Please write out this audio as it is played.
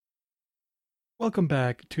Welcome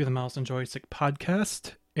back to the Mouse and Joystick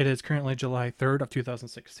podcast. It is currently July 3rd of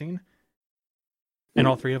 2016, and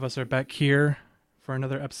all three of us are back here for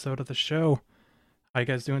another episode of the show. How you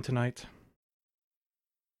guys doing tonight?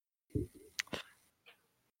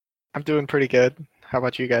 I'm doing pretty good. How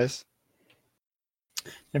about you guys?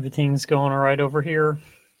 Everything's going all right over here.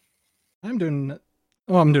 I'm doing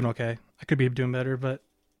okay. I could be doing better, but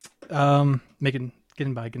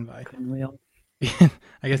getting by. Well,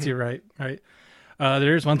 I guess you're right. Right.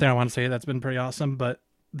 There's one thing I want to say that's been pretty awesome, but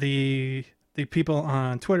the people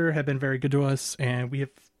on Twitter have been very good to us, and we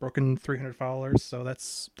have broken 300 followers, so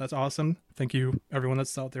that's awesome. Thank you, everyone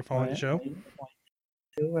that's out there following the show.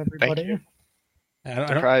 Everybody. Thank you. I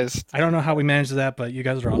Surprised. don't know how we managed that, but you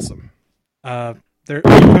guys are awesome.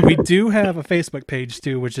 We do have a Facebook page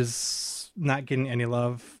too, which is not getting any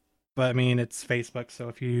love, but I mean it's Facebook, so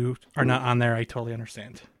if you are not on there, I totally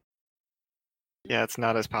understand. Yeah, it's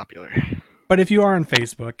not as popular. But if you are on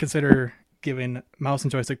Facebook, consider giving Mouse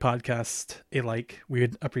and Joystick Podcast a like.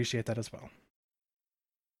 We'd appreciate that as well.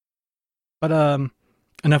 But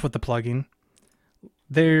enough with the plugging.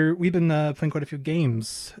 We've been playing quite a few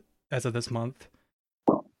games as of this month.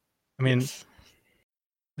 I mean,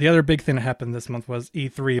 the other big thing that happened this month was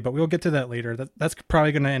E3, but we'll get to that later. That's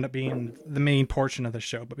probably going to end up being the main portion of the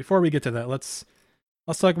show. But before we get to that, let's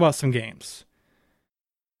talk about some games.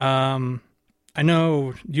 I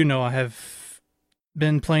know I have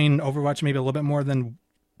been playing Overwatch maybe a little bit more than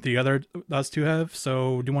us two have.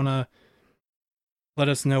 So do you want to let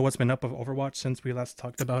us know what's been up of Overwatch since we last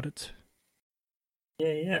talked about it?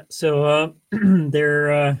 Yeah. So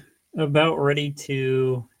they're about ready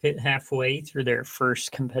to hit halfway through their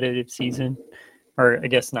first competitive season, or I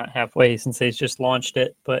guess not halfway since they just launched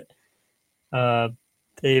it, but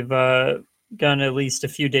they've gotten at least a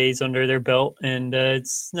few days under their belt, and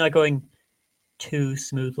it's not going too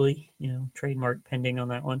smoothly. Trademark pending on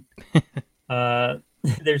that one.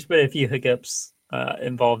 There's been a few hiccups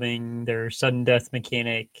involving their sudden death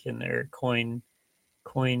mechanic and their coin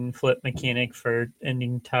flip mechanic for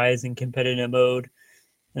ending ties in competitive mode.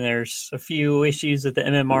 And there's a few issues with the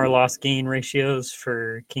MMR loss gain ratios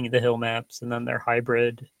for King of the Hill maps and then their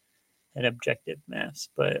hybrid and objective maps.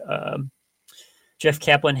 But Jeff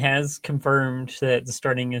Kaplan has confirmed that at the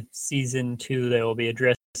starting of season 2, they will be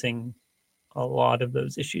addressing a lot of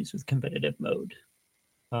those issues with competitive mode.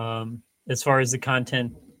 As far as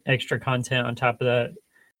the extra content on top of that,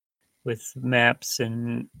 with maps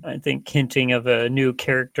and I think hinting of a new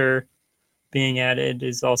character being added,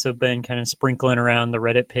 has also been kind of sprinkling around the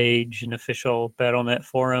Reddit page and official Battle.net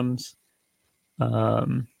forums.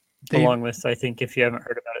 Along with, I think, if you haven't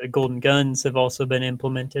heard about it, the Golden Guns have also been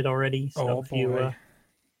implemented already. So if you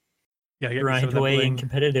grind away in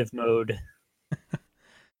competitive mode.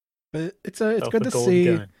 But it's good to see.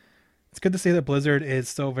 It's good to see that Blizzard is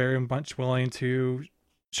still very much willing to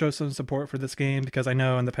show some support for this game, because I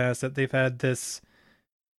know in the past that they've had this.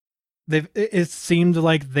 It seemed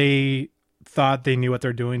like they thought they knew what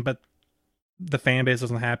they're doing, but the fan base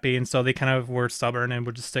wasn't happy, and so they kind of were stubborn and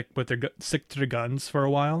would just stick to their guns for a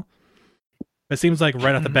while. It seems like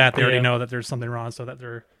right off the bat they already know that there's something wrong, so that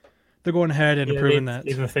they're going ahead and improving that.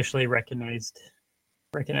 They've officially recognized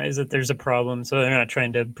that there's a problem, so they're not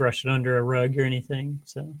trying to brush it under a rug or anything.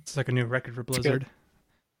 So it's like a new record for Blizzard.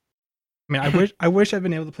 I mean, I wish I'd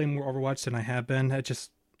been able to play more Overwatch than I have been. It's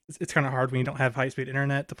kind of hard when you don't have high-speed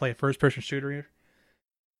internet to play a first-person shooter here.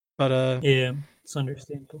 But yeah, it's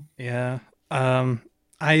understandable. Yeah.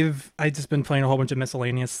 I've just been playing a whole bunch of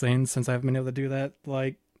miscellaneous things since I haven't been able to do that.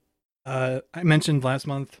 Like I mentioned last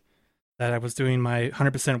month that I was doing my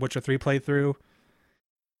 100% Witcher 3 playthrough,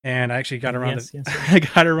 and I actually got around I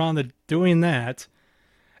got around to doing that.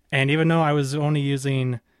 And even though I was only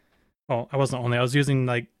using I was using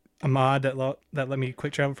like a mod that let me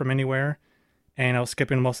quick travel from anywhere, and I was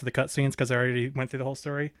skipping most of the cutscenes because I already went through the whole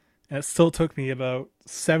story. And it still took me about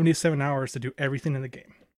 77 hours to do everything in the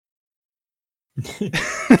game.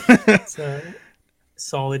 It's a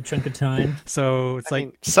solid chunk of time. So it's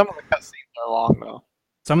some of the cutscenes are long, though.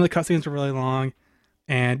 Some of the cutscenes are really long,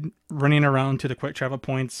 and running around to the quick travel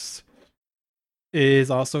points is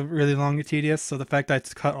also really long and tedious. So the fact that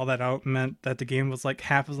I cut all that out meant that the game was like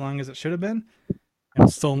half as long as it should have been. It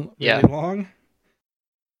was still really long.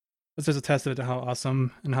 This is a testament to how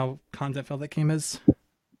awesome and how content-filled that game is.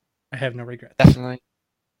 I have no regrets. Definitely.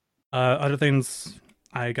 Other things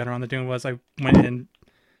I got around to doing was I went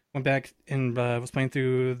back and was playing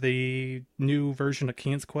through the new version of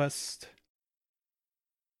King's Quest.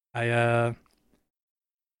 I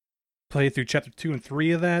played through chapter 2 and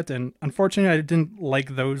 3 of that, and unfortunately I didn't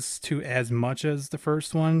like those two as much as the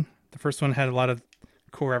first one. The first one had a lot of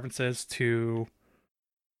cool references to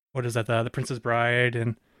what is that, the Princess Bride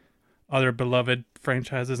and other beloved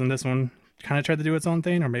franchises, and this one kind of tried to do its own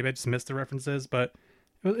thing, or maybe I just missed the references, but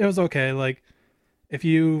it was okay. Like, if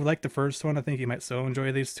you like the first one, I think you might still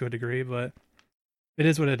enjoy these to a degree, but it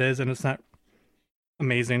is what it is, and it's not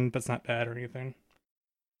amazing, but it's not bad or anything.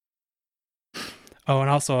 Oh, and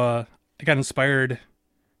also, I got inspired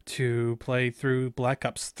to play through Black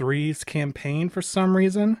Ops Three's campaign for some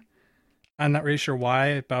reason. I'm not really sure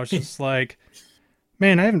why, but I was just like,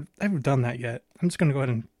 man, I haven't done that yet. I'm just gonna go ahead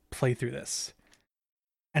and play through this.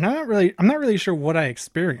 And I'm not really sure what I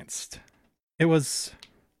experienced. It was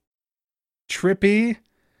trippy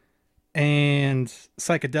and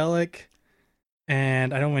psychedelic,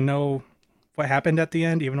 and I don't really know what happened at the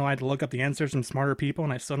end, even though I had to look up the answers from smarter people,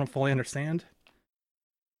 and I still don't fully understand.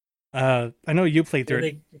 I know you played through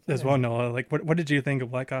it as well, Noah. Like, what did you think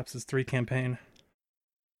of Black Ops 3 campaign?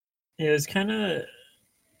 It was kind of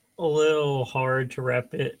a little hard to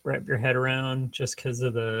wrap your head around, just because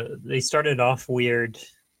of they started off weird,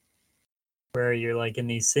 where you're like in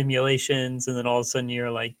these simulations, and then all of a sudden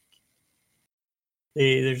you're like,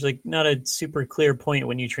 there's like not a super clear point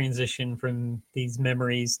when you transition from these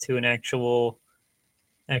memories to an actual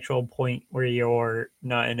point where you're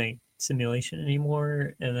not in a simulation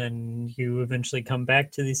anymore, and then you eventually come back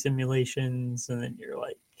to these simulations, and then you're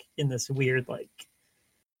like in this weird like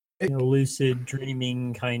lucid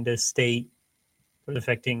dreaming kind of state, but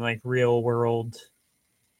affecting like real world.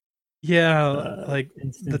 Yeah, like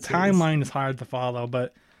instances. The timeline is hard to follow,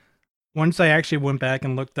 but once I actually went back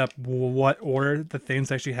and looked up what order the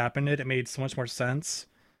things actually happened in, it made so much more sense.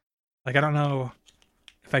 Like, I don't know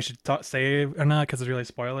if I should say or not because it's really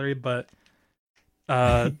spoilery, but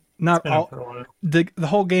not all the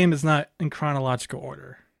whole game is not in chronological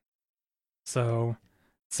order. So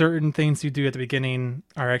certain things you do at the beginning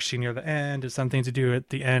are actually near the end, and some things you do at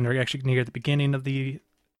the end are actually near the beginning of the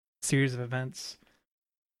series of events.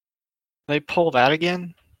 They pull that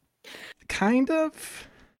again? Kind of.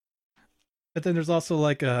 But then there's also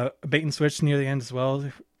like a bait and switch near the end as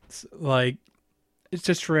well. It's like, it's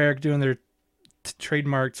just Treyarch doing their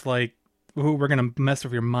trademarks, like, ooh, we're going to mess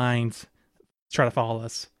with your minds, try to follow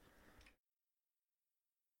us.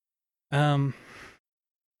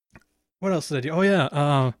 What else did I do? Oh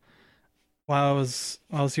yeah, while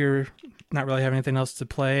I was here, not really having anything else to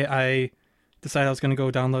play, I decided I was going to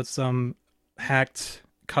go download some hacked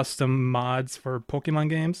custom mods for Pokemon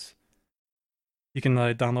games. You can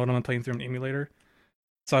download them and play them through an emulator.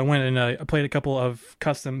 So I went and I played a couple of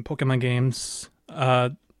custom Pokemon games.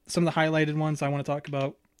 Some of the highlighted ones I want to talk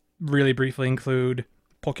about really briefly include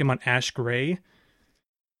Pokemon Ash Gray,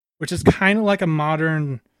 which is kind of like a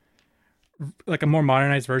more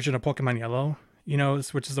modernized version of Pokemon Yellow, you know,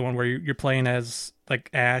 which is the one where you're playing as like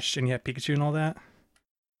Ash and you have Pikachu and all that.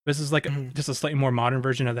 This is like just a slightly more modern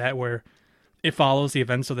version of that, where it follows the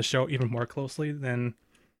events of the show even more closely than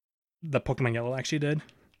the Pokemon Yellow actually did.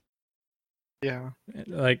 Yeah,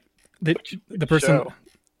 like the person, show?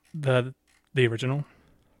 the original.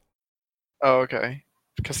 Oh, okay.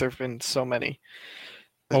 Because there've been so many.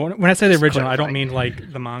 Well, when I say the original, I don't mean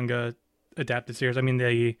like the manga adapted series. I mean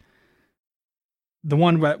the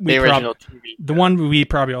one that we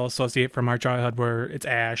probably all associate from our childhood, where it's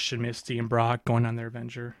Ash and Misty and Brock going on their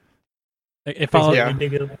adventure. It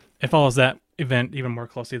follows that event even more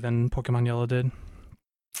closely than Pokemon Yellow did.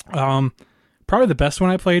 Probably the best one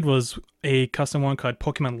I played was a custom one called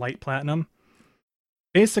Pokemon Light Platinum.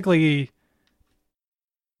 Basically,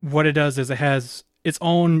 what it does is it has its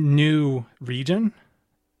own new region,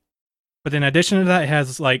 but in addition to that, it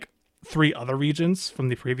has like 3 other regions from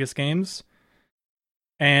the previous games,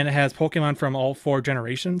 and it has Pokemon from all 4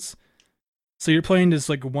 generations. So you're playing this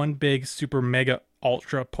like one big super mega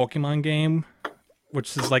ultra Pokemon game,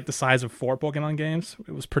 which is like the size of 4 Pokemon games.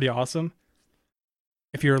 It was pretty awesome.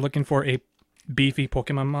 If you're looking for a beefy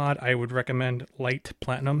Pokemon mod, I would recommend Light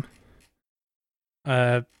Platinum.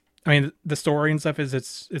 I mean, the story and stuff is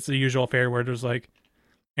it's the usual fare where there's like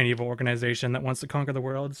an evil organization that wants to conquer the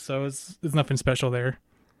world, so it's nothing special there.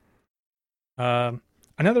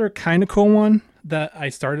 Another kind of cool one that I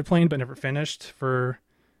started playing but never finished for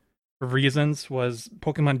reasons was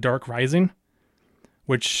Pokemon Dark Rising,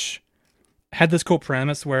 which had this cool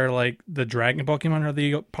premise where like the dragon Pokemon are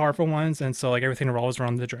the powerful ones, and so like everything revolves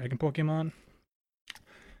around the dragon Pokemon.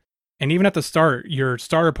 And even at the start, your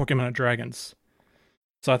starter Pokemon are dragons.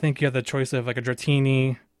 So I think you have the choice of like a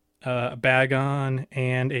Dratini, a Bagon,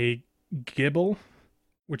 and a Gible,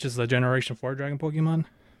 which is the Generation 4 dragon Pokemon.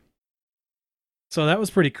 So that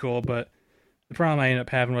was pretty cool, but the problem I ended up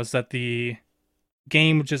having was that the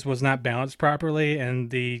game just was not balanced properly,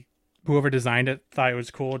 and the whoever designed it thought it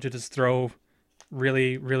was cool to just throw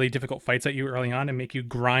really, really difficult fights at you early on and make you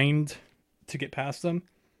grind to get past them.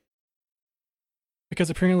 Because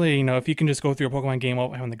apparently, if you can just go through a Pokemon game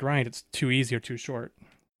while having the grind, it's too easy or too short.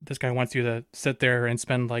 This guy wants you to sit there and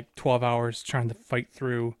spend like 12 hours trying to fight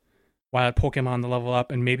through wild Pokemon to level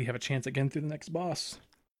up and maybe have a chance at getting through the next boss.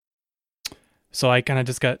 So I kind of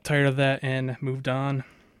just got tired of that and moved on.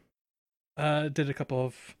 Did a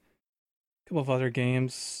couple of other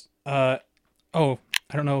games. I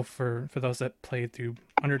don't know for those that played through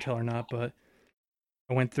Undertale or not, but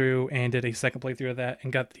I went through and did a second playthrough of that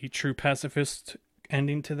and got the True Pacifist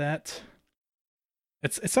ending to that.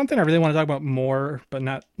 It's something I really want to talk about more, but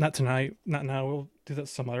not tonight, not now. We'll do that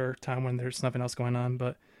some other time when there's nothing else going on.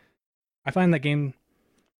 But I find that game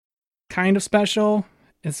kind of special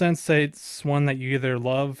in the sense that it's one that you either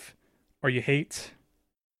love or you hate,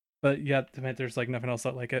 but yet there's like nothing else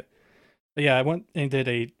that like it. But yeah, I went and did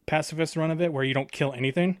a pacifist run of it where you don't kill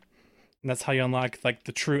anything, and that's how you unlock like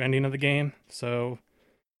the true ending of the game. So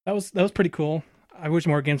that was pretty cool. I wish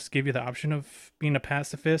more games give you the option of being a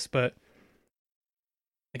pacifist, but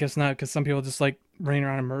I guess not, because some people just like running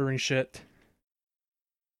around and murdering shit.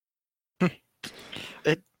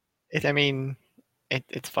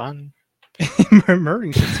 It's fun.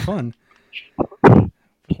 Murdering shit's fun.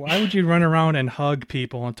 Why would you run around and hug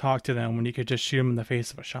people and talk to them when you could just shoot them in the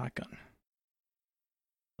face of a shotgun?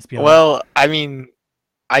 Let's be honest. Well, I mean,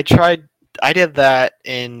 I did that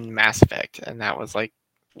in Mass Effect, and that was like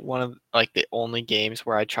one of like the only games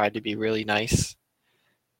where I tried to be really nice.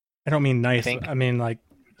 I don't mean nice. I mean like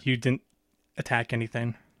you didn't attack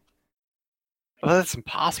anything. Well, that's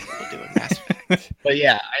impossible to do in Mass Effect. But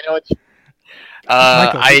yeah, I know it's.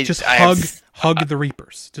 Michael, hug the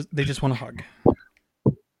Reapers. They just want to hug.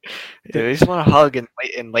 They just want to hug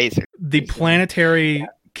and laser. The planetary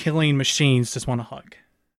killing machines just want to hug.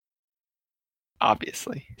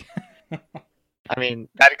 Obviously. I mean,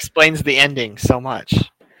 that explains the ending so much.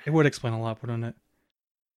 It would explain a lot, wouldn't it?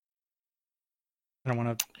 I don't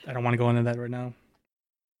want to go into that right now.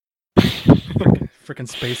 Freaking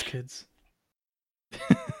space kids.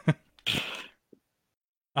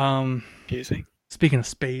 Confusing. Speaking of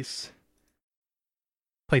space,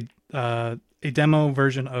 played a demo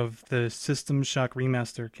version of the System Shock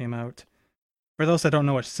remaster came out. For those that don't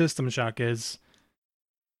know what System Shock is,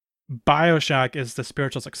 BioShock is the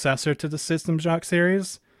spiritual successor to the System Shock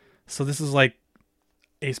series. So this is like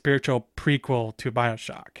a spiritual prequel to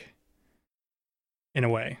BioShock in a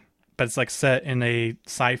way, but it's like set in a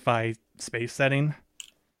sci-fi space setting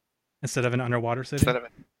instead of an underwater city.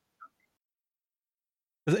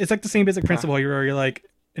 It's like the same basic principle. You're like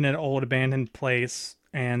in an old abandoned place,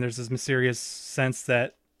 and there's this mysterious sense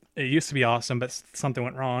that it used to be awesome, but something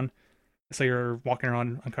went wrong. So you're walking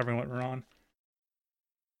around uncovering what went wrong.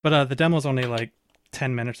 But the demo's only like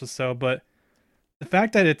 10 minutes or so. But the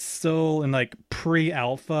fact that it's still in like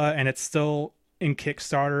pre-alpha and it's still in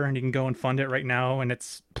Kickstarter and you can go and fund it right now and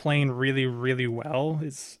it's playing really, really well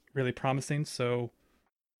is really promising. So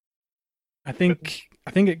I think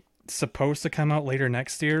it's supposed to come out later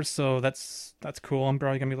next year. So that's cool. I'm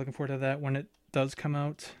probably gonna be looking forward to that when it does come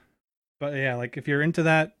out. But yeah, like if you're into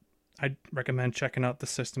that, I'd recommend checking out the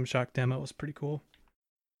System Shock demo. It was pretty cool.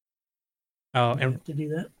 Oh, and have to do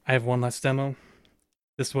that. I have one last demo.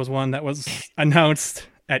 This was one that was announced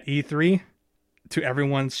at E3 to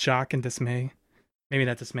everyone's shock and dismay. Maybe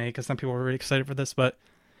not dismay, because some people were really excited for this, but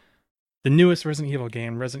the newest Resident Evil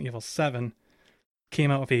game, Resident Evil 7,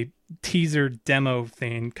 came out with a teaser demo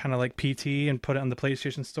thing, kind of like PT, and put it on the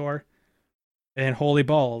PlayStation Store. And holy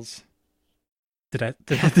balls, did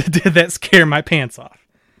that scare my pants off.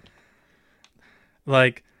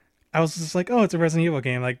 Like, I was just like, oh, it's a Resident Evil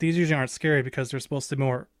game. Like, these usually aren't scary because they're supposed to be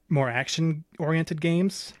more action-oriented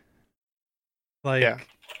games. Like,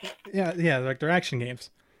 yeah, like they're action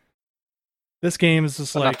games. This game is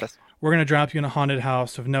just like, we're going to drop you in a haunted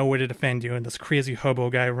house with no way to defend you and this crazy hobo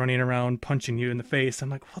guy running around punching you in the face. I'm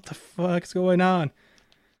like, what the fuck's going on?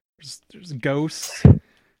 There's ghosts.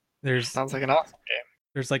 Sounds like an awesome game.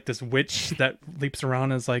 There's like this witch that leaps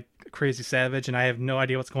around as like a crazy savage, and I have no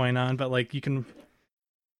idea what's going on, but like you can...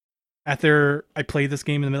 After I played this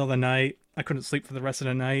game in the middle of the night, I couldn't sleep for the rest of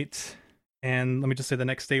the night. And let me just say the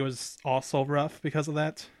next day was also rough because of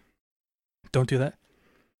that. Don't do that.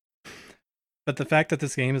 But the fact that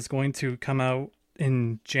this game is going to come out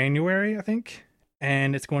in January, I think,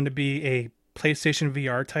 and it's going to be a PlayStation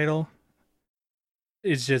VR title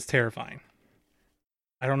is just terrifying.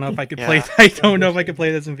 I don't know if I could play. I don't know if I could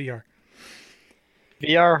play this in VR.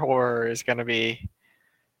 VR horror is gonna be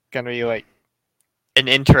like an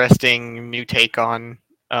interesting new take on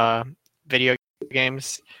video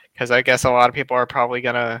games, because I guess a lot of people are probably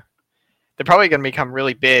gonna they're probably gonna become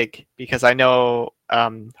really big because I know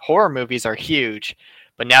horror movies are huge,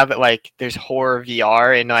 but now that like there's horror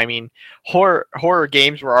VR and I mean horror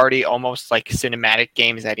games were already almost like cinematic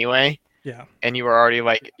games anyway, Yeah. and you were already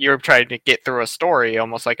like you're trying to get through a story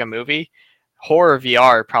almost like a movie. Horror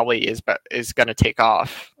VR probably is gonna take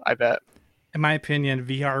off. I bet. In my opinion,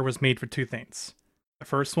 VR was made for two things. The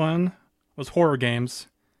first one was horror games,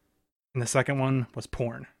 and the second one was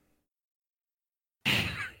porn.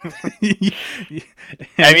 I mean,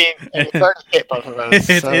 it's already hit both of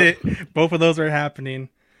those. So. Both of those are happening.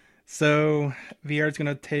 So VR is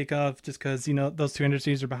gonna take off just because those two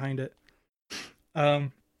industries are behind it.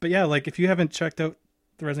 But yeah, like if you haven't checked out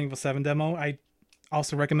the Resident Evil 7 demo, I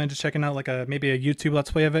also recommend just checking out like maybe a YouTube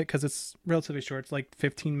Let's Play of it because it's relatively short. It's like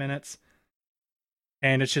 15 minutes,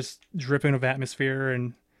 and it's just dripping with atmosphere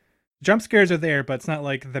and jump scares are there, but it's not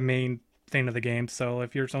like the main thing of the game. So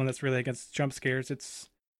if you're someone that's really against jump scares, it's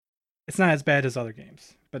not as bad as other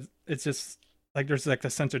games, but it's just like there's like the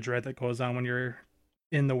sense of dread that goes on when you're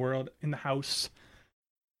in the world, in the house.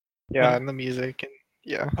 Yeah, and the music, and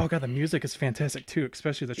yeah. Oh god, the music is fantastic too,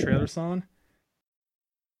 especially the trailer song.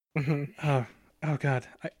 Mm-hmm. Oh god,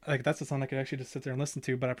 like that's a song I could actually just sit there and listen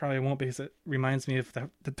to, but I probably won't because it reminds me of the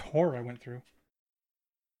horror I went through.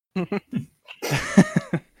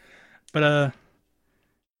 But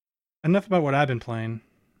enough about what I've been playing.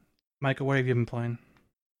 Michael, what have you been playing?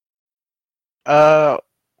 Well,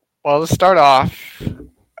 to start off,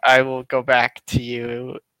 I will go back to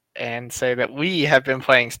you and say that we have been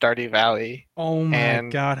playing Stardew Valley. Oh my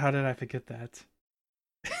god, how did I forget that?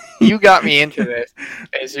 You got me into this.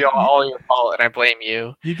 It's all your fault, and I blame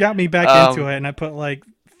you. You got me back into it, and I put like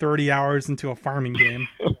 30 hours into a farming game.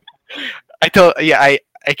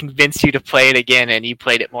 I convinced you to play it again, and you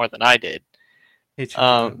played it more than I did. It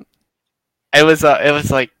was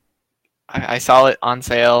like I saw it on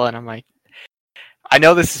sale, and I'm like, I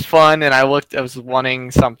know this is fun, and I was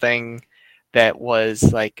wanting something that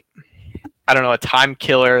was like, I don't know, a time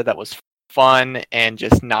killer that was fun and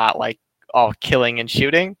just not like all killing and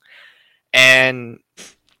shooting. And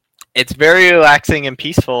it's very relaxing and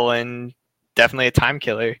peaceful and definitely a time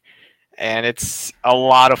killer. And it's a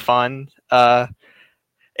lot of fun.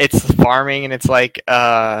 It's farming, and it's like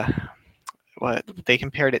what they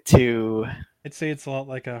compared it to. I'd say it's a lot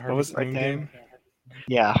like a Harvest Moon game.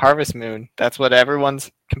 Yeah, Harvest Moon. That's what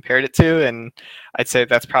everyone's compared it to, and I'd say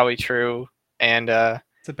that's probably true. And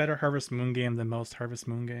it's a better Harvest Moon game than most Harvest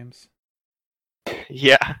Moon games.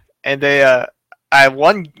 Yeah, and they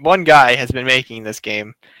one guy has been making this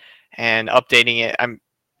game and updating it. I'm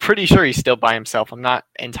pretty sure he's still by himself. I'm not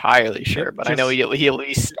entirely sure, but I know he at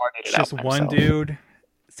least started it out by himself. Just one dude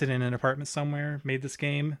sitting in an apartment somewhere made this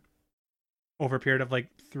game over a period of like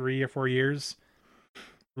 3 or 4 years.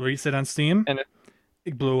 Released it on Steam, and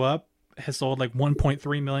it blew up. Has sold like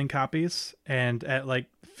 1.3 million copies, and at like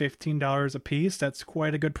 $15 a piece, that's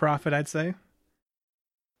quite a good profit, I'd say.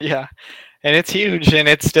 Yeah, and it's huge, and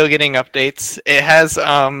it's still getting updates. It has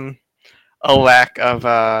a lack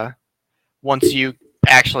of once you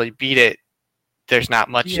actually beat it, there's not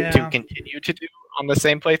much to continue to do on the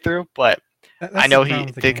same playthrough. But I know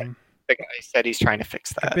the guy said he's trying to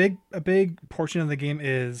fix that. A big portion of the game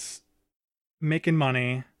is making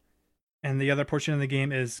money, and the other portion of the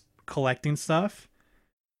game is collecting stuff.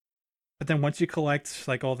 But then once you collect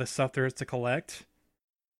like all the stuff there is to collect,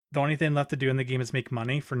 the only thing left to do in the game is make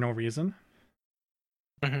money for no reason.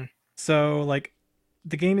 Mm-hmm. So like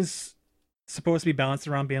the game is supposed to be balanced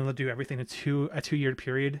around being able to do everything in a 2-year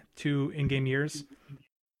period, 2 in-game years.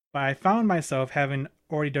 But I found myself having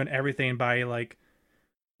already done everything by like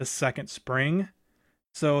the second spring.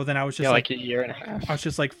 So then I was just like a year and a half. I was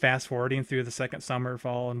just like fast forwarding through the second summer,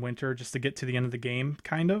 fall, and winter just to get to the end of the game,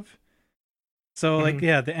 kind of. So like,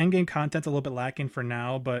 yeah, the end game content's a little bit lacking for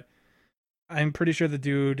now, but I'm pretty sure the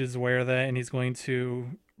dude is aware of that and he's going to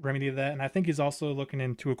remedy that. And I think he's also looking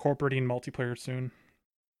into incorporating multiplayer soon,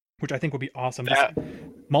 which I think would be awesome.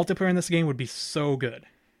 Multiplayer in this game would be so good.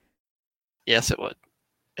 Yes, it would.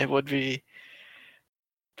 It would be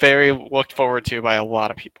very looked forward to by a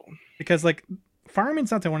lot of people. Because like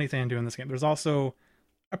farming's not the only thing I do in this game. There's also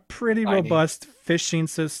a pretty robust fishing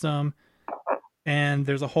system, and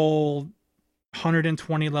there's a whole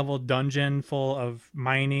 120 level dungeon full of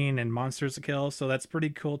mining and monsters to kill, so that's pretty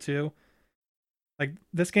cool too. Like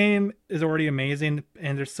this game is already amazing,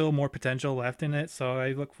 and there's still more potential left in it, so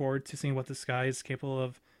I look forward to seeing what this guy is capable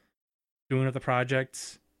of doing with the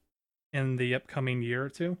project in the upcoming year or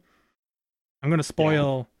two. I'm going to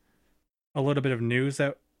spoil a little bit of news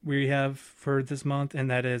that we have for this month, and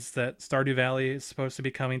that is that Stardew Valley is supposed to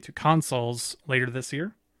be coming to consoles later this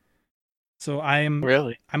year. So I'm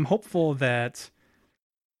hopeful that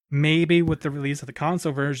maybe with the release of the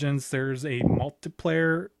console versions, there's a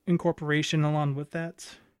multiplayer incorporation along with that.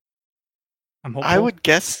 I'm hopeful. I would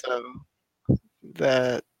guess so.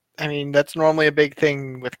 That's normally a big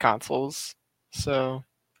thing with consoles. So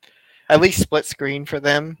at least split screen for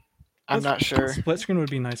them. I'm not sure. Split screen would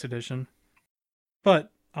be a nice addition. But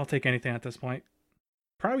I'll take anything at this point.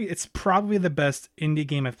 It's probably the best indie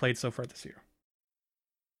game I've played so far this year.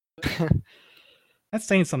 That's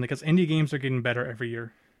saying something because indie games are getting better every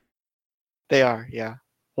year. They are, yeah.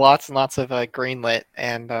 Lots and lots of greenlit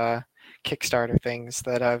and Kickstarter things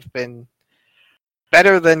that have been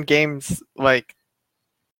better than games like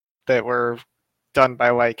that were done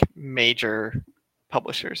by like major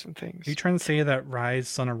publishers and things. Are you trying to say that Rise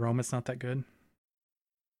Son of Rome is not that good?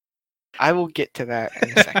 I will get to that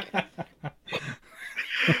in a second.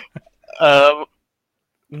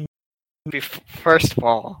 First of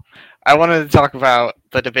all, I wanted to talk about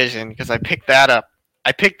The Division because I picked that up.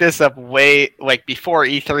 I picked this up way like before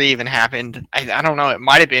E3 even happened. I don't know. It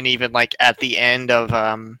might have been even like at the end of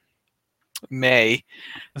May.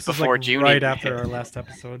 This before like June. Right after our last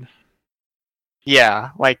episode.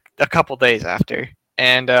 Yeah, like a couple days after,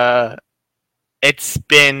 and it's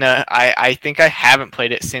been. I think I haven't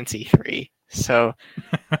played it since E3, so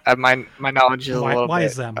my knowledge is a little bit. Why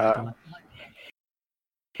is that, Michael?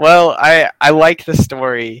 Well, I like the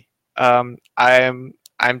story. I'm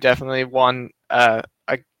definitely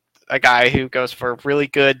a guy who goes for really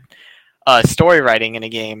good story writing in a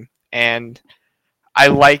game, and I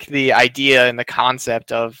like the idea and the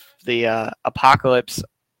concept of the apocalypse.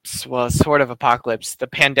 Well, sort of apocalypse, the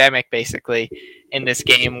pandemic basically in this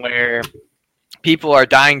game where people are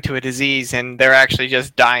dying to a disease and they're actually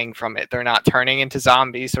just dying from it. They're not turning into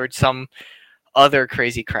zombies or some other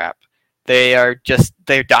crazy crap. They're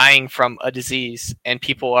dying from a disease and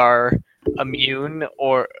people are immune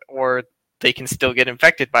or they can still get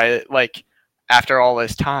infected by it like after all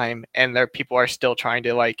this time, and people are still trying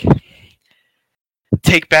to like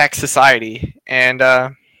take back society. And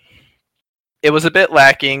it was a bit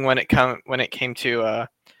lacking when it came to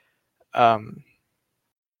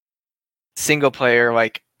single player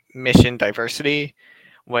like mission diversity,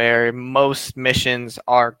 where most missions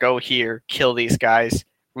are go here, kill these guys,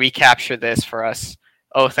 recapture this for us.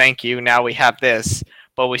 Oh, thank you. Now we have this,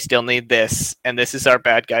 but we still need this, and this is our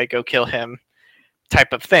bad guy. Go kill him,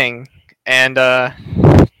 type of thing. And there's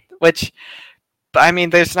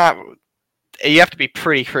not. You have to be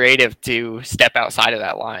pretty creative to step outside of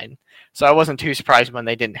that line. So I wasn't too surprised when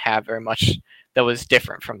they didn't have very much that was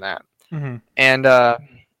different from that. Mm-hmm. And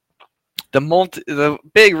the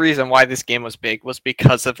big reason why this game was big was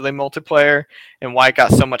because of the multiplayer and why it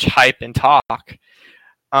got so much hype and talk.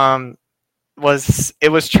 It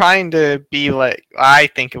was trying to be like, I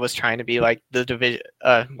think it was trying to be like The Division.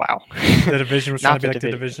 Wow. The Division was trying to be like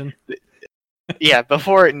The Division. Yeah,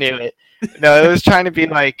 before it knew it. No, it was trying to be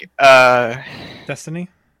like Destiny?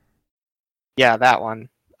 Yeah, that one.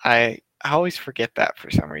 I always forget that for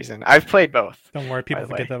some reason. I've played both. Don't worry, people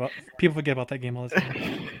forget about that game all the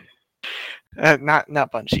time. Not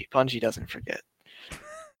Bungie. Bungie doesn't forget.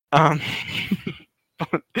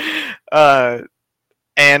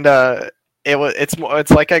 It's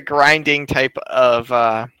like a grinding type of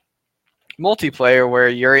multiplayer where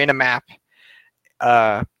you're in a map.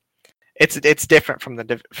 It's different from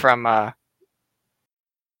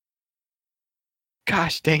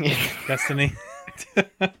gosh dang it, Destiny.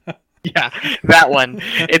 Yeah, that one.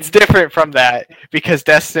 It's different from that because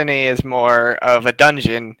Destiny is more of a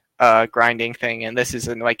dungeon grinding thing, and this is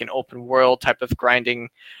like an open world type of grinding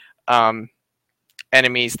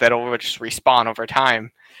enemies that will just respawn over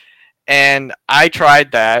time. And I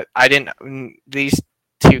tried that. These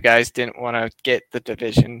two guys didn't want to get The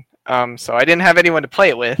Division, so I didn't have anyone to play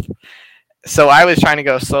it with. So I was trying to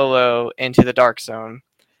go solo into the Dark Zone,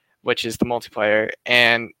 which is the multiplayer,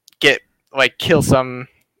 and kill some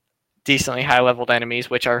decently high-leveled enemies,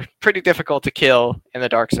 which are pretty difficult to kill in the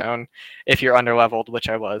Dark Zone if you're under-leveled, which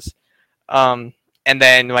I was. And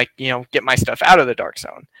then get my stuff out of the Dark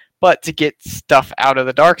Zone. But to get stuff out of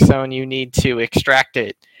the Dark Zone, you need to extract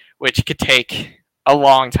it, which could take a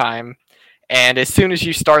long time. And as soon as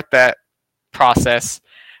you start that process,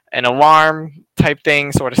 an alarm type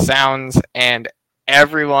thing sort of sounds, and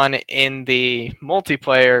everyone in the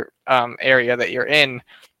multiplayer area that you're in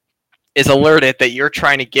is alerted that you're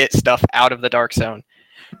trying to get stuff out of the Dark Zone.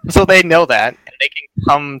 So they know that, and they can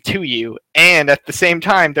come to you. And at the same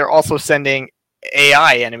time, they're also sending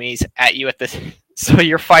AI enemies at you so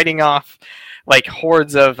you're fighting off like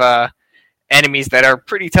hordes of enemies that are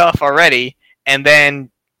pretty tough already, and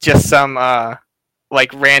then just some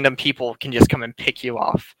like random people can just come and pick you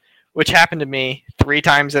off, which happened to me 3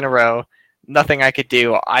 times in a row. Nothing I could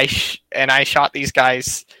do. I shot these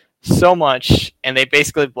guys so much, and they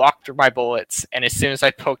basically blocked through my bullets. And as soon as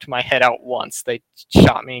I poked my head out once, they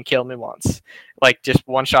shot me and killed me once, like just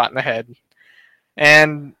one shot in the head.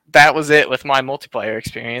 And that was it with my multiplayer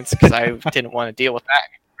experience because I didn't want to deal with that.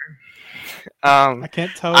 I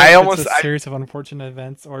can't tell if it's a series of unfortunate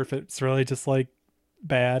events or if it's really just like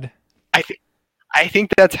bad. I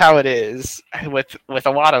think that's how it is with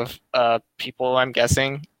a lot of people. I'm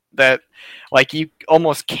guessing that like you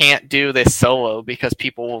almost can't do this solo because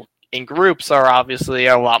people in groups are obviously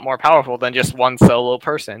a lot more powerful than just one solo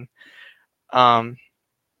person.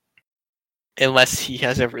 Unless he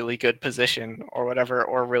has a really good position or whatever,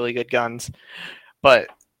 or really good guns. But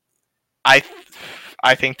I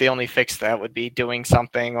think the only fix that would be doing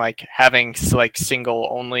something like having like single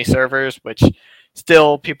only servers, which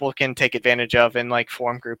still people can take advantage of in like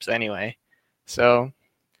forum groups anyway. So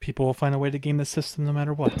people will find a way to game the system no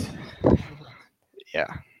matter what.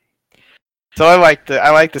 Yeah. So I like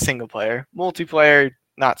the single player. Multiplayer,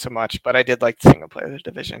 not so much, but I did like the single player of the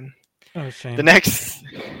Division. Oh, shame.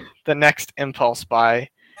 The next impulse buy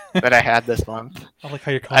that I had this month. I like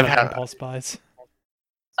how you're calling it impulse buys.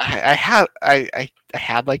 I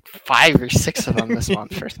had like 5 or 6 of them this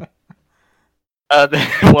month. First,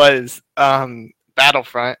 was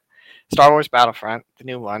Battlefront, Star Wars Battlefront, the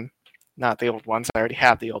new one, not the old ones. I already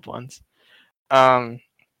have the old ones. And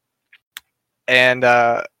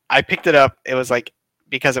I picked it up. It was like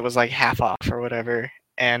because it was like half off or whatever,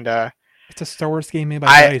 and it's a Star Wars game made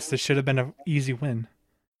by DICE. This should have been an easy win.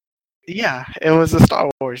 Yeah, it was a Star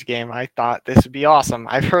Wars game. I thought this would be awesome.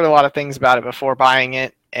 I've heard a lot of things about it before buying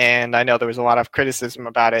it, and I know there was a lot of criticism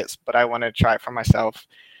about it, but I wanted to try it for myself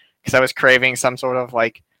because I was craving some sort of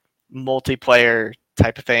like multiplayer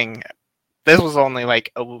type of thing. This was only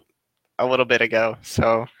like a little bit ago,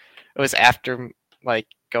 so it was after like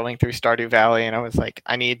going through Stardew Valley, and I was like,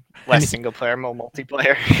 I need less single player, more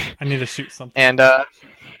multiplayer. I need to shoot something. And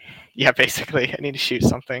yeah, basically, I need to shoot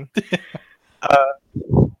something.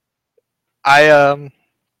 I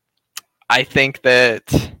think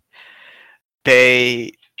that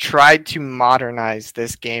they tried to modernize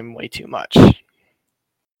this game way too much.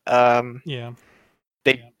 Yeah.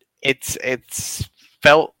 It's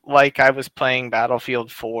felt like I was playing Battlefield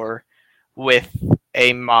 4 with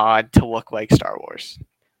a mod to look like Star Wars.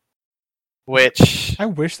 Which I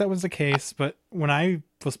wish that was the case, but when I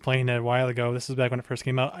was playing it a while ago, this was back when it first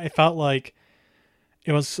came out, I felt like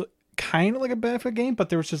it was kind of like a Battlefield game, but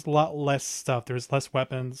there was just a lot less stuff. There was less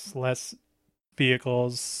weapons, less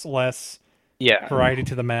vehicles, less variety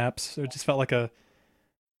to the maps. It just felt like a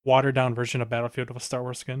watered down version of Battlefield with a Star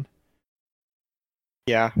Wars skin.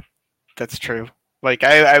 Yeah, that's true. Like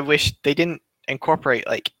I wish they didn't incorporate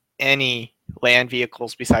like any land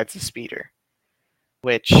vehicles besides the speeder,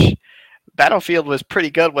 which Battlefield was pretty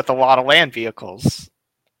good with a lot of land vehicles,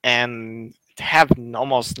 and to have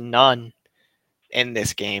almost none in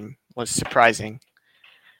this game was surprising.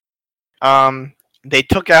 They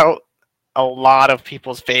took out a lot of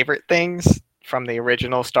people's favorite things from the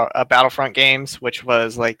original Battlefront games, which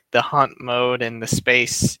was like the hunt mode and the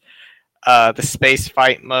space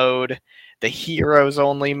fight mode, the heroes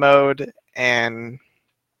only mode, and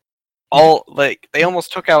all like they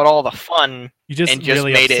almost took out all the fun. You just and just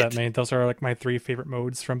really made upset me. Those are like my 3 favorite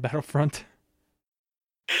modes from Battlefront.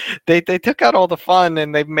 They took out all the fun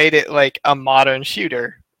and they made it like a modern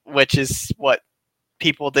shooter, which is what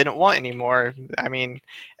people didn't want anymore. I mean,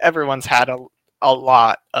 everyone's had a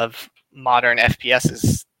lot of modern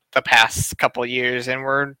FPSs the past couple of years, and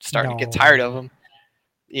we're starting to get tired of them.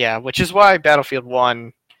 Yeah, which is why Battlefield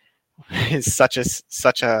 1 is such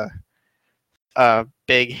a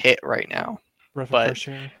big hit right now. But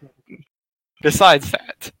besides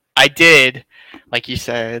that, I did, like you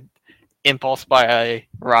said, impulse buy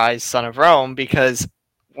Rise Son of Rome, because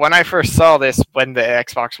when I first saw this, when the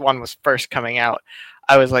Xbox One was first coming out,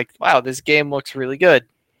 I was like, wow, this game looks really good.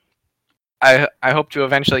 I hope to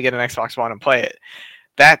eventually get an Xbox One and play it.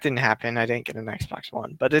 That didn't happen. I didn't get an Xbox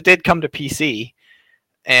One, but it did come to PC,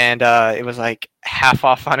 and it was like half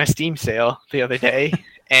off on a Steam sale the other day,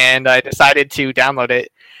 and I decided to download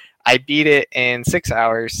it. I beat it in 6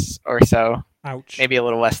 hours or so. Ouch. Maybe a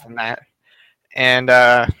little less than that. And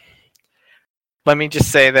let me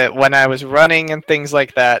just say that when I was running and things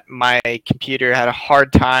like that, my computer had a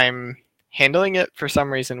hard time handling it for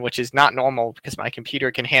some reason, which is not normal because my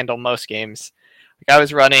computer can handle most games. Like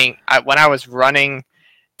when I was running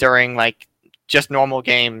during like just normal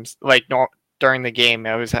games, like during the game,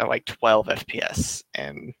 I was at like 12 FPS,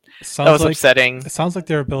 and that was upsetting. It sounds like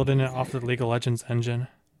they were building it off the League of Legends engine.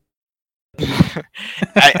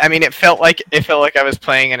 I mean, it felt like I was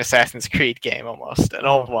playing an Assassin's Creed game almost, an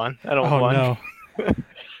old one. No.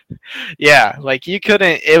 Yeah, like you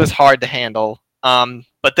couldn't. It was hard to handle.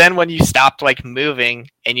 But then when you stopped like moving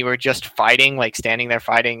and you were just fighting, like standing there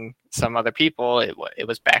fighting some other people, it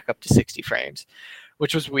was back up to 60 frames,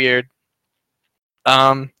 which was weird.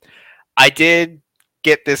 I did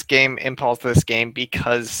get this game, impulse this game,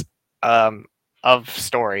 because of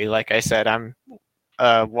story. Like I said, I'm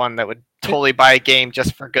one that would totally buy a game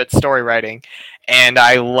just for good story writing, and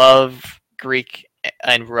I love Greek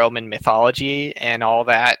and Roman mythology and all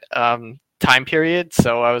that time period.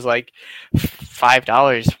 So I was like,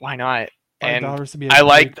 $5, why not? $5 to be a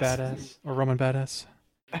Greek badass or Roman badass.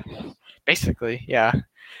 Basically, yeah.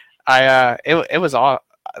 It was all,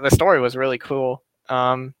 the story was really cool.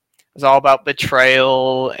 It was all about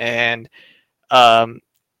betrayal, and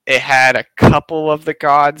it had a couple of the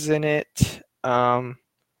gods in it.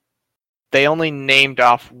 They only named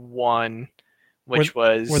off one, which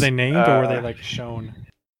was... Were they named or were they like shown?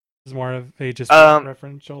 It was more of a just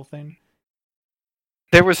referential thing.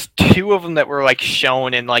 There was two of them that were like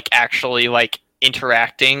shown and like actually like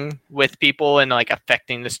interacting with people and like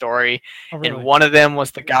affecting the story. Oh, really? And one of them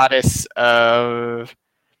was the goddess of...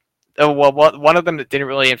 one of them that didn't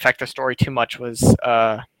really affect the story too much was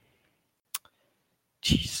the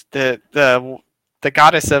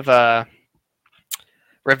goddess of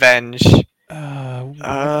revenge.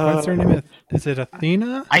 What's her name? Is it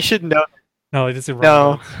Athena? I should know. No, it isn't.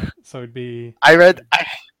 No, so it'd be. I read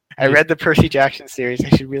the Percy Jackson series. I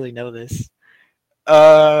should really know this.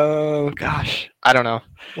 Oh gosh, I don't know.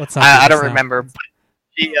 I don't remember. But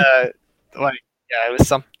she it was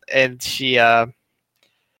some, and she the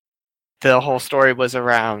whole story was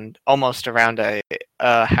almost around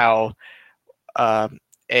how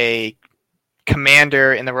a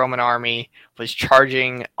commander in the Roman army was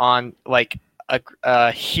charging on like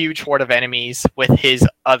a huge horde of enemies with his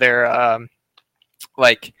other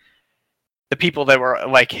like the people that were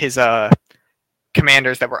like his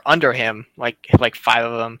commanders that were under him, like 5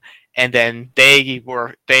 of them, and then they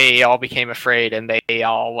all became afraid and they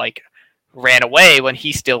all like ran away when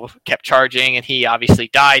he still kept charging, and he obviously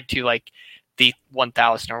died to like the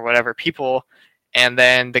 1,000 or whatever people. And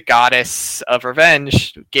then the goddess of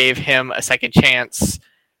revenge gave him a second chance.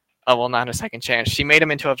 Oh, well, not a second chance. She made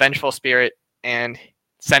him into a vengeful spirit and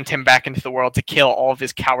sent him back into the world to kill all of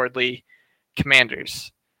his cowardly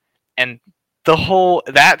commanders. And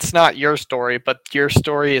that's not your story, but your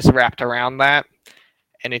story is wrapped around that.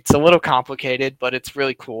 And it's a little complicated, but it's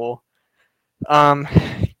really cool.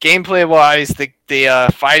 Gameplay wise,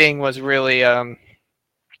 the fighting was really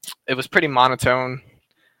it was pretty monotone.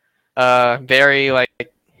 Very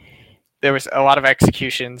like there was a lot of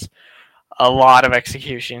executions.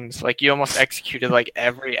 Like you almost executed like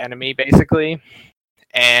every enemy basically,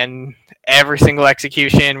 and every single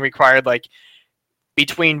execution required like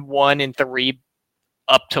between 1 and 3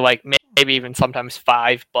 up to like maybe even sometimes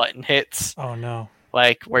 5 button hits. Oh no.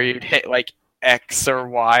 Like where you'd hit like X or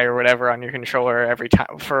Y or whatever on your controller every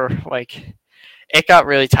time for like, it got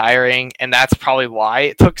really tiring, and that's probably why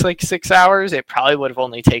it took like 6 hours. It probably would have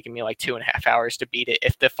only taken me like 2.5 hours to beat it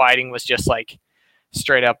if the fighting was just like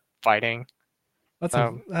straight up fighting. That's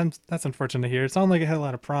unfortunate to hear. It sounded like it had a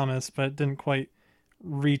lot of promise, but it didn't quite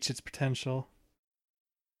reach its potential.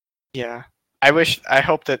 Yeah, I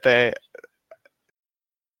hope that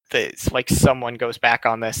like someone goes back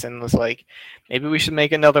on this and was like, maybe we should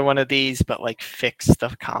make another one of these, but like fix the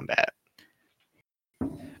combat.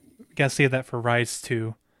 Gotta save that for Rise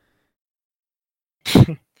 2.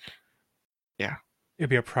 Yeah. It'd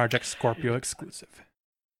be a Project Scorpio exclusive.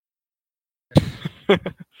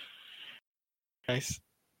 Nice.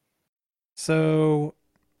 So,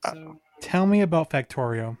 tell me about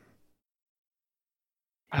Factorio.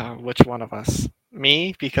 Which one of us?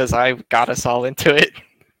 Me? Because I got us all into it.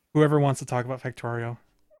 Whoever wants to talk about Factorio.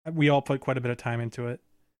 We all put quite a bit of time into it.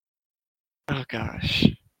 Oh gosh.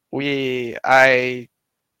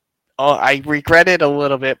 I regret it a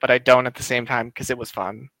little bit, but I don't at the same time because it was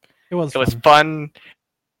fun. It was fun,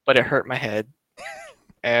 but it hurt my head.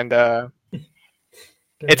 And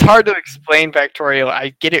it's hard to explain Factorio. I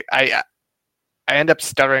get it. I end up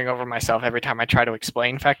stuttering over myself every time I try to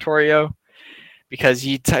explain Factorio because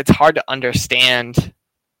it's hard to understand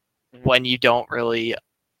when you don't really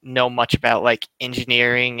know much about like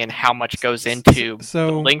engineering and how much goes into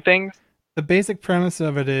building things. The basic premise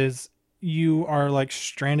of it is you are like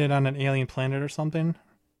stranded on an alien planet or something.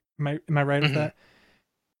 Am I right with that?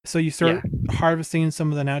 So you start harvesting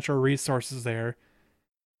some of the natural resources there,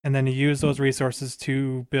 and then you use those resources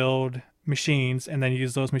to build machines, and then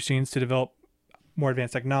use those machines to develop more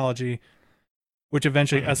advanced technology, which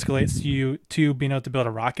eventually escalates you to being able to build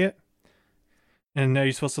a rocket. And are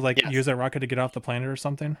you supposed to use that rocket to get off the planet or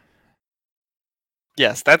something?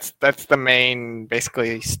 Yes, that's the main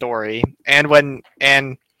basically story. And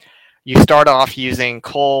you start off using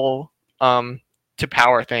coal to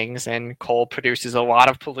power things, and coal produces a lot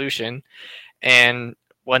of pollution. And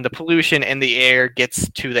when the pollution in the air gets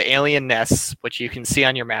to the alien nests, which you can see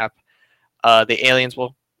on your map, the aliens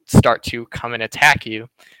will start to come and attack you,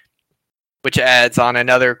 which adds on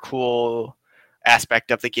another cool aspect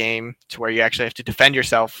of the game to where you actually have to defend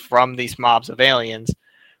yourself from these mobs of aliens,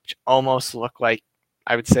 which almost look like,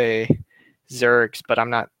 I would say, Zergs, but I'm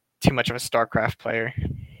not too much of a StarCraft player.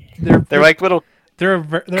 They're like little. They're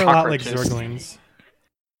a lot like Zerglings.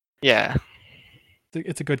 Yeah,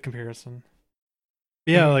 it's a good comparison.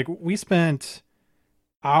 Yeah, like we spent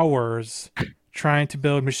hours trying to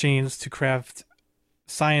build machines to craft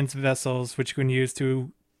science vessels, which you can use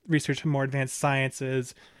to research more advanced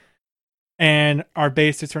sciences. And our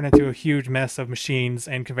base just turned into a huge mess of machines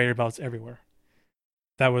and conveyor belts everywhere.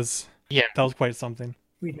 That was quite something.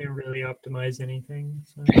 We didn't really optimize anything.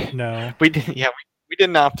 So. No, we didn't. Yeah, we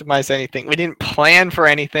didn't optimize anything. We didn't plan for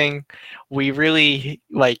anything. We really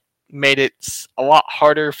made it a lot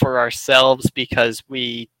harder for ourselves because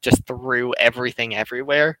we just threw everything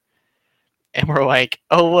everywhere. And we're like,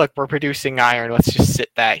 oh, look, we're producing iron. Let's just sit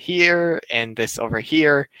that here and this over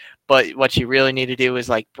here. But what you really need to do is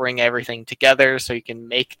bring everything together so you can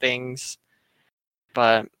make things.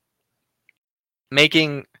 But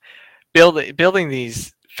building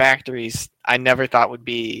these factories, I never thought would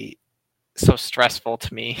be so stressful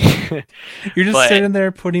to me. You're just sitting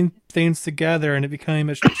there putting things together, and it became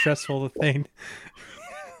a stressful thing.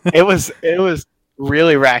 It was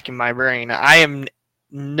really racking my brain. I am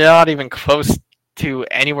not even close to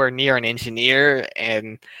anywhere near an engineer,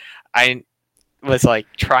 and I was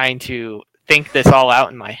trying to think this all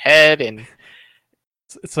out in my head. And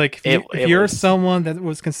it's like if you're someone that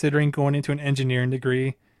was considering going into an engineering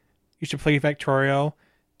degree, you should play Factorio,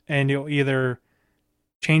 and you'll either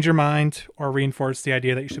change your mind or reinforce the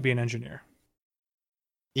idea that you should be an engineer.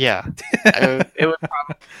 Yeah, it was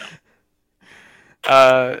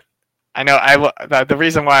probably. I know. The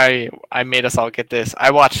reason why I made us all get this,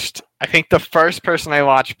 I think the first person I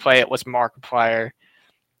watched play it was Markiplier,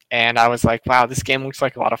 and I was like, "Wow, this game looks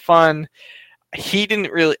like a lot of fun." He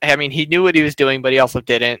didn't really. I mean, he knew what he was doing, but he also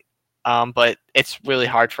didn't. But it's really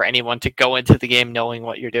hard for anyone to go into the game knowing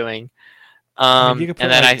what you're doing. You could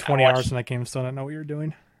put 20 hours in that game, still not know what you're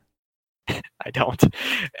doing. I don't.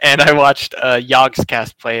 And I watched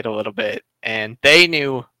Yogscast play it a little bit, and they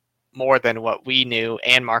knew more than what we knew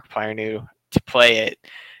and Markiplier knew to play it.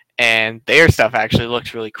 And their stuff actually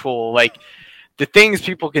looks really cool. The things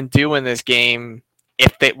people can do in this game,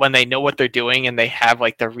 when they know what they're doing and they have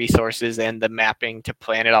the resources and the mapping to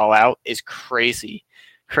plan it all out, is crazy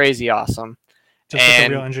awesome. Just and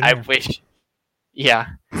like a real engineer. I wish,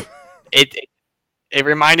 it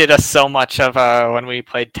reminded us so much of when we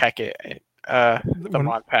played Tekkit, the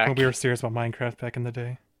mod pack. When we were serious about Minecraft back in the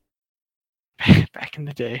day. Back in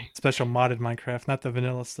the day. Special modded Minecraft, not the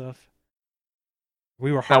vanilla stuff.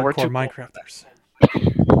 We were hardcore Minecrafters.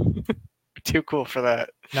 Too cool for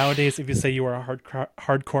that. Nowadays, if you say you are a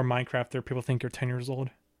hardcore Minecrafter, people think you're 10 years old.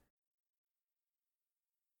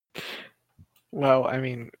 Well, I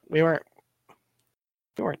mean, we weren't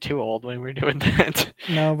too old when we were doing that.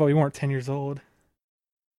 No, but we weren't 10 years old.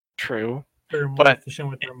 True. We were more efficient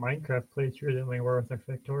with our Minecraft playthrough than we were with our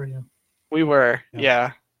Factorio. We were,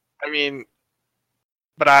 yeah. I mean,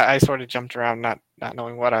 but I sort of jumped around not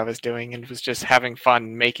knowing what I was doing and was just having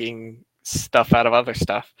fun making stuff out of other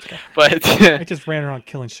stuff. Okay. But I just ran around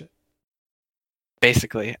killing shit.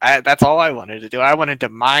 Basically, that's all I wanted to do. I wanted to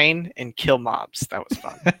mine and kill mobs. That was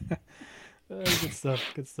fun.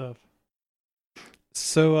 Good stuff.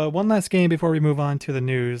 So one last game before we move on to the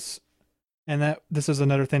news, and this is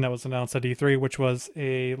another thing that was announced at E3, which was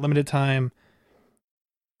a limited time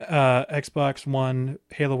Xbox One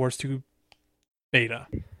Halo Wars 2 beta.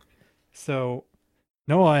 So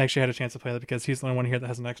Noah actually had a chance to play that because he's the only one here that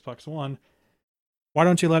has an Xbox One. Why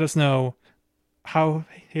don't you let us know how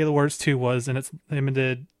Halo Wars 2 was in its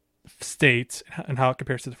limited state and how it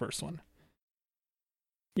compares to the first one?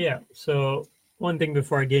 Yeah, so one thing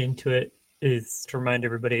before I get into it is to remind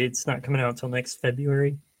everybody it's not coming out until next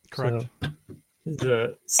February. Correct. So it's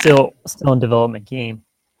a still in development game.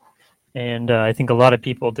 And I think a lot of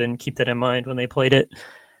people didn't keep that in mind when they played it.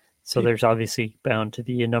 So there's obviously bound to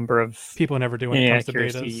be a number of people never do when it comes to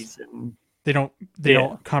betas. They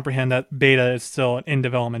don't comprehend that beta is still an in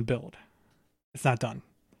development build. It's not done.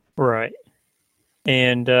 Right.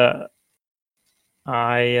 And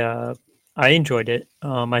I enjoyed it.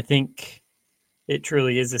 I think it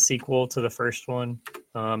truly is a sequel to the first one.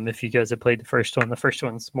 If you guys have played the first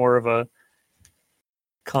one's more of a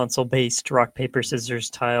console-based rock paper scissors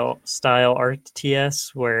style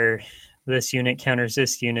RTS, where this unit counters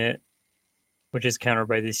this unit, which is countered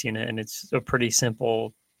by this unit, and it's a pretty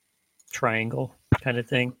simple triangle kind of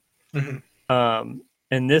thing. Mm-hmm.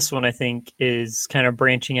 And this one, I think, is kind of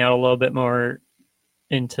branching out a little bit more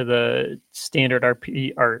into the standard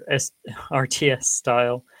RTS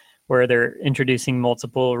style, where they're introducing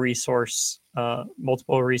multiple resources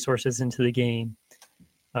into the game.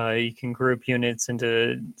 You can group units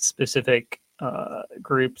into specific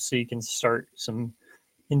groups, so you can start some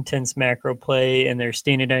intense macro play, and they're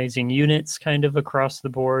standardizing units kind of across the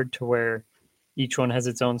board to where each one has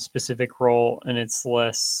its own specific role, and it's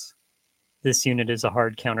less this unit is a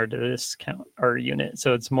hard counter to this unit.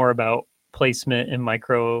 So it's more about placement and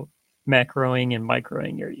macroing and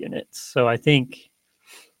microing your units. So I think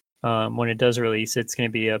when it does release, it's going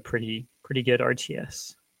to be a pretty good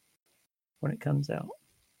RTS when it comes out.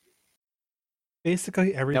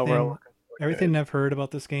 Basically everything I've heard about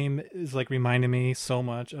this game is like reminding me so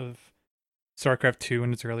much of StarCraft 2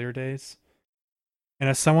 in its earlier days. And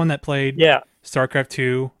as someone that played StarCraft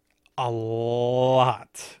 2 a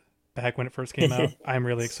lot back when it first came out, I'm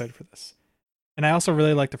really excited for this. And I also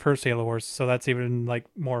really like the first Halo Wars, so that's even like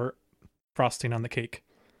more frosting on the cake,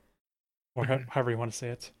 or however you want to say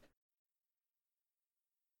it.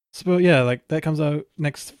 So yeah, like that comes out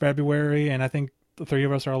next February, and I think the three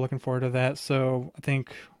of us are all looking forward to that. So I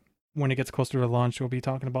think when it gets closer to launch, we'll be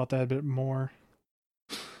talking about that a bit more.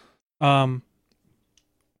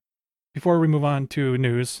 Before we move on to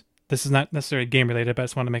news, this is not necessarily game related, but I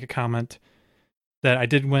just want to make a comment that I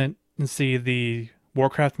did went and see the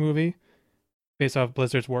Warcraft movie based off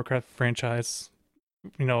Blizzard's Warcraft franchise,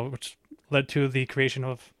 which led to the creation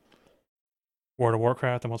of World of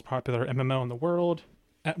Warcraft, the most popular MMO in the world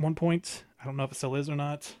at one point. I don't know if it still is or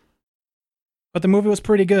not. But the movie was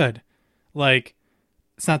pretty good. Like,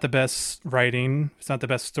 it's not the best writing, it's not the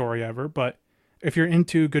best story ever, but if you're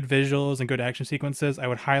into good visuals and good action sequences, I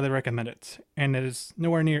would highly recommend it. And it is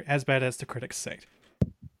nowhere near as bad as the critics say.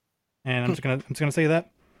 And I'm just gonna say that.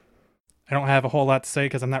 I don't have a whole lot to say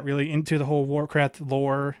because I'm not really into the whole Warcraft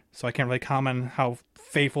lore, so I can't really comment on how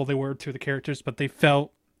faithful they were to the characters, but they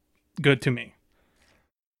felt good to me.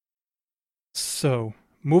 So,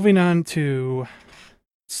 moving on to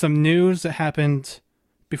some news that happened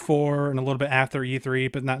before and a little bit after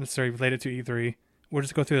E3, but not necessarily related to E3. We'll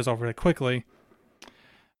just go through this all really quickly.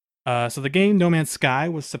 So the game No Man's Sky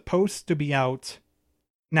was supposed to be out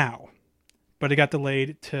now, but it got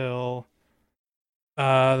delayed till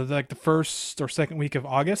like the first or second week of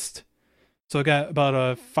August. So it got about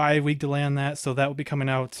a 5-week delay on that. So that will be coming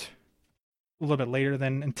out a little bit later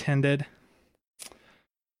than intended.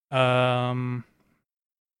 Oh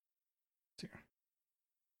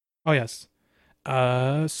yes.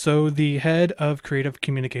 So the head of creative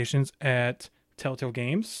communications at Telltale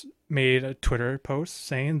Games made a Twitter post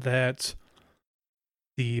saying that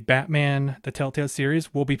the Batman, the Telltale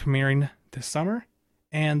series, will be premiering this summer,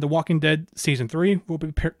 and The Walking Dead Season 3 will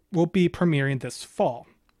be premiering this fall.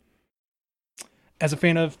 As a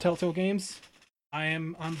fan of Telltale Games, I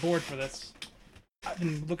am on board for this. I've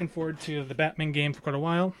been looking forward to the Batman game for quite a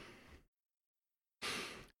while.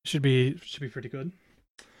 Should be pretty good.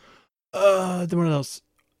 Then what else?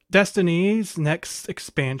 Destiny's next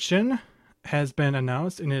expansion has been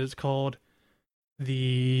announced, and it is called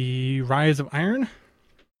The Rise of Iron.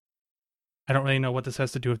 I don't really know what this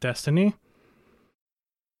has to do with Destiny,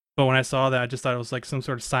 but when I saw that, I just thought it was like some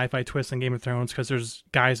sort of sci-fi twist in Game of Thrones, because there's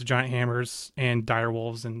guys with giant hammers and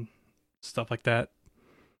direwolves and stuff like that.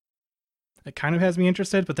 It kind of has me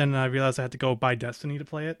interested, but then I realized I had to go buy Destiny to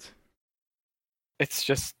play it. It's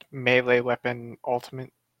just melee weapon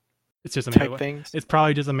ultimate. It's just a melee things. It's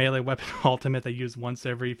probably just a melee weapon ultimate they use once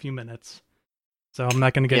every few minutes. So I'm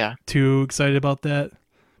not going to get too excited about that.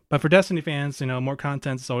 But for Destiny fans, more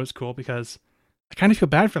content is always cool, because I kind of feel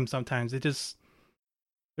bad for them sometimes.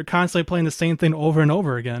 They're constantly playing the same thing over and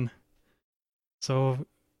over again. So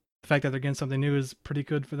the fact that they're getting something new is pretty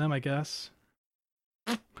good for them, I guess.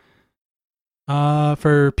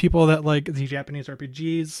 For people that like the Japanese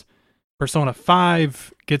RPGs, Persona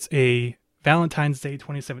 5 gets a Valentine's Day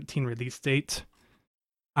 2017 release date.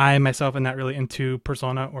 I myself am not really into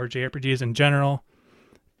Persona or JRPGs in general,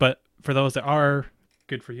 but for those that are,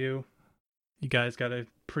 good for you. You guys got a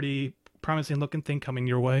pretty promising looking thing coming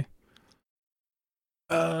your way.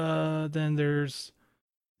 Then there's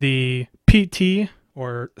the PT,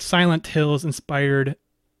 or Silent Hills inspired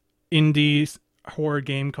indie horror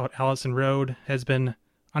game called Allison Road, has been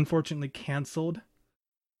unfortunately canceled.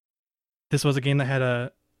 This was a game that had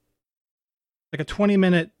a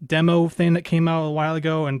 20-minute demo thing that came out a while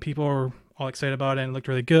ago, and people were all excited about it and it looked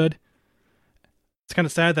really good. It's kind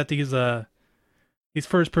of sad that these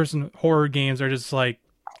first-person horror games are just like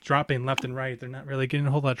dropping left and right. They're not really getting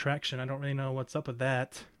a whole lot of traction. I don't really know what's up with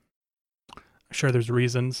that. I'm sure there's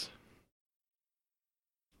reasons.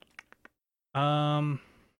 This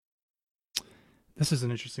is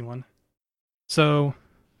an interesting one. So,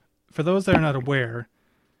 for those that are not aware,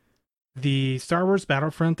 the Star Wars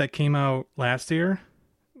Battlefront that came out last year,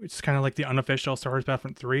 which is kind of like the unofficial Star Wars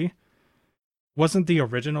Battlefront 3, wasn't the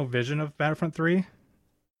original vision of Battlefront 3.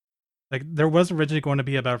 Like, there was originally going to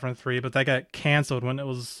be a Battlefront 3, but that got canceled when it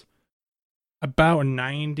was about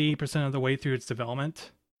 90% of the way through its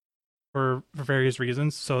development for various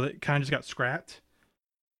reasons. So it kind of just got scrapped.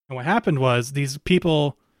 And what happened was these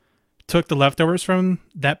people took the leftovers from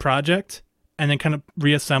that project and then kind of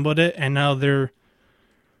reassembled it, and now they're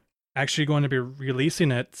actually going to be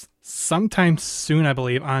releasing it sometime soon, I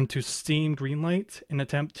believe, onto Steam Greenlight in an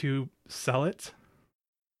attempt to sell it.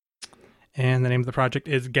 And the name of the project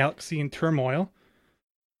is Galaxy in Turmoil.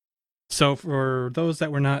 So for those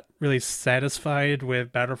that were not really satisfied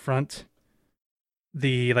with Battlefront,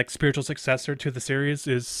 the spiritual successor to the series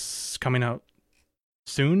is coming out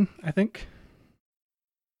soon, I think.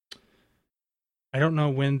 I don't know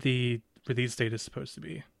when the release date is supposed to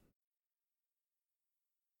be.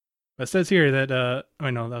 But it says here that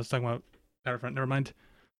I was talking about Battlefront, never mind.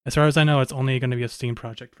 As far as I know, it's only going to be a Steam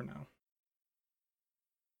project for now.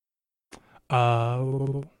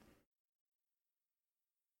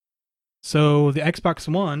 So the Xbox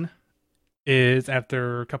One is,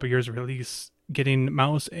 after a couple years of release, getting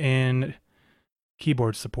mouse and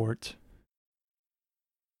keyboard support.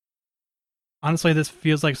 Honestly, this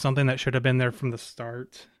feels like something that should have been there from the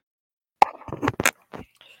start.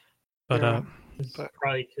 But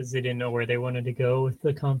probably because they didn't know where they wanted to go with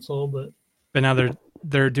the console, but now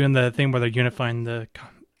they're doing the thing where they're unifying the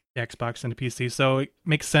Xbox and the PC, so it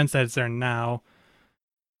makes sense that it's there now.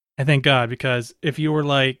 And thank God, because if you were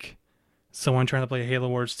like someone trying to play Halo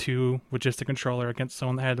Wars 2 with just a controller against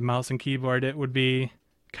someone that had the mouse and keyboard, it would be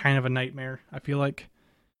kind of a nightmare. I feel like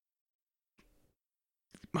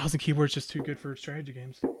mouse and keyboard is just too good for strategy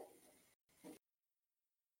games.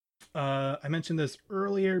 I mentioned this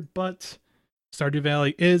earlier, but Stardew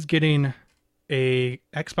Valley is getting a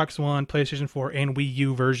Xbox One, PlayStation 4, and Wii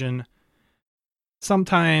U version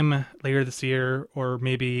sometime later this year, or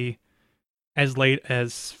maybe as late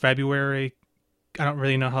as February. I don't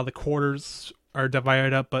really know how the quarters are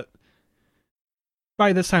divided up, but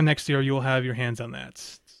by this time next year, you will have your hands on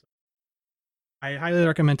that. I highly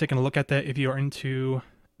recommend taking a look at that if you are into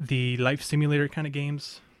the life simulator kind of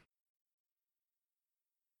games.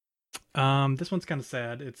 This one's kind of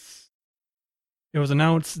sad. It was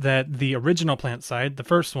announced that the original PlanetSide, the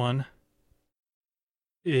first one,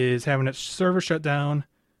 is having its server shut down.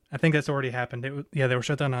 I think that's already happened. They were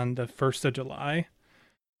shut down on the 1st of July.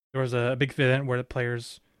 There was a big event where the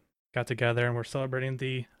players got together and were celebrating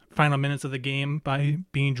the final minutes of the game by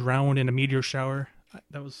being drowned in a meteor shower.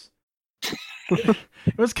 That was it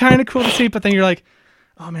was kind of cool to see, but then you're like,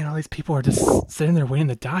 oh man, all these people are just sitting there waiting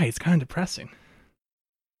to die. It's kind of depressing.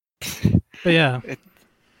 But yeah,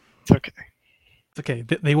 it's okay. It's okay.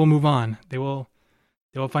 They will move on. They will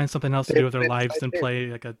find something else to do with their lives than play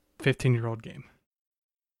like a 15-year-old game.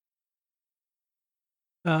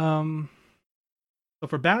 So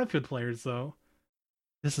for Battlefield players, though,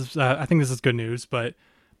 this is I think this is good news. But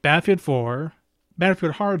Battlefield 4,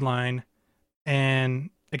 Battlefield Hardline, and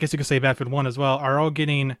I guess you could say Battlefield 1 as well, are all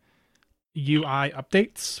getting UI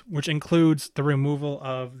updates, which includes the removal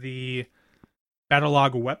of the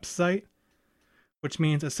Battlelog website, which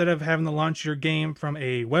means instead of having to launch your game from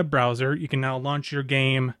a web browser, you can now launch your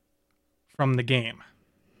game from the game.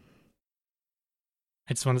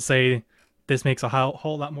 I just want to say this makes a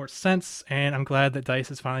whole lot more sense, and I'm glad that DICE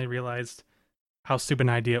has finally realized how stupid an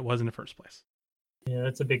idea it was in the first place. Yeah,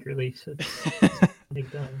 that's a big release. It's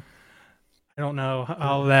big done. I don't know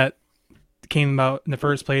how that came about in the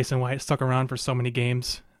first place and why it stuck around for so many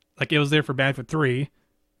games. Like, it was there for Battlefield 3,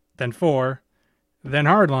 then 4, then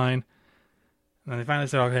Hardline, and they finally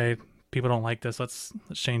said, okay, people don't like this, let's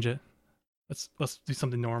change it. Let's do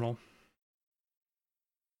something normal.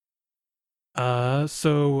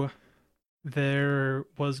 So there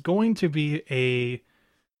was going to be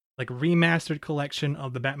like remastered collection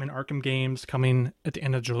of the Batman Arkham games coming at the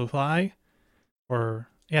end of July, or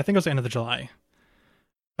yeah, I think it was the end of July.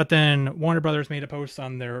 But then Warner Brothers made a post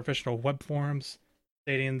on their official web forums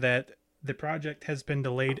stating that the project has been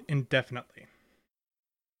delayed indefinitely.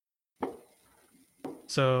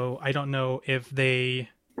 So I don't know if they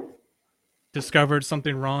discovered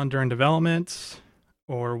something wrong during development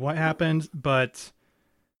or what happened, but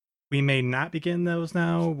we may not begin those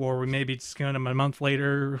now, or we may be just getting them a month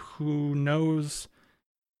later. Who knows?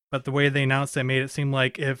 But the way they announced it made it seem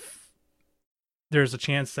like if there's a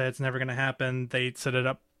chance that it's never going to happen, they set it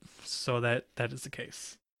up so that that is the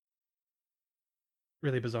case.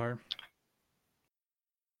 Really bizarre.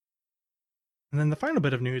 And then the final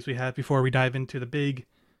bit of news we have before we dive into the big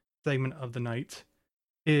segment of the night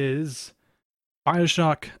is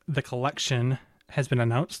BioShock The Collection has been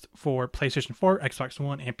announced for PlayStation 4, Xbox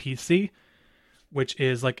One, and PC, which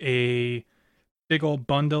is like a big old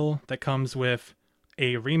bundle that comes with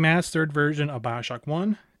a remastered version of BioShock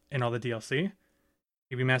 1 and all the DLC,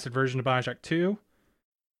 a remastered version of BioShock 2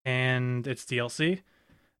 and its DLC,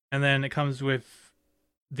 and then it comes with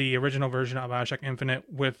the original version of BioShock Infinite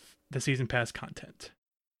with the Season Pass content.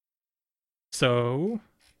 So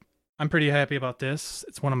I'm pretty happy about this.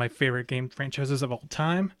 It's one of my favorite game franchises of all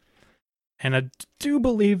time. And I do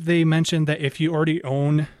believe they mentioned that if you already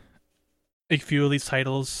own a few of these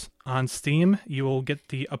titles on Steam, you will get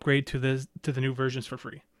the upgrade to the new versions for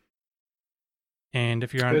free. And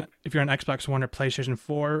if you're on Xbox One or PlayStation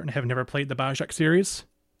 4 and have never played the BioShock series,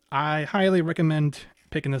 I highly recommend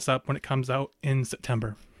picking this up when it comes out in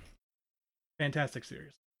September. Fantastic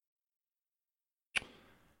series.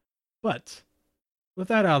 But with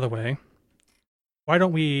that out of the way, why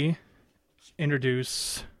don't we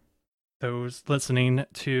introduce those listening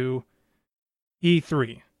to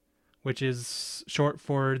E3, which is short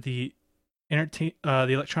for the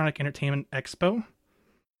Electronic Entertainment Expo.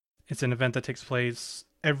 It's an event that takes place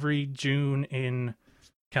every June in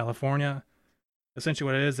California. Essentially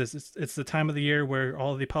what it is it's the time of the year where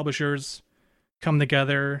all the publishers come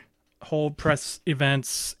together, hold press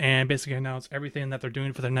events, and basically announce everything that they're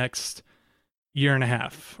doing for the next year and a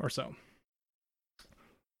half or so.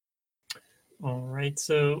 All right,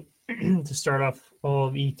 so to start off all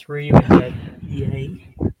of E3, we had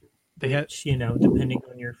EA, which, depending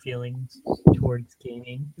on your feelings towards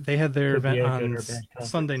gaming, they had their event on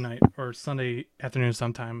Sunday night or Sunday afternoon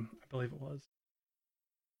sometime, I believe it was.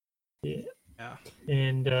 Yeah.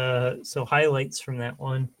 And so highlights from that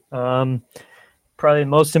one. Probably the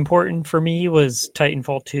most important for me was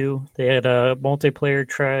Titanfall 2. They had a multiplayer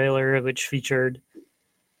trailer which featured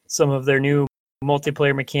some of their new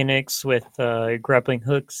multiplayer mechanics with grappling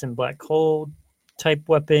hooks and black hole type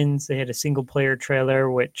weapons. They had a single player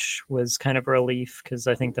trailer, which was kind of a relief because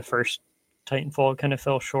I think the first Titanfall kind of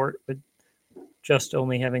fell short with just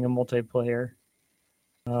only having a multiplayer.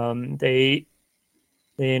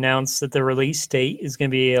 They announced that the release date is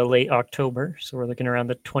going to be a late October, so we're looking around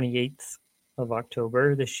the 28th of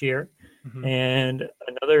October this year. Mm-hmm. And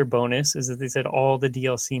another bonus is that they said all the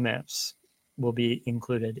DLC maps will be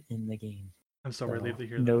included in the game. I'm so relieved to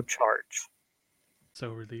hear that. No charge.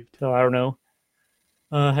 So relieved. So I don't know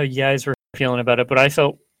how you guys were feeling about it, but I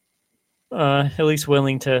felt at least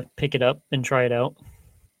willing to pick it up and try it out.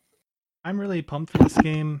 I'm really pumped for this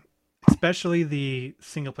game, especially the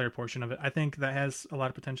single player portion of it. I think that has a lot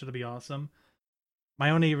of potential to be awesome.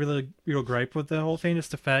 My only real gripe with the whole thing is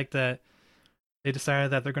the fact that they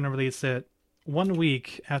decided that they're going to release it 1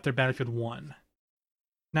 week after Battlefield 1.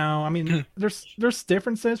 Now, I mean, there's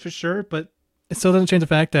differences for sure, but it still doesn't change the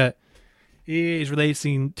fact that EA is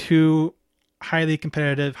releasing two highly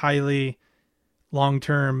competitive, highly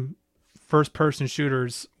long-term first-person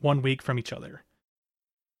shooters 1 week from each other.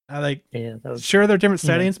 Sure, they're different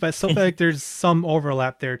settings, but I still feel like there's some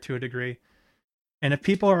overlap there to a degree. And if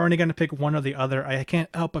people are only going to pick one or the other, I can't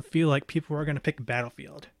help but feel like people are going to pick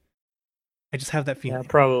Battlefield. I just have that feeling. Yeah,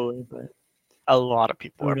 probably, but a lot of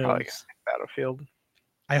people are probably going to pick Battlefield.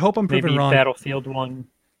 I hope I'm proven wrong. Battlefield 1.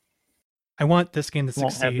 I want this game to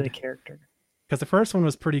won't succeed. Have the character. Because the first one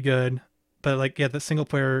was pretty good, but the lack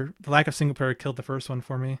of single player killed the first one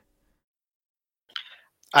for me.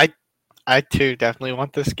 I too definitely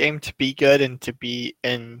want this game to be good and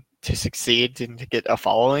to succeed and to get a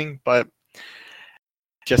following, but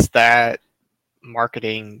just that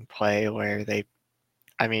marketing play where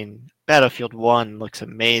Battlefield 1 looks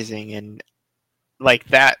amazing, and like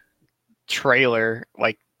that trailer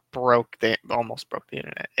almost broke the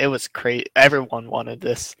internet. It was crazy. Everyone wanted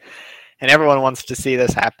this, and everyone wants to see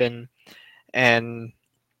this happen. And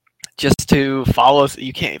just you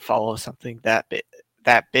can't follow something that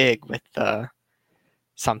big with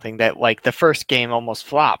something that like the first game almost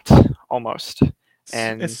flopped, almost.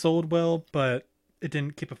 And it sold well, but it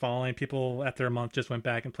didn't keep a following. People after a month just went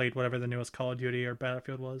back and played whatever the newest Call of Duty or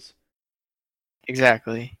Battlefield was.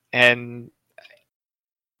 Exactly. And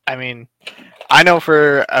I mean, I know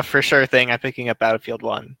for a for sure thing I'm picking up Battlefield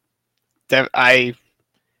 1. Titanfall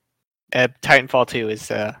 2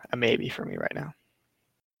 is a maybe for me right now.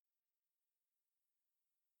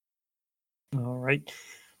 All right.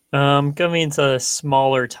 Coming into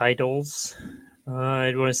smaller titles,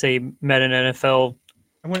 I'd want to say Madden NFL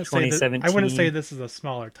I wouldn't 2017. I wouldn't say this is a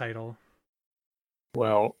smaller title.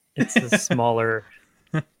 Well, it's a smaller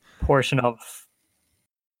portion of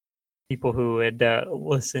people who had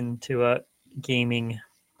listened to a gaming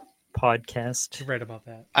podcast. You're right about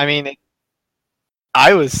that. I mean,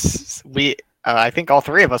 I think all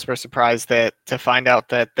three of us were surprised to find out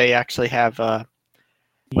that they actually have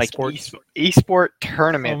like esport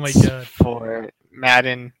tournaments for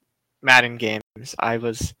Madden games. I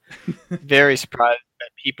was very surprised that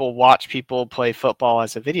people watch people play football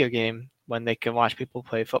as a video game when they can watch people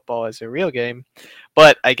play football as a real game.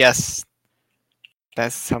 But I guess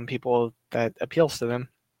that's some people that appeals to them.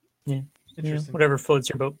 Yeah, whatever floats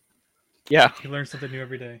your boat. Yeah, you learn something new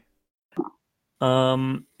every day.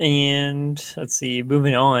 And let's see,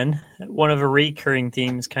 moving on. One of the recurring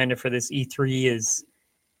themes kind of for this E3 is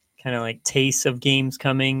kind of like tastes of games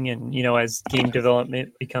coming, and as game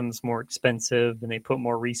development becomes more expensive and they put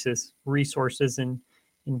more resources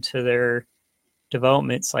into their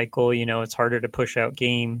development cycle, it's harder to push out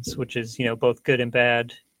games, which is both good and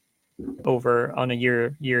bad over on a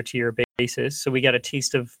year to year basis. So we got a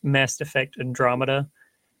taste of Mass Effect Andromeda.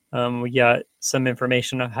 We got some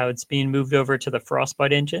information on how it's being moved over to the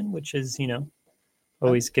Frostbite engine, which is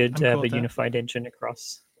always good to have a unified engine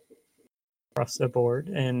across the board.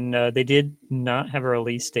 And they did not have a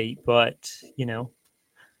release date, but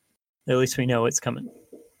at least we know it's coming.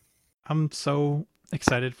 I'm so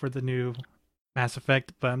excited for the new Mass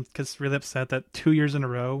Effect, but I'm just really upset that 2 years in a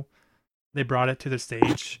row they brought it to the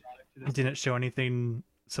stage and didn't show anything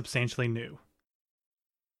substantially new.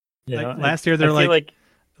 Yeah, last year they're like,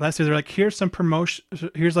 here's some promotion,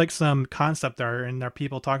 here's like some concept art, and there are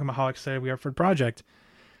people talking about how excited we are for the project.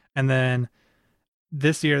 And then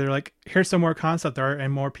this year they're like, here's some more concept art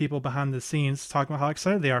and more people behind the scenes talking about how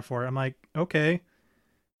excited they are for it. I'm like, okay,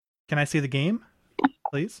 can I see the game,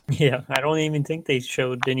 please? Yeah, I don't even think they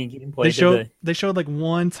showed any gameplay. They showed like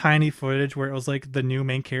one tiny footage where it was like the new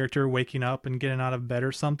main character waking up and getting out of bed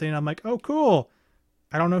or something. I'm like, oh, cool.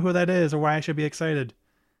 I don't know who that is or why I should be excited.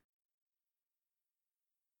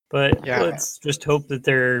 But let's just hope that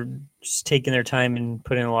they're just taking their time and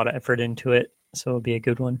putting a lot of effort into it. So it'll be a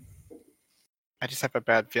good one. I just have a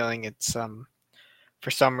bad feeling it's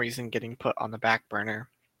for some reason getting put on the back burner,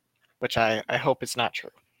 which I hope it's not true.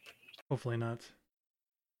 Hopefully not.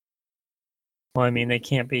 Well, I mean, they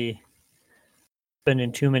can't be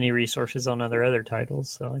spending too many resources on other titles,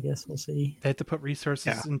 so I guess we'll see. They have to put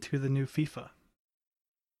resources into the new FIFA.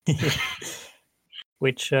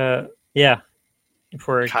 Which, if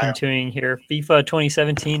we're continuing here, FIFA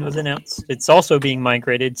 2017 was announced. It's also being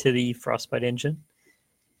migrated to the Frostbite engine.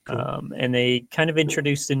 Cool. And they kind of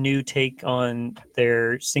introduced a new take on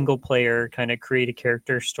their single player kind of create a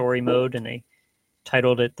character story mode, and they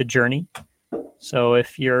titled it The Journey. So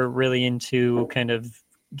if you're really into kind of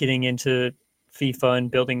getting into FIFA and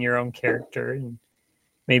building your own character and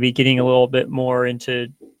maybe getting a little bit more into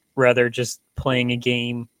rather just playing a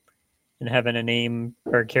game and having a name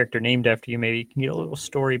or a character named after you, maybe you can get a little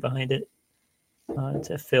story behind it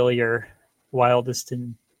to fill your wildest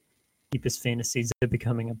and deepest fantasies of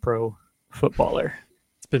becoming a pro footballer.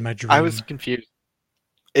 It's been my dream. I was confused.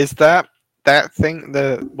 Is that thing,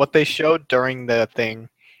 what they showed during the thing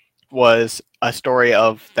was a story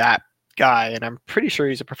of that guy, and I'm pretty sure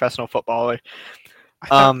he's a professional footballer.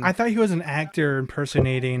 I thought he was an actor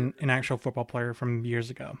impersonating an actual football player from years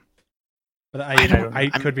ago, but I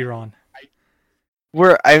could be wrong.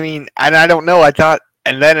 I don't know. I thought,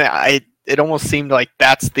 and then it almost seemed like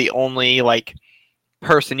that's the only like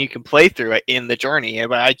person you can play through in the journey.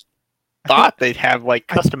 But I thought they'd have like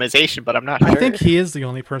customization, but I'm not sure. I think he is the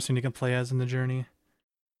only person you can play as in the journey.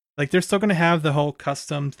 Like, they're still going to have the whole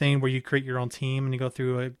custom thing where you create your own team and you go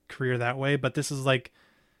through a career that way. But this is like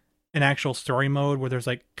an actual story mode where there's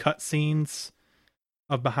like cut scenes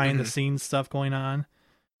of behind the scenes stuff going on.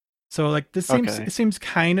 So like it seems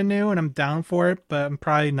kind of new, and I'm down for it, but I'm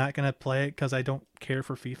probably not going to play it because I don't care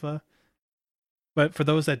for FIFA. But for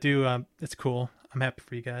those that do, it's cool. I'm happy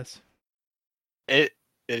for you guys. It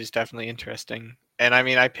is definitely interesting. And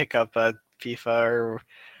I pick up a FIFA or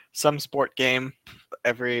some sport game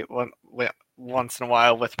once in a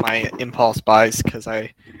while with my impulse buys because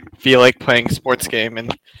I feel like playing a sports game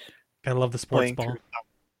and Gotta love the sports ball.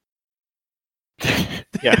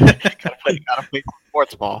 Yeah, gotta play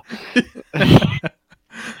sports ball.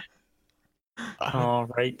 All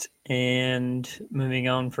right. And moving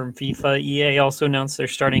on from FIFA, EA also announced they're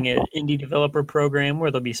starting an indie developer program where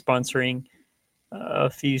they'll be sponsoring a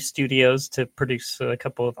few studios to produce a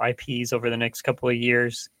couple of IPs over the next couple of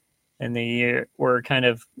years. And they were kind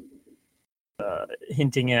of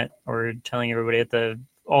hinting at or telling everybody that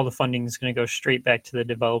all the funding is going to go straight back to the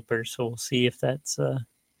developers. So we'll see if that's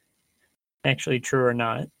actually true or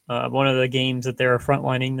not. One of the games that they're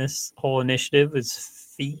frontlining this whole initiative is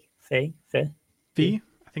Fee. I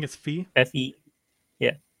think it's Fee. Fe.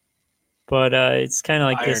 Yeah. But it's kind of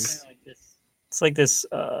like Iron. this. It's like this.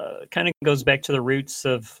 Kind of goes back to the roots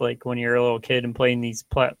of like when you're a little kid and playing these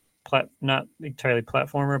not entirely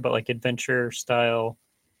platformer, but like adventure style,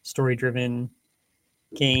 story driven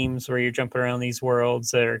games where you're jumping around these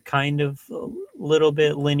worlds that are kind of a little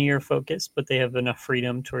bit linear focused, but they have enough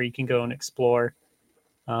freedom to where you can go and explore.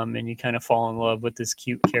 And you kind of fall in love with this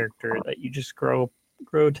cute character that you just grow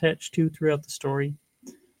attached to throughout the story.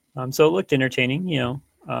 So it looked entertaining, you know.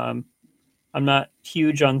 I'm not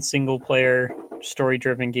huge on single player story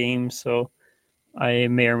driven games, so I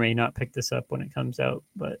may or may not pick this up when it comes out,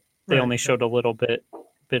 but they only showed a little bit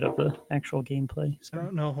of the actual gameplay. So. I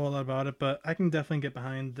don't know a whole lot about it, but I can definitely get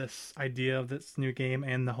behind this idea of this new game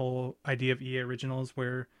and the whole idea of EA Originals,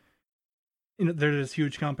 where they're this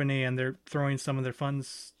huge company and they're throwing some of their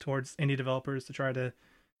funds towards indie developers to try to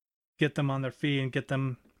get them on their feet and get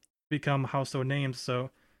them become household names. So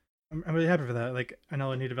I'm really happy for that. Like, I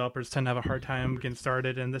know indie developers tend to have a hard time getting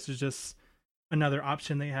started, and this is just another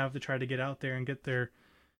option they have to try to get out there and get their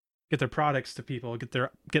products to people,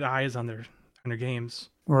 get eyes on their games.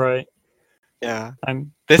 Right. Yeah.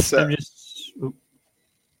 This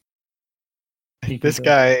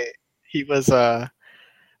guy, he was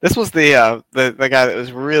this was the guy that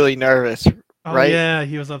was really nervous, right? Yeah,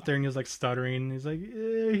 he was up there and he was like stuttering. He's like,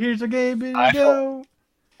 "Here's a game, here you go."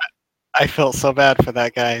 I felt so bad for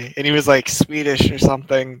that guy, and he was like Swedish or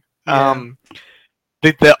something. Yeah.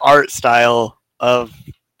 The art style of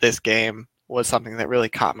this game was something that really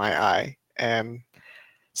caught my eye, and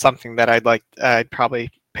something that I'd probably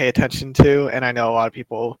pay attention to. And I know a lot of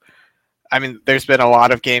people. I mean, there's been a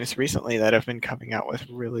lot of games recently that have been coming out with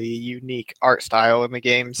really unique art style in the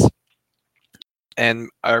games, and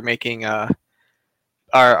are making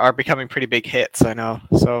are becoming pretty big hits. I know,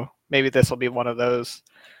 so maybe this will be one of those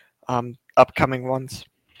upcoming ones.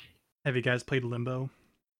 Have you guys played Limbo?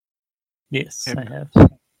 Yes, I have.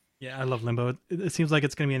 Yeah, I love Limbo. It seems like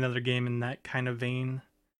it's going to be another game in that kind of vein.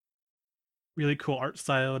 Really cool art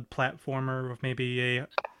style platformer with maybe a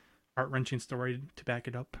heart-wrenching story to back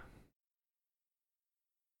it up.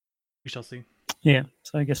 We shall see. Yeah,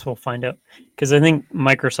 so I guess we'll find out. Because I think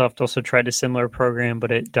Microsoft also tried a similar program,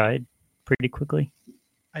 but it died pretty quickly.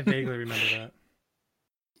 I vaguely remember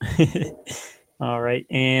that. All right,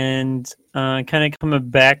 and kind of coming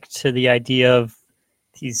back to the idea of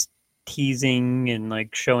these teasing and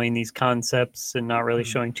like showing these concepts and not really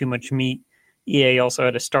showing too much meat. EA also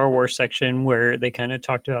had a Star Wars section where they kind of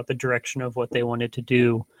talked about the direction of what they wanted to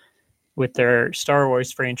do with their Star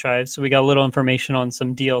Wars franchise. So we got a little information on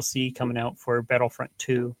some DLC coming out for Battlefront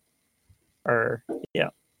 2.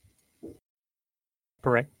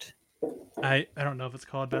 Correct. I don't know if it's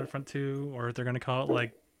called Battlefront 2 or if they're going to call it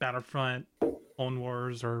like Battlefront Clone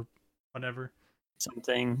Wars or whatever.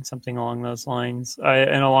 Something along those lines.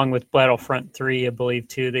 And along with Battlefront 3, I believe,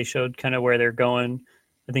 too, they showed kind of where they're going.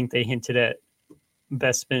 I think they hinted at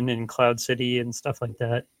Bespin and Cloud City and stuff like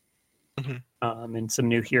that. Mm-hmm. And some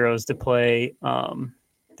new heroes to play.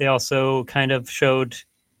 They also kind of showed,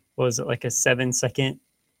 what was it, like a 7-second,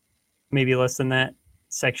 maybe less than that,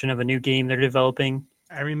 section of a new game they're developing.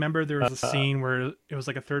 I remember there was a scene where it was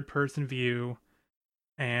like a third-person view,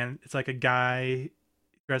 and it's like a guy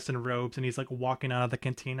dressed in robes, and he's like walking out of the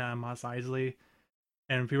cantina on Mos Eisley,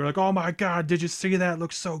 and people were like, "Oh my god, did you see that? It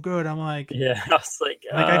looks so good." I'm like, yeah, I was like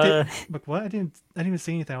I did. Look, what? I didn't even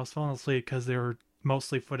see anything. I was falling asleep because they were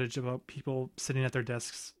mostly footage about people sitting at their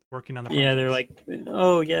desks working on the projects. Yeah, they're like,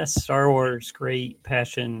 "Oh yes, Star Wars, great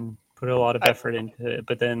passion, put a lot of effort into it,"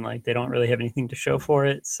 but then like they don't really have anything to show for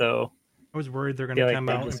it. So I was worried they're gonna come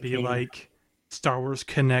out and be like Star Wars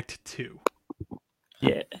Connect 2.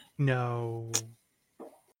 Yeah. No.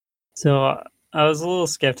 So I was a little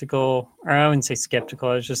skeptical, or I wouldn't say skeptical.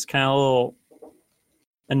 I was just kind of a little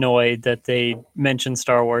annoyed that they mentioned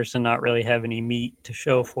Star Wars and not really have any meat to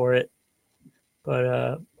show for it.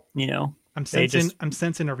 But you know, I'm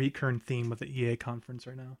sensing a recurring theme with the EA conference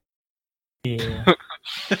right now. Yeah.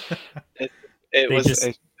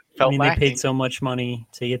 It felt they paid so much money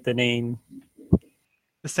to get the name.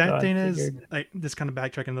 The sad thing is, like, this kind of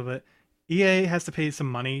backtracking a little bit, EA has to pay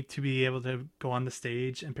some money to be able to go on the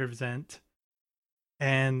stage and present.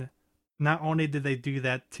 And not only did they do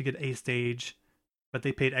that to get a stage, but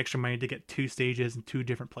they paid extra money to get 2 stages in 2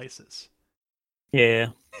 different places. Yeah.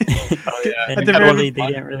 Oh, yeah. At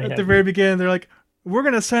the very beginning, they're like, we're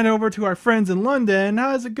going to send over to our friends in London.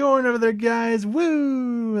 How's it going over there, guys?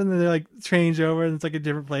 Woo! And then they're like, change over, and it's like a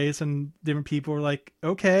different place, and different people are like,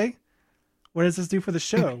 okay, what does this do for the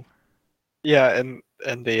show? Yeah,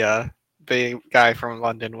 and the guy from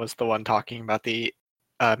London was the one talking about the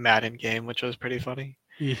Madden game, which was pretty funny.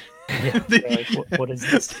 Yeah. Like, what is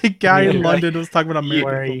this? The guy in London was talking about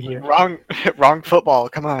American football. Wrong football.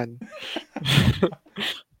 Come on.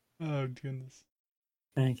 Oh goodness.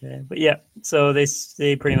 Okay, but yeah, so they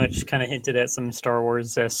pretty much kind of hinted at some Star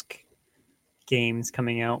Wars-esque games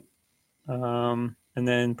coming out, and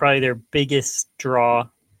then probably their biggest draw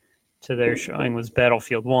to their showing was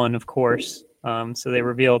Battlefield 1, of course. So they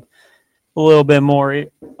revealed a little bit more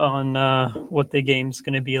on what the game's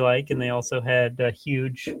going to be like, and they also had a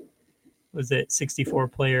huge, was it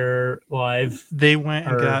 64-player live? They went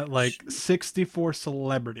and got like 64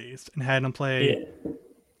 celebrities and had them play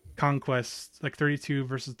Conquest, like 32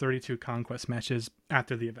 versus 32 Conquest matches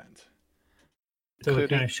after the event. So it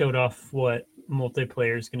kind of showed off what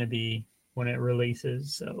multiplayer is going to be when it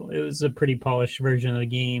releases. So it was a pretty polished version of the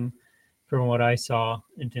game. From what I saw,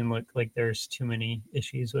 it didn't look like there's too many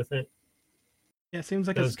issues with it. Yeah, it seems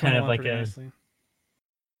like it was kind of like a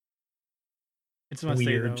it's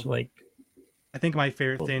weird, say, like. I think my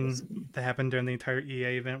favorite thing that happened during the entire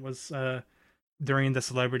EA event was during the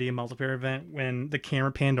celebrity multiplayer event when the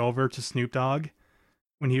camera panned over to Snoop Dogg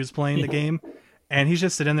when he was playing the game, and he's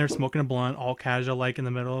just sitting there smoking a blunt, all casual, like in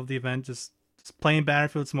the middle of the event, just playing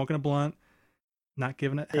Battlefield, smoking a blunt, not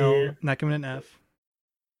giving it hell, not giving it an F.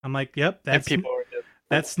 I'm like, yep, that's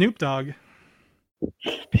Snoop Dogg.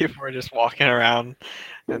 People were just walking around,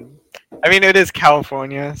 and I mean, it is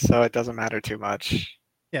California, so it doesn't matter too much.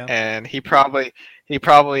 Yeah, and he probably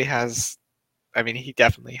has. I mean, he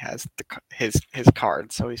definitely has his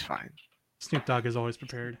card, so he's fine. Snoop Dogg is always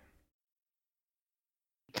prepared.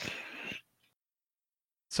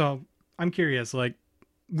 So I'm curious, like,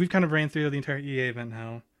 we've kind of ran through the entire EA event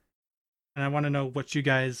now, and I want to know what you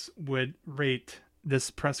guys would rate this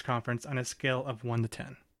press conference on a scale of 1 to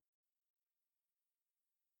 10.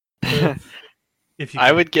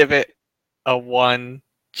 I would give it a 1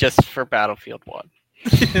 just for Battlefield 1.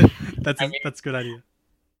 That's a good idea.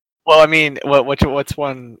 Well, I mean, what's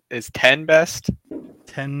 1 is 10 best?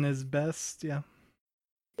 10 is best, yeah.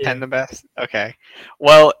 10 the best? Okay.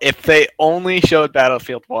 Well, if they only showed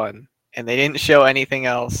Battlefield 1 and they didn't show anything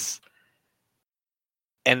else,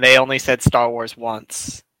 and they only said Star Wars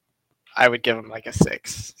once, I would give them like a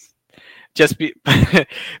 6. Just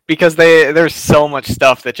because there's so much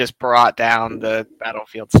stuff that just brought down the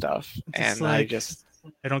Battlefield stuff, and like,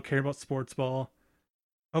 I don't care about sports ball.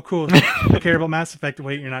 Oh, cool. I care about Mass Effect.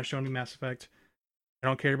 Wait, you're not showing me Mass Effect. I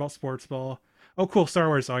don't care about sports ball. Oh, cool. Star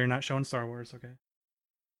Wars. Oh, you're not showing Star Wars. Okay.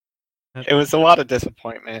 It was a lot of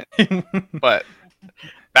disappointment, but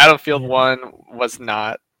Battlefield 1 was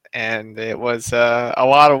not, and it was a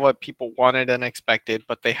lot of what people wanted and expected,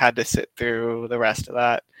 but they had to sit through the rest of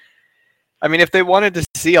that. I mean, if they wanted to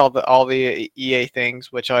see all the EA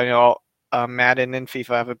things, which I know Madden and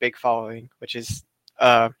FIFA have a big following, which is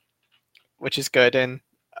good, and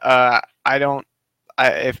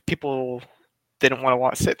if people didn't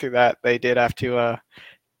want to sit through that, they did have to.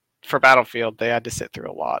 For Battlefield, they had to sit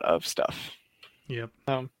through a lot of stuff. Yep.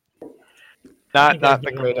 Not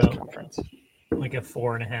the greatest conference. Like a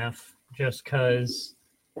 4.5, just because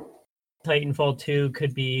Titanfall 2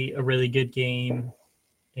 could be a really good game,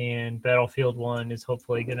 and Battlefield 1 is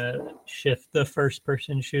hopefully going to shift the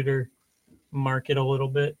first-person shooter market a little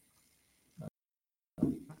bit.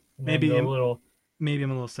 Maybe I'm a little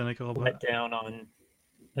cynical, but down on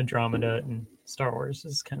Andromeda and Star Wars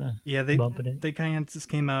is kind of they kind of just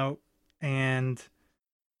came out, and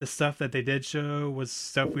the stuff that they did show was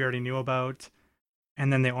stuff we already knew about,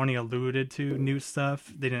 and then they only alluded to new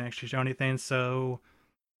stuff. They didn't actually show anything, so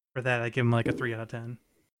for that I give them like a 3 out of 10. I'm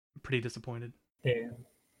pretty disappointed. Yeah.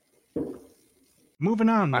 Moving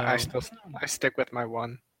on, though. I stick with my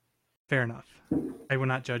 1. Fair enough. I will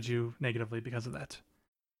not judge you negatively because of that.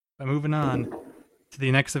 But moving on to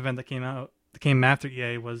the next event that came after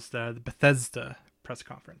EA was the Bethesda press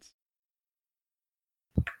conference.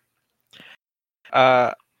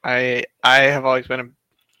 I have always been a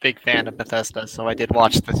big fan of Bethesda, so I did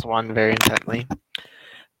watch this one very intently.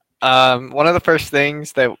 One of the first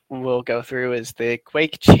things that we'll go through is the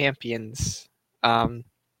Quake Champions.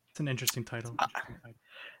 It's an interesting title.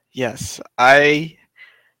 Yes, I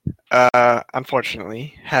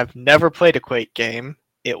unfortunately have never played a Quake game.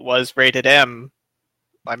 It was rated M.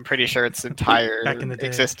 I'm pretty sure its entire Back in the day.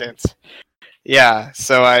 existence. Yeah,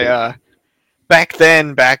 so I back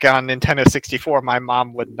on Nintendo 64, my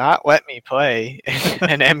mom would not let me play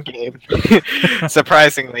an M game.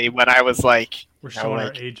 Surprisingly, when I was like, we're showing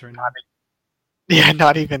our age right now. Yeah,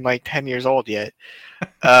 not even like 10 years old yet.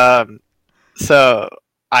 So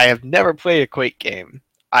I have never played a Quake game.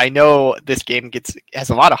 I know this game has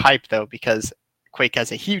a lot of hype though, because Quake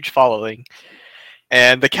has a huge following,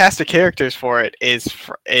 and the cast of characters for it is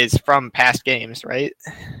from past games, right?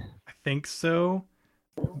 I think so,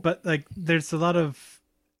 but like, there's a lot of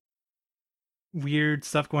weird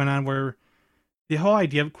stuff going on where the whole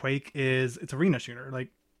idea of Quake is it's arena shooter. Like,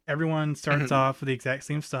 everyone starts off with the exact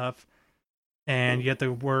same stuff, and you have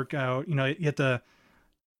to work out. You have to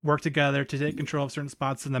work together to take control of certain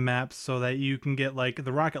spots in the map so that you can get like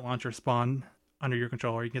the rocket launcher spawn under your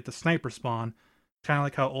control, or you can get the sniper spawn, kind of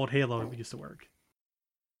like how old Halo used to work.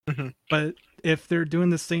 But if they're doing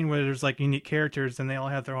this thing where there's like unique characters and they all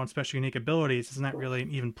have their own special unique abilities, it's not really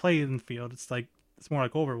an even playing field. It's more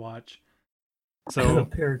like Overwatch. So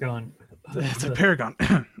Paragon. It's a Paragon.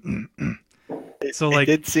 So like,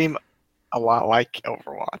 it did seem a lot like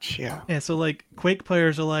Overwatch, yeah. Yeah, so like Quake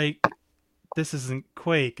players are like, this isn't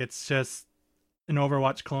Quake, it's just an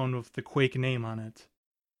Overwatch clone with the Quake name on it.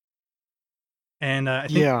 And I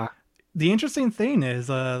think the interesting thing is,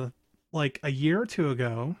 like a year or two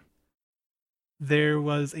ago, there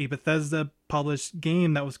was a Bethesda published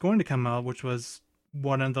game that was going to come out, which was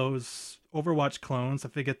one of those Overwatch clones. I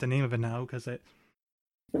forget the name of it now because it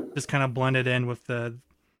just kind of blended in with the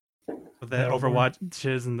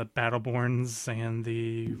Overwatches and the Battleborns and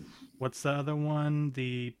the, what's the other one?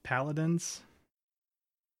 The Paladins.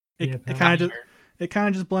 It kind of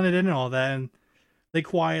just blended in and all that, and they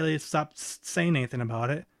quietly stopped saying anything about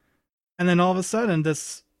it. And then all of a sudden,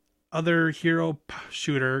 this other hero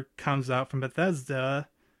shooter comes out from Bethesda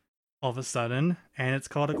all of a sudden, and it's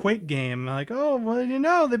called a Quake game. I'm like, oh, well,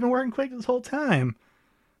 they've been working Quake this whole time.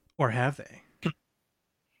 Or have they? The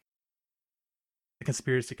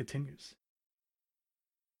conspiracy continues.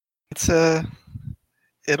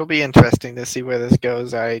 It'll be interesting to see where this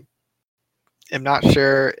goes. I am not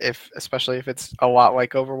sure especially if it's a lot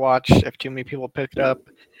like Overwatch, if too many people pick it up.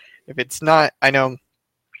 If it's not, I know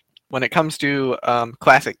when it comes to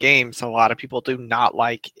classic games, a lot of people do not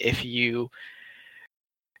like if you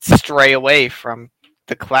stray away from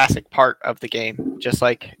the classic part of the game. Just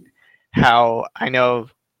like how I know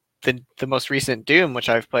the most recent Doom, which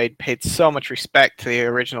I've played, paid so much respect to the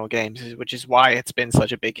original games, which is why it's been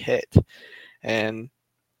such a big hit. And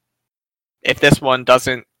if this one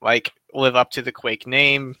doesn't like live up to the Quake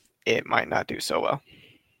name, it might not do so well.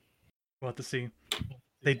 We'll have to see.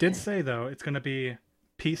 They did say though it's going to be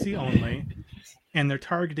PC only, and they're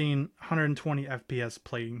targeting 120 FPS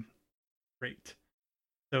playing rate.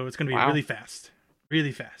 So it's going to be really fast.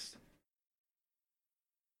 Really fast.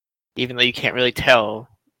 Even though you can't really tell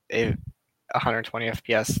if 120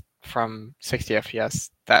 FPS from 60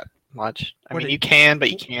 FPS that much. I mean, you can,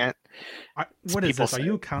 but you can't. What is this? Are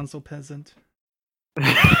you a console peasant?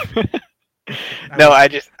 No, I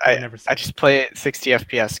just play it 60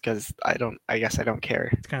 FPS because I guess I don't care.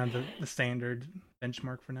 It's kind of the standard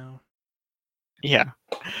benchmark for now. Yeah.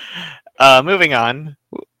 Moving on.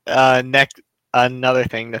 Next, another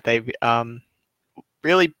thing that they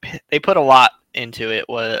really put a lot into it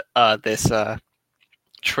was this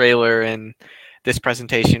trailer and this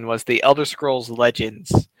presentation was the Elder Scrolls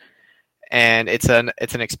Legends, and it's an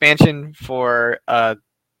expansion for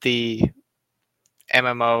the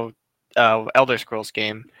MMO Elder Scrolls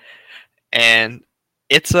game, and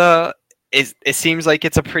it seems like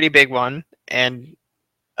it's a pretty big one. And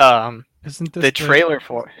isn't this the trailer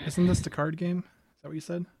for? Isn't this the card game? Is that what you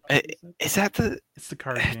said? Is that the? It's the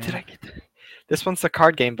card game. Did I get that? This one's the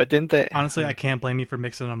card game, but didn't the? Honestly, I can't blame you for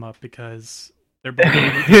mixing them up because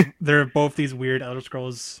they're both these weird Elder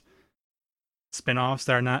Scrolls spin-offs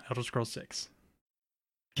that are not Elder Scrolls 6.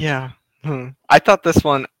 Yeah, I thought this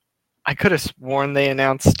one. I could have sworn they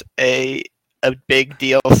announced a big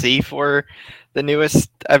DLC for the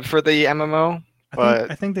newest for the MMO,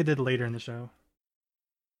 but I think they did later in the show.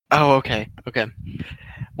 Oh, okay.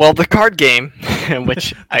 Well, the card game,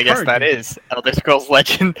 which I guess that is Elder Scrolls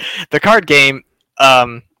Legend, the card game.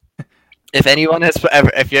 If any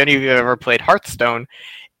of you have ever played Hearthstone,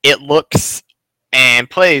 it looks and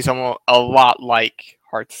plays almost a lot like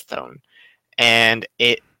Hearthstone, and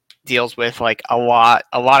it deals with like a lot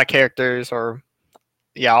of characters, or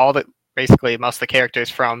basically most of the characters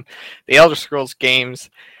from the Elder Scrolls games,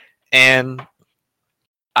 and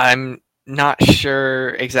I'm not sure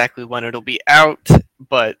exactly when it'll be out,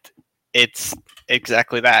 but it's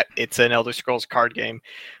exactly that. It's an Elder Scrolls card game,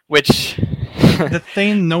 which the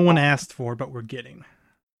thing no one asked for, but we're getting.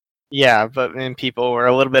 Yeah, but then people were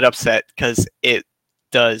a little bit upset because it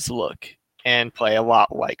does look and play a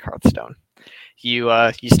lot like Hearthstone. You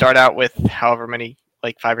start out with however many,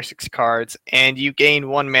 like 5 or 6 cards, and you gain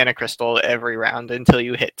 1 mana crystal every round until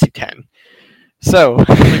you hit 210. So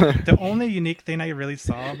the only unique thing I really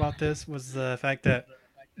saw about this was the fact that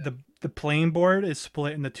the playing board is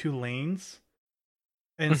split into 2 lanes.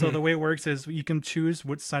 And so the way it works is you can choose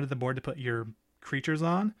which side of the board to put your creatures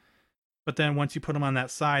on. But then once you put them on that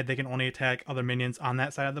side, they can only attack other minions on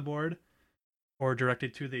that side of the board or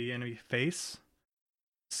directed to the enemy face.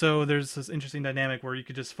 So there's this interesting dynamic where you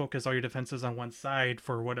could just focus all your defenses on one side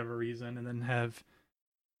for whatever reason and then have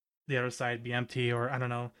the other side be empty, or I don't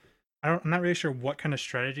know. I'm not really sure what kind of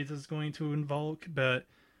strategy this is going to involve, but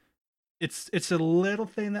it's a little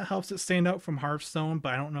thing that helps it stand out from Hearthstone,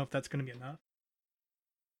 but I don't know if that's going to be enough.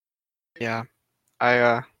 Yeah,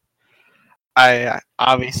 I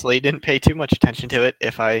obviously didn't pay too much attention to it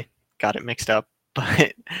if I got it mixed up,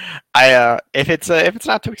 but if it's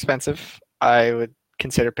not too expensive, I would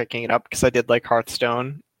consider picking it up because I did like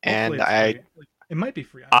Hearthstone, and it might be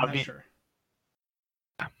free. I'm not sure.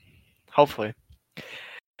 Hopefully.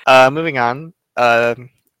 Moving on. Probably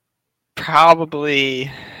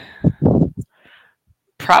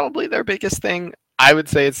their biggest thing. I would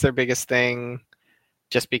say it's their biggest thing,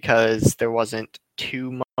 just because there wasn't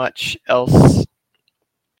too much else.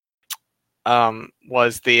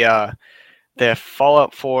 Was the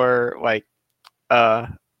Fallout 4 like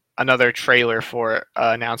another trailer for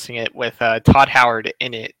announcing it with Todd Howard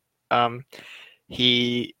in it.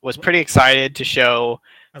 He was pretty excited to show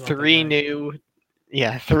 3 new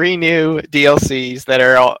DLCs that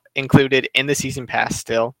are all included in the season pass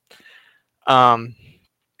still.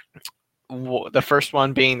 The first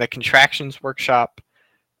one being the Contractions Workshop,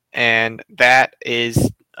 and that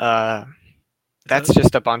is that's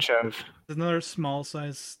just a bunch of... There's another small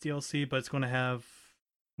size DLC, but it's going to have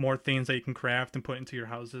more things that you can craft and put into your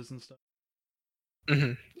houses and stuff.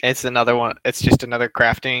 Mm-hmm. It's another one. It's just another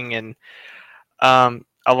crafting, and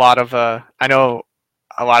a lot of I know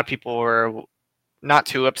a lot of people were not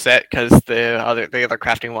too upset because the other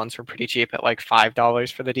crafting ones were pretty cheap at like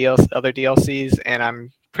 $5 for the other DLCs, and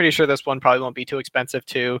I'm pretty sure this one probably won't be too expensive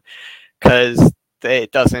too, because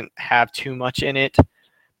it doesn't have too much in it.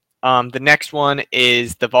 The next one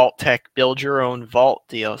is the Vault-Tec Build Your Own Vault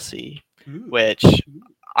DLC, which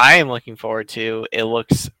I am looking forward to. It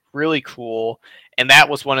looks really cool, and that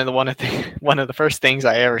was one of the first things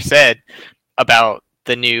I ever said about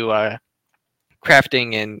the new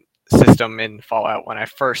crafting and system in Fallout. When I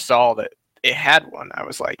first saw that it had one, I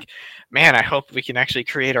was like, man, I hope we can actually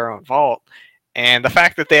create our own vault. And the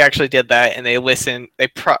fact that they actually did that, and they listened,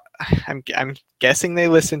 I'm guessing they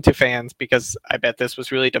listened to fans, because I bet this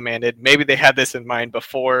was really demanded. Maybe they had this in mind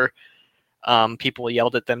before people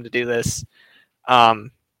yelled at them to do this.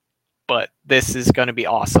 But this is going to be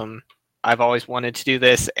awesome. I've always wanted to do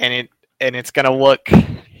this, and it's going to look...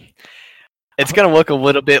 It's going to look a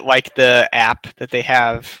little bit like the app that they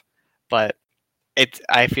have, but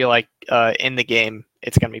I feel like in the game,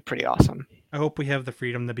 it's going to be pretty awesome. I hope we have the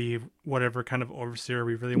freedom to be whatever kind of overseer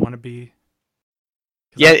we really want to be.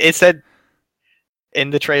 Yeah, it said in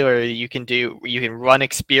the trailer you can run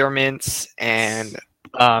experiments, and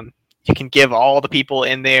you can give all the people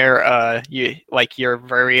in there your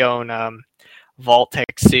very own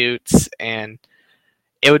Vault-Tec suits, and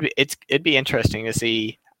it'd be interesting to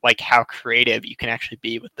see like how creative you can actually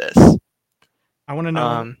be with this. I want to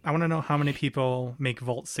know. I want to know how many people make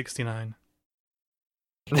Vault 69.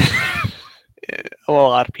 A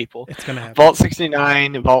lot of people. It's gonna happen. Vault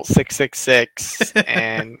 69, Vault 666,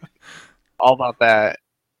 and all about that.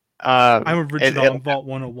 I'm original. I'm Vault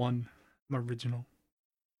 101. I'm original.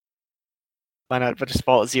 Why not just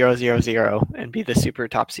Vault 000 and be the super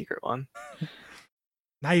top secret one?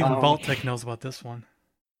 Not even Vault-Tec knows about this one.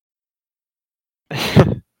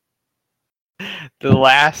 The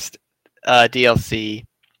last DLC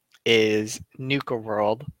is Nuka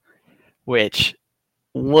World, which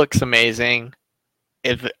looks amazing.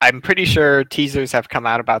 I'm pretty sure teasers have come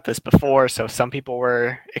out about this before, so some people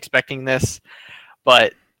were expecting this,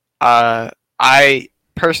 but I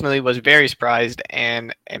personally was very surprised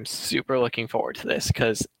and am super looking forward to this,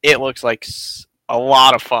 because it looks like a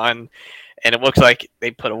lot of fun, and it looks like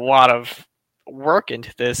they put a lot of work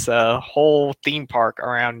into this whole theme park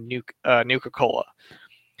around Nuka-Cola.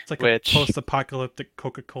 It's like a post-apocalyptic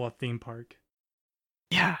Coca-Cola theme park.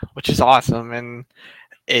 Yeah, which is awesome, and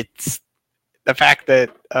it's the fact that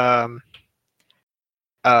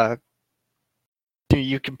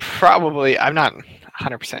you can probably, I'm not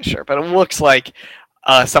 100% sure, but it looks like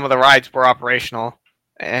some of the rides were operational,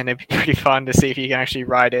 and it'd be pretty fun to see if you can actually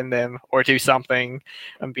ride in them or do something,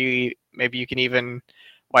 and maybe you can even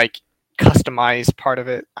like customize part of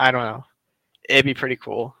it. I don't know. It'd be pretty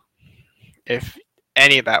cool if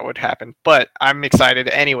any of that would happen, but I'm excited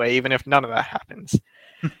anyway, even if none of that happens.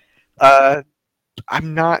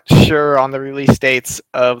 I'm not sure on the release dates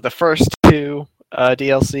of the first two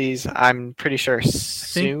DLCs. I'm pretty sure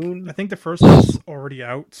soon. I think the first one's already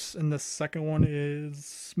out, and the second one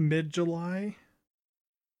is mid-July,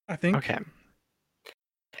 I think. Okay.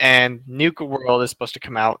 And Nuka World is supposed to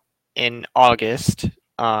come out in August.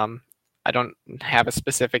 I don't have a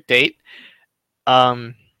specific date.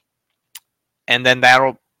 And then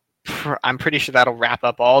I'm pretty sure that'll wrap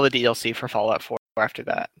up all the DLC for Fallout 4 after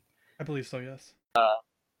that. I believe so, yes.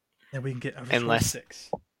 And we can get Elder Scrolls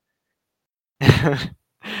 6.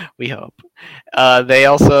 We hope. They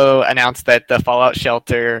also announced that the Fallout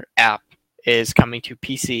Shelter app is coming to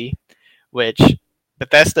PC, which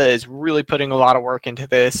Bethesda is really putting a lot of work into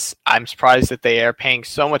this. I'm surprised that they are paying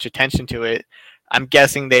so much attention to it. I'm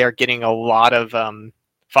guessing they are getting a lot of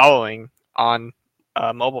following on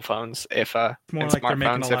mobile phones. If it's more like they're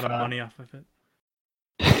making a lot of money off of it.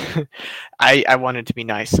 I wanted to be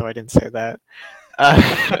nice, so I didn't say that.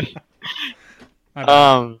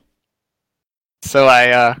 So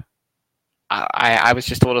I was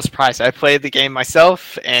just a little surprised. I played the game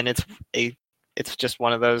myself, and it's just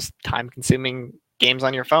one of those time-consuming games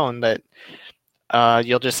on your phone that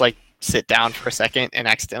you'll just like sit down for a second and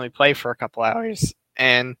accidentally play for a couple hours.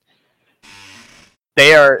 And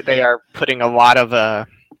they are putting a lot of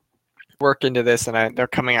work into this, and they're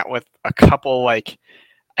coming out with a couple, like,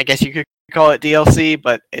 I guess you could call it DLC,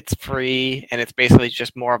 but it's free, and it's basically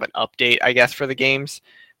just more of an update, I guess, for the games.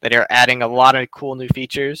 That are adding a lot of cool new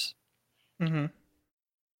features. Mm-hmm.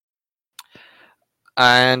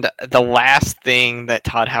 And the last thing that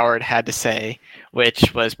Todd Howard had to say,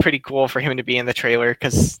 which was pretty cool for him to be in the trailer,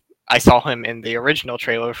 because I saw him in the original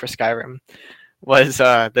trailer for Skyrim, was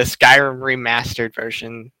the Skyrim remastered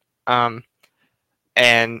version. And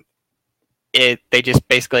they just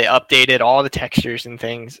basically updated all the textures and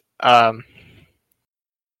things,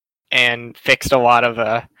 and fixed a lot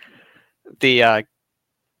of the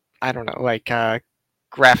I don't know, like the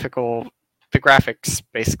graphics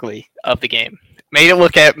basically of the game.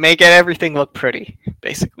 Make everything look pretty,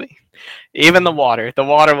 basically. Even the water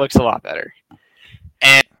looks a lot better.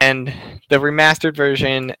 And the remastered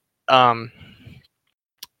version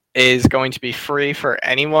is going to be free for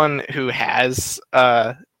anyone who has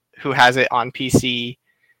it on PC,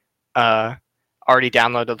 already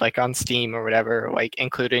downloaded, like on Steam or whatever, like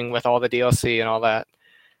including with all the DLC and all that.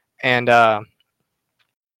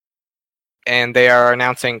 And they are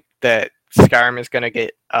announcing that Skyrim is going to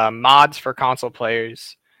get mods for console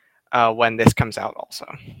players when this comes out also.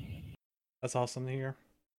 That's awesome to hear.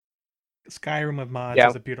 Skyrim with mods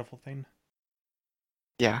is a beautiful thing.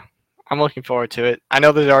 Yeah, I'm looking forward to it. I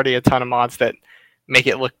know there's already a ton of mods that make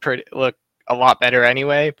it look a lot better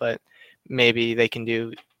anyway, but maybe they can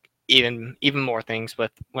do even more things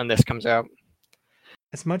when this comes out.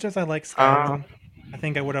 As much as I like Skyrim, I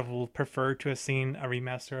think I would have preferred to have seen a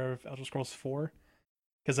remaster of Elder Scrolls 4,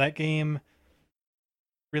 because that game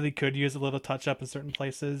really could use a little touch up in certain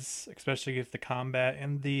places, especially if the combat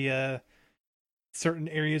and the certain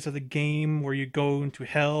areas of the game where you go into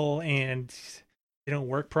hell and they don't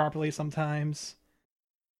work properly sometimes.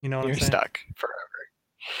 You know what I'm saying? You're stuck forever.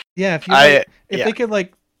 Yeah, if they could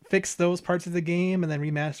like fix those parts of the game and then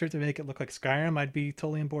remaster it to make it look like Skyrim, I'd be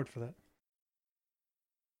totally on board for that.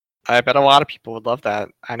 I bet a lot of people would love that.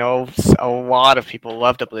 I know a lot of people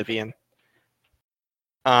loved Oblivion.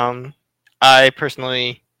 I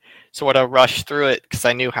personally sort of rushed through it because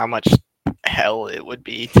I knew how much hell it would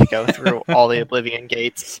be to go through all the Oblivion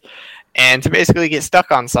gates and to basically get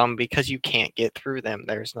stuck on some because you can't get through them.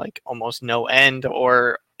 There's like almost no end,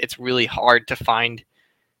 or it's really hard to find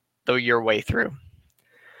your way through.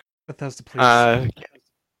 Bethesda, please.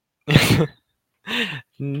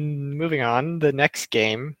 Moving on, the next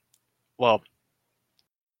game. Well,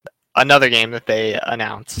 another game that they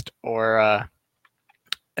announced, or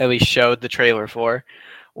at least showed the trailer for,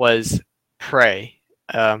 was Prey.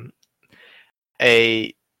 Not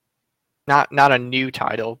a new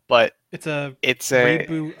title, but it's a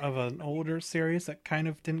reboot of an older series that kind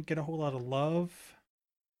of didn't get a whole lot of love.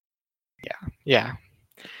 Yeah.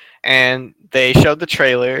 And they showed the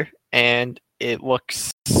trailer, and it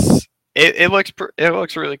looks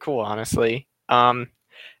really cool, honestly.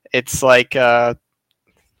 It's like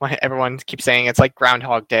what everyone keeps saying, it's like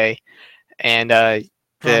Groundhog Day, and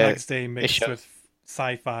Groundhog's Day mixed shows, with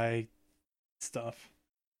sci-fi stuff.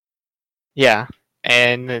 Yeah,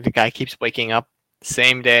 and the guy keeps waking up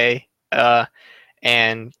same day,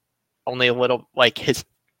 and only a little like his.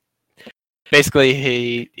 Basically,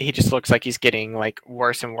 he just looks like he's getting like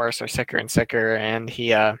worse and worse, or sicker and sicker, and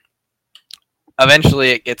he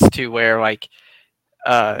eventually it gets to where like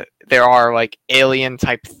there are like alien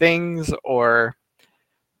type things or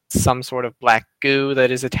some sort of black goo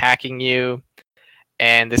that is attacking you,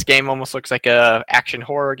 and this game almost looks like a action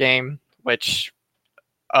horror game, which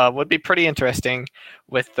would be pretty interesting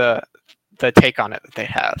with the take on it that they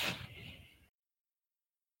have.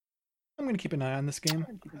 I'm gonna keep an eye on this game.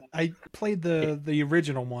 I played the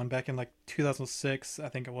original one back in like 2006, I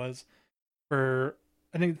think it was. I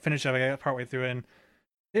didn't finish it. I got partway through it, and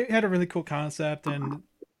it had a really cool concept, and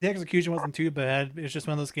the execution wasn't too bad. It's just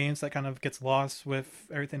one of those games that kind of gets lost with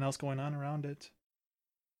everything else going on around it.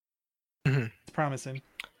 Mm-hmm. It's promising.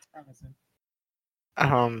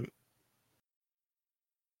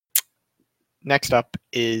 Next up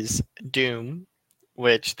is Doom,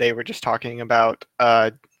 which they were just talking about.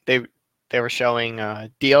 They were showing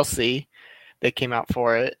DLC that came out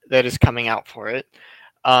for it, that is coming out for it,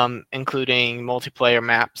 including multiplayer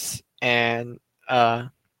maps, and I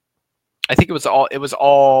think it was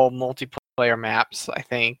all multiplayer maps. I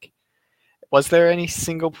think. Was there any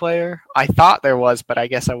single player? I thought there was, but I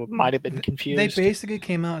guess I might have been confused. They basically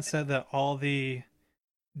came out and said that all the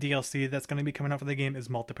DLC that's going to be coming out for the game is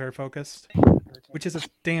multiplayer focused, which is a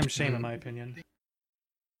damn shame in my opinion.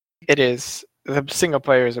 It is. The single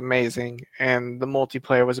player is amazing, and the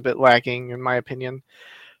multiplayer was a bit lacking in my opinion.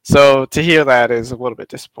 So to hear that is a little bit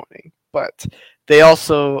disappointing. But they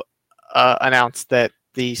also announced that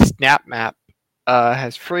the Snap Map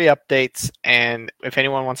has free updates, and if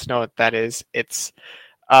anyone wants to know what that is, it's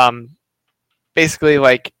basically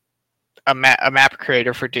like a map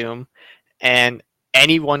creator for Doom, and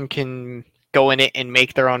anyone can go in it and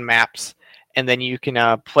make their own maps, and then you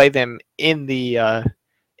can play them in the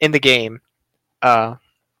game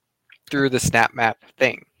through the Snap Map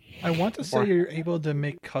thing. I want to say you're able to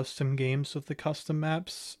make custom games with the custom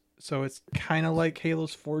maps, so it's kind of like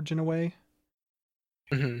Halo's Forge in a way.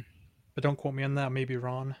 Mm-hmm. But don't quote me on that. I may be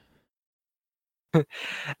wrong.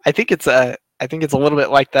 I think it's a little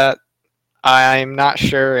bit like that. I'm not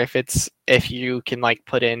sure if you can like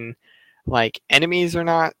put in like enemies or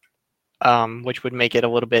not, which would make it a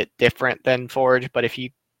little bit different than Forge. But if you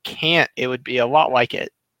can't, it would be a lot like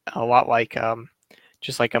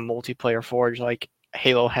just like a multiplayer Forge like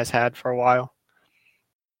Halo has had for a while.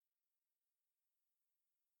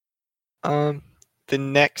 The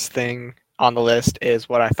next thing on the list is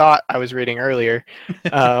what I thought I was reading earlier,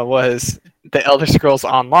 was the Elder Scrolls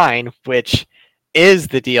Online, which is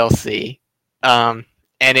the DLC, and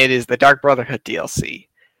it is the Dark Brotherhood DLC.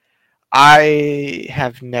 I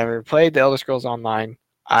have never played the Elder Scrolls Online.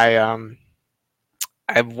 I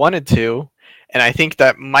wanted to, and I think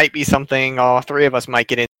that might be something all three of us might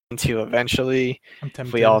get into eventually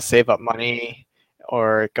if we all save up money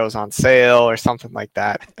or it goes on sale or something like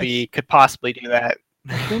that. We could possibly do that.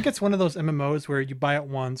 I think it's one of those MMOs where you buy it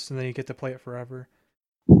once and then you get to play it forever,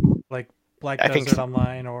 like Black Desert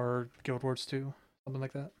Online or Guild Wars 2, something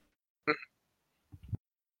like that.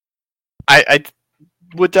 I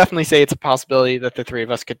would definitely say it's a possibility that the three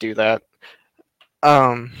of us could do that.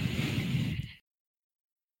 And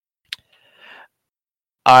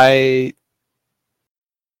the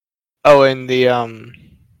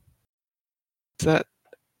is that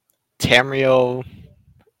Tamriel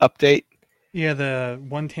update? Yeah, the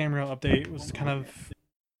one Tamriel update was kind of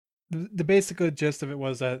the basic gist of it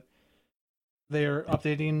was that they're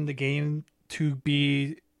updating the game to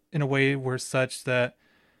be in a way where such that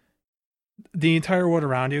the entire world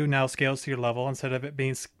around you now scales to your level instead of it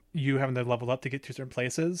being you having to level up to get to certain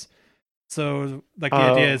places. So like the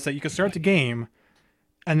idea is that you can start the game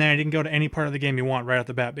and then you can go to any part of the game you want right off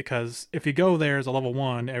the bat, because if you go there as a level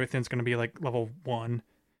 1, everything's going to be like level 1.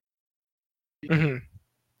 Mm-hmm.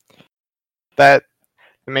 That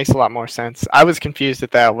makes a lot more sense. I was confused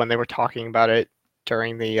at that when they were talking about it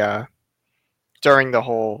during the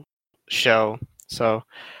whole show. So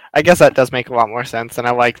I guess that does make a lot more sense, and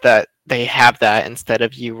I like that they have that instead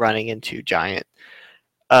of you running into giant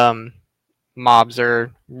mobs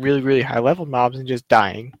or really, really high level mobs and just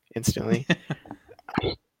dying instantly.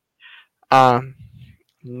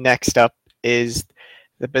 Next up is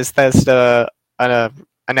the Bethesda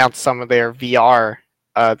announced some of their VR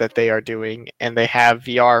that they are doing, and they have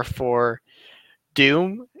VR for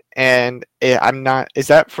Doom, and I'm not. Is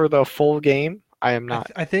that for the full game? I am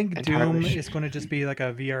not. I think Doom sure. is going to just be like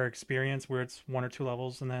a VR experience where it's 1 or 2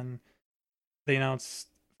 levels, and then they announced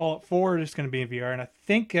Fallout 4 is going to be in VR, and I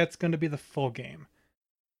think that's going to be the full game.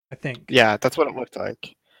 I think. Yeah, that's what it looked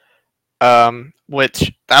like.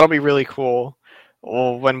 Which that'll be really cool.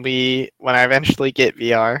 Well, when I eventually get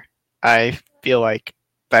VR, I feel like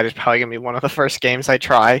that is probably gonna be one of the first games I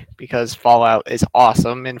try because Fallout is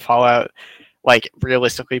awesome, and Fallout, like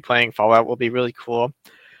realistically playing Fallout, will be really cool.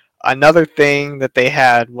 Another thing that they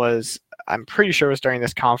had was, I'm pretty sure it was during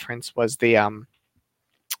this conference, was the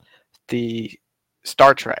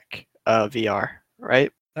Star Trek VR,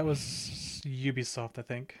 right? That was Ubisoft, I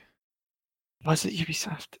think. Was it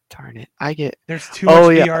Ubisoft? Darn it! I get. There's too much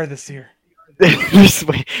VR this year. There's so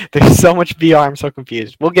much VR. I'm so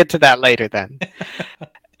confused. We'll get to that later then.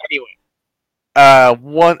 Anyway,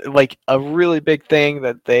 one like a really big thing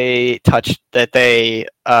that they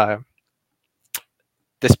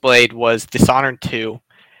displayed was Dishonored 2,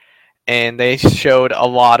 and they showed a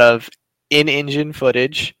lot of in-engine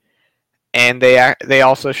footage, and they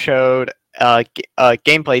also showed a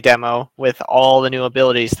gameplay demo with all the new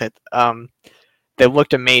abilities that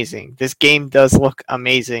looked amazing. This game does look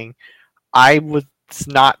amazing. I was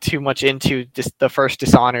not too much into the first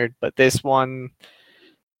Dishonored, but this one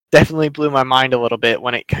definitely blew my mind a little bit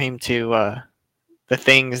when it came to the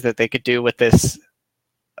things that they could do with this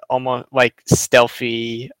almost like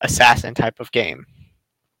stealthy assassin type of game.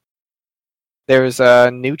 There's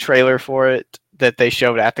a new trailer for it that they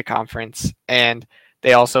showed at the conference, and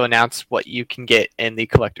they also announced what you can get in the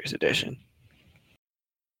collector's edition.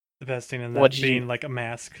 The best thing in that being like a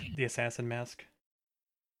mask, the assassin mask.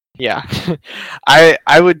 Yeah,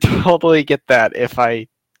 I would totally get that if I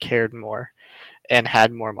cared more and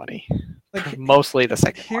had more money. Like, mostly the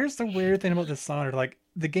second. Here's the weird thing about Dishonored. Like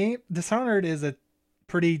the game, Dishonored is a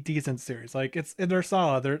pretty decent series. Like they're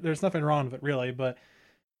solid. There's nothing wrong with it really, but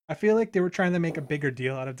I feel like they were trying to make a bigger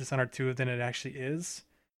deal out of Dishonored 2 than it actually is.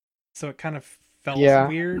 So it kind of felt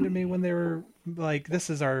weird to me when they were like, "This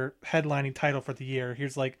is our headlining title for the year.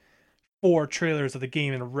 Here's like 4 trailers of the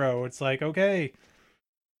game in a row." It's like, okay,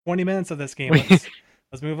 20 minutes of this game.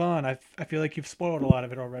 Let's move on. I feel like you've spoiled a lot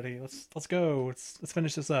of it already. Let's go. Let's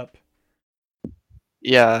finish this up.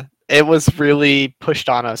 Yeah, it was really pushed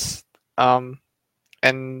on us, and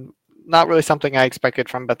not really something I expected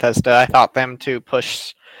from Bethesda. I thought them to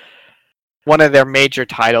push one of their major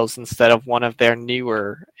titles instead of one of their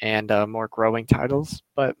newer and more growing titles,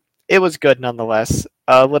 but it was good nonetheless.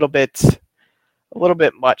 A little bit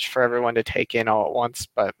much for everyone to take in all at once,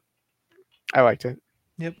 but I liked it.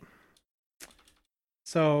 Yep.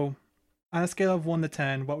 So, on a scale of 1 to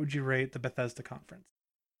 10, what would you rate the Bethesda conference?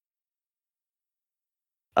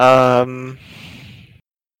 I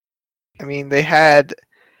mean, they had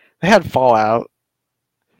Fallout.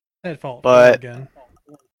 They had Fallout but again.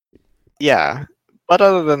 Yeah, but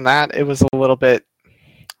other than that, it was a little bit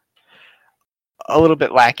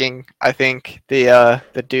lacking. I think the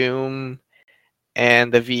Doom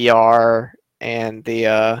and the VR and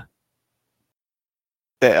a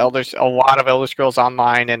lot of Elder Scrolls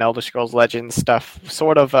Online and Elder Scrolls Legends stuff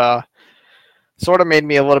sort of made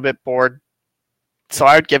me a little bit bored. So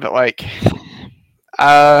I would give it like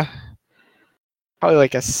probably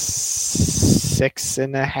like a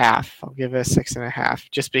 6.5. I'll give it a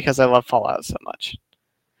 6.5 just because I love Fallout so much.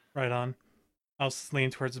 Right on. I was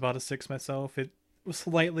leaning towards about a 6 myself. It was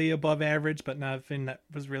slightly above average, but nothing that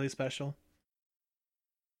was really special.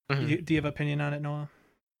 Mm-hmm. Do you have an opinion on it, Noah?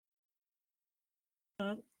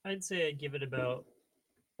 I'd say I'd give it about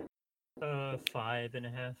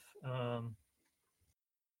 5.5.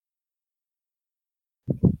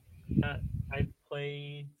 I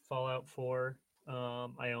played Fallout 4.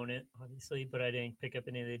 I own it, obviously, but I didn't pick up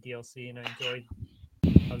any of the DLC, and I enjoyed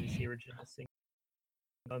obviously original thing.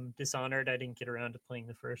 Dishonored, I didn't get around to playing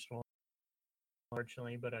the first one,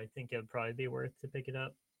 unfortunately, but I think it would probably be worth to pick it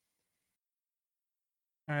up.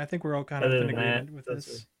 I think we're all kind of in agreement with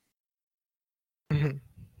this.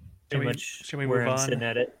 Should we move on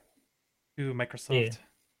at it? To Microsoft?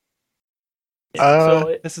 Yeah.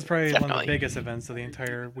 So this is probably one of the biggest events of the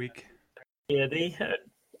entire week. Yeah, they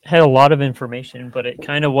had a lot of information, but it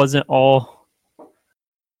kind of wasn't all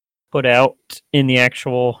put out in the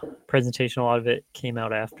actual presentation. A lot of it came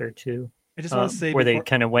out after too. I just want to say where they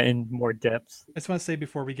kind of went in more depth. I just want to say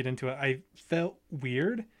before we get into it, I felt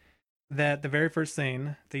weird that the very first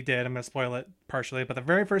thing they did, I'm going to spoil it partially, but the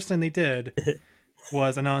very first thing they did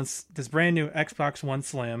was announce this brand new Xbox One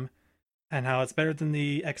Slim, and how it's better than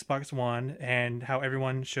the Xbox One, and how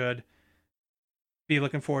everyone should be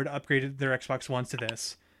looking forward to upgrading their Xbox Ones to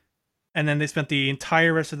this. And then they spent the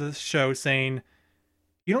entire rest of the show saying,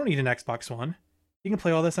 you don't need an Xbox One. You can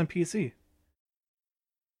play all this on PC.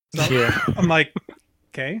 So Yeah. I'm like,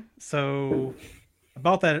 okay, so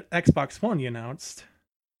about that Xbox One you announced.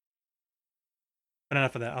 But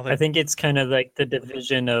enough of that. I think it's kind of like the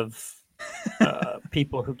division of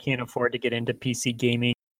people who can't afford to get into PC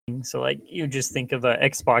gaming. So like you just think of a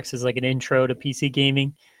Xbox as like an intro to PC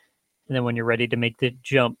gaming. And then when you're ready to make the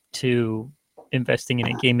jump to investing in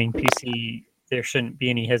a gaming PC, there shouldn't be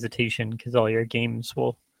any hesitation because all your games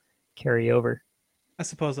will carry over. I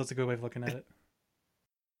suppose that's a good way of looking at it.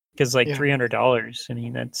 Because like $300, I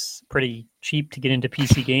mean, that's pretty cheap to get into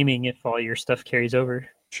PC gaming if all your stuff carries over.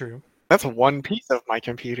 True. That's one piece of my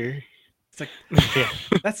computer. It's like,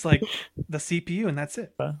 that's like the CPU, and that's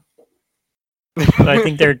it. But I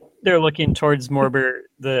think they're looking towards more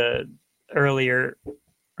the earlier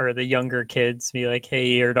or the younger kids. Be like, hey,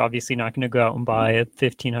 you're obviously not going to go out and buy a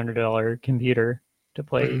 $1,500 computer to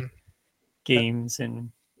play games,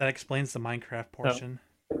 and that explains the Minecraft portion.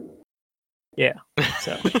 Yeah,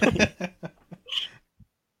 so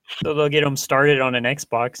they'll get them started on an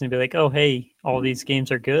Xbox and be like, oh, hey, all these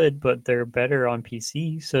games are good, but they're better on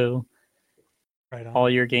PC, so all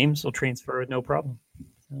your games will transfer with no problem.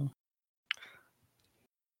 So.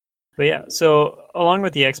 But yeah, so along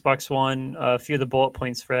with the Xbox One, a few of the bullet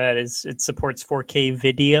points for that is it supports 4K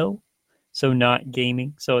video, so not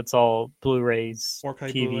gaming. So it's all Blu-rays,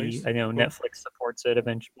 4K TV. Blu-rays. I know Netflix supports it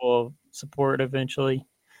will support eventually.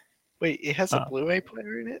 Wait, it has a Blu-ray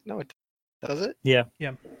player in it? No, it does it? Yeah.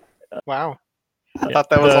 Yeah. Wow. I thought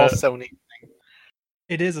that was all Sony.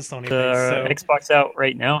 It is a Sony thing. So Xbox out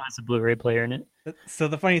right now has a Blu-ray player in it. So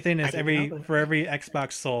the funny thing is, for every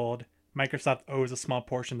Xbox sold, Microsoft owes a small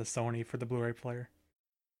portion to Sony for the Blu-ray player.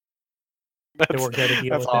 They worked out a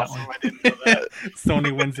deal with awesome. That one. I didn't know that.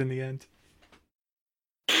 Sony wins in the end.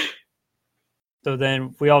 So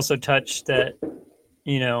then we also touched that,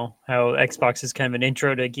 you know, how Xbox is kind of an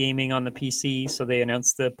intro to gaming on the PC. So they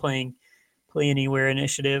announced the Play Anywhere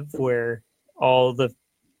initiative, where all the,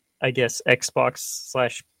 I guess, Xbox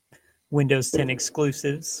 / Windows 10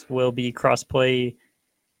 exclusives will be cross-play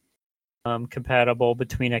compatible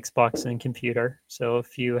between Xbox and computer. So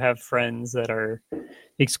if you have friends that are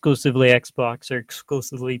exclusively Xbox or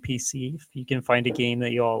exclusively PC, if you can find a game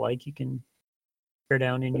that you all like, you can tear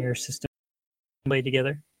down in your system and play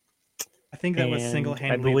together. I think that was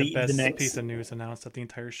single-handedly the best piece of news announced at the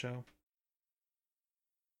entire show.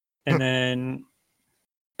 And then,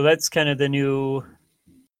 so that's kind of the new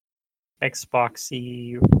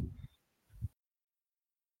Xboxy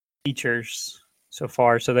features so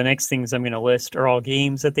far. So the next things I'm going to list are all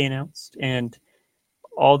games that they announced, and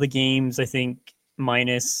all the games, I think,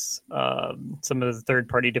 minus some of the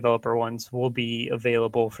third-party developer ones, will be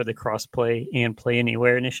available for the cross-play and Play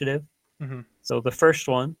Anywhere initiative. Mm-hmm. So the first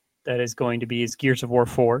one that is going to be is Gears of War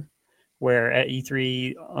 4, where at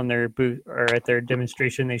E3 on their booth or at their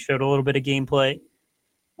demonstration, they showed a little bit of gameplay.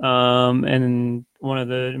 And one of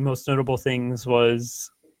the most notable things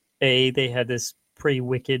was they had this pretty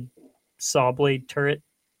wicked saw blade turret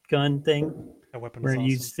gun thing. That weapon where is it awesome.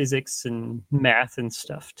 used physics and math and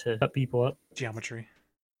stuff to cut people up. Geometry.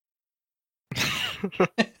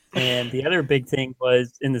 And the other big thing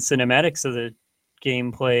was in the cinematics of the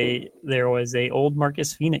gameplay, there was a old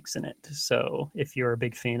Marcus Phoenix in it. So if you're a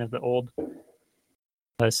big fan of the old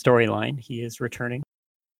storyline, he is returning.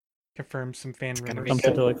 Confirm some fan rumors.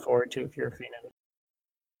 Something to look forward to if you're a fan of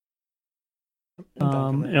it.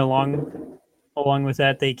 And along with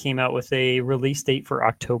that, they came out with a release date for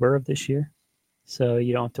October of this year. So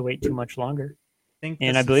you don't have to wait too much longer.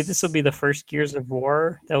 I believe this will be the first Gears of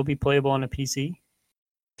War that will be playable on a PC.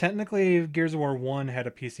 Technically, Gears of War 1 had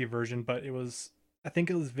a PC version, but I think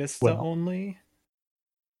it was Vista only.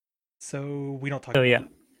 So we don't talk about it.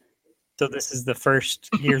 So this is the first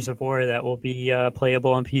Gears of War that will be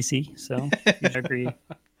playable on PC. So you agree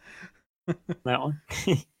on that one.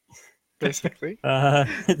 Basically.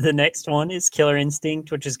 The next one is Killer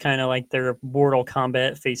Instinct, which is kind of like their Mortal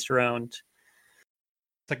Kombat based around.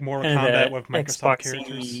 It's like Mortal Kombat with Microsoft Xbox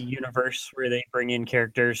characters. Universe, where they bring in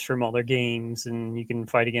characters from all their games and you can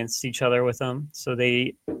fight against each other with them. So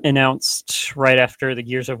they announced right after the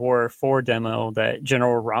Gears of War 4 demo that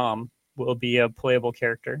General Rom will be a playable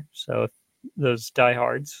character. So if those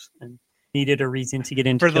diehards and needed a reason to get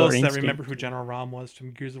into For those Killer Instinct, that remember who General Rom was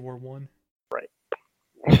from Gears of War 1. Right.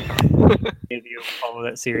 Maybe you'll follow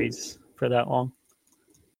that series for that long.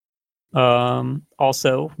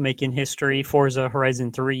 Also making history, Forza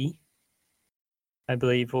Horizon 3 I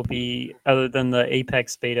believe, will be, other than the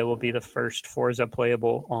Apex beta, will be the first Forza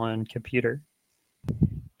playable on computer.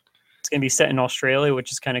 It's going to be set in Australia, which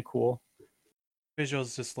is kind of cool.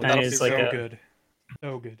 Visuals just look Kinda is so like a- good.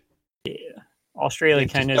 So good. Yeah. Australia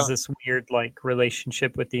Yeah, kind just of has this weird like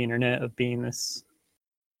relationship with the internet of being this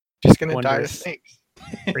Just gonna die to wondrous, snakes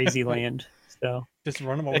crazy land. So Just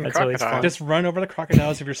run them over. and That's always fun. crocodiles. Just run over the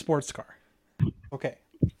crocodiles of your sports car. Okay.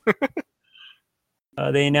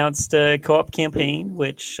 they announced a co-op campaign,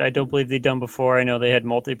 which I don't believe they've done before. I know they had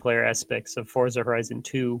multiplayer aspects of Forza Horizon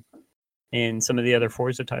 2 and some of the other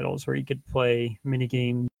Forza titles where you could play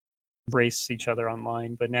minigame, race each other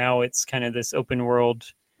online. But now it's kind of this open world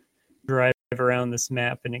drive around this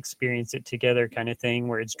map and experience it together kind of thing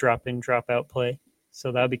where it's drop in, drop out play.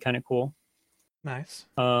 So that would be kind of cool. Nice.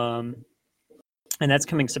 And that's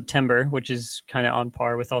coming September, which is kind of on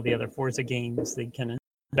par with all the other Forza games. They kind of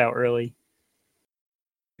put out early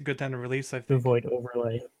A good time to release, I to think. avoid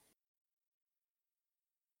overlay.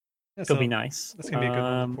 Yeah, It'll so be nice. That's gonna be a good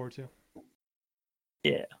one to look forward to.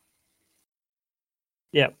 Yeah.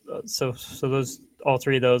 So those, all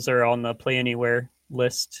three of those are on the Play Anywhere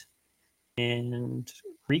list, and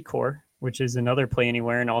Recore, which is another Play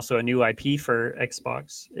Anywhere and also a new IP for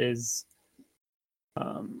Xbox, is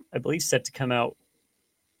I believe set to come out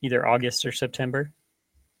either August or September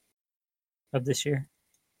of this year.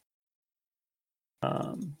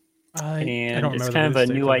 I And don't it's remember kind of the a release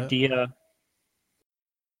date new for that. idea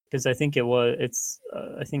because I think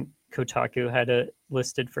I think Kotaku had it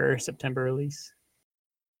listed for September release.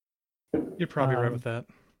 You're probably right um, with that.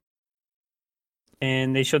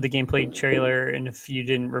 And they showed the gameplay trailer, and if you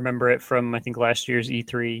didn't remember it from I think last year's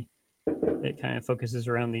E3, it kind of focuses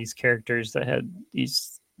around these characters that had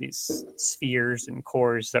these spheres and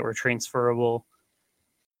cores that were transferable.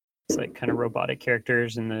 It's like kind of robotic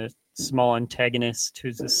characters, and the small antagonist,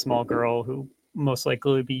 who's this small girl who most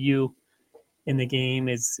likely would be you in the game,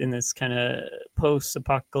 is in this kind of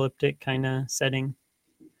post-apocalyptic kind of setting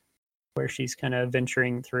where she's kind of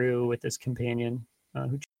venturing through with this companion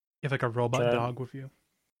who You have like a robot uh, dog with you.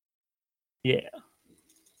 Yeah.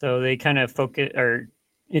 So they kind of focus or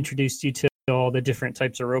introduced you to all the different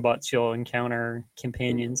types of robots you'll encounter,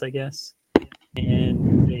 companions, I guess.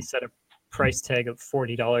 And they set a price tag of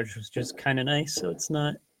 $40, which is kind of nice. So it's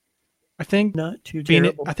not I think too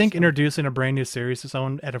terrible. I think so. introducing a brand new series to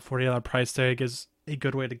someone at a $40 price tag is a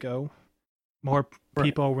good way to go. More Right.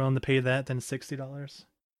 people are willing to pay that than $60.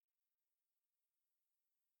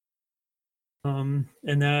 And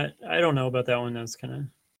that, I don't know about that one. That's kind of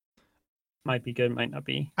might be good, might not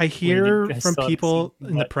be. I hear I from still haven't people seen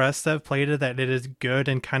in the that. press that have played it that it is good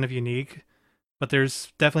and kind of unique, but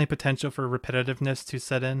there's definitely potential for repetitiveness to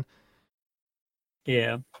set in.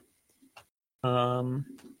 Yeah. Final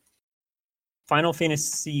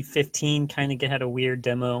Fantasy 15 kind of had a weird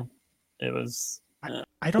demo. It was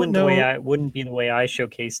I don't know. wouldn't be the way I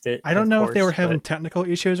showcased it. I don't of know if they were course, having but technical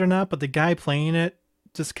issues or not, but the guy playing it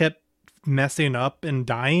just kept messing up and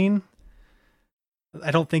dying.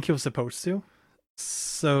 I don't think he was supposed to.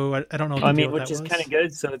 So I don't know what the I deal mean, with which that is was. kind of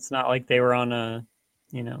good. So it's not like they were on a,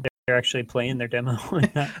 they're actually playing their demo,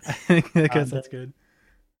 and I guess that's good.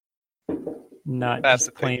 not That's just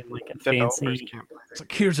the thing. playing like a Developers fancy. can't play It's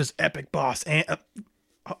like, here's this epic boss, and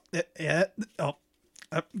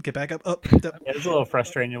get back up, up. Yeah, it was a little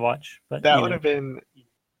frustrating to watch, but That you would know. have been.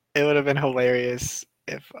 It would have been hilarious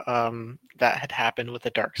if that had happened with a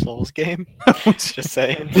Dark Souls game. Just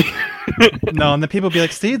saying. No, and the people be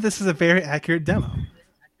like, "See, this is a very accurate demo."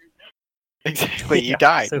 Exactly. You Yeah,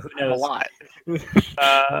 died so who a knows? lot.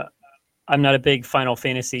 I'm not a big Final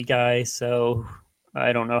Fantasy guy, so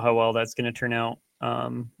I don't know how well that's going to turn out.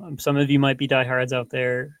 Some of you might be diehards out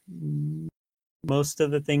there. Most of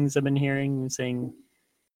the things I've been hearing and saying,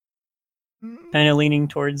 kind of leaning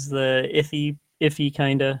towards the iffy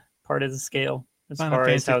kind of part of the scale as Final far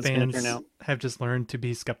as Fantasy how it's going to turn fans out. have just learned to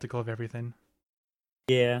be skeptical of everything.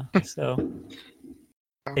 Yeah, so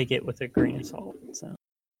take it with a grain of salt. So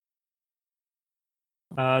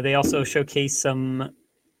they also showcased some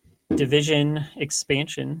Division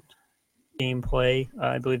expansion gameplay.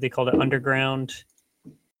 I believe they called it Underground.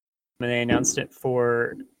 And they announced it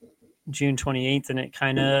for June 28th, and it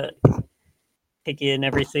kind of taking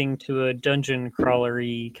everything to a dungeon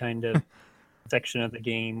crawlery kind of section of the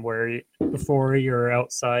game where before you're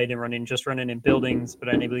outside and running in buildings, but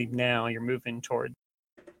I believe now you're moving toward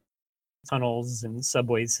tunnels and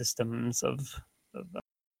subway systems of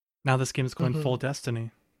Now this game is going full Destiny.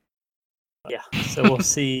 yeah. So we'll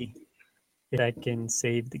see if that can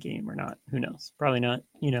save the game or not. Who knows? Probably not.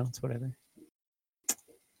 It's whatever.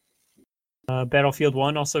 Battlefield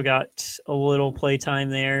 1 also got a little playtime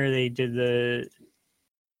there. They did the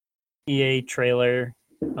EA trailer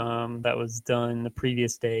that was done the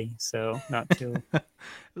previous day, so not too. It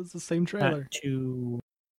was the same trailer. Not too.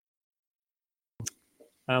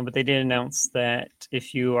 But they did announce that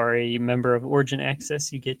if you are a member of Origin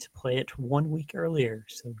Access, you get to play it 1 week earlier.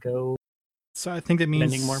 So go. So I think that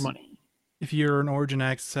means spending more money. If you're an Origin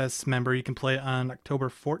Access member, you can play it on October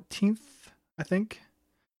 14th, I think.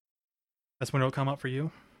 That's when it'll come out for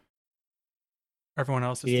you. Everyone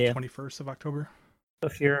else is the 21st of October.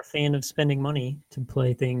 If you're a fan of spending money to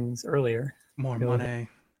play things earlier. More money.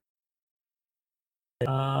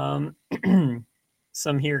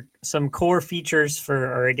 Some core features for,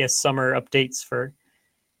 or I guess summer updates for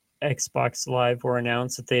Xbox Live were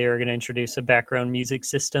announced that they are going to introduce a background music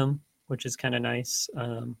system, which is kind of nice.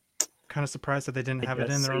 Kind of surprised that they didn't have it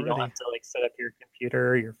in there already. You don't have to set up your computer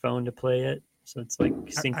or your phone to play it, so it's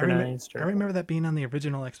synchronized. I remember that being on the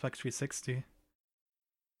original Xbox 360.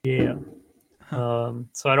 Yeah.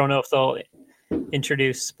 So I don't know if they'll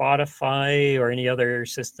introduce Spotify or any other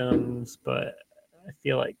systems, but I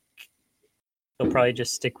feel like they'll probably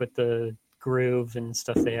just stick with the Groove and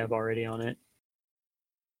stuff they have already on it.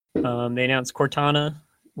 They announced Cortana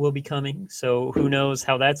will be coming, so who knows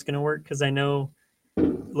how that's going to work, because I know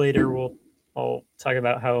later I'll talk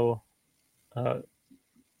about how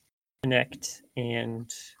Kinect and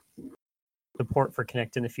support for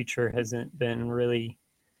Kinect in the future hasn't been really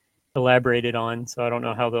elaborated on, so I don't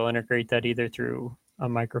know how they'll integrate that either through a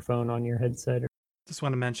microphone on your headset. Just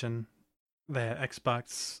want to mention that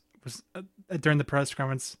Xbox was during the press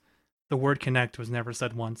conference, the word Kinect was never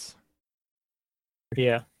said once.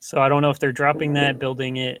 Yeah, so I don't know if they're dropping that,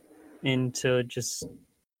 building it into just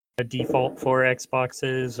a default for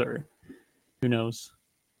Xboxes, or who knows.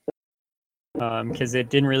 Because it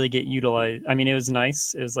didn't really get utilized. I mean, it was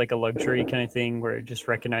nice. It was like a luxury kind of thing where it just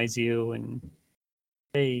recognized you and,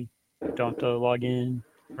 hey, don't have to log in.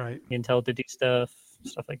 Right. You can tell it to do stuff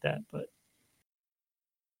like that. But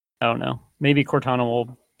I don't know. Maybe Cortana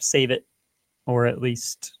will save it, or at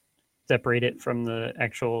least separate it from the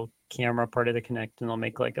actual camera part of the Kinect, and they'll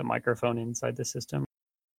make like a microphone inside the system.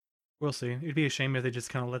 We'll see. It'd be a shame if they just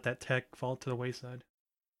kind of let that tech fall to the wayside.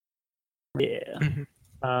 Yeah.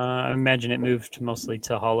 I imagine it moved mostly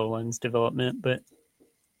to HoloLens development, but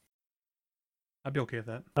I'd be okay with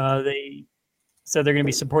that. They said they're going to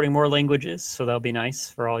be supporting more languages, so that'll be nice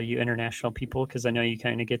for all you international people, because I know you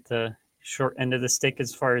kind of get the short end of the stick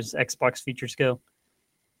as far as Xbox features go.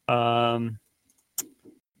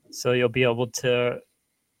 So you'll be able to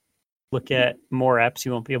look at more apps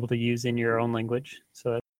you won't be able to use in your own language.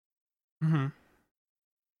 So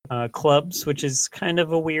clubs, which is kind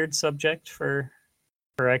of a weird subject for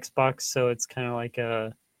Xbox, so it's kind of like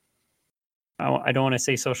I don't want to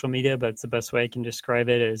say social media, but it's the best way I can describe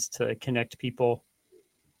it, is to connect people.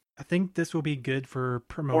 I think this will be good for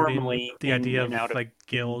promoting the idea of like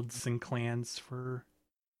guilds and clans for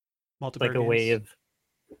multiplayer like a games. way of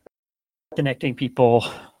connecting people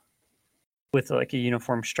with like a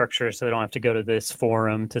uniform structure, so they don't have to go to this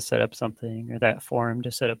forum to set up something or that forum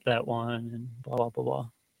to set up that one, and blah blah blah blah.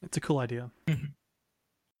 It's a cool idea.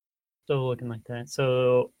 So looking like that.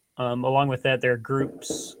 So along with that, there are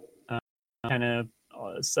groups, kind of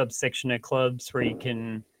a subsection of clubs where you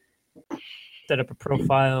can set up a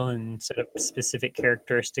profile and set up specific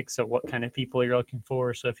characteristics of what kind of people you're looking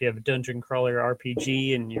for. So if you have a dungeon crawler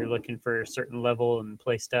RPG and you're looking for a certain level and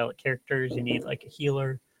play style of characters, you need like a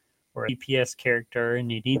healer or a DPS character,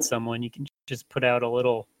 and you need someone, you can just put out a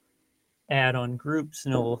little ad on groups,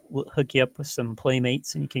 and it'll hook you up with some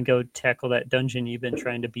playmates, and you can go tackle that dungeon you've been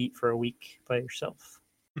trying to beat for a week by yourself.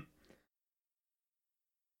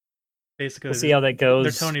 Basically, we'll see how that goes.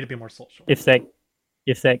 They're telling you to be more social.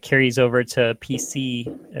 If that carries over to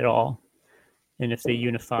PC at all, and if they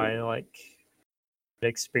unify like the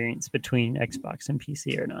experience between Xbox and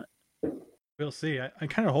PC or not. We'll see. I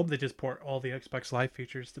kind of hope they just port all the Xbox Live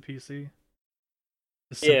features to PC.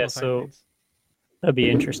 Yeah, so that'd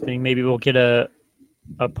be interesting. Maybe we'll get a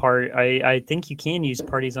part. I think you can use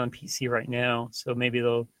parties on PC right now, so maybe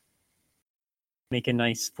they'll make a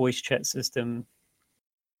nice voice chat system.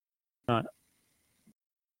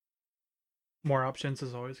 More options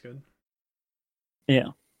is always good. Yeah,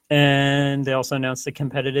 and they also announced a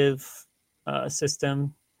competitive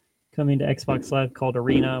system coming to Xbox Live called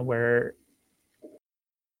Arena, where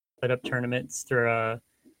set up tournaments through a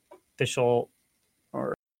official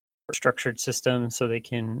or structured system, so they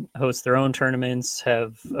can host their own tournaments,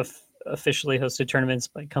 have officially hosted tournaments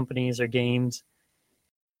by companies or games,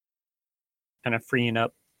 kind of freeing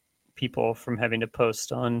up people from having to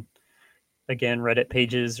post on, again, Reddit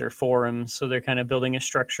pages or forums. So they're kind of building a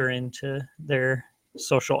structure into their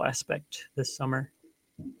social aspect this summer.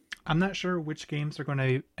 I'm not sure which games are going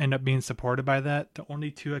to end up being supported by that. The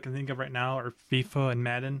only two I can think of right now are FIFA and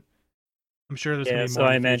Madden. I'm sure there's going to be more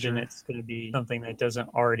so I in the imagine future. it's going to be something that doesn't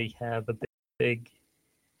already have a big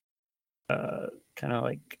kind of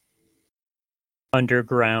like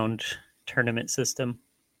underground tournament system.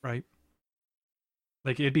 Right.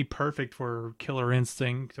 Like it'd be perfect for Killer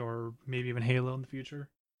Instinct or maybe even Halo in the future.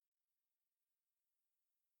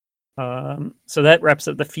 So that wraps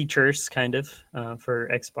up the features, kind of, for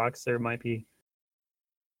Xbox. There might be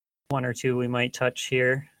one or two we might touch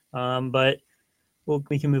here, but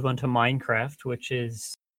we can move on to Minecraft, which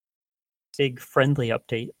is a big friendly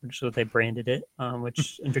update, which is what they branded it,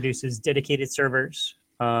 which introduces dedicated servers,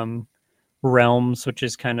 Realms, which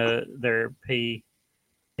is kind of their pay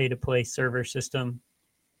to play server system,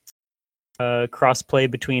 cross-play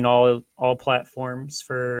between all platforms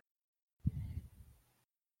for,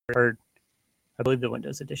 or I believe the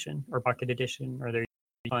Windows Edition or Pocket Edition, or they're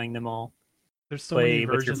buying them all. There's so Play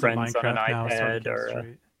many with your versions of friends on an Minecraft now. iPad or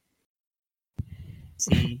a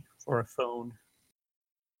PC or a phone.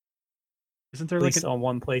 Isn't there At like least on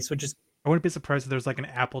one place, which is, I wouldn't be surprised if there's like an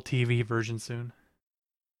Apple TV version soon.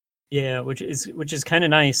 yeah, which is kind of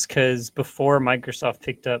nice, because before Microsoft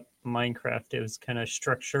picked up Minecraft, it was kind of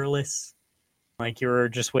structureless. Like you were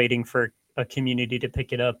just waiting for a community to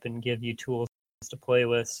pick it up and give you tools to play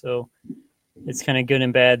with. So it's kind of good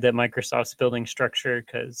and bad that Microsoft's building structure,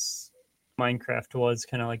 because Minecraft was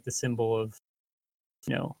kind of like the symbol of,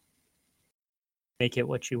 make it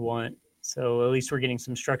what you want. So at least we're getting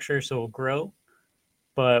some structure, so it'll grow.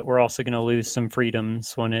 But we're also going to lose some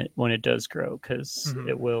freedoms when it does grow, because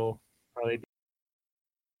it will probably be.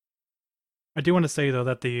 I do want to say though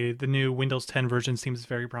that the new Windows 10 version seems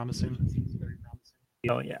very promising.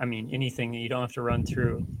 Oh yeah, I mean, anything that you don't have to run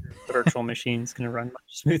through a virtual machine is going to run much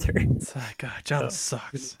smoother. God, Java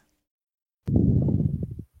sucks.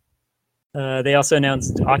 They also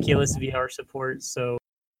announced Oculus VR support, so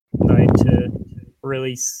decide to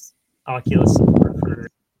release Oculus support for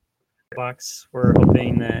Xbox. We're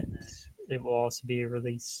hoping that it will also be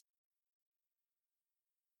released.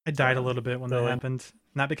 I died a little bit when that happened.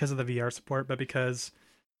 Not because of the VR support, but because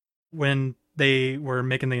when they were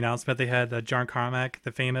making the announcement, they had John Carmack,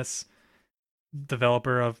 the famous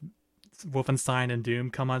developer of Wolfenstein and Doom,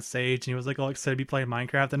 come on stage, and he was like all excited to be playing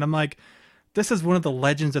Minecraft. And I'm like, this is one of the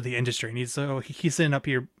legends of the industry, and he's sitting up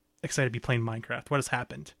here excited to be playing Minecraft. What has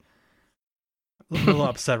happened? I'm a little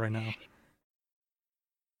upset right now.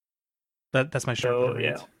 That's my short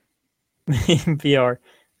rant. VR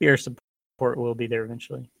support will be there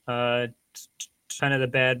eventually. Kind of the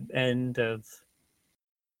bad end of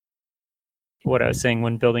what I was saying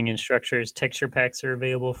when building in structures. Texture packs are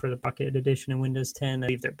available for the Pocket Edition in Windows 10. I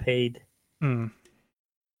believe they're paid. So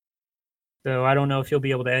I don't know if you'll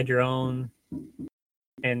be able to add your own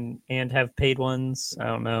and have paid ones. I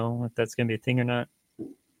don't know if that's going to be a thing or not.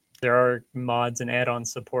 There are mods and add-on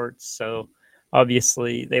supports, so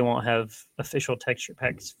obviously they won't have official texture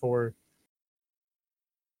packs for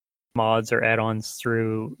mods or add-ons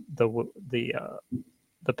through the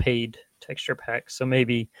paid texture packs. So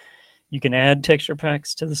maybe you can add texture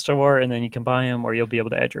packs to the store and then you can buy them, or you'll be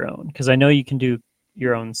able to add your own. Because I know you can do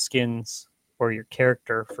your own skins or your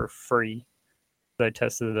character for free. I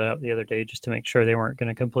tested it out the other day just to make sure they weren't going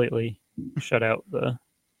to completely shut out the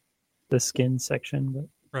skin section. But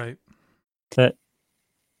right, that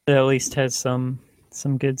at least has some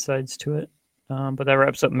good sides to it. But that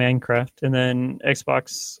wraps up Minecraft. And then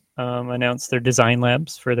Xbox announced their design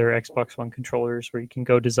labs for their Xbox One controllers, where you can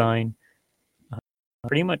go design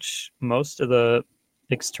pretty much most of the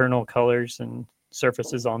external colors and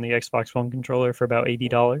surfaces on the Xbox One controller for about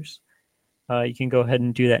 $80. You can go ahead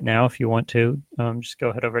and do that now if you want to. Just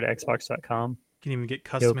go head over to xbox.com. You can even get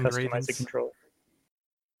custom customize the controller.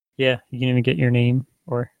 Yeah, you can even get your name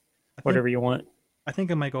or whatever you want. I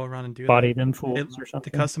think I might go around and do Body them fools or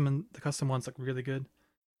something. The custom ones look really good.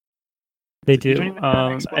 They do,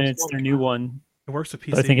 and it's their new one. It works with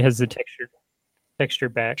PC. But I think it has the texture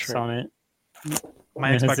backs on it.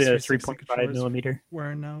 My Xbox is 3.5 millimeter.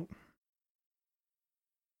 Wearing out.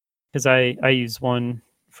 Because I use one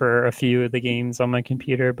for a few of the games on my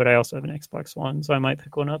computer, but I also have an Xbox One, so I might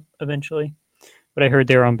pick one up eventually. But I heard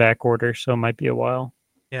they're on back order, so it might be a while.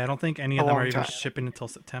 Yeah, I don't think any of them are even shipping until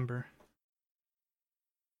September.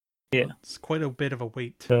 Yeah. It's quite a bit of a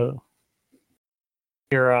wait. So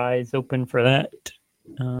your eyes open for that.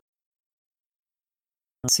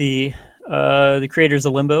 Let's see. The creators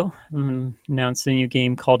of Limbo announced a new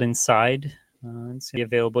game called Inside. It's going to be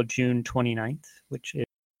available June 29th, which is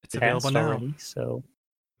available now. Already, so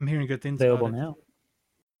I'm hearing good things available about it. now.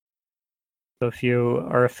 So if you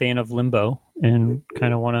are a fan of Limbo and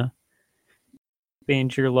kind of want to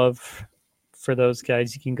expand your love for those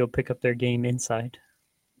guys, you can go pick up their game Inside.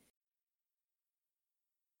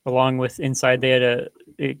 Along with Inside, they had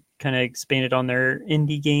it kind of expanded on their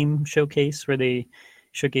indie game showcase where they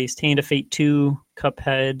showcased Hand of Fate 2,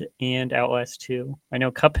 Cuphead, and Outlast 2. I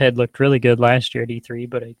know Cuphead looked really good last year at E3,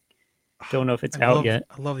 but I don't know if it's out yet.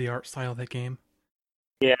 I love the art style of that game.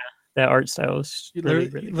 Yeah, that art style is really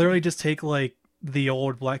literally just take like the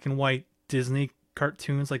old black and white Disney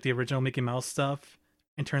cartoons, like the original Mickey Mouse stuff,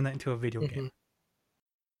 and turn that into a video game.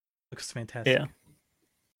 Looks fantastic. Yeah,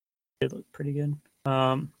 it looked pretty good.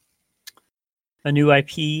 A new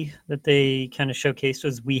IP that they kind of showcased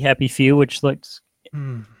was We Happy Few, which looks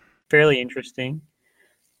fairly interesting.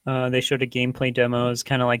 They showed a gameplay demo. It's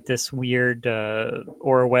kind of like this weird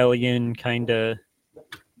Orwellian kind of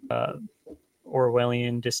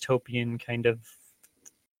Orwellian dystopian kind of.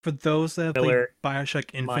 For those that have played Bioshock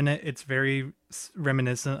Infinite, it's very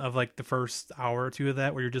reminiscent of like the first hour or two of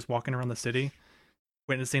that, where you're just walking around the city,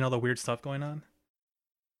 witnessing all the weird stuff going on.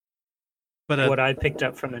 But what I picked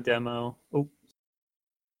up from the demo,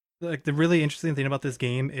 like the really interesting thing about this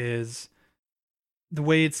game is the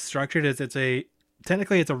way it's structured. Is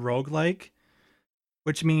technically it's a roguelike,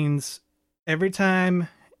 which means every time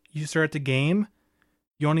you start the game,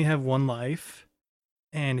 you only have one life.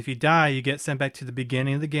 And if you die, you get sent back to the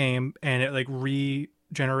beginning of the game, and it like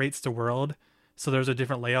regenerates the world. So there's a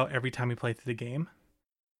different layout every time you play through the game.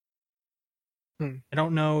 I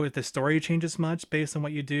don't know if the story changes much based on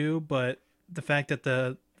what you do, but the fact that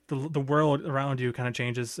the world around you kind of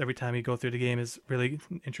changes every time you go through the game is really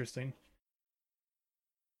interesting.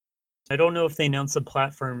 I don't know if they announced the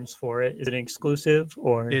platforms for it. Is it exclusive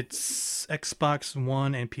or? It's Xbox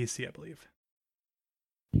One and PC, I believe.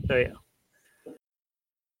 So yeah.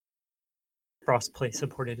 Cross-play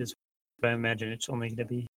supported as well, but I imagine it's only going to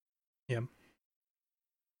be. Yeah.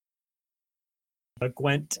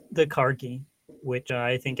 Gwent, the card game, which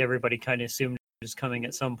I think everybody kind of assumed is coming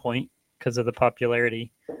at some point because of the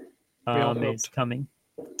popularity. Is coming.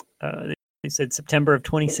 They said September of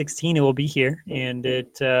 2016 it will be here, and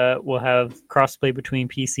it will have cross-play between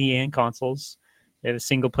PC and consoles. They have a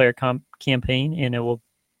single-player campaign, and it will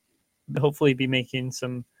hopefully be making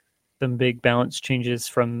some big balance changes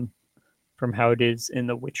from how it is in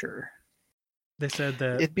The Witcher. They said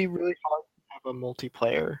that it'd be really hard to have a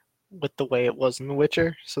multiplayer with the way it was in The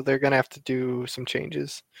Witcher, so they're gonna have to do some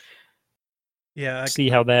changes. Yeah, see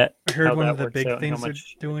how that. I heard one of the big things they're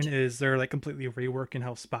doing is they're like completely reworking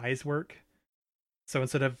how spies work. So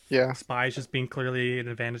instead of spies just being clearly an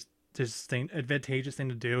advantageous thing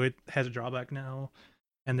to do, it has a drawback now,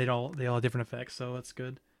 and they all have different effects. So that's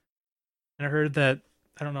good. And I heard that.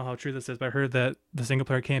 I don't know how true this is, but I heard that the single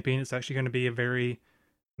player campaign is actually going to be a very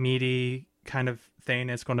meaty kind of thing.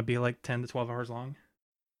 It's going to be like 10 to 12 hours long.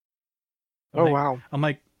 Wow. I'm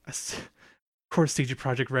like, of course CD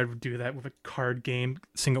Projekt Red would do that with a card game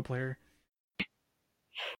single player.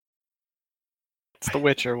 It's The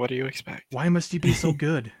Witcher. What do you expect? Why must you be so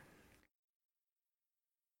good?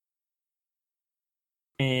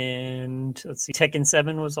 And let's see, Tekken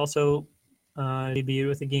 7 was also debuted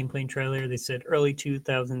with a gameplay trailer. They said early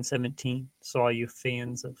 2017. So all you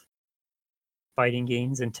fans of fighting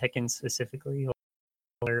games and Tekken specifically,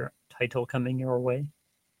 their title coming your way.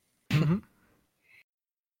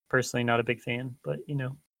 Personally, not a big fan, but you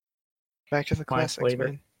know, back to the classics,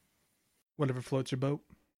 man. Whatever floats your boat.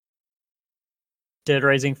 Dead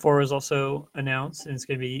Rising 4 was also announced, and it's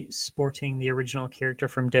going to be sporting the original character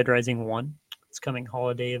from Dead Rising 1. It's coming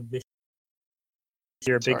holiday of this.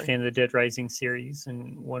 You're a big fan of the Dead Rising series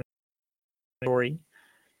and one story.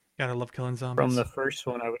 Gotta love killing zombies. From the first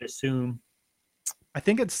one, I would assume. I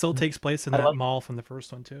think it still takes place in that mall from the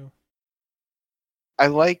first one too. I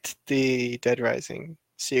liked the Dead Rising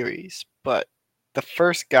series, but the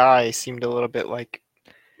first guy seemed a little bit like,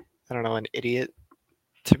 I don't know, an idiot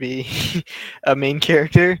to be a main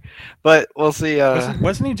character. But we'll see.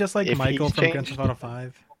 Wasn't he just like Michael from Grand Theft Auto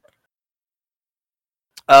 5?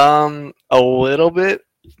 A little bit.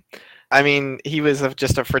 I mean, he was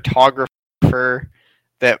just a photographer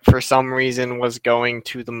that for some reason was going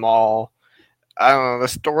to the mall. I don't know, the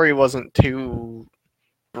story wasn't too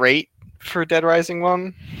great for Dead Rising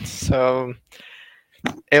 1. So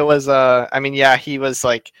it was I mean, yeah, he was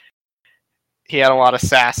like, he had a lot of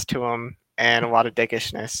sass to him and a lot of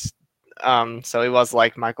dickishness. So he was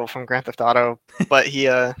like Michael from Grand Theft Auto, but he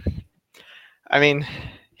I mean,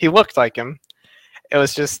 he looked like him. It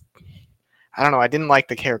was just, I don't know, I didn't like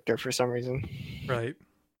the character for some reason. Right.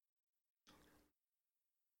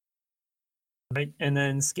 Right, and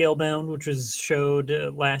then Scalebound, which was showed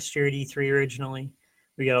last year at E3 originally.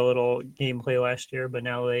 We got a little gameplay last year, but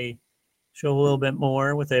now they show a little bit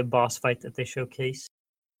more with a boss fight that they showcase.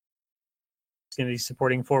 It's going to be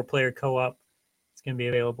supporting 4-player co-op. It's going to be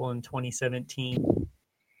available in 2017.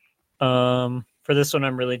 For this one,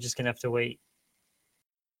 I'm really just going to have to wait.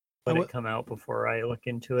 Let it come out before I look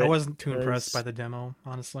into it. I wasn't too impressed by the demo,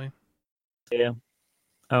 honestly. Yeah.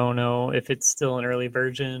 I don't know if it's still an early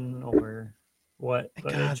version or what,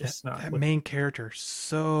 but God, it's just that main character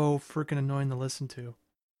so freaking annoying to listen to.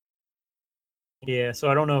 Yeah, so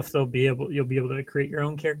I don't know if you'll be able to create your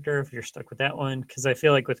own character if you're stuck with that one, because I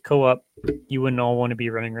feel like with co-op, you wouldn't all want to be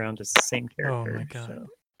running around as the same character. Oh my god! So.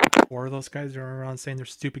 4 of those guys are around saying their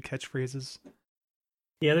stupid catchphrases.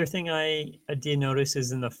 The other thing I did notice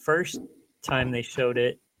is in the first time they showed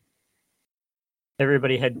it,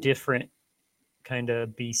 everybody had different kind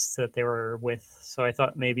of beasts that they were with. So I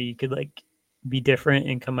thought maybe you could like be different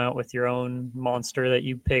and come out with your own monster that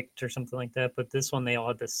you picked or something like that. But this one, they all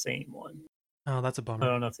had the same one. Oh, that's a bummer. I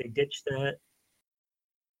don't know if they ditched that.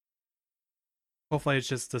 Hopefully it's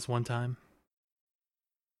just this one time.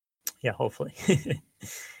 Yeah, hopefully.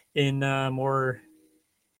 In more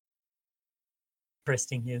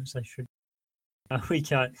interesting news, we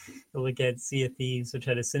got a look at Sea of Thieves, which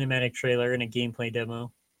had a cinematic trailer and a gameplay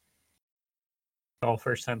demo. All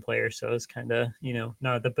first-time players, so it's kind of,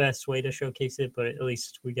 not the best way to showcase it, but at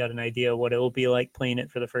least we got an idea of what it will be like playing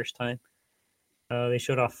it for the first time. They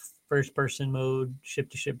showed off first-person mode,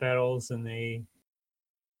 ship-to-ship battles, and they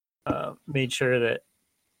made sure that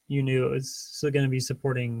you knew it was still going to be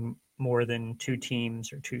supporting more than 2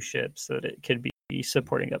 teams or 2 ships, so that it could be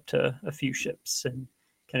supporting up to a few ships and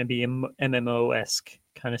kind of be MMO-esque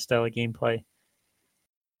kind of style of gameplay.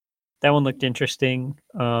 That one looked interesting.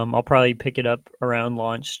 I'll probably pick it up around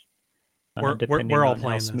launch, depending we're all on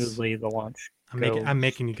playing how smoothly the launch goes. I'm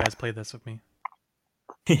making you guys play this with me.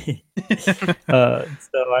 So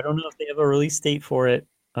I don't know if they have a release date for it,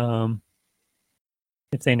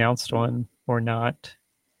 if they announced one or not.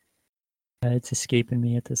 It's escaping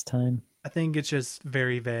me at this time. I think it's just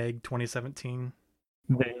very vague, 2017.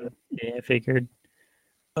 Yeah, I figured.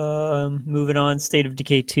 Moving on, State of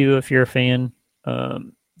Decay 2, if you're a fan.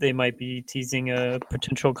 They might be teasing a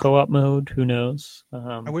potential co-op mode. Who knows?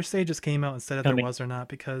 I wish they just came out and said if there was or not,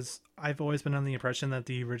 because I've always been under the impression that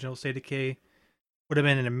the original State of Decay would have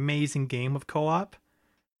been an amazing game with co-op,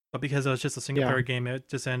 but because it was just a single player game, it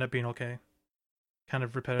just ended up being okay. Kind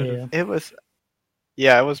of repetitive.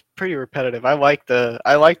 Yeah. It was pretty repetitive. I like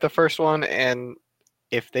the first one, and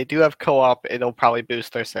if they do have co-op, it'll probably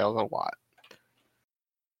boost their sales a lot.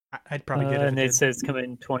 I'd probably get it. And it says it's coming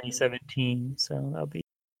in 2017, so that'll be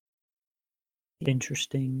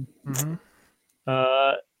interesting. Mm-hmm.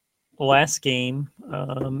 Last game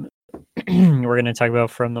we're going to talk about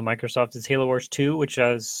from the Microsoft is Halo Wars 2, which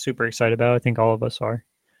I was super excited about. I think all of us are.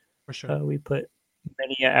 For sure. We put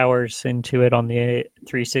many hours into it on the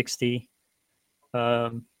 360,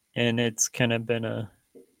 and it's kind of been a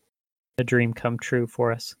dream come true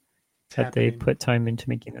for us that they put time into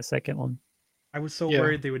making the second one. I was so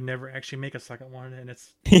worried they would never actually make a second one, and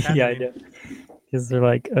it's yeah, I know. Because they're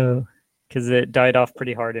like, oh, because it died off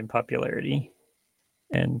pretty hard in popularity,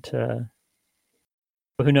 and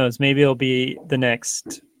who knows? Maybe it'll be the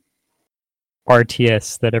next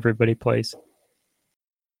RTS that everybody plays.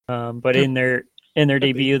 But in their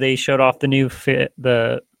debut, they showed off the new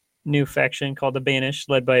faction called the Banished,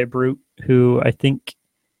 led by a brute who I think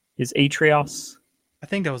is Atrios. I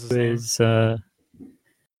think that was his name.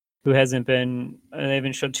 Who hasn't been? They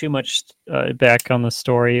haven't showed too much back on the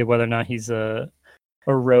story, whether or not he's a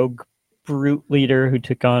rogue brute leader who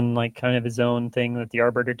took on like kind of his own thing that the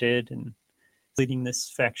Arbiter did, and leading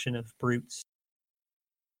this faction of brutes.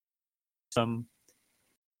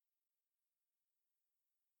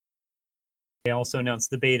 They also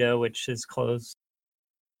announced the beta, which is closed.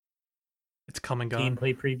 It's come and gone.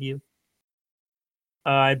 Gameplay preview.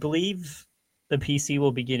 I believe the PC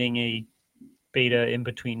will be getting a beta in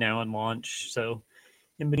between now and launch. So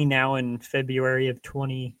in between now and February of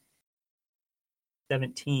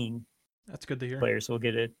 2017. That's good to hear. Players will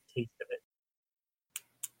get a taste of it.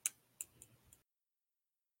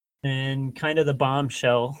 And kind of the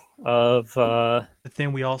bombshell of the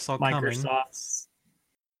thing we all saw Microsoft's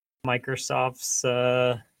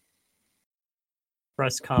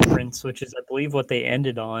press conference, which is, I believe, what they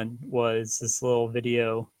ended on, was this little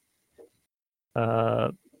video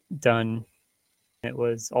done. It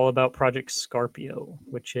was all about Project Scorpio,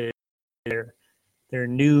 which is their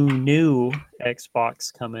new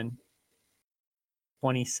Xbox coming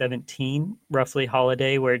 2017, roughly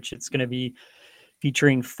holiday, where it's going to be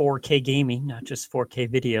featuring 4K gaming, not just 4K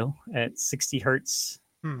video, at 60 hertz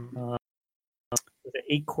with an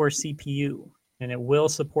 8-core CPU, and it will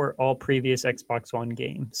support all previous Xbox One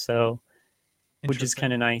games. So, which is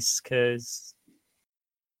kind of nice because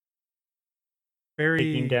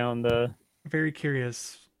taking down the. Very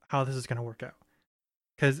curious how this is going to work out.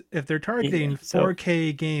 Because if they're targeting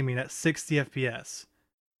 4K gaming at 60 FPS,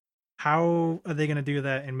 how are they going to do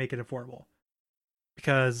that and make it affordable?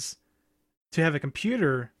 Because to have a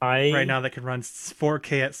computer right now that can run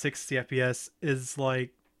 4K at 60 FPS is like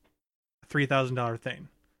a $3,000 thing.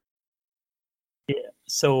 Yeah.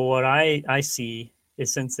 So what I see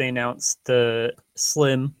is, since they announced the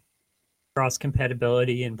slim cross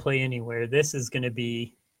compatibility and play anywhere, this is going to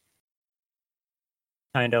be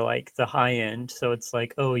kind of like the high end. So it's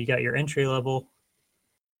like, oh, you got your entry level.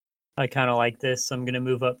 I kind of like this. So I'm going to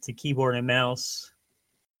move up to keyboard and mouse.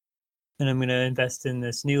 And I'm going to invest in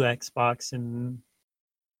this new Xbox and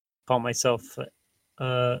call myself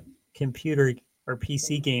a computer or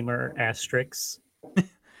PC gamer asterisk.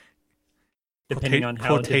 Depending on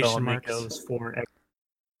how development goes for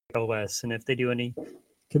OS and if they do any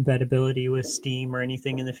compatibility with Steam or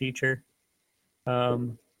anything in the future.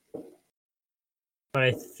 But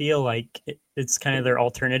I feel like it's kind of their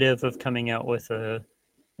alternative of coming out with a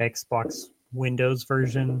Xbox Windows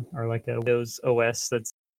version or like a Windows OS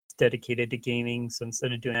that's dedicated to gaming. So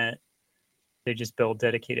instead of doing that, they just build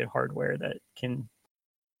dedicated hardware that can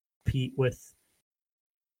compete with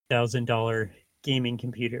 $1,000 gaming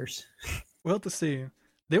computers. We'll have to see.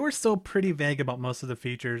 They were still pretty vague about most of the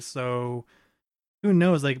features, so who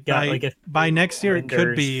knows? Like by next year, it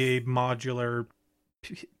could be a modular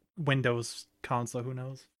Windows console. Who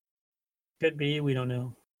knows? Could be. We don't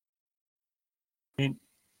know.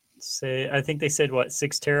 I think they said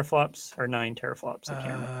 6 teraflops or 9 teraflops. I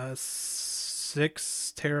can't remember.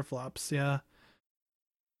 6 teraflops. Yeah.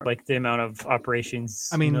 Like the amount of operations.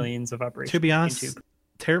 I mean, millions of operations. To be honest,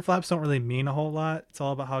 teraflops don't really mean a whole lot. It's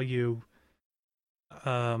all about how you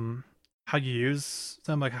use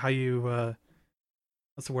them, like how you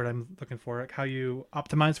what's the word I'm looking for? Like how you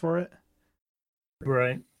optimize for it.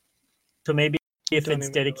 Right. So maybe if it's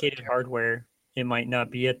dedicated hardware, it might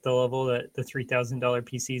not be at the level that the $3,000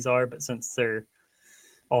 PCs are, but since they're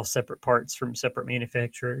all separate parts from separate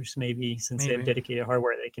manufacturers, maybe since they have dedicated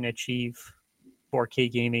hardware, they can achieve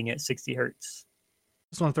 4K gaming at 60 hertz.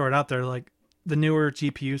 Just want to throw it out there, like the newer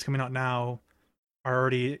GPUs coming out now are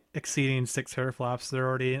already exceeding 6 teraflops. They're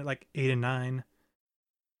already at like 8 and 9.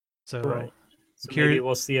 So, maybe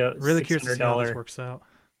we'll see a really curious to see how this works out.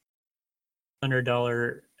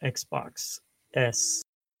 $100 Xbox S.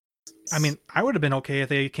 I mean, I would have been okay if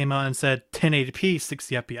they came out and said 1080p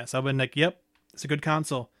 60 FPS. I would have been like, yep, it's a good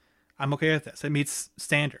console. I'm okay with this. It meets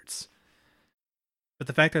standards. But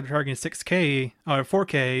the fact that they're targeting 6K or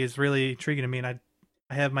 4K is really intriguing to me, and I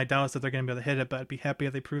have my doubts that they're going to be able to hit it, but I'd be happy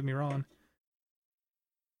if they prove me wrong.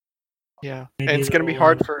 Yeah, and it's going to be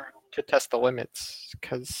hard to test the limits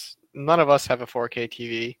because none of us have a 4K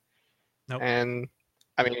TV. Nope. And,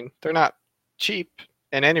 I mean, they're not cheap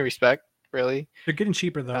in any respect, really. They're getting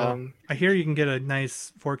cheaper, though. I hear you can get a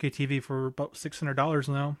nice 4K TV for about $600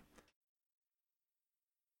 now.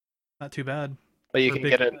 Not too bad. But you can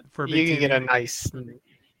get a nice,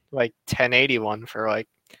 like, 1080 one for, like,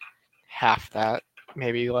 half that,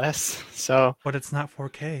 maybe less. So. But it's not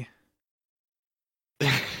 4K.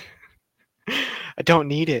 I don't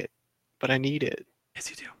need it, but I need it. Yes,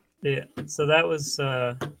 you do. Yeah. So that was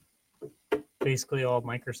basically all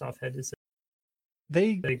Microsoft had to say.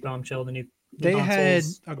 Big bombshell, the new They had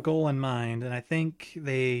a goal in mind, and I think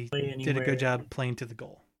they did a good job playing to the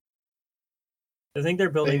goal. I think they're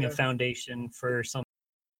building a foundation for something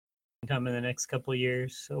to come in the next couple of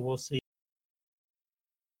years, so we'll see.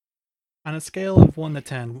 On a scale of 1 to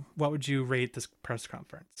 10, what would you rate this press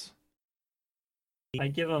conference?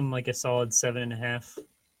 I'd give them like a solid 7.5,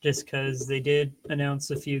 just because they did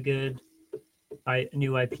announce a few good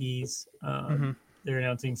new IPs. They're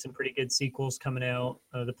announcing some pretty good sequels coming out.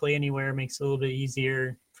 The Play Anywhere makes it a little bit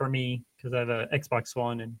easier for me because I have an Xbox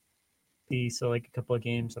One and so like a couple of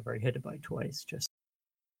games I've already hit it by twice. Just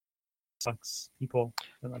sucks people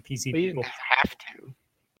on my PC. But you didn't have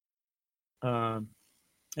to.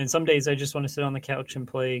 And some days I just want to sit on the couch and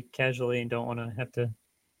play casually and don't want to have to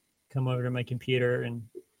come over to my computer and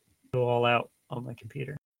go all out on my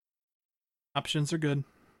computer. Options are good.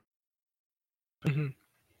 Mm-hmm.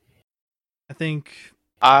 I think.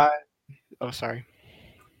 Sorry.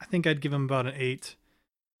 I think I'd give him about an 8.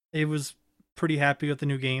 It was pretty happy with the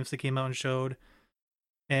new games that came out and showed.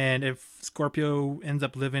 And if Scorpio ends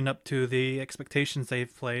up living up to the expectations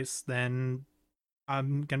they've placed, then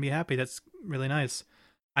I'm gonna be happy. That's really nice.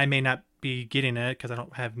 I may not be getting it because I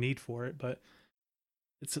don't have need for it, but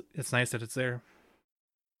it's nice that it's there.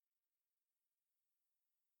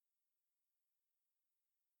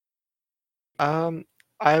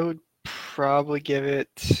 I would probably give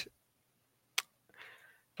it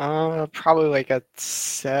probably like a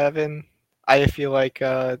 7. I feel like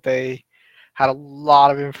they had a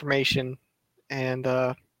lot of information, and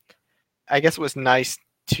I guess it was nice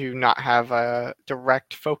to not have a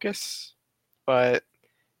direct focus, but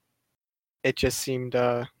it just seemed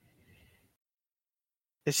it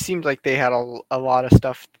seemed like they had a lot of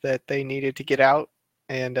stuff that they needed to get out,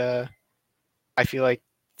 and I feel like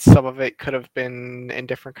some of it could have been in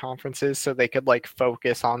different conferences so they could like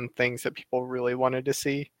focus on things that people really wanted to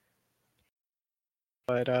see.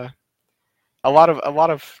 But a lot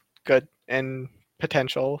of good and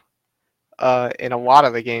potential in a lot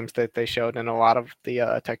of the games that they showed and a lot of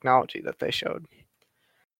the technology that they showed.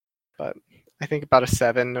 But I think about a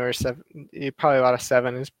 7 or 7, probably about a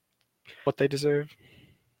 7 is what they deserve.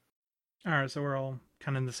 All right, so we're all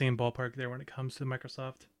kind of in the same ballpark there when it comes to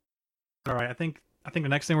Microsoft. All right, I think the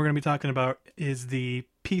next thing we're going to be talking about is the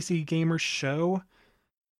PC Gamer Show.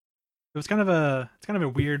 It's kind of a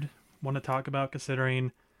weird one to talk about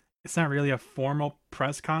considering it's not really a formal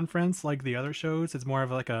press conference like the other shows. It's more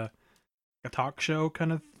of like a talk show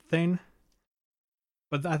kind of thing.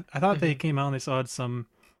 But I thought they came out and they saw some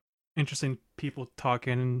interesting people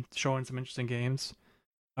talking and showing some interesting games.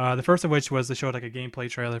 The first of which was they showed like a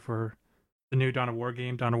gameplay trailer for the new Dawn of War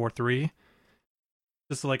game, Dawn of War 3.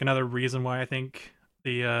 Just like another reason why I think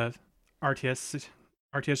the RTS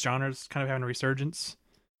genre is kind of having a resurgence.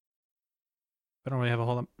 I don't really have a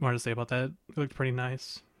whole lot more to say about that. It looked pretty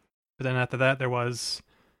nice. But then after that, there was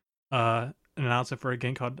an announcement for a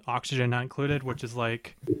game called Oxygen Not Included, which is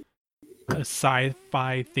like a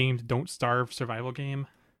sci-fi themed Don't Starve survival game.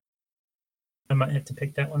 I might have to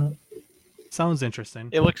pick that one up. Sounds interesting.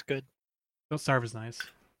 It looks good. Don't Starve is nice.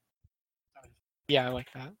 Yeah, I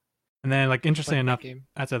like that. And then, like, interesting enough, game.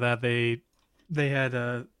 after that, they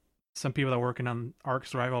had some people that are working on Ark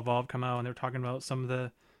Survival Evolved come out, and they were talking about some of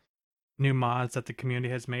the new mods that the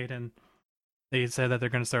community has made, and they said that they're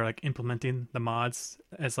going to start like implementing the mods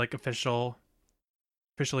as like official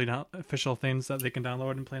things that they can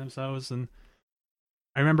download and play themselves. And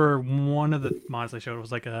I remember one of the mods they showed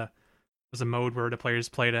was a mode where the players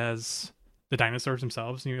played as the dinosaurs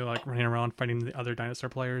themselves, and you're like running around fighting the other dinosaur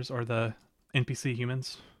players or the NPC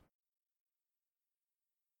humans.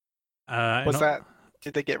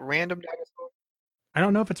 Did they get random dinosaurs? I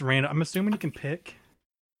don't know if it's random. I'm assuming you can pick,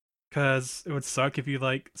 because it would suck if you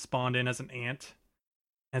like spawned in as an ant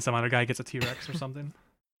and some other guy gets a T-Rex or something.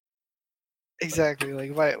 Exactly.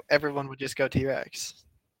 Like, why everyone would just go T-Rex?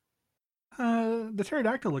 The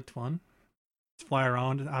pterodactyl looked fun. Just fly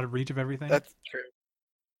around out of reach of everything. That's true.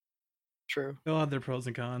 True. They'll have their pros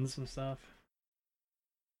and cons and stuff.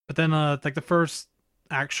 But then, like the first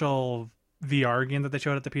actual VR game that they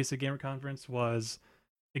showed at the PC Gamer Conference was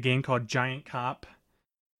a game called Giant Cop,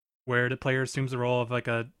 where the player assumes the role of like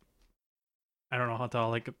I don't know how tall,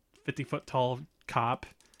 like a 50-foot tall cop,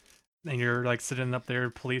 and you're like sitting up there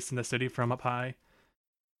policing the city from up high.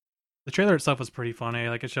 The trailer itself was pretty funny.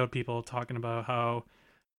 Like, it showed people talking about how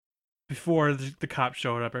before the cops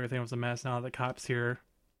showed up, everything was a mess. Now that the cops here,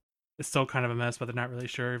 it's still kind of a mess, but they're not really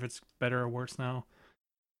sure if it's better or worse now.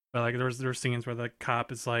 But like, there's scenes where the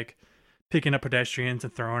cop is like picking up pedestrians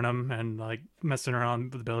and throwing them and like messing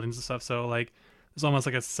around with the buildings and stuff. So like, there's almost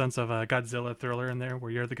like a sense of a Godzilla thriller in there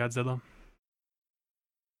where you're the Godzilla.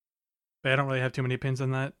 But I don't really have too many opinions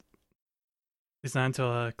on that. It's not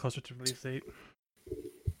until closer to release date.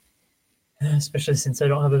 Especially since I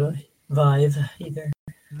don't have a Vive either.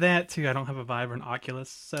 That too, I don't have a Vive or an Oculus,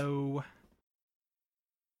 so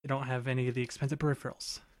I don't have any of the expensive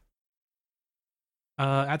peripherals.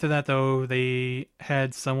 After that, though, they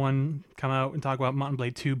had someone come out and talk about Mount &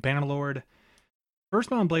 Blade 2 Bannerlord. First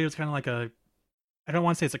Mount & Blade was kind of like I don't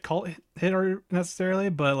want to say it's a cult hit necessarily,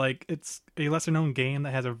 but like it's a lesser known game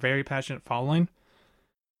that has a very passionate following.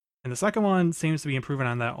 And the second one seems to be improving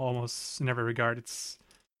on that almost in every regard.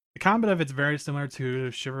 The combat of it's very similar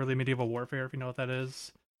to Chivalry Medieval Warfare, if you know what that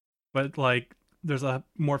is. But like there's a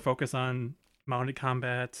more focus on mounted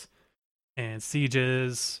combat and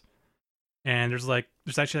sieges. And there's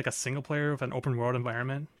actually like a single player with an open world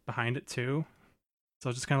environment behind it too. So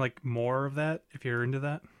it's just kind of like more of that if you're into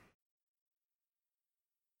that.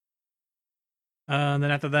 And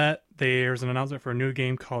then after that, there's an announcement for a new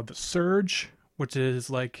game called The Surge, which is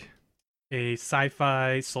like a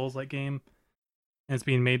sci-fi Souls-like game. And it's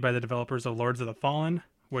being made by the developers of Lords of the Fallen,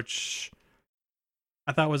 which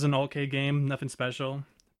I thought it was an okay game, nothing special.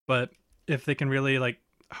 But if they can really like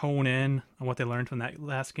hone in on what they learned from that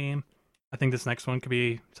last game, I think this next one could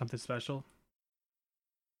be something special.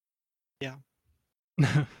 Yeah.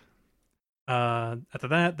 After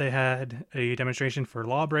that, they had a demonstration for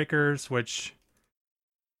Lawbreakers, which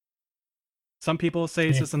some people say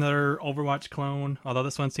it's just another Overwatch clone, although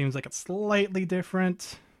this one seems like it's slightly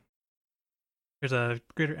different. There's a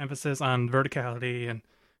greater emphasis on verticality and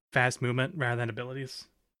fast movement rather than abilities.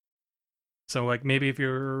 So, like, maybe if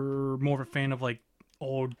you're more of a fan of, like,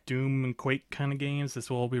 old Doom and Quake kind of games, this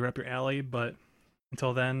will be right up your alley, but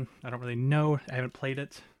until then, I don't really know. I haven't played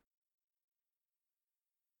it.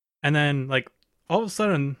 And then, like, all of a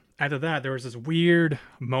sudden, after that, there was this weird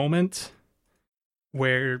moment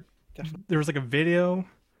where there was, like, a video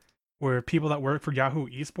where people that work for Yahoo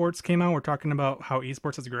Esports came out, were talking about how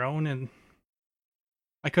esports has grown, and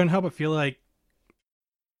I couldn't help but feel like,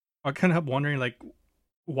 I couldn't help wondering, like,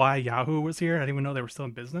 why Yahoo was here. I didn't even know they were still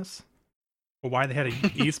in business. Or why they had an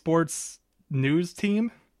esports news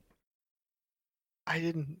team.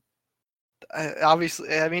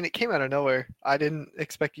 Obviously, I mean, it came out of nowhere. I didn't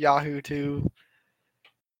expect Yahoo to,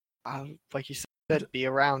 like you said, be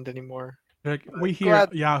around anymore. Like, we hear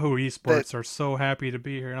Yahoo Esports are so happy to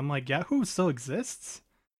be here. And I'm like, Yahoo still exists?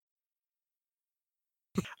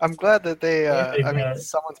 I'm glad that they,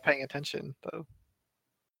 someone's paying attention, though.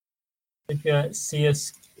 They've got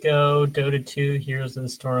CSGO, Dota 2, Heroes of the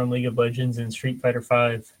Storm, League of Legends, and Street Fighter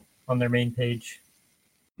 5 on their main page.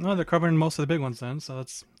 No, they're covering most of the big ones then, so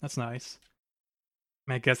that's nice.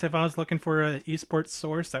 I guess if I was looking for an esports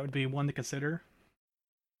source, that would be one to consider.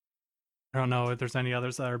 I don't know if there's any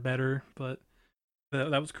others that are better, but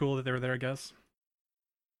that was cool that they were there, I guess.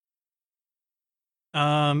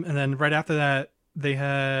 And then right after that, they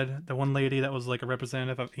had the one lady that was like a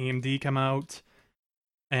representative of AMD come out.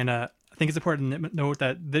 And I think it's important to note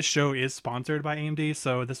that this show is sponsored by AMD,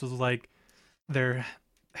 so this was like their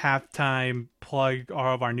halftime plug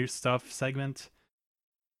all of our new stuff segment.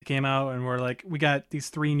 It came out and we're like, we got these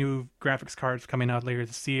 3 new graphics cards coming out later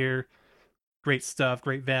this year. Great stuff,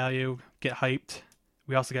 great value, get hyped.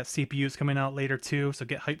 We also got CPUs coming out later too, so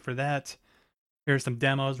get hyped for that. Here's some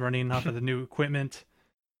demos running off of the new equipment.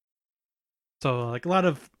 So like a lot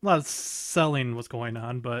of selling was going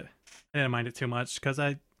on, but I didn't mind it too much because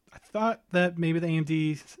I thought that maybe the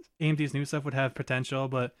AMD's new stuff would have potential,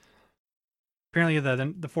 but apparently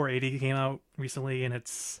the 480 came out recently and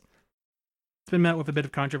it's been met with a bit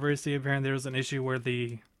of controversy. Apparently there was an issue where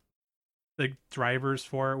the drivers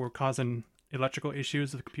for it were causing electrical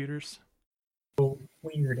issues with computers. Oh,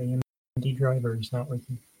 weird, AMD drivers not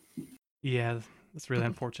working. Yeah, that's really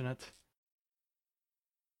unfortunate.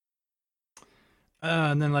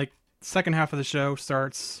 And then like second half of the show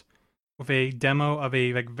starts with a demo of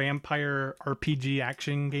a like vampire RPG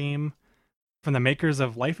action game from the makers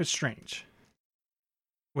of Life is Strange,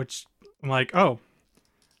 which I'm like, oh,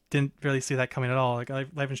 didn't really see that coming at all. Like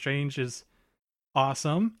Life is Strange is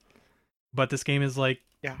awesome, but this game is like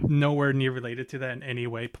nowhere near related to that in any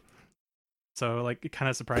way. So like it kind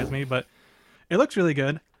of surprised me, but it looks really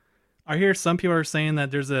good. I hear some people are saying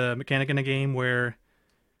that there's a mechanic in the game where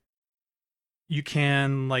you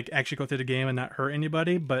can like actually go through the game and not hurt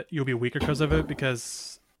anybody, but you'll be weaker because of it,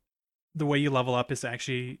 because the way you level up is to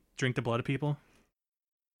actually drink the blood of people.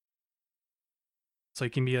 So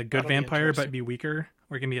you can be a good vampire but be weaker,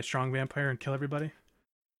 or you can be a strong vampire and kill everybody.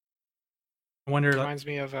 I wonder. It reminds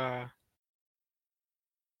me of the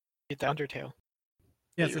Undertale.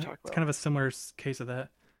 Yeah, it's kind of a similar case of that.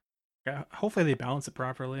 Hopefully they balance it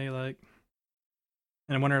properly, like.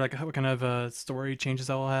 And I wonder like what kind of story changes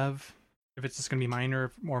that will have. If it's just gonna be minor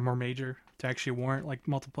or more major to actually warrant like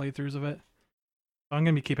multiple playthroughs of it. So I'm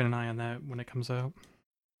gonna be keeping an eye on that when it comes out.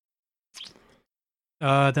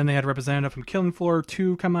 Then they had a representative from Killing Floor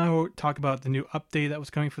 2 come out, talk about the new update that was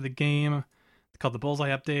coming for the game. It's called the Bullseye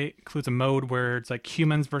Update. It includes a mode where it's like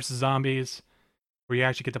humans versus zombies, where you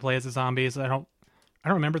actually get to play as the zombies. I don't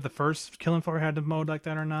remember the first Killing Floor had a mode like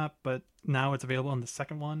that or not, but now it's available in the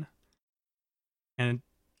second one. And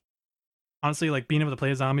honestly, like being able to play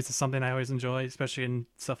as zombies is something I always enjoy, especially in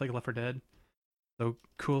stuff like Left 4 Dead. So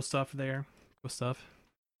cool stuff there. Cool stuff.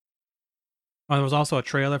 There was also a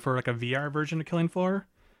trailer for like a VR version of Killing Floor.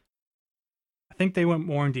 I think they went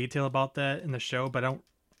more in detail about that in the show, but I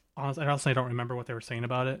honestly don't remember what they were saying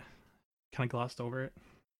about it. Kind of glossed over it.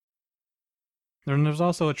 Then there's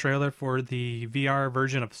also a trailer for the VR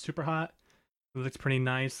version of Superhot. It looks pretty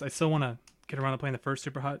nice. I still want to get around to playing the first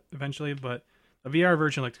Superhot eventually, but the VR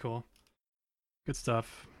version looked cool. Good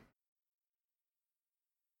stuff.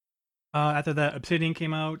 After that, Obsidian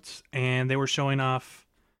came out, and they were showing off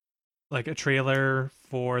like a trailer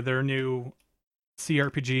for their new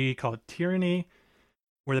CRPG called Tyranny,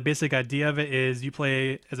 where the basic idea of it is you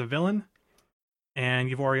play as a villain and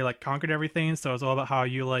you've already like conquered everything, so it's all about how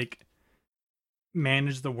you like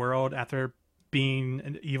manage the world after being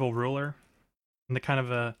an evil ruler and the kind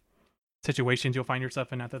of situations you'll find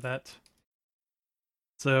yourself in after that.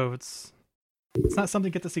 So it's not something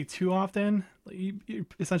you get to see too often. You're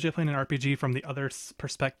essentially playing an RPG from the other's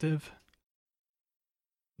perspective.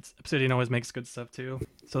 Obsidian always makes good stuff too,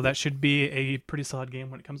 so that should be a pretty solid game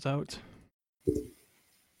when it comes out.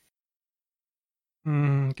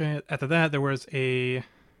 Okay, after that there was a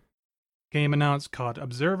game announced called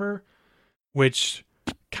Observer, which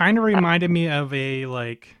kind of reminded me of a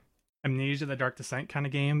like Amnesia: The Dark Descent kind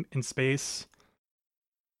of game in space,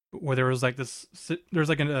 where there was like there's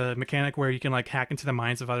like a mechanic where you can like hack into the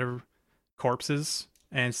minds of other corpses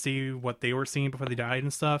and see what they were seeing before they died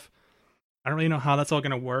and stuff. I don't really know how that's all going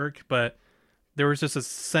to work, but there was just a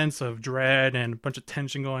sense of dread and a bunch of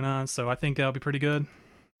tension going on, so I think that'll be pretty good.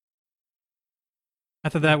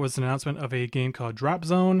 After that was an announcement of a game called Drop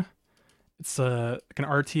Zone. It's like an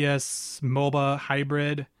RTS MOBA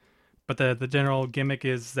hybrid, but the general gimmick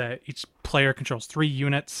is that each player controls 3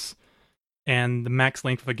 units, and the max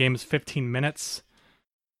length of a game is 15 minutes.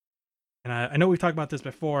 And I know we've talked about this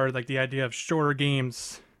before, like the idea of shorter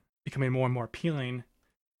games becoming more and more appealing.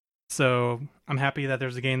 So I'm happy that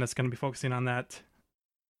there's a game that's going to be focusing on that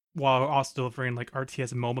while also delivering like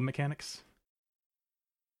RTS and MOBA mechanics.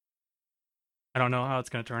 I don't know how it's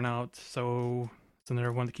going to turn out, so it's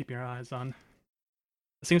another one to keep your eyes on.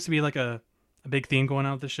 It seems to be like a big theme going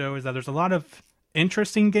on with the show is that there's a lot of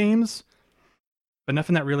interesting games, but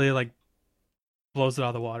nothing that really like blows it out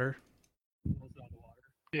of the water.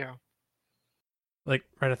 Yeah. Like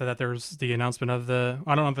right after that, there was the announcement of I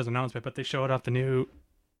don't know if it was an announcement, but they showed off the new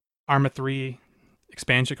Arma 3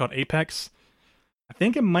 expansion called Apex. I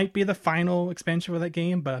think it might be the final expansion for that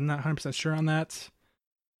game, but I'm not 100% sure on that.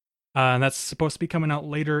 And that's supposed to be coming out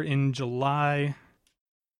later in July.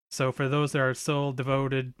 So for those that are still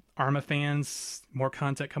devoted Arma fans, more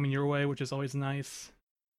content coming your way, which is always nice.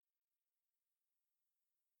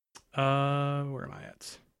 Where am I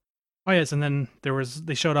at? Oh yes, and then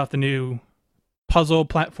they showed off the new puzzle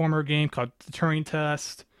platformer game called The Turing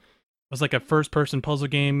Test. It was like a first-person puzzle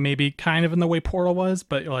game, maybe kind of in the way Portal was,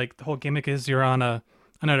 but like the whole gimmick is you're on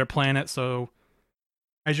another planet, so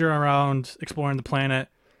as you're around exploring the planet,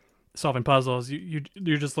 solving puzzles,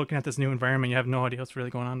 you're just looking at this new environment. You have no idea what's really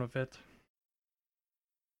going on with it.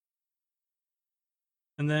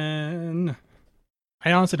 And then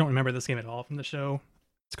I honestly don't remember this game at all from the show.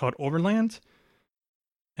 It's called Overland,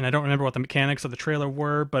 and I don't remember what the mechanics of the trailer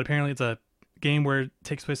were, but apparently it's a game where it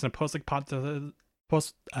takes place in a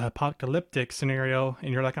post-apocalyptic scenario,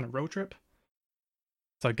 and you're like on a road trip.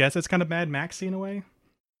 So I guess it's kind of Mad Maxy in a way,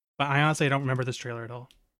 but I honestly don't remember this trailer at all.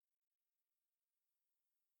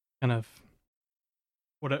 Kind of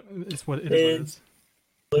what it is.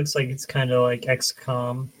 Looks like it's kind of like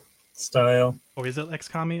XCOM style. Oh, is it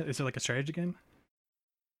XCOM? Is it like a strategy game?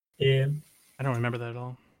 Yeah. I don't remember that at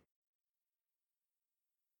all.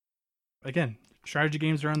 Again, strategy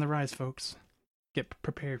games are on the rise, folks. Get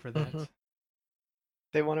prepared for that. Mm-hmm.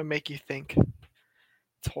 They want to make you think.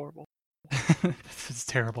 It's horrible. This is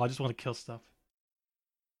terrible. I just want to kill stuff.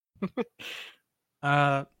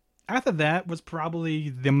 After that was probably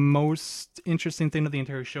the most interesting thing of the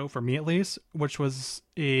entire show, for me at least, which was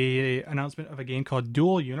a announcement of a game called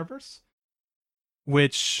Dual Universe,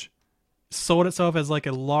 which sold itself as like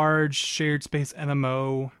a large shared space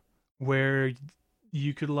MMO where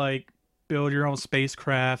you could like build your own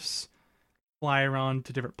spacecrafts, fly around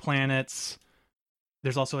to different planets.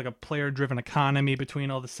 There's also like a player-driven economy between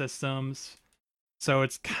all the systems. So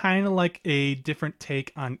it's kind of like a different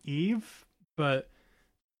take on Eve, but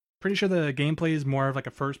pretty sure the gameplay is more of like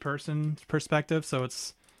a first-person perspective. So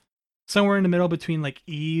it's somewhere in the middle between like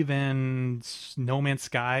Eve and No Man's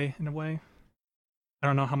Sky in a way. I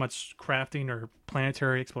don't know how much crafting or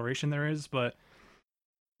planetary exploration there is, but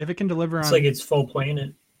if it can deliver it's like it's full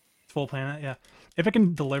planet. Full planet, yeah. If it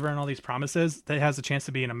can deliver on all these promises, that has a chance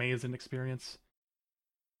to be an amazing experience.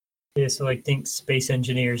 Yeah, so like think Space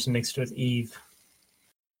Engineers mixed with Eve.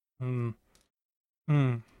 That's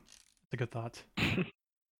a good thought.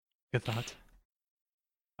 Good thought.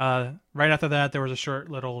 Right after that, there was a short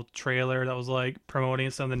little trailer that was like promoting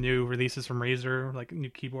some of the new releases from Razer, like new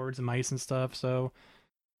keyboards and mice and stuff. So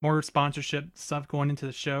more sponsorship stuff going into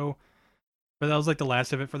the show. But that was like the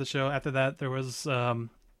last of it for the show. After that, there was a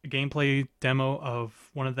gameplay demo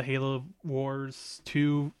of one of the Halo Wars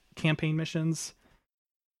 2 campaign missions.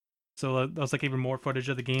 So that was like even more footage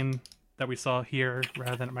of the game that we saw here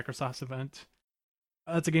rather than at Microsoft's event.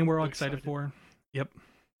 That's a game we're all excited for. Yep.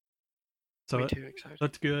 So Way too excited.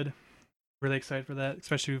 Looked good. Really excited for that,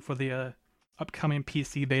 especially for the upcoming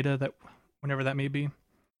PC beta that whenever that may be.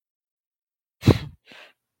 Please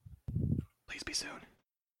be soon.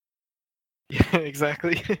 Yeah,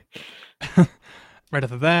 exactly. Right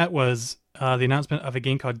after that was the announcement of a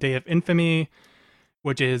game called Day of Infamy,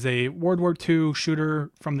 which is a World War II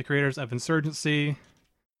shooter from the creators of Insurgency,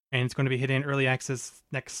 and it's going to be hitting early access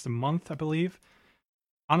next month, I believe.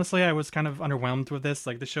 Honestly, I was kind of underwhelmed with this.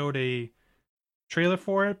 Like, they showed a trailer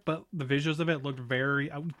for it, but the visuals of it looked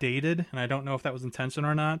very outdated, and I don't know if that was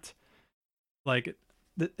intentional or not. Like,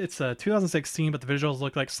 it's 2016, but the visuals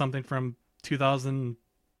look like something from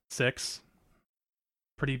 2006.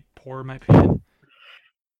 Pretty poor, in my opinion.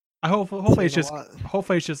 Hopefully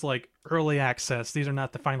it's just like early access. These are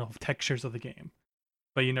not the final textures of the game,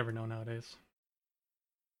 but you never know nowadays.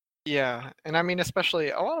 Yeah, and I mean,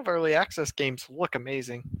 especially a lot of early access games look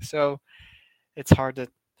amazing, so it's hard to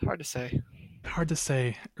say. Hard to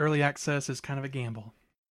say. Early access is kind of a gamble.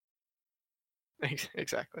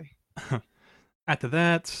 Exactly. After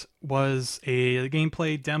that was a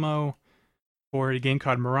gameplay demo for a game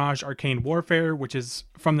called Mirage Arcane Warfare, which is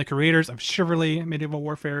from the creators of Chivalry Medieval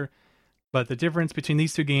Warfare. But the difference between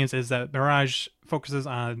these two games is that Mirage focuses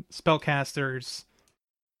on spellcasters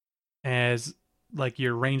as like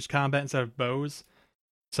your ranged combat instead of bows.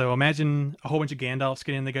 So imagine a whole bunch of Gandalfs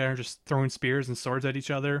getting together and just throwing spears and swords at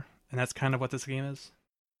each other, and that's kind of what this game is.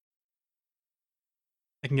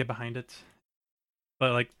 I can get behind it.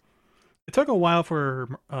 But like, it took a while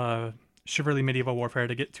for Chivalry Medieval Warfare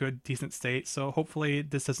to get to a decent state, so hopefully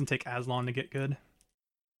this doesn't take as long to get good.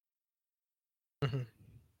 Mm-hmm.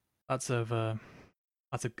 Lots of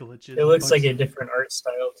glitches. It looks like a different art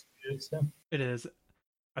style too. So. It is.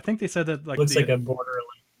 I think they said that like looks like a Borderlands.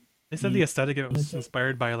 They said the aesthetic of it was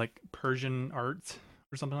inspired by like Persian art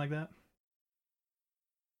or something like that.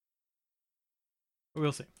 But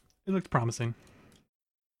we'll see. It looked promising.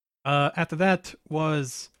 After that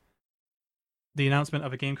was the announcement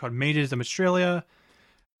of a game called Mages of Australia.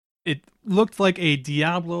 It looked like a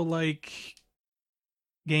Diablo-like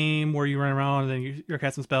game where you run around and you're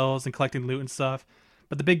casting spells and collecting loot and stuff.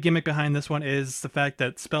 But the big gimmick behind this one is the fact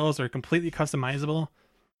that spells are completely customizable.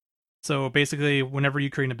 So basically, whenever you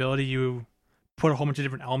create an ability, you put a whole bunch of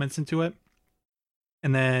different elements into it.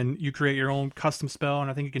 And then you create your own custom spell, and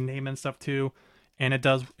I think you can name it and stuff too. And it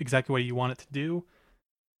does exactly what you want it to do.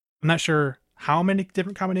 I'm not sure how many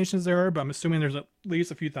different combinations there are, but I'm assuming there's at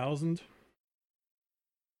least a few thousand. So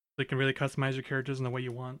you can really customize your characters in the way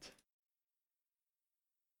you want.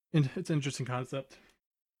 And it's an interesting concept.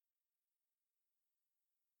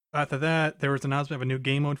 After that, there was an announcement of a new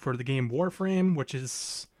game mode for the game Warframe, which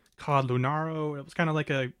is called Lunaro. It was kind of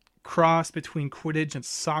like a cross between Quidditch and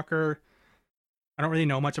soccer. I don't really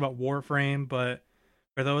know much about Warframe, but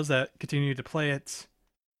for those that continue to play it,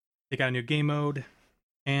 they got a new game mode.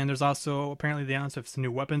 And there's also apparently the announcement of some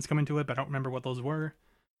new weapons coming to it, but I don't remember what those were.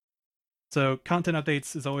 So content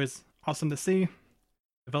updates is always awesome to see.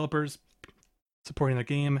 Developers supporting their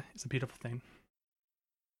game is a beautiful thing.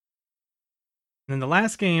 And then the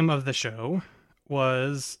last game of the show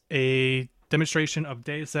was a demonstration of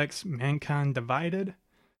Deus Ex Mankind Divided,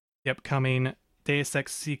 the upcoming Deus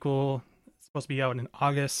Ex sequel. It's supposed to be out in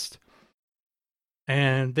August.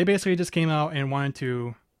 And they basically just came out and wanted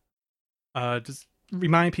to just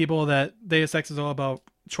remind people that Deus Ex is all about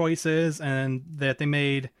choices, and that they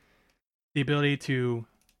made the ability to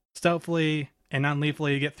stealthily and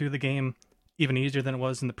non-lethally get through the game even easier than it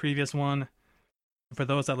was in the previous one. For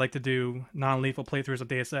those that like to do non-lethal playthroughs of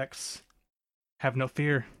Deus Ex, have no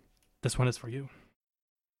fear. This one is for you.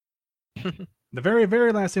 The very,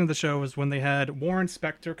 very last thing of the show was when they had Warren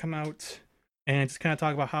Spector come out and just kind of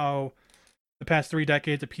talk about how the past 3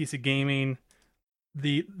 decades of PC gaming,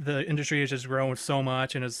 the industry has just grown so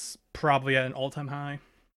much and is probably at an all-time high.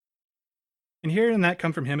 And hearing that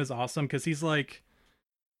come from him is awesome, because he's like,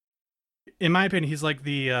 in my opinion, he's like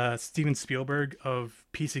the Steven Spielberg of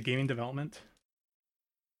PC gaming development.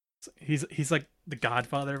 He's like the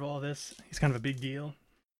godfather of all this. He's kind of a big deal.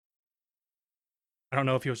 I don't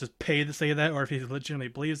know if he was just paid to say that or if he legitimately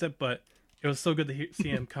believes it, but it was so good to see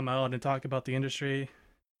him come out and talk about the industry.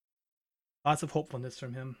 Lots of hopefulness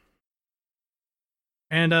from him.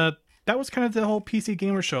 And that was kind of the whole PC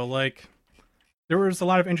Gamer show. Like, there was a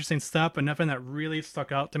lot of interesting stuff, but nothing that really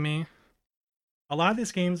stuck out to me. A lot of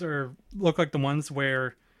these games look like the ones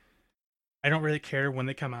where I don't really care when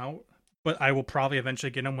they come out, but I will probably eventually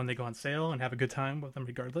get them when they go on sale and have a good time with them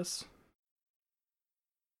regardless.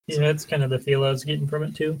 Yeah, that's kind of the feel I was getting from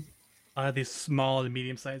it too. these small to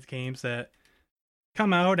medium-sized games that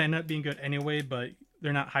come out and end up being good anyway, but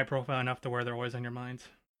they're not high profile enough to where they're always on your mind.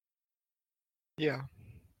 Yeah.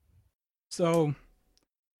 So,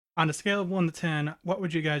 on a scale of 1 to 10, what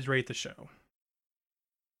would you guys rate the show?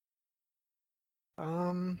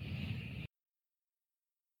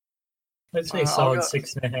 I'd say solid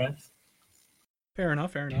 6.5. Fair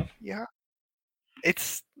enough. Yeah.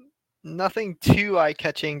 It's nothing too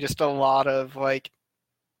eye-catching, just a lot of like,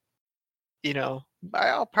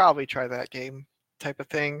 I'll probably try that game type of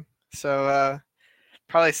thing. So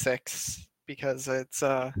probably 6 because it's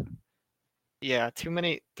too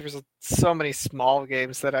many. There's so many small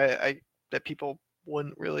games that that people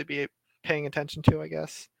wouldn't really be paying attention to, I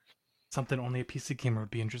guess. Something only a PC gamer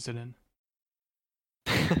would be interested in.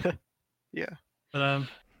 Yeah. But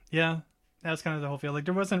yeah, that was kind of the whole feel. Like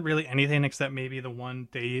there wasn't really anything except maybe the one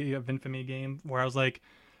Day of Infamy game where I was like,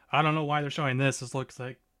 I don't know why they're showing this. This looks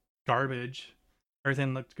like garbage.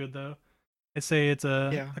 Everything looked good though. I'd say it's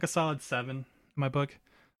like a solid 7 in my book.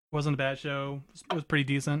 It wasn't a bad show. It was pretty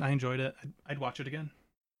decent. I enjoyed it. I'd watch it again.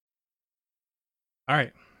 All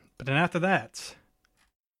right, but then after that,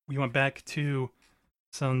 we went back to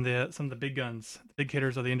some of the big guns, the big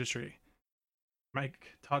hitters of the industry.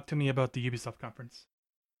 Mike, talk to me about the Ubisoft conference.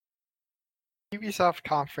 Ubisoft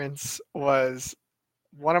conference was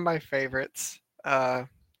one of my favorites,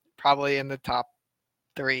 probably in the top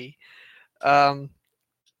 3.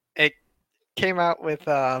 It came out with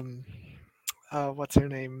what's her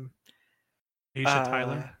name? Aisha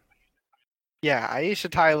Tyler. Yeah, Aisha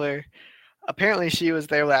Tyler. Apparently she was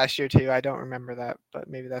there last year too. I don't remember that, but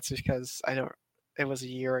maybe that's just because it was a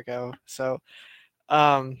year ago. So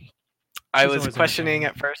I was questioning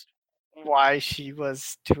at first why she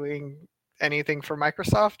was doing anything for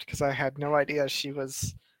Microsoft because I had no idea she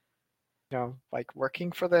was, like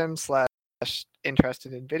working for them /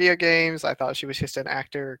 interested in video games. I thought she was just an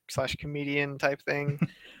actor / comedian type thing,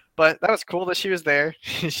 but that was cool that she was there.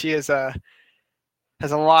 She has a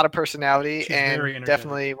lot of personality. She's and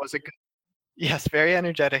definitely was very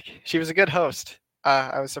energetic. She was a good host.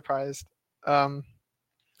 I was surprised.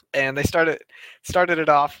 And they started it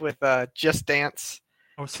off with Just Dance.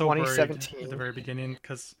 I was so 2017 worried at the very beginning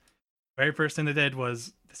because the very first thing they did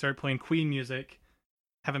was they started playing Queen music,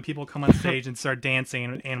 having people come on stage and start dancing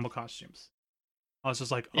in animal costumes. I was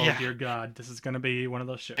just like, oh dear God, this is gonna be one of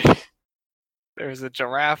those shows. There's a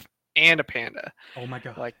giraffe and a panda. Oh my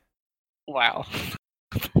God! Like, wow.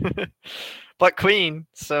 But Queen,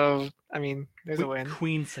 so I mean, there's a win.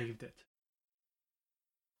 Queen saved it.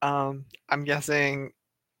 I'm guessing.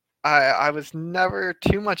 I was never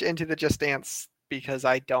too much into the Just Dance because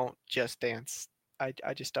I don't just dance.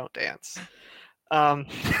 I just don't dance. And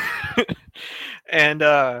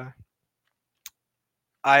I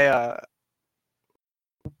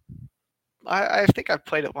think I've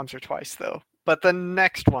played it once or twice though. But the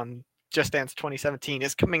next one, Just Dance 2017,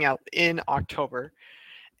 is coming out in October,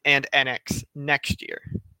 and NX next year,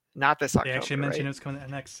 not this October. They actually mentioned it's coming to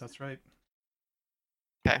NX. That's right.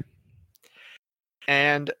 Okay.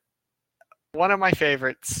 And one of my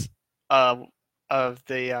favorites of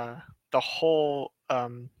the whole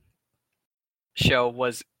show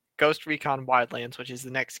was Ghost Recon Wildlands, which is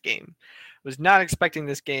the next game. I was not expecting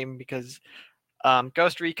this game because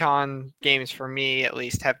Ghost Recon games, for me at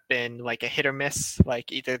least, have been like a hit or miss.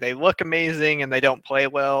 Like either they look amazing and they don't play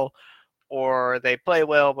well, or they play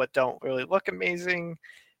well but don't really look amazing.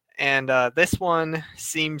 And this one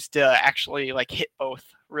seems to actually like hit both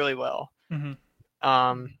really well. Mm-hmm.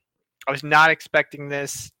 I was not expecting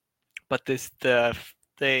this, but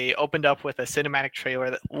they opened up with a cinematic trailer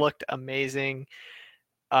that looked amazing.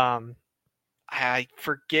 I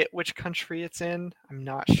forget which country it's in. I'm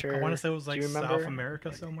not sure. I want to say it was like South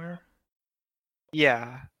America somewhere.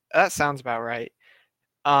 Yeah, that sounds about right.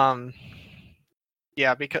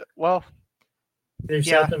 Yeah, because there's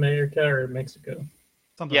South America or Mexico.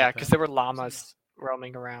 Yeah, because there were llamas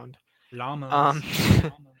roaming around. Llamas.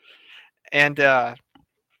 And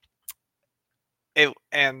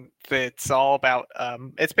it's all about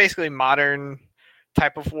it's basically modern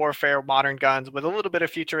type of warfare, modern guns with a little bit of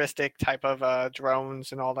futuristic type of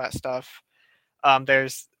drones and all that stuff.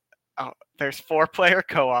 There's 4-player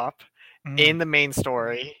co-op in the main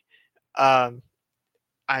story. I'm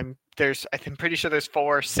pretty sure there's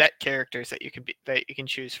 4 set characters that you can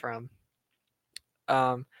choose from.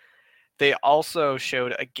 They also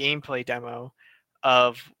showed a gameplay demo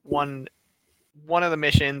of one of the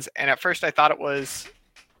missions, and at first I thought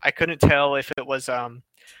I couldn't tell if it was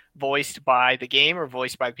voiced by the game or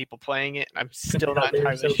voiced by the people playing it. I'm still not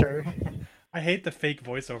entirely sure. I hate the fake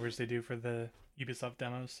voiceovers they do for the Ubisoft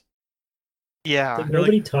demos. Yeah. Like,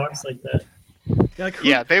 nobody talks like that.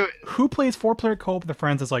 Yeah, like who plays 4-player co-op with their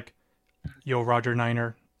friends is like, yo, Roger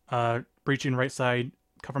Niner, breaching right side,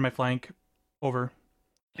 cover my flank, over.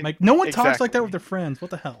 Like, no one talks like that with their friends.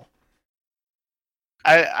 What the hell?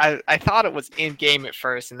 I thought it was in game at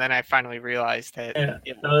first, and then I finally realized that.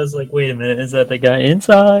 Yeah. I was like, wait a minute, is that the guy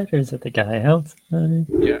inside or is that the guy outside?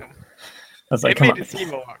 Yeah. I was like, it made it seem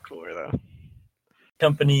a lot cooler though.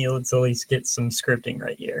 Company, let's at least get some scripting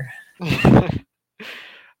right here.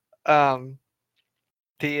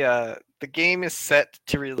 The game is set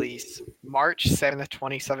to release March 7th,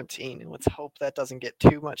 2017. Let's hope that doesn't get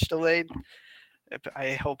too much delayed.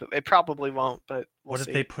 I hope it probably won't, but we'll what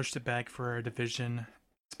see. if they pushed it back for a Division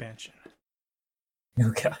expansion?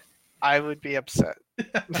 Okay. I would be upset.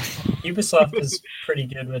 Ubisoft is pretty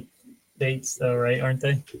good with dates, though, right? Aren't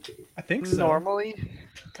they? I think so. Normally,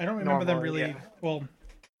 I don't remember them really. Yeah. Well,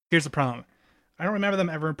 here's the problem. I don't remember them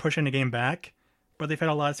ever pushing a game back, but they've had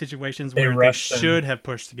a lot of situations where they should have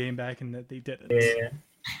pushed the game back and that they didn't. Yeah.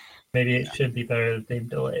 Maybe it should be better that they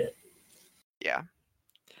delay it. Yeah.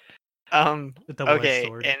 Okay,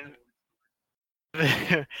 and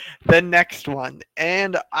the next one,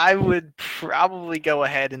 and I would probably go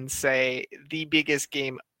ahead and say the biggest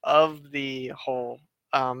game of the whole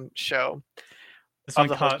show. This one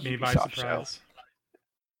caught me by surprise.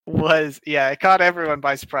 It caught everyone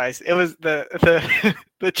by surprise. It was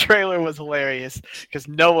the trailer was hilarious because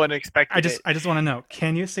no one expected it. I just want to know,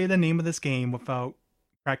 can you say the name of this game without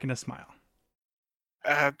cracking a smile?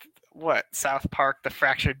 What? South Park: The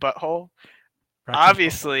Fractured Butthole?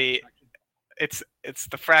 Obviously, it's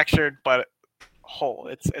the fractured butt hole.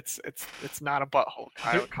 It's not a butthole.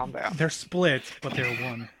 Kyle, calm down. They're split, but they're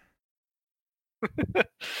one.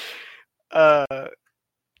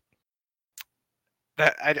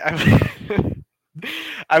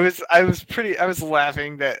 I was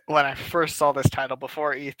laughing that when I first saw this title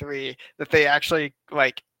before E3 that they actually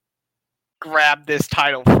like grabbed this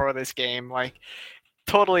title for this game. Like,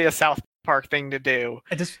 totally a South Park thing to do.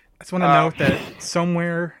 I just want to note that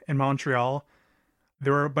somewhere in Montreal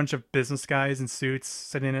there were a bunch of business guys in suits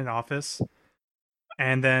sitting in an office,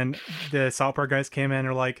 and then the South Park guys came in and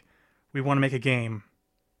were like, we want to make a game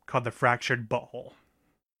called The Fractured Butthole.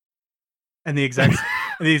 And the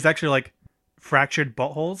execs are like, fractured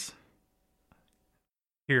buttholes?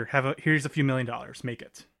 Here's a few $1 million, make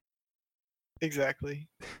it. Exactly.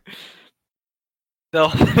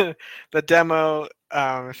 The demo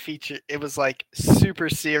feature, it was like super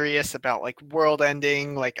serious about like world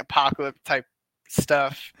ending, like apocalypse type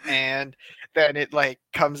stuff, and then it like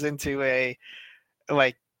comes into a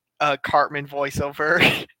Cartman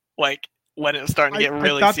voiceover like when it was starting to get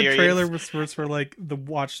really serious. I thought the trailer was for like the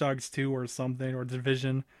Watch Dogs 2 or something, or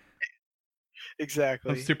Division.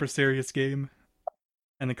 Exactly. A super serious game.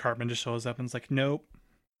 And then Cartman just shows up and is like, nope.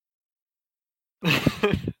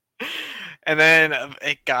 And then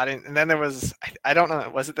it got in, and then there was, I don't know,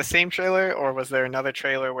 was it the same trailer or was there another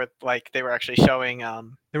trailer where like they were actually showing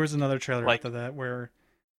there was another trailer after that where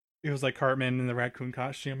it was like Cartman in the raccoon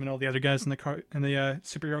costume and all the other guys in the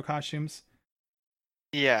superhero costumes.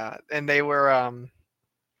 Yeah, and they were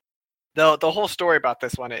the whole story about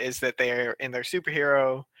this one is that they're in their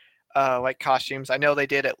superhero like costumes. I know they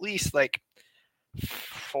did at least like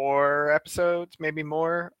 4 episodes, maybe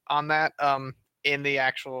more on that in the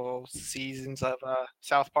actual seasons of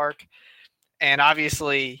South Park. And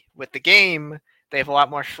obviously with the game, they have a lot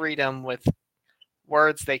more freedom with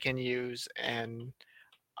words they can use and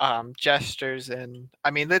gestures. And I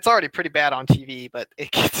mean, it's already pretty bad on TV, but it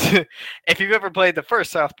gets, if you've ever played the first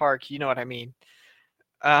South Park, you know what I mean.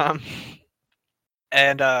 And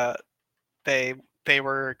they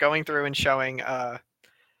were going through and showing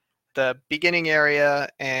the beginning area,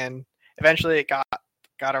 and eventually it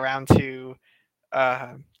got around to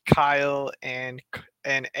Kyle and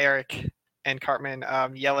Eric and Cartman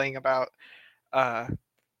yelling about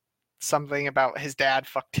something about his dad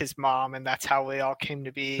fucked his mom, and that's how we all came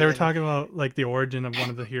to be. They were talking about like the origin of one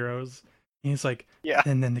of the heroes. And he's like, yeah.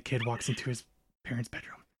 And then the kid walks into his parents'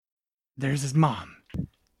 bedroom. There's his mom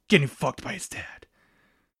getting fucked by his dad.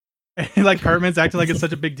 And like Cartman's acting like it's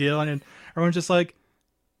such a big deal, and everyone's just like,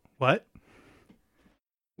 what?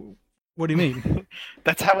 What do you mean?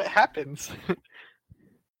 That's how it happens.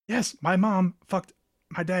 Yes, my mom fucked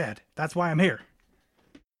my dad. That's why I'm here.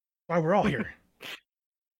 Why we're all here.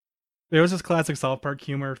 It was just classic South Park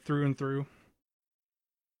humor through and through.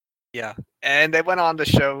 Yeah, and they went on to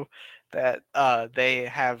show that they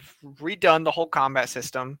have redone the whole combat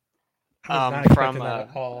system from that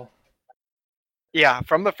at all. Yeah,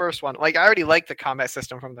 from the first one. Like, I already liked the combat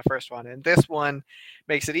system from the first one, and this one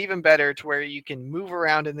makes it even better to where you can move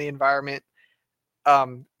around in the environment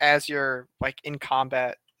as you're like in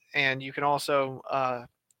combat, and you can also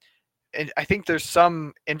and I think there's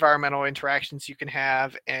some environmental interactions you can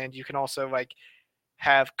have, and you can also like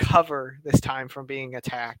have cover this time from being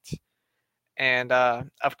attacked. And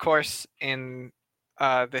of course, in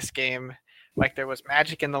this game, like there was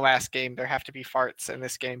magic in the last game, there have to be farts in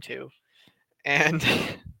this game too. And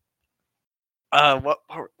what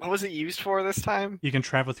was it used for this time? You can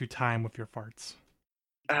travel through time with your farts.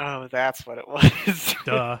 Oh, that's what it was.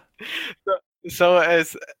 Duh. So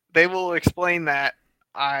as they will explain that,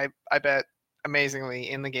 I bet amazingly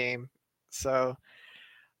in the game. So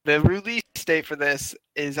the release date for this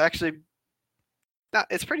is actually not.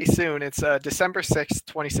 It's pretty soon. It's December 6th,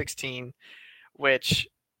 2016, which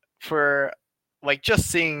for like just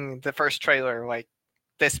seeing the first trailer like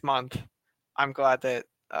this month, I'm glad that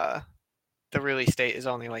the release date is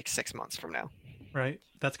only like 6 months from now. Right.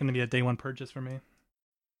 That's going to be a day one purchase for me.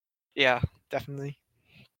 Yeah, definitely.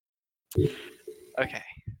 Okay,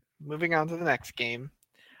 moving on to the next game.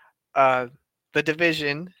 The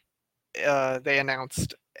Division, they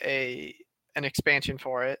announced an expansion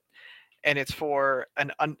for it, and it's for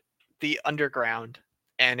the Underground,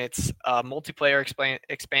 and it's a multiplayer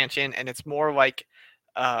expansion, and it's more like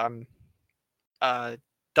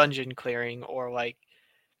dungeon clearing, or like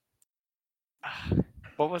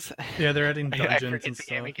what was Yeah, they're adding I dungeons forget and the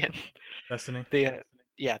game stuff. again. Destiny.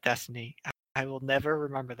 Yeah, Destiny. I will never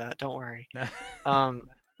remember that. Don't worry.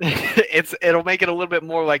 It'll make it a little bit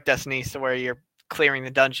more like Destiny, so where you're clearing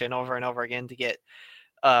the dungeon over and over again to get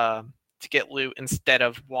loot instead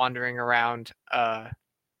of wandering around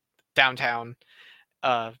downtown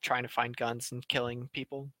trying to find guns and killing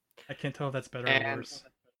people. I can't tell if that's better or worse.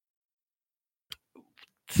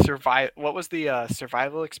 What was the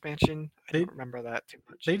survival expansion? I don't remember that too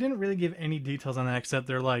much. They didn't really give any details on that, except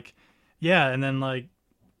they're like, yeah, and then like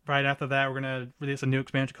right after that we're gonna release a new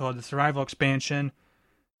expansion called the survival expansion.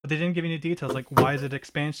 But they didn't give any details, like why is it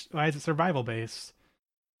expansion? Why is it survival based?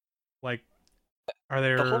 Like, are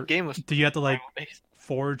there? The whole game was. Do you have to like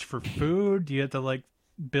forage for food? Do you have to like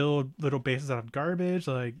build little bases out of garbage?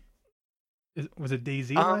 Like, was it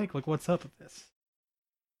DayZ like? Like, what's up with this?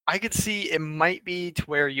 I could see it might be to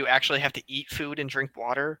where you actually have to eat food and drink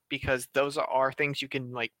water, because those are things you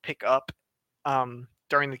can like pick up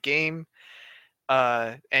during the game,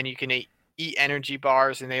 and you can eat energy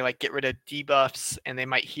bars, and they like get rid of debuffs, and they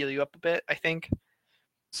might heal you up a bit, I think.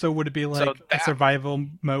 So would it be like a survival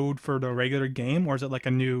mode for the regular game, or is it like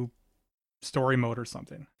a new story mode or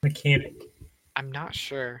something? Mechanic. I'm not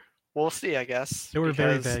sure. We'll see, I guess. They were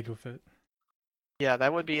very vague with it. Yeah,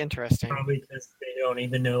 that would be interesting. Probably because they don't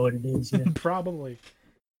even know what it is yet. Probably.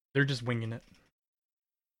 They're just winging it.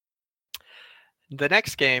 The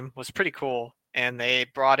next game was pretty cool, and they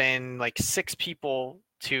brought in like 6 people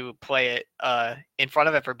to play it in front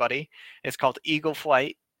of everybody. It's called Eagle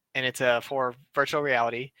Flight, and it's for virtual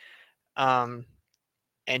reality. And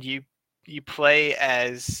you play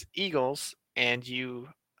as eagles, and you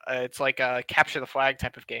it's like a capture the flag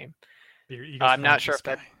type of game. I'm not sure if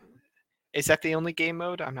that is that the only game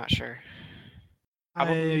mode. I'm not sure.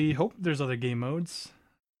 I hope there's other game modes.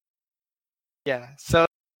 Yeah, so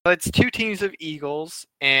it's 2 teams of eagles,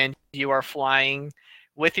 and you are flying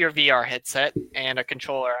with your VR headset and a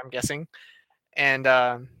controller, I'm guessing, and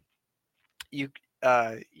you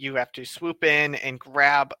have to swoop in and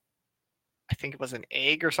grab, I think it was an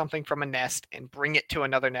egg or something from a nest, and bring it to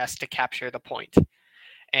another nest to capture the point.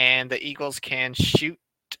 And the eagles can shoot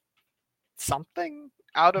something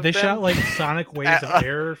out of them. They shot like sonic waves of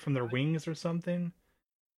air from their wings or something.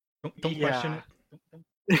 Don't question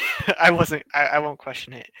it. I won't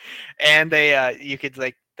question it. And they you could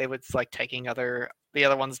like they would like taking the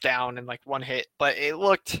other ones down in like one hit, but it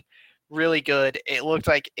looked really good. It looked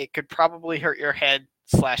like it could probably hurt your head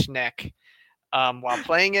 / neck while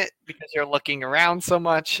playing it, because you're looking around so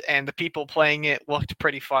much, and the people playing it looked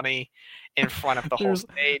pretty funny in front of the whole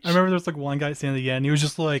stage. I remember there was like one guy standing at the end. He was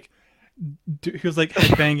just like, he was like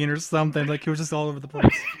headbanging or something. Like he was just all over the place.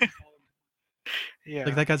 Yeah,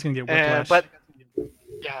 like that guy's gonna get whiplash. But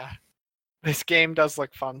yeah, this game does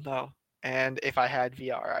look fun though, and if I had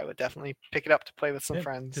VR, I would definitely pick it up to play with some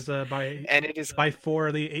friends. It is buy 4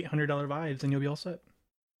 of the $800 Vives, and you'll be all set.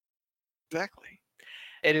 Exactly.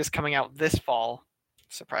 It is coming out this fall,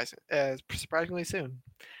 surprisingly soon.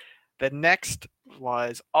 The next game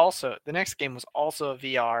was also a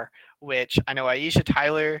VR, which I know Aisha,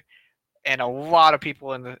 Tyler, and a lot of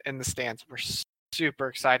people in the stands were super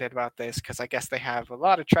excited about this, because I guess they have a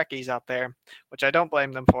lot of Trekkies out there, which I don't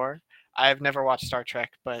blame them for. I've never watched Star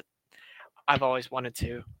Trek, but I've always wanted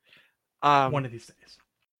to. One of these days.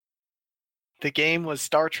 The game was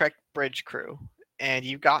Star Trek Bridge Crew, and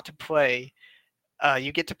you got to play.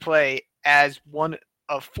 You get to play as one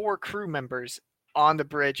of 4 crew members on the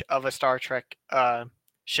bridge of a Star Trek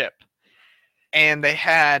ship, and they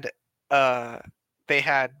had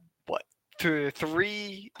what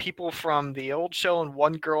 3 people from the old show and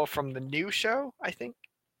 1 girl from the new show, I think,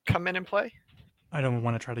 come in and play. I don't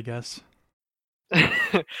want to try to guess.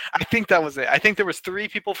 I think that was it. I think there was 3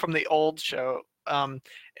 people from the old show, and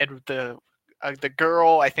the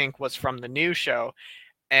girl I think was from the new show,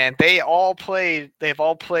 and they've all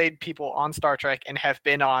played people on Star Trek and have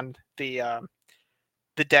been on the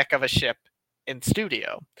deck of a ship in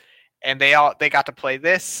studio, and they got to play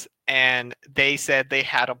this, and they said they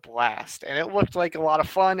had a blast, and it looked like a lot of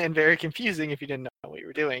fun and very confusing if you didn't know what you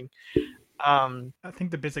were doing. I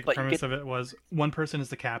think the basic premise of it was one person is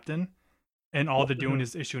the captain, and all they're doing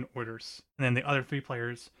is issuing orders, and then the other 3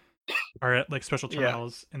 players are at like special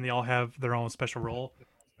terminals, and they all have their own special role.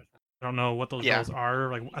 I don't know what those roles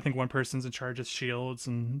are. Like, I think one person's in charge of shields,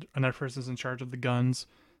 and another person's in charge of the guns,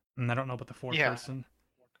 and I don't know about the 4th person.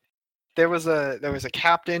 There was a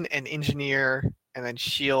captain, an engineer, and then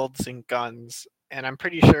shields and guns, and I'm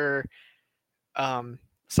pretty sure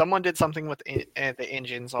someone did something with the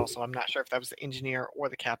engines also. I'm not sure if that was the engineer or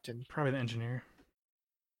the captain. Probably the engineer.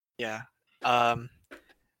 Yeah.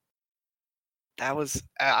 That was,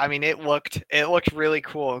 I mean, it looked really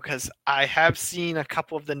cool because I have seen a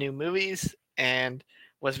couple of the new movies and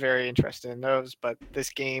was very interested in those, but this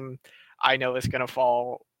game I know is going to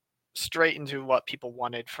fall straight into what people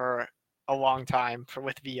wanted for a long time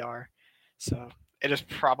with VR. So it is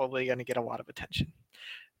probably going to get a lot of attention.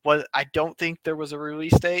 I don't think there was a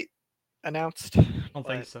release date announced. I don't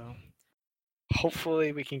think so.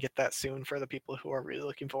 Hopefully we can get that soon for the people who are really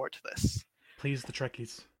looking forward to this. Please, the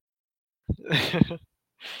Trekkies.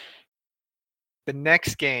 The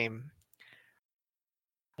next game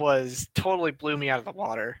was totally blew me out of the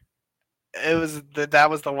water. It was that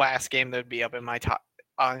was the last game that would be up in my top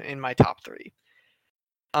 3.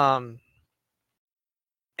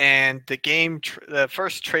 And the game, the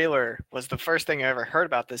first trailer was the first thing I ever heard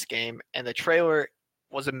about this game, and the trailer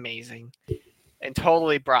was amazing and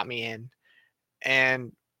totally brought me in.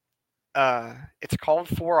 And it's called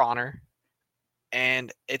For Honor,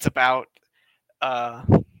 and it's about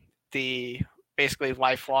the basically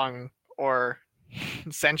lifelong or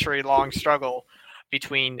century-long struggle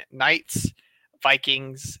between knights,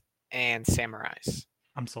 Vikings, and samurais.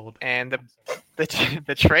 I'm sold. And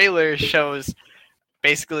the trailer shows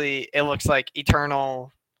basically it looks like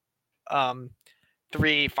eternal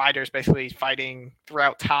 3 fighters basically fighting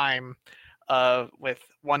throughout time, with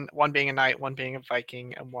one being a knight, one being a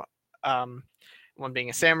Viking, and one being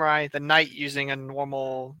a samurai. The knight using a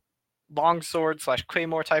normal longsword /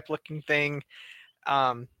 claymore type looking thing.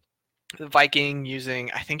 The Viking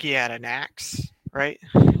using, I think he had an axe, right?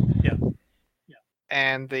 Yeah.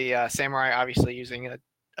 And the samurai obviously using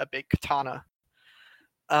a big katana.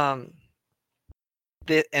 And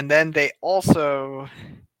then they also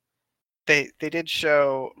they did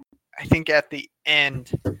show, I think at the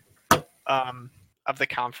end of the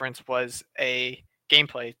conference was a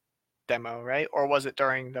gameplay demo, right? Or was it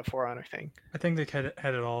during the For Honor thing? I think they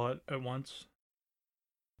had it all at once.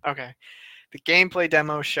 Okay. The gameplay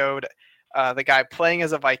demo showed the guy playing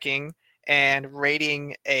as a Viking and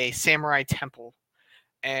raiding a samurai temple.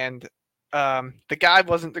 And the guy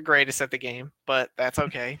wasn't the greatest at the game, but that's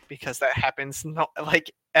okay because that happens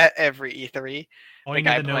like at every E3. All you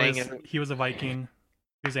need to know is he was a Viking,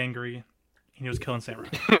 he was angry, and he was killing samurai.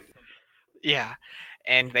 Yeah.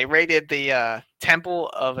 And they raided the temple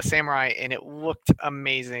of a samurai, and it looked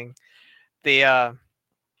amazing. The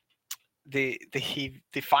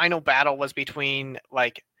final battle was between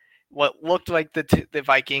like what looked like the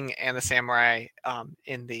Viking and the samurai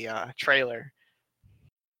in the trailer,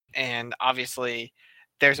 and obviously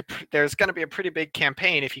there's going to be a pretty big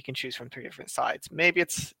campaign if you can choose from 3 different sides. Maybe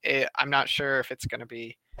I'm not sure if it's going to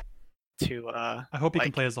be too. I hope you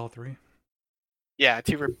can play as all 3. Yeah,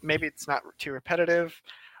 maybe it's not too repetitive.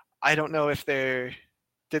 I don't know if did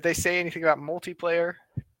they say anything about multiplayer?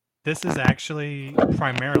 This is actually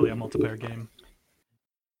primarily a multiplayer game.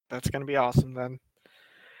 That's going to be awesome then.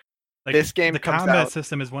 Like, this game the comes combat out,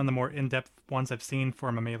 system is one of the more in-depth ones I've seen for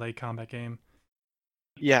a melee combat game.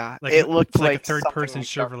 Yeah, like, it looked like a third-person like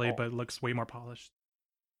chivalry, but it looks way more polished.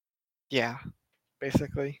 Yeah,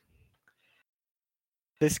 basically.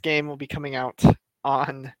 This game will be coming out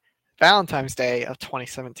on Valentine's Day of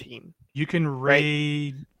 2017. You can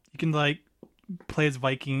raid. Right? You can like play as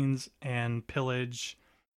Vikings and pillage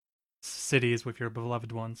cities with your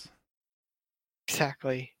beloved ones.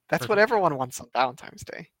 Exactly. That's what everyone wants on Valentine's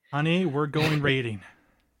Day. Honey, we're going raiding.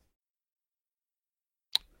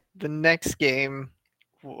 The next game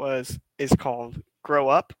is called Grow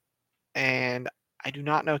Up, and I do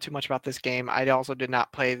not know too much about this game. I also did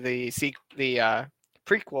not play the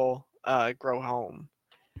prequel, Grow Home.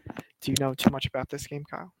 Do you know too much about this game,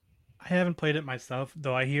 Kyle? I haven't played it myself,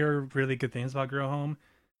 though I hear really good things about Grow Home.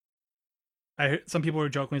 Some people were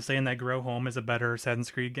jokingly saying that Grow Home is a better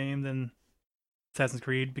Assassin's Creed game than Assassin's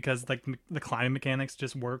Creed because like the climbing mechanics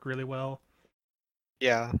just work really well.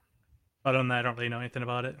 Yeah. Other than that, I don't really know anything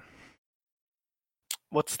about it.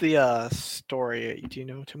 What's the story? Do you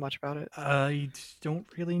know too much about it? I don't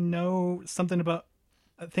really know. Something about.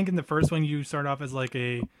 I think in the first one you start off as like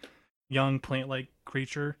a young plant-like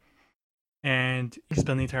creature, and you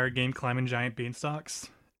spend the entire game climbing giant beanstalks.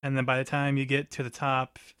 And then by the time you get to the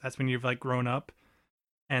top, that's when you've like grown up,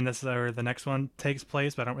 and this is where the next one takes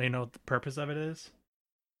place. But I don't really know what the purpose of it is.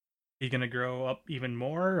 Are you gonna grow up even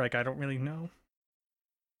more? Like I don't really know.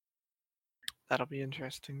 That'll be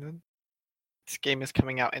interesting then. This game is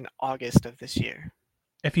coming out in August of this year.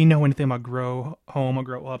 If you know anything about Grow Home or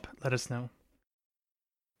Grow Up, let us know.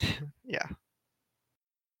 Yeah.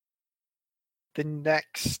 The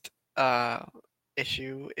next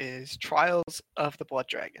issue is Trials of the Blood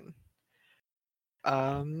Dragon.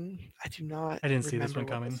 I do not. I didn't see this one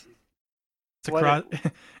coming. What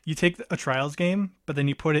you take a Trials game, but then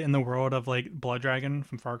you put it in the world of like Blood Dragon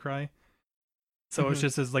from Far Cry. So it's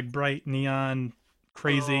just this like bright neon,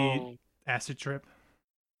 crazy acid trip.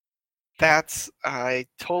 I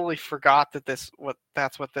totally forgot that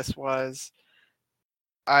that's what this was.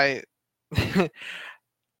 I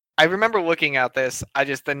I remember looking at this.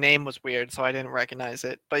 The name was weird, so I didn't recognize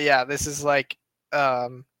it. But yeah, this is like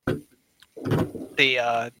the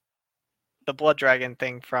Blood Dragon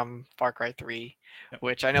thing from Far Cry 3, Yep.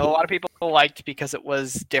 which I know a lot of people liked because it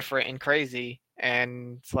was different and crazy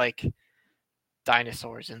and it's like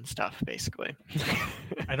dinosaurs and stuff, basically.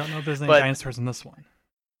 I don't know if there's any dinosaurs in this one.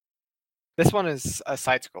 This one is a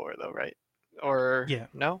side scroller though, right? Or yeah.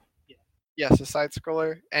 No? Yeah. Yes, a side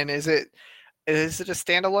scroller. And is it a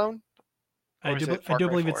standalone? I do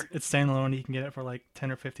believe it's standalone. You can get it for like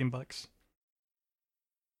 $10 or $15.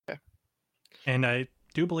 Okay. And I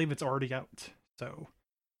do believe it's already out, so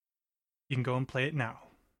you can go and play it now.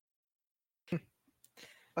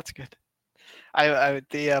 That's good.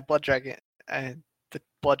 The Blood Dragon and the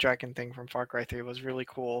Blood Dragon thing from Far Cry 3 was really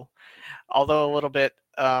cool, although a little bit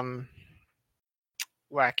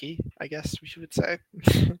wacky, I guess we should say.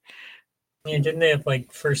 Yeah, didn't they have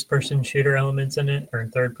like first-person shooter elements in it, or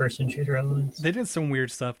third-person shooter elements? They did some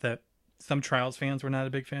weird stuff that some Trials fans were not a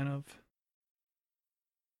big fan of.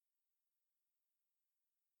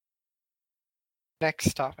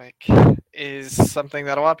 Next topic is something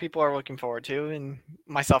that a lot of people are looking forward to, and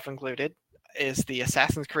myself included, is the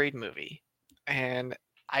Assassin's Creed movie. And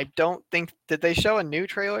I don't think, did they show a new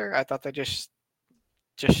trailer? I thought they just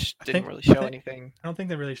didn't really show anything. I don't think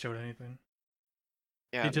they really showed anything.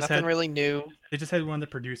 Yeah, nothing really new. They just had one of the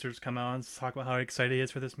producers come out and talk about how excited he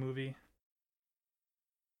is for this movie.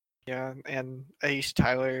 Yeah, and Ace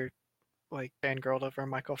Tyler like fangirled over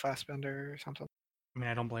Michael Fassbender or something. I mean,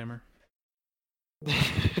 I don't blame her.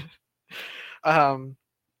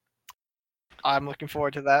 I'm looking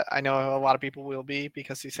forward to that. I know a lot of people will be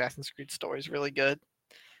because the Assassin's Creed story is really good.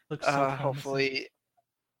 Looks so hopefully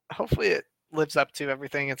it lives up to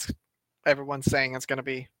everything everyone's saying it's going to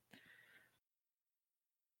be.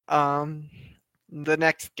 The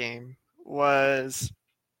next game was,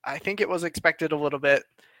 I think it was expected a little bit.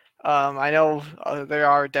 I know there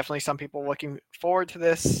are definitely some people looking forward to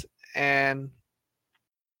this, and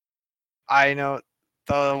I know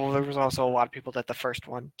there was also a lot of people that the first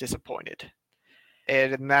one disappointed,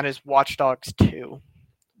 and that is Watch Dogs 2.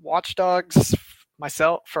 Watch Dogs,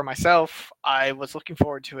 for myself, I was looking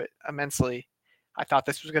forward to it immensely. I thought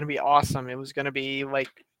this was going to be awesome. It was going to be like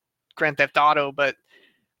Grand Theft Auto, but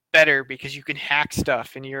better because you can hack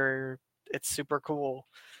stuff and it's super cool.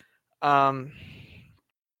 I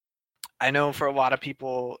know for a lot of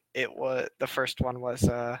people, the first one was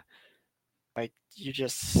like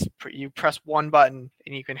you press one button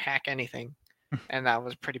and you can hack anything, and that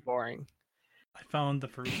was pretty boring. I found the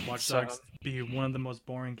first Watch Dogs to be one of the most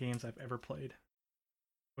boring games I've ever played.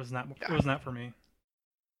 It was not for me.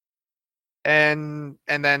 And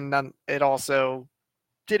then it also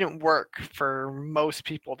didn't work for most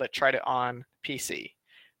people that tried it on PC,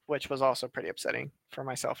 which was also pretty upsetting for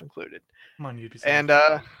myself included. Come on, Ubisoft.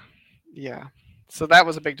 And yeah, so that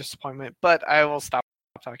was a big disappointment. But I will stop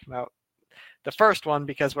talking about the first one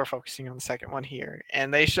because we're focusing on the second one here.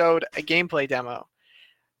 And they showed a gameplay demo.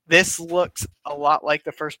 This looks a lot like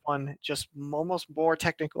the first one, just almost more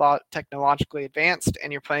technologically advanced,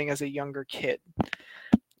 and you're playing as a younger kid.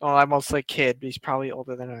 Well, I almost say kid, but he's probably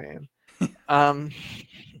older than I am.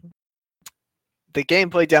 The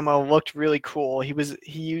gameplay demo looked really cool. He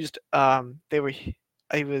used a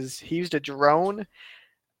drone,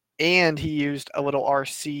 and he used a little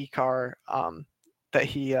RC car that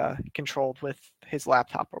he controlled with his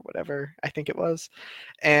laptop or whatever I think it was,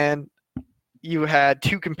 and you had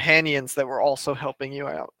 2 companions that were also helping you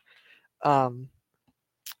out.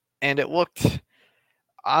 And it looked,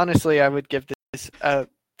 honestly, I would give this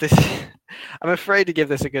I'm afraid to give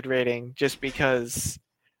this a good rating just because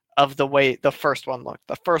of the way the first one looked.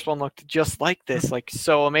 The first one looked just like this, like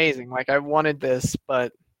so amazing. Like I wanted this,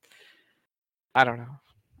 but I don't know.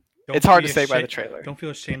 It's hard to say by the trailer. Don't feel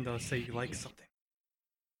ashamed to say you like something,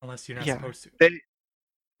 unless you're not supposed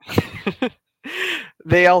to.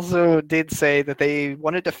 They also did say that they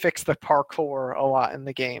wanted to fix the parkour a lot in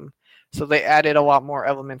the game. So they added a lot more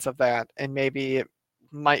elements of that, and maybe it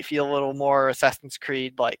might feel a little more Assassin's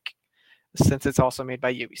Creed like, since it's also made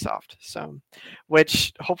by Ubisoft. So,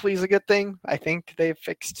 which hopefully is a good thing. I think they've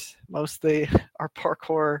fixed most of our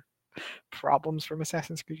parkour problems from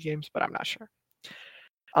Assassin's Creed games, but I'm not sure.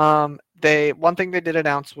 One thing they did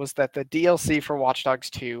announce was that the DLC for Watch Dogs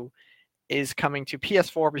 2 is coming to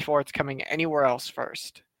PS4 before it's coming anywhere else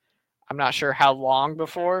first. I'm not sure how long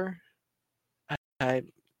before. I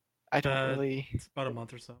don't really. It's about a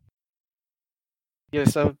month or so. Yeah,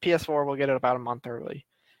 so PS4 will get it about a month early.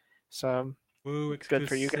 So good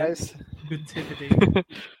for you guys.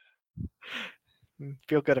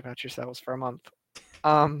 Feel good about yourselves for a month.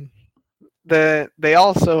 They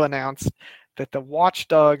also announced that the Watch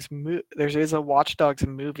Dogs there is a Watch Dogs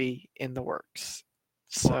movie in the works.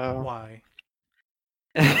 So why?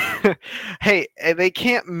 Hey, they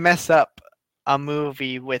can't mess up a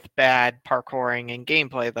movie with bad parkouring and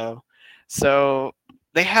gameplay though. So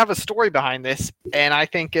they have a story behind this, and I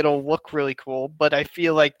think it'll look really cool, but I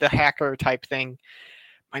feel like the hacker type thing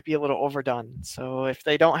might be a little overdone. So if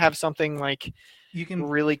they don't have something like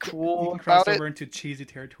really cool you can cross about over into cheesy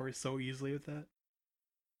territory so easily with that.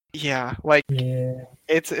 Yeah, like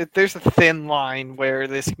there's a thin line where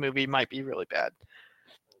this movie might be really bad.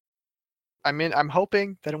 I mean, I'm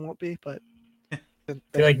hoping that it won't be, but I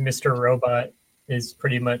feel like Mr. Robot is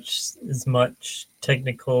pretty much as much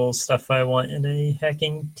technical stuff I want in a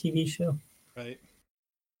hacking TV show. Right.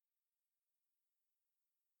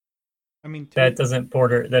 I mean, that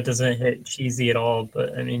doesn't hit cheesy at all,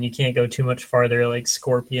 but I mean, you can't go too much farther like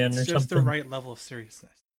Scorpion or something. It's just the right level of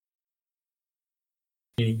seriousness.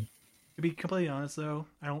 To be completely honest, though,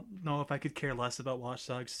 I don't know if I could care less about Watch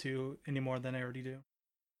Dogs 2 any more than I already do.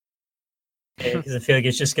 Yeah, because I feel like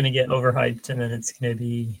it's just going to get overhyped, and then it's going to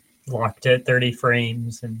be locked at 30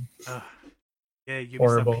 frames and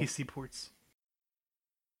horrible PC ports.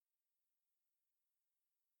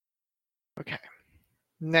 Okay.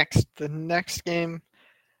 The next game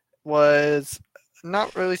was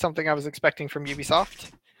not really something I was expecting from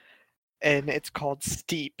Ubisoft, and it's called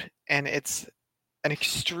Steep, and it's an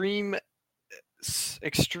extreme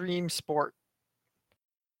sport,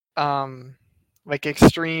 like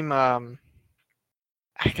extreme, I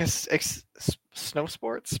guess snow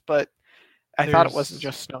sports, but I thought it wasn't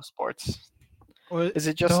just snow sports. Well, is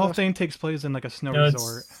it just the whole thing takes place in like a snow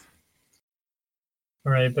resort?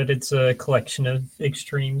 Right, but it's a collection of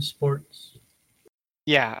extreme sports.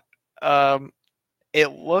 Yeah,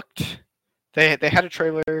 it looked. They had a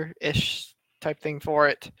trailer-ish type thing for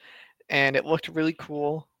it, and it looked really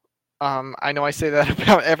cool. I know I say that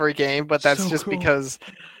about every game, but that's so just cool. Because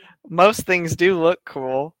most things do look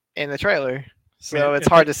cool in the trailer. So it's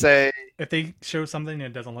hard to say. If they show something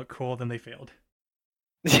and it doesn't look cool, then they failed.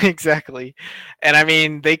 Exactly. And I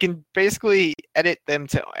mean, they can basically edit them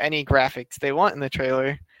to any graphics they want in the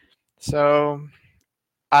trailer. So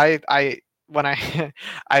I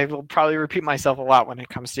will probably repeat myself a lot when it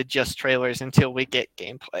comes to just trailers until we get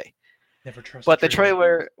gameplay. Never trust. But the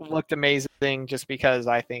trailer looked amazing just because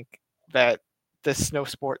I think that the snow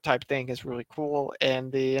sport type thing is really cool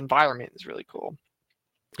and the environment is really cool.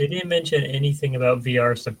 They didn't mention anything about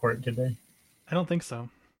VR support, did they? I don't think so.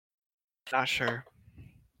 Not sure.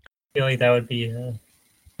 I feel like that would be a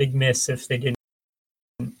big miss if they didn't.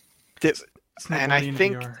 And I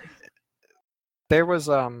think VR. There was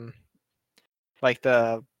like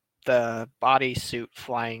the bodysuit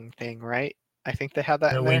flying thing, right? I think they had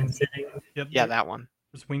that in there. Yep, yeah, that one.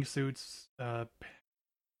 There's wingsuits.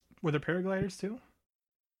 Were there paragliders too?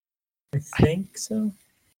 I think so.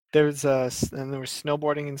 There was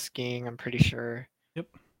snowboarding and skiing. I'm pretty sure. Yep.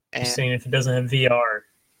 And just saying, if it doesn't have VR,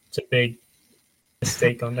 it's a big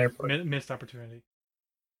mistake on their part. Missed opportunity.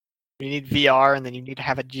 You need VR, and then you need to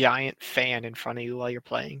have a giant fan in front of you while you're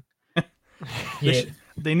playing. Yeah.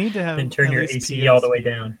 They need to have and turn at your least AC all the PS. way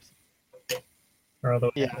down. Or all the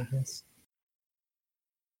way Yeah. up, I guess.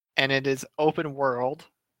 And it is open world,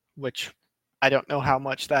 which I don't know how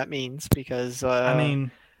much that means because I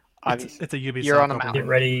mean, obviously it's a Ubisoft. you're on a open mountain.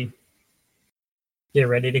 world. Get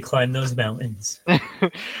ready to climb those mountains.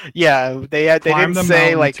 Yeah, they Climb didn't the say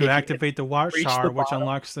mountain like to activate the reach the watchtower, which bottom.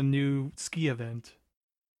 unlocks the new ski event.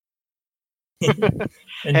 And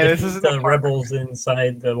this defeat isn't a the park. rebels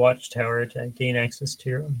inside the watchtower to gain access to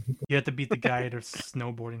your own people. You have to beat the guy at a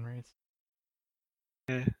snowboarding race.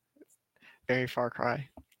 Very Far Cry.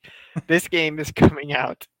 This game is coming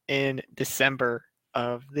out in December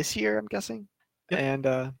of this year, I'm guessing. Yep. And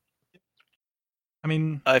I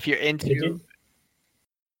mean, if you're It into, did,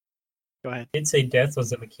 go ahead. did say death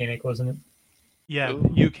was a mechanic, wasn't it? yeah,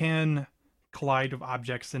 Ooh. you can collide with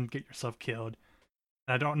objects and get yourself killed.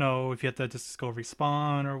 I don't know if you have to just go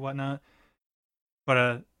respawn or whatnot,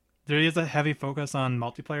 but there is a heavy focus on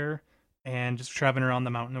multiplayer and just traveling around the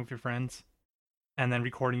mountain with your friends, and then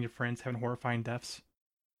recording your friends having horrifying deaths.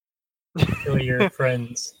 Kill your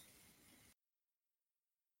friends.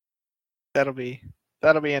 That'll be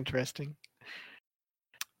interesting.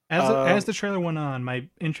 As the trailer went on, my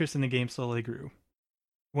interest in the game slowly grew.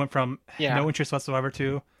 Went from no interest whatsoever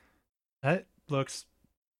to that looks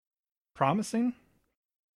promising.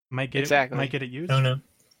 Might get it used. I don't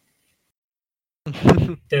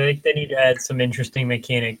know. They need to add some interesting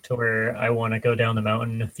mechanic to where I want to go down the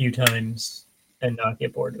mountain a few times and not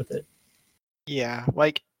get bored with it. Yeah,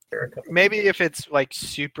 like maybe if it's like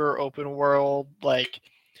super open world, like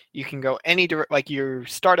you can go like you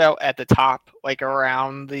start out at the top, like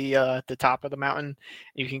around the top of the mountain.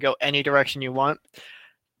 You can go any direction you want,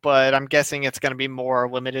 but I'm guessing it's going to be more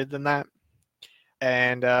limited than that.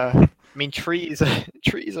 And I mean, trees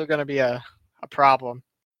are going to be a problem,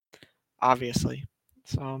 obviously.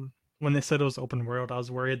 So when they said it was open world, I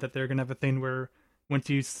was worried that they're going to have a thing where once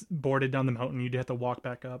you boarded down the mountain, you'd have to walk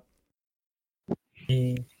back up.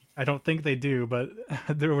 I don't think they do, but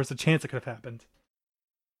there was a chance it could have happened.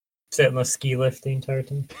 Except my ski lift the entire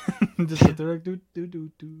time. Just sit there like, do.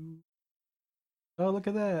 Oh, look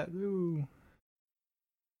at that. Ooh.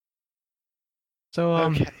 So,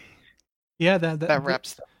 okay. Yeah, that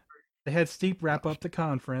wraps up. They had Steep wrap up the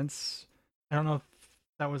conference. I don't know if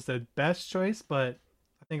that was the best choice, but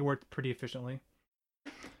I think it worked pretty efficiently.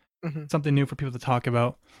 Mm-hmm. Something new for people to talk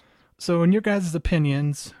about. So, in your guys'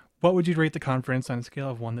 opinions, what would you rate the conference on a scale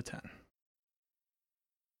of 1 to 10?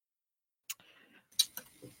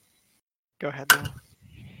 Go ahead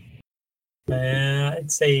now.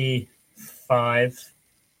 I'd say 5,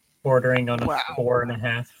 bordering on a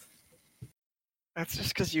 4.5. That's just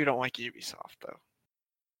because you don't like Ubisoft, though.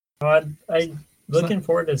 I'm looking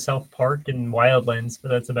forward to South Park and Wildlands, but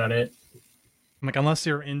that's about it. Like, unless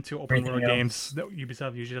you're into open world games,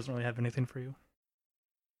 Ubisoft usually doesn't really have anything for you.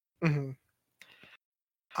 Mm-hmm.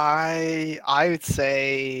 I would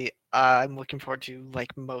say I'm looking forward to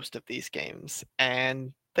like most of these games,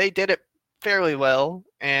 and they did it fairly well.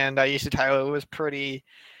 And Aisha Tyler was pretty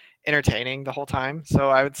entertaining the whole time,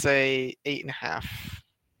 so I would say 8.5.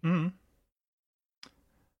 Mm-hmm.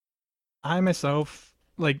 I myself,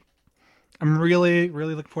 I'm really,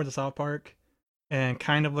 really looking forward to South Park, and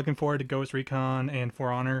kind of looking forward to Ghost Recon and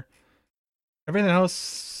For Honor. Everything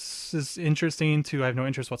else is interesting I have no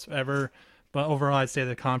interest whatsoever, but overall I'd say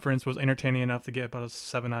the conference was entertaining enough to get about a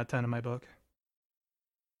 7 out of 10 in my book.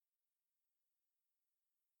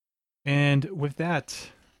 And with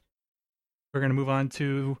that, we're going to move on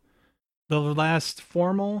to the last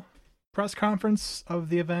formal press conference of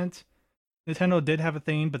the event. Nintendo did have a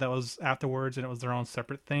thing, but that was afterwards, and it was their own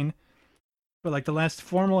separate thing. But like the last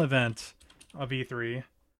formal event of E3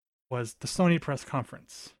 was the Sony press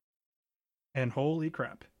conference. And holy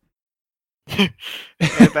crap.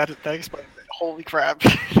 that explains it. Holy crap.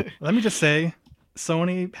 Let me just say,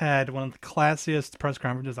 Sony had one of the classiest press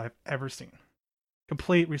conferences I've ever seen.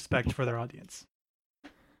 Complete respect for their audience.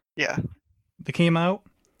 Yeah. They came out,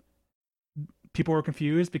 people were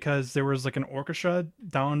confused because there was like an orchestra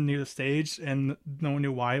down near the stage and no one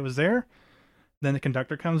knew why it was there. Then the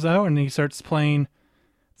conductor comes out and he starts playing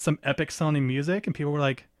some epic sounding music, and people were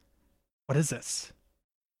like, what is this?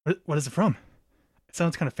 What is it from? It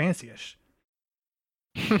sounds kind of fancy-ish.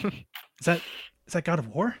 Is that God of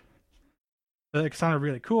War? It sounded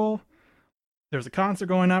really cool. There was a concert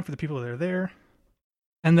going on for the people that are there.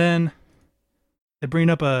 And then they bring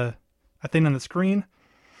up a thing on the screen.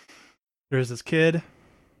 There's this kid.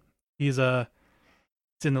 He's in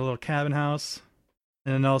the little cabin house.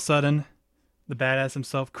 And then all of a sudden, the badass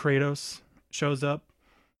himself, Kratos, shows up,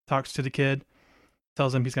 talks to the kid,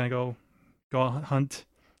 tells him he's going to go hunt,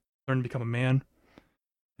 learn to become a man.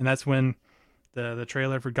 and that's when the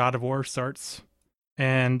trailer for God of War starts.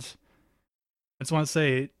 And I just want to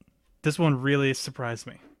say, this one really surprised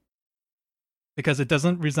me because it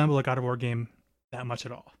doesn't resemble a God of War game that much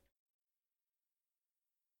at all.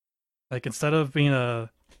 Like, instead of being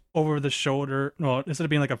instead of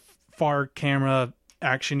being like a far camera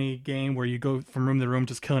actiony game where you go from room to room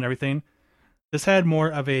just killing everything, this had more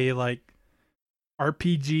of a like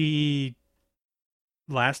RPG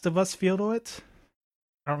Last of Us feel to it.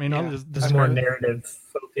 I don't really know. This is more narrative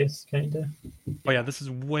focused, kind of. Oh yeah, this is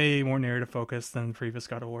way more narrative focused than previous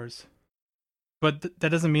God of Wars. But that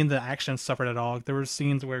doesn't mean the action suffered at all. There were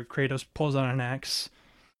scenes where Kratos pulls out an axe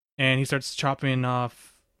and he starts chopping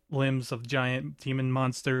off limbs of giant demon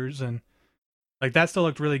monsters, and like that still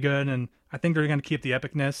looked really good. And I think they're going to keep the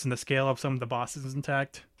epicness and the scale of some of the bosses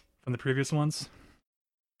intact from the previous ones.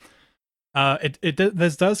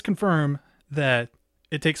 This does confirm that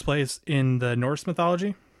it takes place in the Norse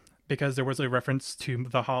mythology, because there was a reference to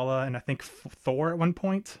Valhalla and I think Thor at one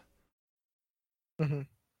point. Mm-hmm.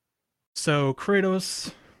 So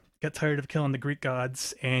Kratos got tired of killing the Greek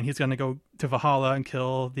gods, and he's going to go to Valhalla and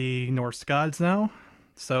kill the Norse gods now.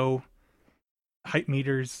 So hype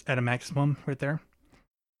meters at a maximum right there.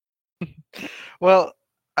 Well,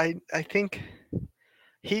 I think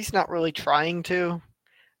he's not really trying to.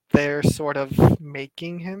 They're sort of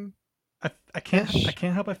making him. I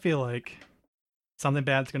can't help but feel like something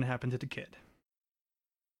bad's going to happen to the kid.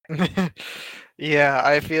 Yeah,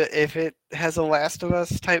 I feel if it has a Last of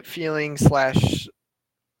Us type feeling / what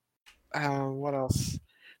else?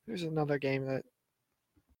 There's another game that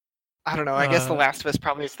I don't know. I guess The Last of Us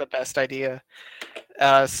probably is the best idea.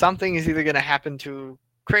 Something is either going to happen to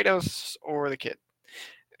Kratos or the kid,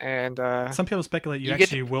 and some people speculate you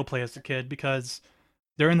actually will play as the kid, because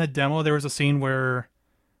during the demo there was a scene where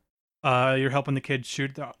you're helping the kid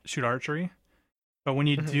shoot archery, but when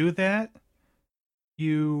you do that,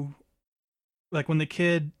 you like when the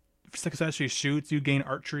kid successfully shoots, you gain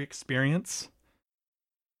archery experience,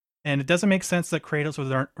 and it doesn't make sense that Kratos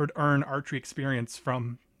would earn archery experience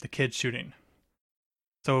from the kid shooting.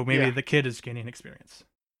 So maybe the kid is gaining experience.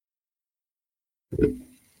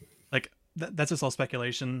 Like that's just all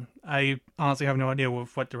speculation. I honestly have no idea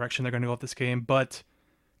what direction they're going to go with this game, but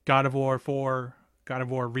God of War 4, God of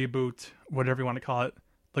War reboot, whatever you want to call it,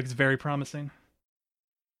 looks very promising,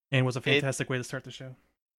 and was a fantastic way to start the show.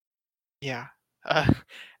 Yeah.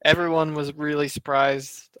 Everyone was really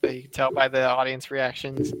surprised. You can tell by the audience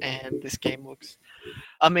reactions, and this game looks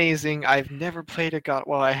amazing. I've never played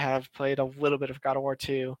I have played a little bit of God of War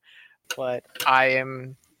 2, but I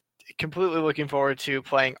am completely looking forward to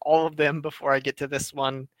playing all of them before I get to this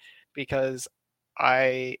one, because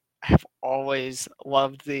I have always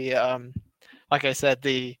loved the, like I said,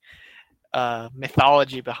 the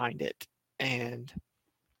mythology behind it, and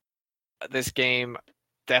this game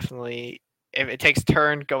definitely, if it takes a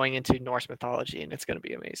turn going into Norse mythology, and it's going to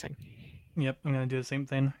be amazing. Yep, I'm going to do the same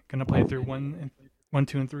thing. Going to play through 1,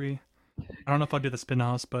 2, and 3. I don't know if I'll do the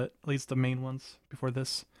spin-offs, but at least the main ones before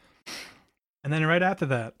this. And then right after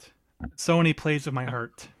that, Sony plays with my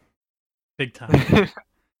heart. Big time.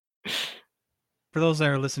 For those that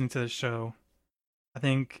are listening to this show, I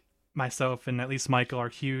think myself and at least Michael are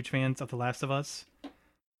huge fans of The Last of Us.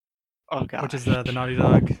 Oh god. Which is the Naughty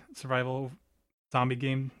Dog survival zombie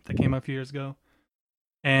game that came out a few years ago.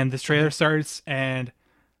 And this trailer starts, and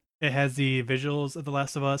it has the visuals of The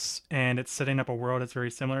Last of Us, and it's setting up a world that's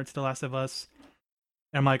very similar to The Last of Us.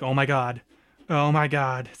 And I'm like, oh my god,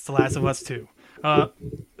 it's The Last of Us 2.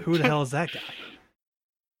 Who the hell is that guy?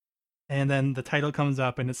 And then the title comes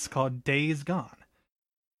up, and it's called Days Gone.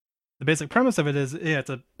 The basic premise of it is, it's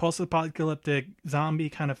a post-apocalyptic zombie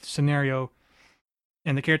kind of scenario,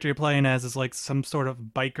 and the character you're playing as is like some sort of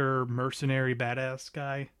biker, mercenary, badass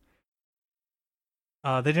guy.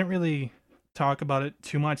 They didn't really talk about it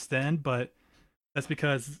too much then, but that's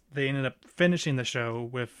because they ended up finishing the show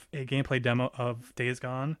with a gameplay demo of Days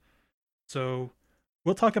Gone. So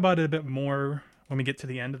we'll talk about it a bit more when we get to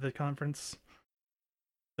the end of the conference.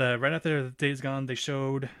 Right after Days Gone, they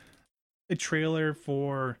showed a trailer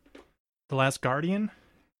for The Last Guardian,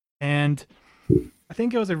 and I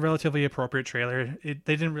think it was a relatively appropriate trailer. They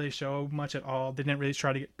didn't really show much at all. They didn't really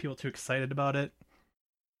try to get people too excited about it,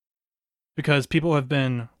 because people have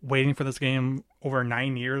been waiting for this game over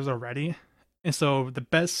 9 years already. And so the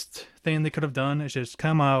best thing they could have done is just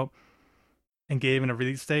come out and gave a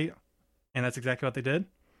release date, and that's exactly what they did.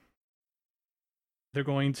 They're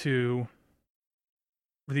going to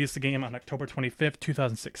release the game on October 25th,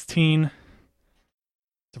 2016.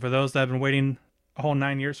 So for those that have been waiting a whole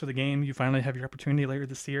 9 years for the game, you finally have your opportunity later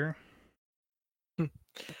this year.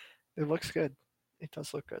 It looks good. it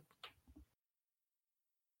does look good.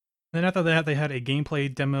 Then after that, they had a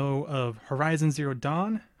gameplay demo of Horizon Zero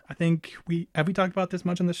Dawn. I think we talked about this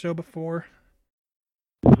much on the show before.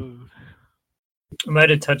 I might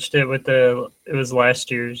have touched it with it was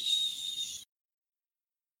last year's.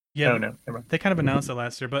 Yeah, oh no, they kind of announced it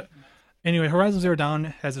last year, but anyway, Horizon Zero Dawn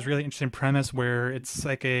has this really interesting premise where it's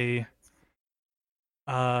like an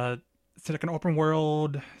open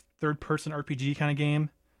world third person RPG kind of game,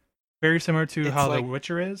 very similar to how The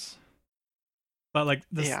Witcher is, but like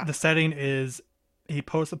the setting is a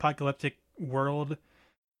post-apocalyptic world,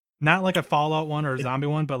 not like a Fallout one or a zombie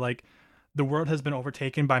one, but like the world has been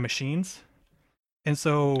overtaken by machines, and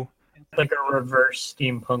so it's like a reverse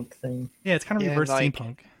steampunk thing. Yeah, it's kind of reverse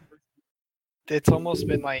steampunk. It's almost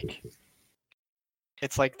been like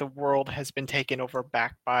it's like the world has been taken over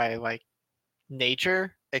back by like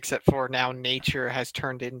nature, except for now nature has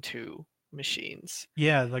turned into machines.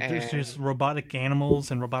 Yeah, like there's just robotic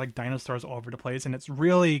animals and robotic dinosaurs all over the place, and it's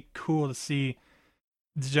really cool to see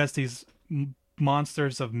just these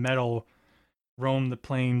monsters of metal roam the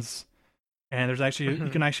plains. And there's actually you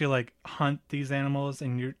can actually like hunt these animals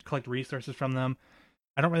and you collect resources from them.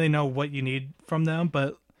 I don't really know what you need from them,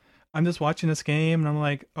 but I'm just watching this game and I'm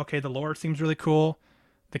like, okay, the lore seems really cool,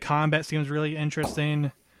 the combat seems really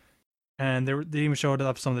interesting, and they even showed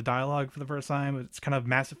up some of the dialogue for the first time. It's kind of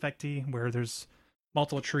Mass Effect-y, where there's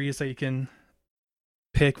multiple trees that you can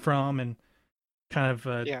pick from and kind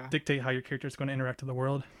of dictate how your character is going to interact with the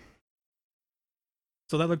world.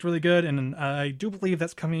 So that looked really good, and I do believe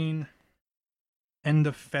that's coming end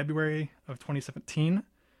of February of 2017.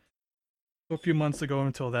 So a few months ago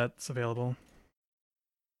until that's available.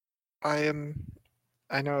 I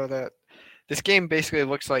know that this game basically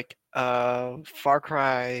looks like Far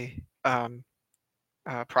Cry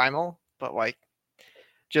Primal, but like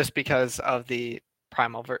just because of the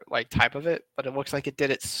Primal type of it, but it looks like it did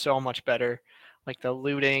it so much better. Like the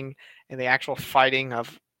looting and the actual fighting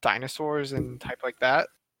of dinosaurs and type like that,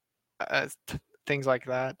 things like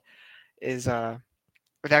that is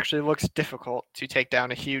it actually looks difficult to take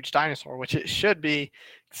down a huge dinosaur, which it should be,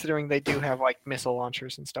 considering they do have like missile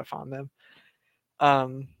launchers and stuff on them.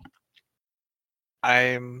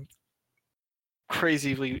 I'm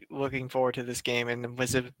crazily looking forward to this game, and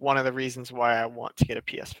was one of the reasons why I want to get a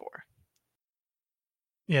PS4.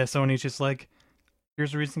 Yeah, Sony's just like,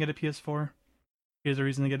 here's a reason to get a PS4. Here's a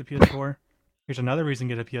reason to get a PS4. Here's another reason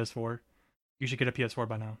to get a PS4. You should get a PS4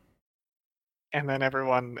 by now. And then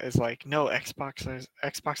everyone is like, no,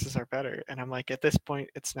 Xboxes are better. And I'm like, at this point,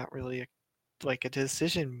 it's not really a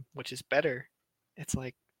decision which is better. It's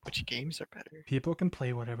like, which games are better. People can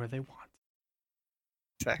play whatever they want.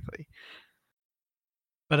 Exactly.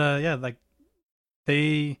 But yeah, like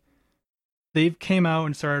they came out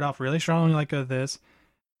and started off really strongly like this.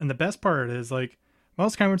 And the best part is like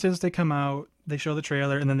most conferences, they come out, they show the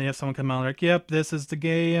trailer, and then they have someone come out like, yep, this is the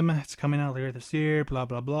game. It's coming out later this year, blah,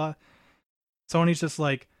 blah, blah. Sony's just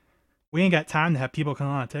like, we ain't got time to have people come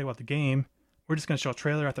on and tell you about the game. We're just going to show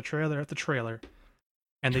trailer after trailer after trailer.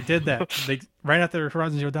 And they did that. They right after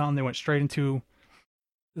Horizon Zero Dawn, they went straight into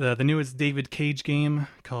the newest David Cage game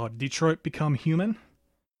called Detroit Become Human.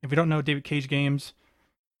 If you don't know David Cage games,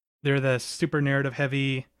 they're the super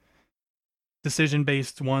narrative-heavy,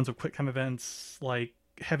 decision-based ones with quick-time events like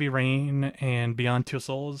Heavy Rain and Beyond Two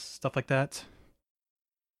Souls, stuff like that.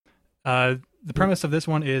 The premise of this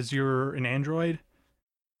one is you're an android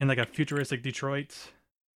in like a futuristic Detroit,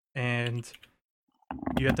 and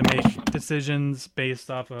you have to make decisions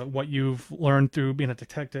based off of what you've learned through being a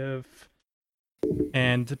detective,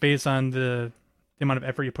 and based on the amount of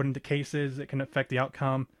effort you put into cases, it can affect the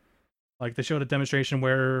outcome. Like they showed a demonstration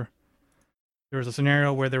where there was a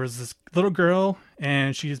scenario where there was this little girl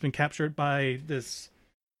and she's been captured by this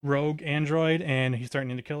rogue android and he's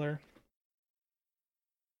threatening to kill her.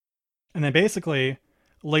 And then basically,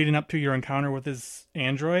 leading up to your encounter with this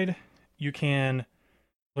android, you can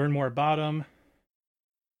learn more about him,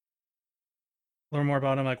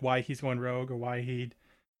 like why he's going rogue or why he'd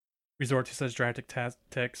resort to such drastic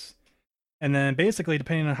tactics. And then basically,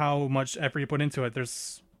 depending on how much effort you put into it,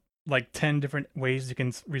 there's like 10 different ways you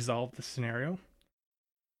can resolve the scenario.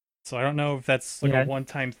 So I don't know if that's like a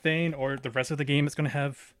one-time thing or the rest of the game is going to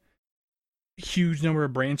have a huge number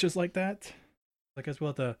of branches like that. I guess we'll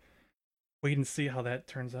have to wait and see how that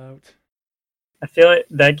turns out. I feel like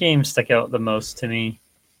that game stuck out the most to me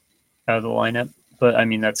out of the lineup, but I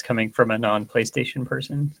mean that's coming from a non-PlayStation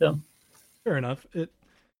person, so fair enough.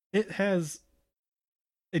 It has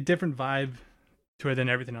a different vibe to it than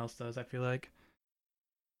everything else does, I feel like.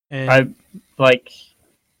 And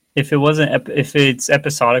if it wasn't if it's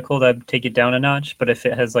episodical, that'd take it down a notch. But if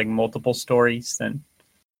it has like multiple stories, then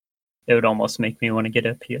it would almost make me want to get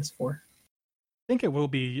a PS4. I think it will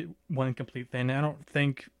be one complete thing. I don't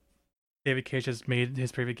think David Cage has made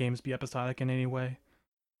his previous games be episodic in any way.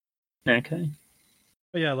 Okay.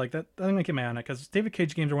 But yeah, like that, I'm gonna keep my eye on it because David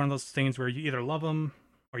Cage games are one of those things where you either love them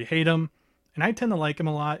or you hate them, and I tend to like him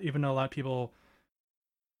a lot, even though a lot of people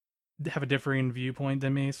have a differing viewpoint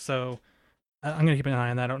than me. So I'm gonna keep an eye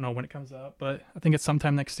on that. I don't know when it comes out, but I think it's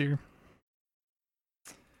sometime next year.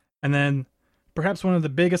 And then perhaps one of the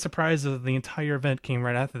biggest surprises of the entire event came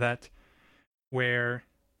right after that, where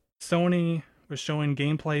Sony was showing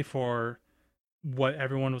gameplay for what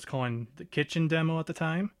everyone was calling the kitchen demo at the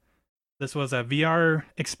time. This was a VR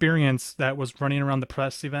experience that was running around the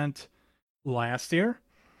press event last year.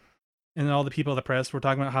 And all the people at the press were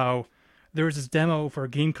talking about how there was this demo for a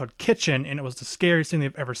game called Kitchen, and it was the scariest thing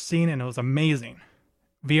they've ever seen, and it was amazing.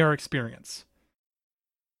 VR experience.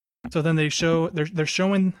 So then they're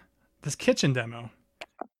showing this kitchen demo.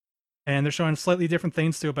 And they're showing slightly different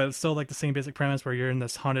things to it, but it's still like the same basic premise where you're in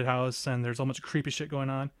this haunted house and there's a bunch of creepy shit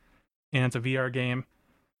going on. And it's a VR game.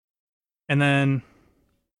 And then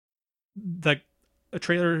a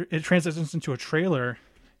trailer, it transitions into a trailer,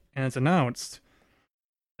 and it's announced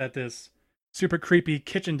that this super creepy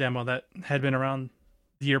kitchen demo that had been around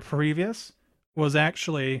the year previous was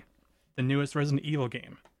actually the newest Resident Evil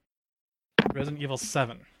game, Resident Evil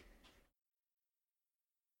 7,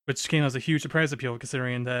 which came as a huge surprise appeal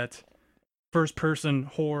considering that first-person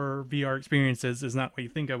horror VR experiences is not what you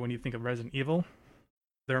think of when you think of Resident Evil.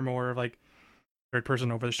 They're more like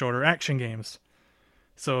third-person over-the-shoulder action games.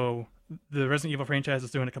 So the Resident Evil franchise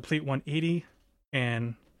is doing a complete 180,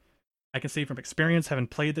 and I can see from experience, having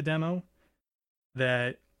played the demo,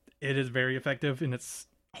 that it is very effective in its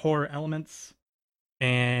horror elements,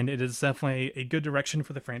 and it is definitely a good direction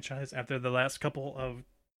for the franchise after the last couple of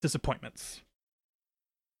disappointments.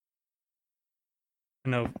 I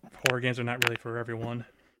know horror games are not really for everyone,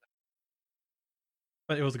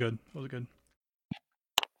 but it was good. It was good.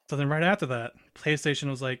 So then right after that, PlayStation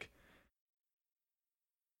was like,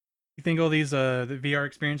 you think all these the VR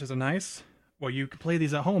experiences are nice? Well, you can play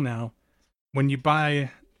these at home now when you buy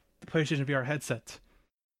the PlayStation VR headset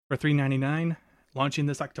for $399, launching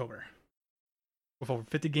this October, with over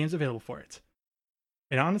 50 games available for it.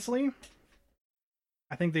 And honestly,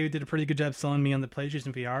 I think they did a pretty good job selling me on the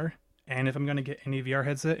PlayStation VR. And if I'm going to get any VR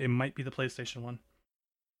headset, it might be the PlayStation one.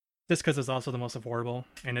 Just because it's also the most affordable,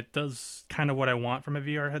 and it does kind of what I want from a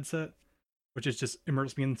VR headset, which is just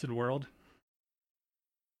immerse me into the world.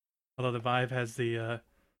 Although the Vive has the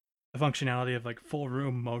functionality of like full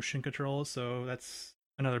room motion control, so that's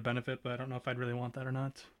another benefit, but I don't know if I'd really want that or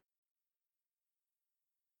not.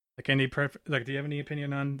 Like, do you have any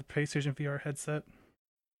opinion on the PlayStation VR headset?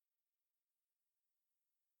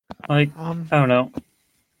 Like, I don't know.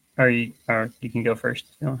 Or you can go first.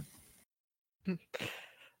 You know.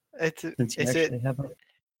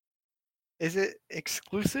 Is it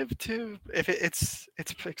exclusive to? If it's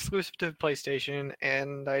exclusive to PlayStation,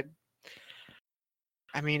 and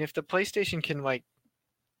I mean, if the PlayStation can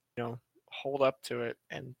hold up to it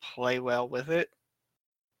and play well with it,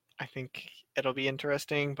 I think it'll be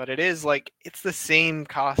interesting. But it is it's the same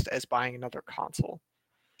cost as buying another console.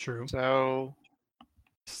 True. So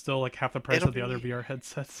still like half the price of the other VR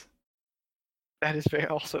headsets. That is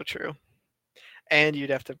also true. And you'd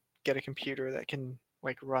have to get a computer that can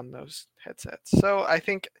run those headsets. So I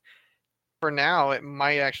think for now it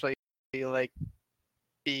might actually be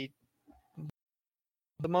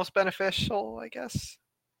the most beneficial, I guess.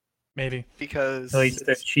 Maybe. Because at least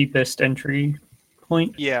the cheapest entry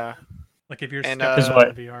point. Yeah. Like if you're because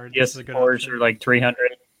what VR, PS4s are like $300.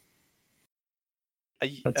 A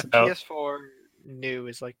PS4 new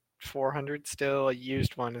is like $400 still. A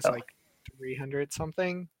used one is like $300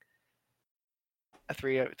 something.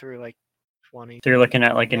 Through 20. So you're looking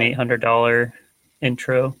at like an $800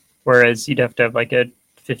 intro, whereas you'd have to have like a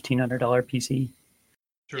 $1,500 PC.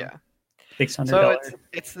 True. Yeah. $600. So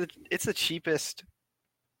it's the cheapest,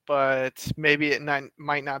 but maybe it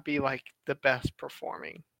might not be like the best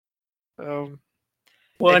performing. So.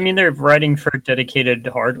 Well, I mean, they're writing for dedicated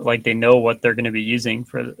they know what they're going to be using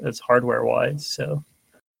for as hardware wise, so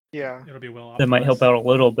yeah, it'll be well. That might help out a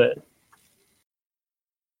little bit.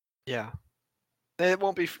 Yeah, it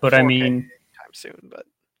won't be. But I mean, anytime soon. But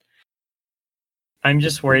I'm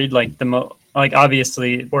just worried.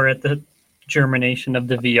 Obviously, we're at the germination of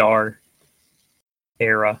the VR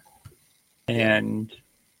era, and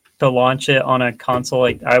to launch it on a console,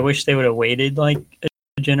 I wish they would have waited a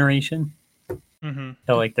generation. Mm-hmm.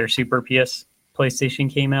 Till their Super PlayStation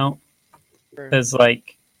came out, sure. because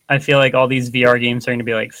I feel like all these VR games are going to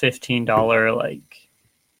be like $15, like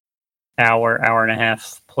hour and a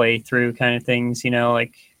half playthrough kind of things.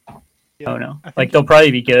 Like I don't know. Like they'll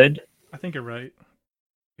probably be good. I think you're right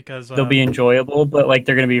because they'll be enjoyable, but like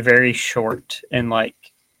they're going to be very short and like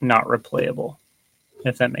not replayable,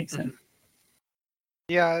 if that makes sense.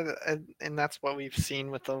 Yeah, and that's what we've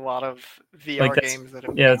seen with a lot of VR games that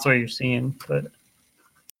have. Yeah, that's what you're seeing, but.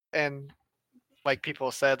 And like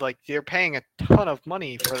people said, like you're paying a ton of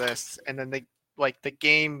money for this, and then the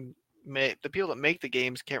people that make the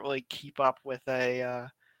games can't really keep up with a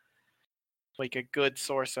good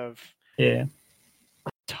source of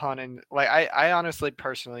ton. And like I honestly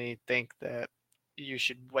personally think that you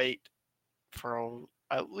should wait for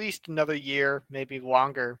at least another year, maybe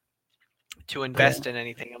longer, to invest in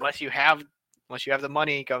anything. Unless you have the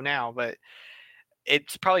money, go now. But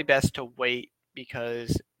it's probably best to wait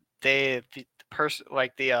because the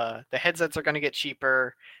headsets are going to get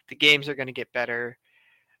cheaper, the games are going to get better.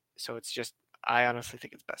 So it's just, I honestly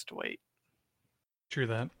think it's best to wait. True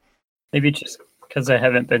that. Maybe just because I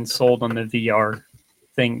haven't been sold on the VR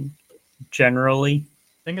thing generally. I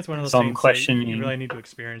think it's one of those things that you really need to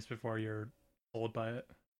experience before you're sold by it.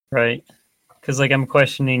 Right. Because like I'm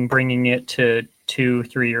questioning bringing it to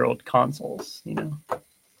 2-3-year-old consoles, 2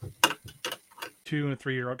 and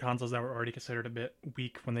 3-year-old consoles that were already considered a bit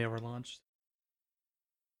weak when they were launched.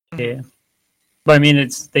 Yeah. But I mean,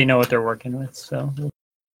 they know what they're working with, so.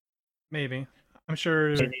 Maybe. I'm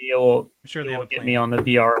sure they will get me on the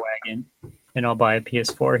VR wagon, and I'll buy a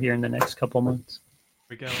PS4 here in the next couple months.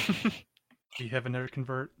 There we go. We have another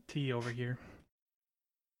convert T over here.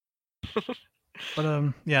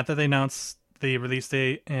 But after they announced the release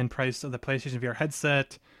date and price of the PlayStation VR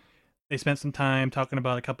headset, they spent some time talking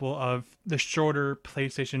about a couple of the shorter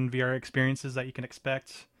PlayStation VR experiences that you can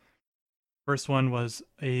expect. First one was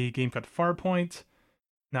a game called Farpoint.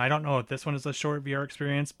 Now, I don't know if this one is a short VR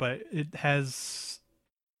experience, but it has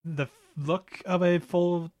the look of a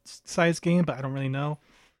full-size game, but I don't really know.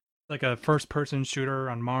 Like a first-person shooter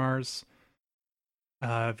on Mars.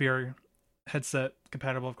 VR headset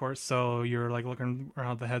compatible, of course, so you're like looking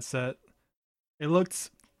around the headset. It looked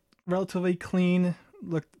relatively clean,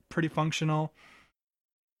 looked pretty functional.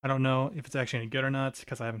 I don't know if it's actually any good or not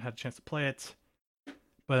because I haven't had a chance to play it.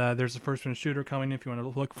 But there's a first-person shooter coming if you want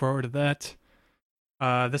to look forward to that.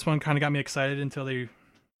 This one kind of got me excited until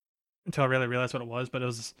I really realized what it was, but it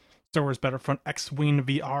was Star Wars Battlefront X-Wing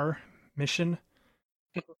VR mission,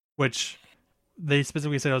 which they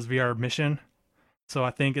specifically said it was VR mission. So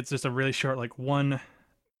I think it's just a really short, like one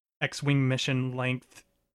X-Wing mission length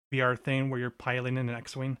VR thing where you're piloting in an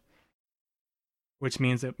X-Wing, which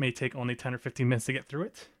means it may take only 10 or 15 minutes to get through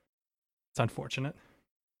it. It's unfortunate,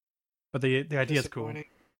 but the idea is cool.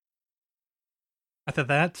 After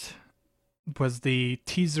that was the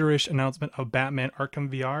teaserish announcement of Batman Arkham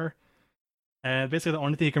VR. And basically the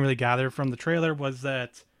only thing you can really gather from the trailer was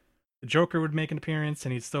that the Joker would make an appearance,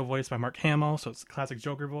 and he's still voiced by Mark Hamill, so it's a classic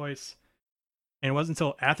Joker voice. And it wasn't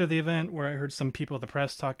until after the event where I heard some people at the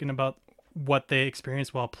press talking about what they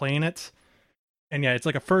experienced while playing it. And yeah, it's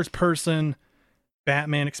like a first-person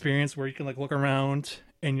Batman experience where you can like look around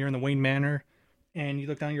and you're in the Wayne Manor, and you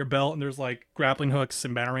look down your belt and there's like grappling hooks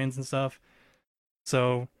and batarangs and stuff.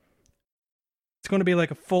 So it's going to be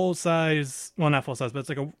like a full-size, well, not full-size, but it's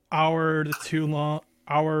like a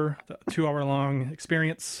 2-hour-long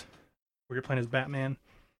experience where you're playing as Batman.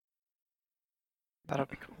 That'll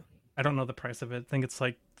be cool. I don't know the price of it. I think it's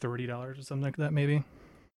like $30 or something like that, maybe.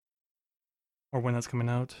 Or when that's coming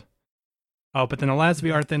out. Oh, but then the last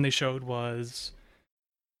VR thing they showed was,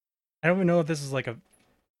 I don't even know if this is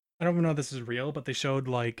real, but they showed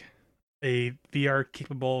like a VR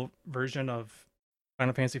capable version of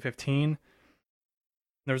Final Fantasy 15.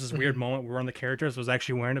 There was this weird moment where one of the characters was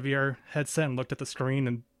actually wearing a VR headset and looked at the screen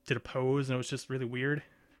and did a pose, and it was just really weird.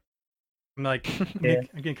 I'm like, I'm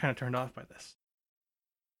getting kind of turned off by this.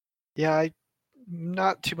 Yeah, I'm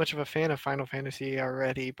not too much of a fan of Final Fantasy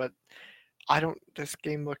already, but this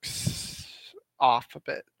game looks off a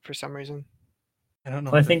bit for some reason. I don't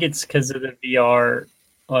know. Well, I think it's because of the VR,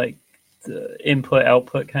 like the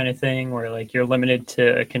input-output kind of thing, where like you're limited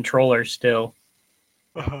to a controller still.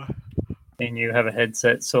 And you have a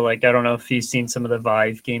headset, so like I don't know if you've seen some of the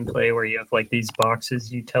Vive gameplay where you have like these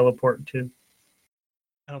boxes you teleport to.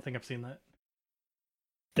 I don't think I've seen that.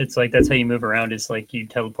 It's like that's how you move around. Is like you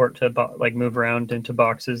teleport to move around into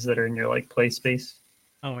boxes that are in your like play space.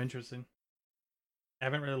 Oh, interesting. I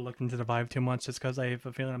haven't really looked into the Vive too much, just because I have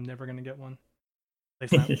a feeling I'm never going to get one.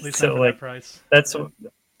 At least so not for like that price. That's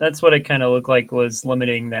what it kind of looked like was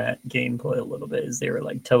limiting that gameplay a little bit. Is they were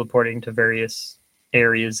like teleporting to various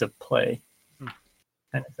areas of play.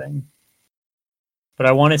 kind of thing. But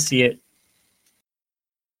I want to see it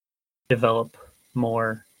develop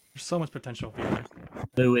more There's so much potential here.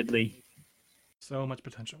 fluidly. So much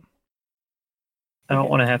potential. I don't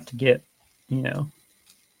want to have to get,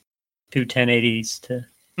 two 1080s to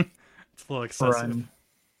It's a little excessive. run.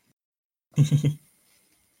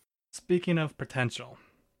 Speaking of potential,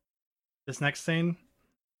 this next scene,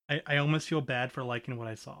 I almost feel bad for liking what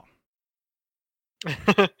I saw.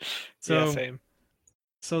 Yeah, same.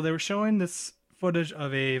 So they were showing this footage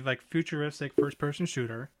of a like futuristic first-person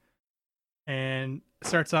shooter, and it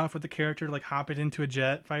starts off with the character like hopping into a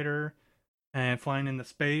jet fighter and flying into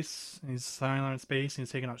space. And he's flying around in space and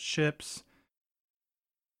he's taking out ships.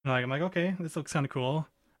 And I'm like, okay, this looks kind of cool.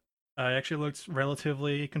 It actually looks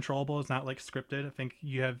relatively controllable. It's not like scripted. I think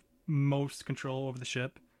you have most control over the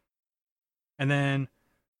ship. And then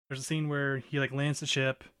there's a scene where he like lands the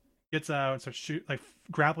ship, gets out, and starts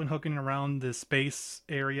grappling hooking around the space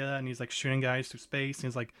area, and he's like shooting guys through space. And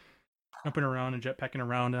he's like jumping around and jetpacking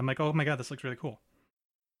around. And I'm like, oh my god, this looks really cool.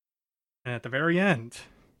 And at the very end,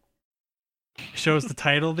 it shows the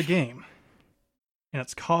title of the game, and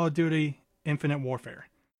it's Call of Duty Infinite Warfare.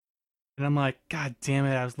 And I'm like, god damn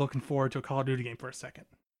it, I was looking forward to a Call of Duty game for a second.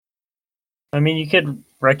 I mean, you could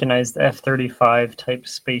recognize the F-35 type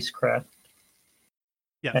spacecraft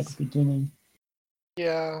at the beginning.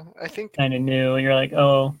 Yeah, I think kind of new. You're like,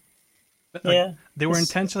 oh, yeah. They were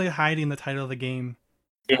intentionally hiding the title of the game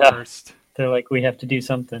first. They're like, we have to do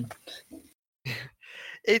something.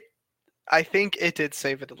 I think it did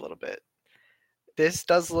save it a little bit. This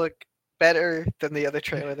does look better than the other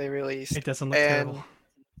trailer they released. It doesn't look terrible.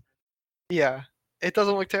 Yeah, it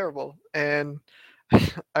doesn't look terrible. And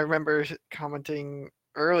I remember commenting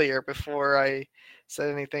earlier before I said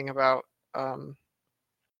anything about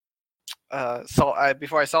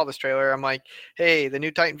before I saw this trailer, I'm like, hey, the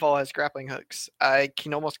new Titanfall has grappling hooks. I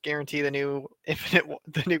can almost guarantee the new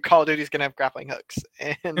Call of Duty is gonna have grappling hooks.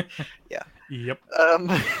 And yeah. Yep.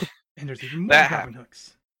 And there's even more grappling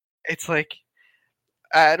hooks. It's like,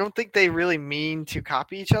 I don't think they really mean to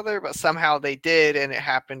copy each other, but somehow they did, and it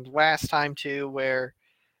happened last time too, where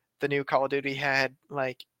the new Call of Duty had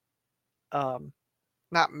like,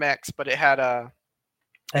 not mechs, but it had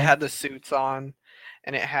the suits on,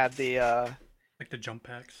 and it had the like the jump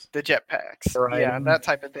packs, the jet packs, yeah, that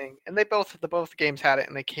type of thing. And the both games had it,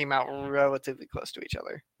 and they came out relatively close to each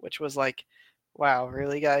other, which was like, wow,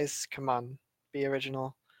 really, guys, come on, be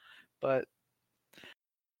original. But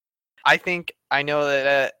I think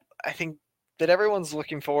that everyone's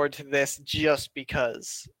looking forward to this just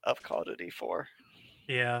because of Call of Duty 4.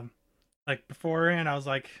 Yeah, like beforehand, I was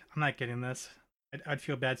like, I'm not getting this. I'd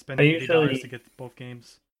feel bad spending $80 to get both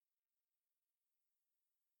games.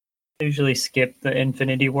 I usually skip the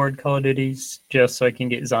Infinity Ward Call of Duties just so I can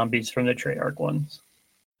get zombies from the Treyarch ones.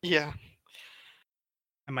 Yeah,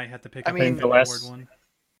 I might have to pick up the Ward one.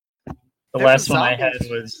 The last one I had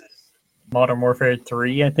was Modern Warfare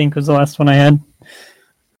 3, I think, was the last one I had.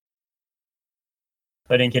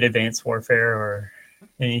 I didn't get Advanced Warfare or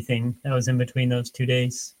anything that was in between those 2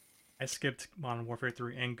 days. I skipped Modern Warfare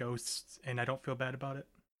 3 and Ghosts, and I don't feel bad about it.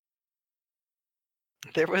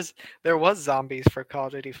 There was zombies for Call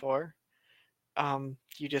of Duty 4.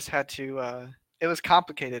 You just had to. It was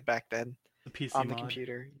complicated back then. The PC on mod. The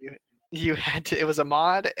computer. You had to. It was a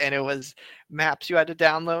mod, and it was maps you had to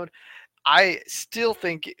download. I still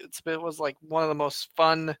think it was like one of the most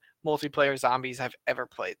fun multiplayer zombies I've ever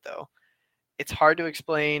played, though. It's hard to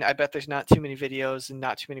explain. I bet there's not too many videos and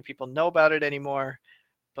not too many people know about it anymore.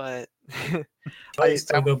 But I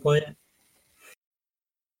still go play it.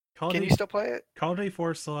 Can you still play it? Call of Duty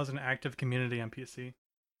 4 still has an active community on PC.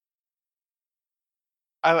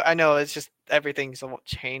 I know, it's just everything's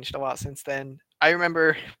changed a lot since then. I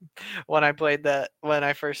remember when I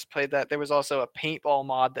first played that, there was also a paintball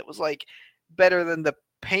mod that was like better than the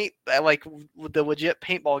the legit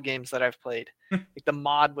paintball games that I've played. Like the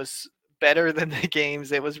mod was better than the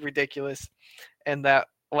games. It was ridiculous. And that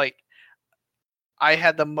like I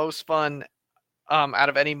had the most fun out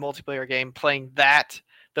of any multiplayer game playing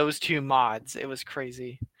those two mods. It was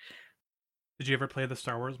crazy. Did you ever play the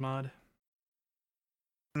Star Wars mod?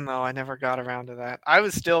 No, I never got around to that. I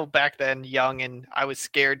was still back then young, and I was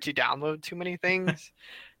scared to download too many things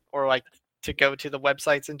or like to go to the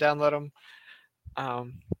websites and download them.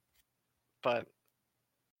 But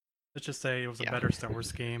let's just say it was a better Star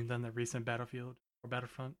Wars game than the recent Battlefield or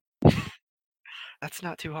Battlefront. That's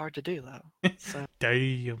not too hard to do, though. So.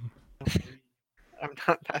 Damn. I'm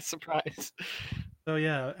not that surprised. So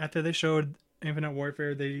yeah, after they showed Infinite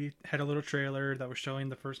Warfare, they had a little trailer that was showing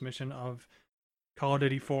the first mission of Call of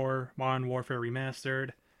Duty 4 Modern Warfare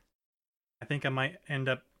Remastered. I think I might end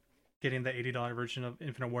up getting the $80 version of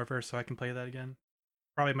Infinite Warfare so I can play that again.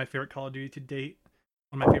 Probably my favorite Call of Duty to date.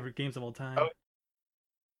 One of my favorite games of all time. Oh,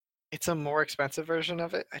 it's a more expensive version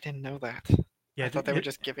of it? I didn't know that. Yeah, I thought they were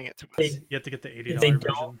just giving it to us. You have to get the $80 if they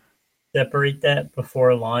version. Don't separate that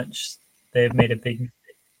before launch, they've made a big mistake.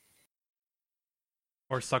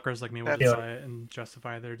 Or suckers like me will just buy it and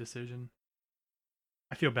justify their decision.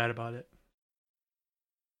 I feel bad about it.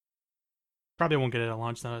 Probably won't get it at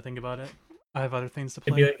launch now that I think about it. I have other things to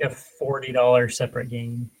play. It'd be like a $40 separate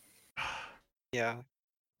game. Yeah.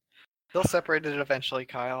 They'll separate it eventually,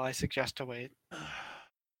 Kyle. I suggest to wait.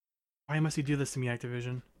 Why must you do this to me,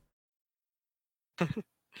 Activision?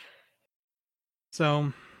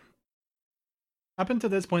 So, up until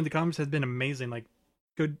this point, the conference has been amazing. Like,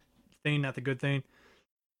 good thing, not the good thing.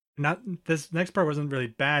 Not this next part wasn't really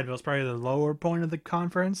bad, but it was probably the lower point of the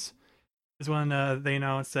conference. Is when they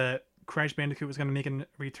announced that Crash Bandicoot was going to make a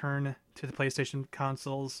return to the PlayStation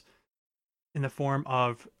consoles in the form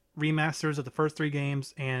of remasters of the first 3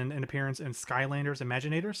 games and an appearance in Skylanders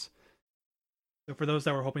Imaginators. So for those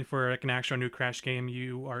that were hoping for like an actual new Crash game,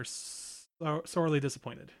 you are sorely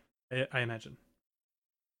disappointed, I imagine.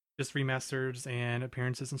 Just remasters and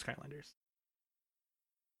appearances in Skylanders.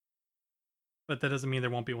 But that doesn't mean there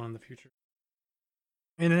won't be one in the future.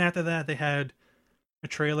 And then after that, they had a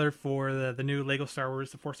trailer for the new Lego Star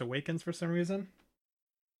Wars The Force Awakens for some reason.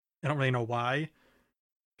 I don't really know why.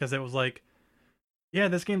 Because it was like, yeah,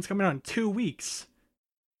 this game's coming out in 2 weeks.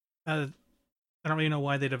 I don't really know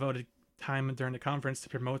why they devoted time during the conference to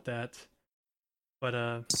promote that. But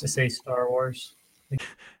to say Star Wars.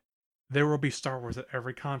 There will be Star Wars at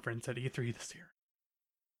every conference at E3 this year.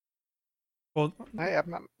 Well, I'm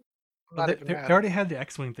not they already had the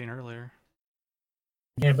X-Wing thing earlier.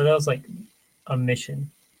 Yeah, but that was like a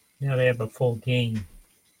mission. Now they have a full game.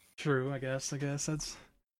 True, I guess it is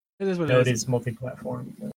what it is. It is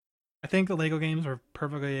multi-platform. But... I think the Lego games are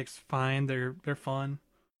perfectly fine. They're fun,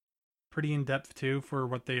 pretty in depth too for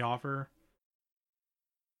what they offer.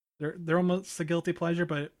 They're almost a guilty pleasure,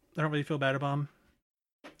 but I don't really feel bad about them.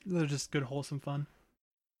 They're just good, wholesome fun.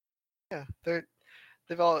 Yeah,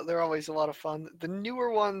 they're always a lot of fun. The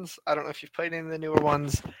newer ones, I don't know if you've played any of the newer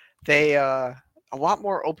ones. They a lot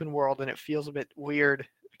more open world, and it feels a bit weird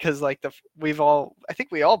because like I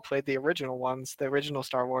think we all played the original ones, the original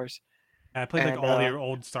Star Wars. Yeah, I played like all the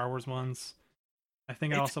old Star Wars ones. I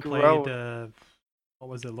think I also played what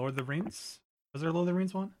was it, Lord of the Rings? Was there a Lord of the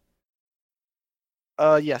Rings one?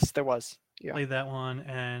 Yes, there was. Yeah. Played that one,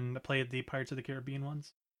 and I played the Pirates of the Caribbean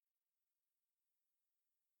ones.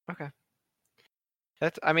 Okay. I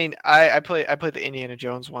played the Indiana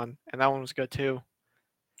Jones one, and that one was good too.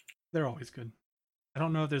 They're always good. I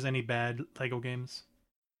don't know if there's any bad Lego games.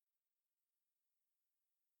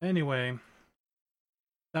 Anyway,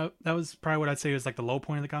 that was probably what I'd say was like the low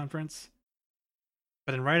point of the conference.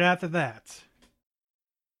 But then right after that,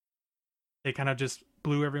 they kind of just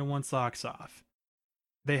blew everyone's socks off.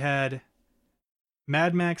 They had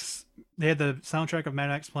Mad Max. They had the soundtrack of Mad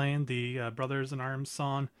Max playing, the Brothers in Arms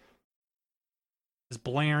song is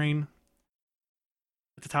blaring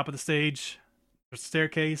at the top of the stage. There's a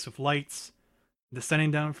staircase with lights.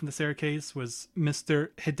 Descending down from the staircase was Mr.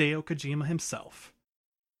 Hideo Kojima himself.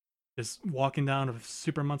 Just walking down with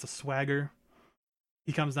super amounts of swagger.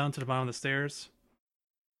 He comes down to the bottom of the stairs.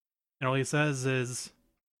 And all he says is,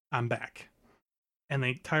 "I'm back." And the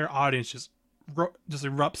entire audience just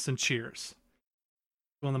erupts and cheers.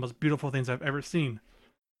 One of the most beautiful things I've ever seen.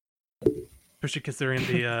 Especially considering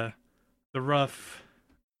the rough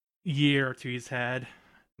year or two he's had in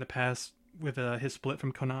the past with his split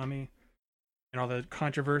from Konami and all the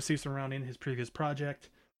controversy surrounding his previous project.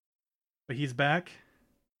 But he's back,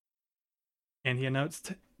 and he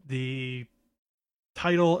announced the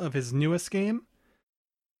title of his newest game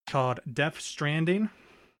called Death Stranding.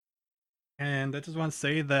 And I just want to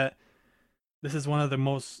say that this is one of the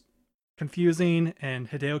most confusing and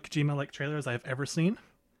Hideo Kojima-like trailers I've ever seen.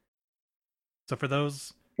 So for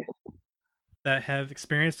those that have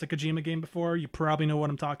experienced a Kojima game before, you probably know what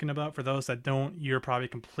I'm talking about. For those that don't, you're probably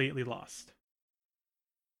completely lost.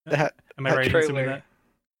 Am I right in assuming that?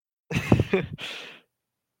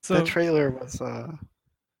 So the trailer was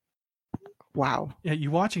wow. Yeah, you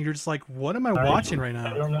watching, you're just like, what am I watching right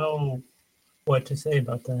now? I don't know what to say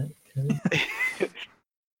about that.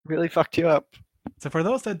 Really fucked you up. So for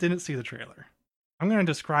those that didn't see the trailer, I'm going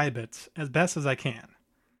to describe it as best as I can.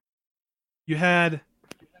 You had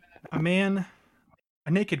a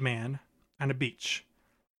naked man on a beach.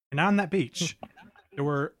 And on that beach, there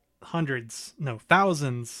were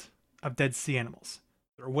thousands of dead sea animals.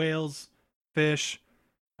 There were whales, fish.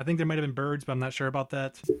 I think there might have been birds, but I'm not sure about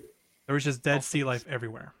that. There There was just dead sea life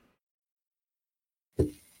everywhere.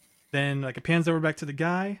 Then like it pans over back to the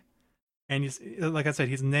guy, and he's like I said,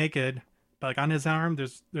 he's naked, but like on his arm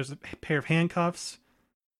there's a pair of handcuffs,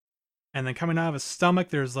 and then coming out of his stomach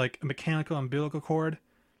there's like a mechanical umbilical cord,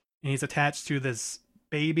 and he's attached to this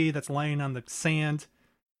baby that's laying on the sand.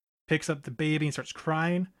 Picks up the baby and starts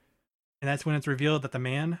crying, and that's when it's revealed that the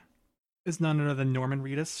man is none other than Norman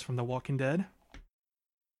Reedus from The Walking Dead.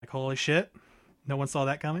 Like holy shit, no one saw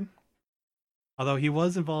that coming. Although he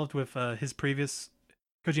was involved with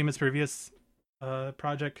Kojima's previous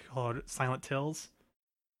project called Silent Hills,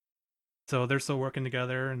 so they're still working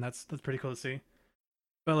together, and that's pretty cool to see.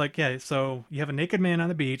 But like, yeah, so you have a naked man on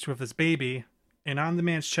the beach with his baby, and on the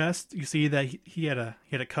man's chest, you see that he had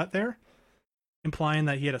a cut there, implying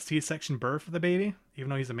that he had a C-section birth for the baby, even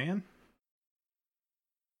though he's a man.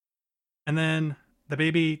 And then the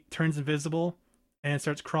baby turns invisible and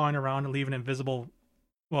starts crawling around and leaving invisible.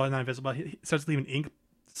 Well, not invisible. He starts leaving ink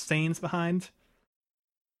stains behind.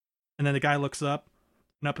 And then the guy looks up,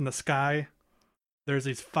 and up in the sky, there's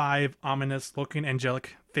these 5 ominous-looking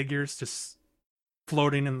angelic figures just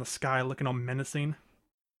floating in the sky, looking all menacing. And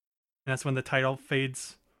that's when the title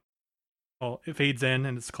fades. Well, it fades in,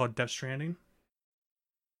 and it's called Death Stranding.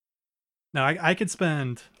 Now, I could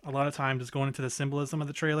spend a lot of time just going into the symbolism of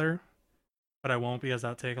the trailer, but I won't because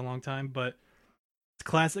that'll take a long time. But it's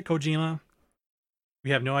classic Kojima. We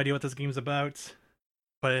have no idea what this game's about,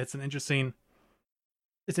 but it's an interesting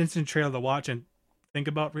trailer to watch and think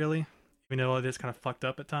about, really, even though it is kind of fucked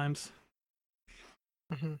up at times.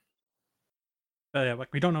 Mm-hmm. But yeah,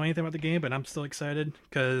 like we don't know anything about the game, but I'm still excited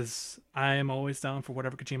because I am always down for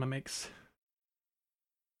whatever Kojima makes.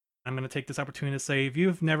 I'm going to take this opportunity to say, if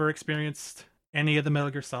you've never experienced any of the Metal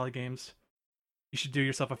Gear Solid games, you should do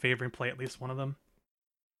yourself a favor and play at least one of them,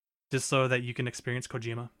 just so that you can experience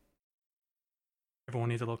Kojima. Everyone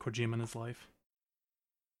needs a little Kojima in his life.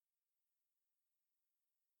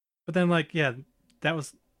 But then, like, yeah, that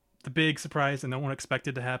was the big surprise and no one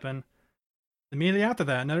expected to happen. Immediately after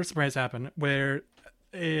that, another surprise happened where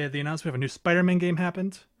the announcement of a new Spider-Man game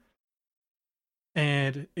happened,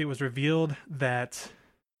 and it was revealed that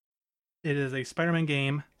it is a Spider-Man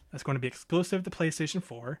game that's going to be exclusive to PlayStation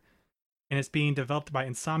 4, and it's being developed by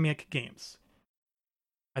Insomniac Games.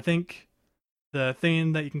 I think the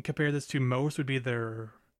thing that you can compare this to most would be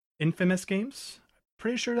their Infamous games.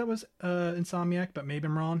 Pretty sure that was Insomniac, but maybe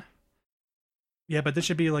I'm wrong. Yeah, but this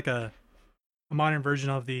should be like a modern version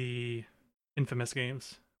of the Infamous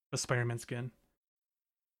games with Spider-Man skin.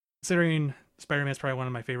 Considering Spider-Man is probably one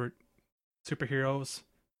of my favorite superheroes,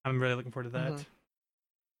 I'm really looking forward to that. Mm-hmm.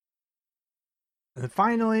 And then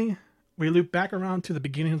finally, we loop back around to the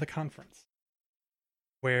beginning of the conference,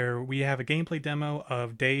 where we have a gameplay demo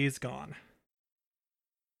of Days Gone.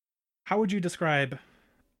 How would you describe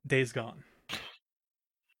Days Gone?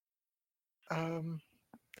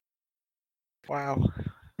 Wow.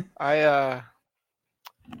 I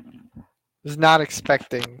was not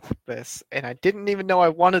expecting this, and I didn't even know I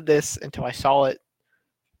wanted this until I saw it,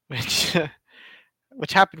 which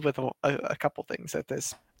happened with a couple things at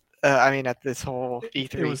this. At this whole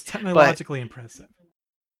E3. It was technologically impressive.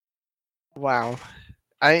 Wow.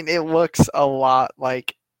 It looks a lot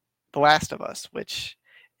like The Last of Us, which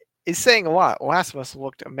is saying a lot. The Last of Us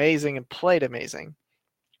looked amazing and played amazing.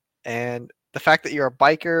 And the fact that you're a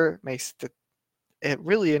biker makes it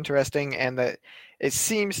really interesting, and that it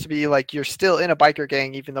seems to be like you're still in a biker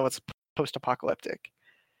gang, even though it's post-apocalyptic.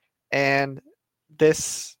 And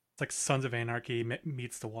this... It's like Sons of Anarchy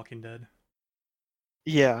meets The Walking Dead.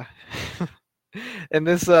 Yeah. And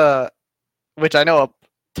this, which I know a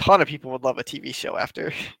ton of people would love a TV show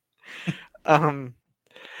after.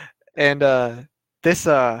 This,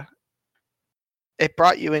 it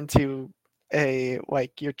brought you into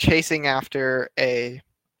you're chasing after a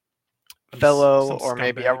fellow or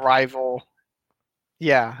maybe a rival.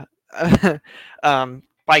 Yeah.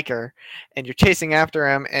 Biker. And you're chasing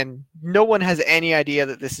after him, and no one has any idea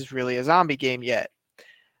that this is really a zombie game yet.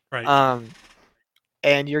 Right.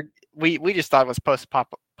 And we just thought it was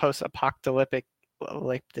post-apocalyptic,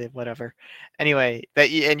 like whatever. Anyway,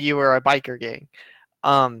 you were a biker gang.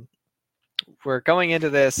 We're going into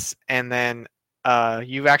this, and then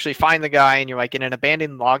you actually find the guy, and you're like in an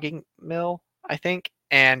abandoned logging mill, I think,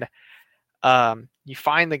 and you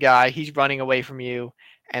find the guy. He's running away from you,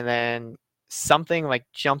 and then something like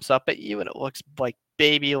jumps up at you, and it looks like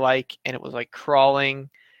baby-like, and it was like crawling,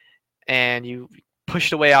 and you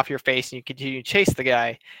pushed away off your face, and you continue to chase the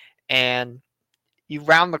guy, and you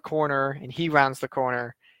round the corner, and he rounds the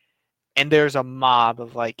corner, and there's a mob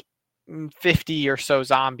of like 50 or so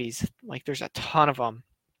zombies. Like there's a ton of them,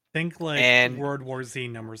 Think like and World War Z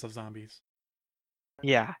numbers of zombies.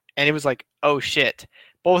 yeah, and it was like, oh shit,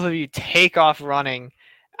 both of you take off running.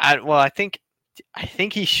 Well, I think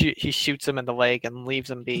he shoots him in the leg and leaves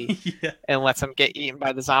him be, Yeah. and lets him get eaten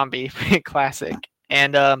by the zombie. Classic.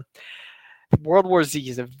 And World War Z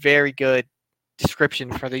is a very good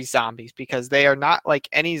description for these zombies because they are not like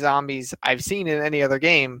any zombies I've seen in any other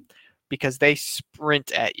game because they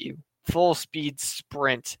sprint at you, full speed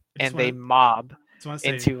sprint, and they mob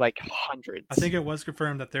into like hundreds. I think it was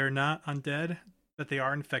confirmed that they're not undead, but they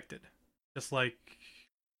are infected, just like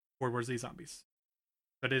World War Z zombies.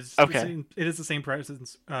 But it is the same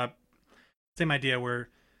presence, same idea where,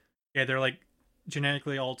 yeah, they're like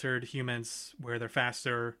genetically altered humans where they're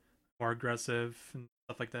faster, more aggressive, and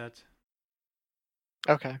stuff like that.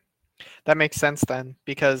 Okay. That makes sense then,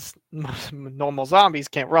 because normal zombies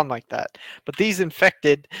can't run like that. But these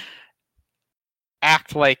infected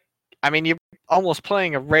act like, I mean, you're almost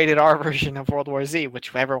playing a rated R version of World War Z,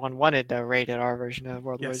 which everyone wanted a rated R version of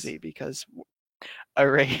World War Z because a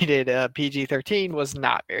rated PG-13 was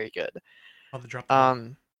not very good.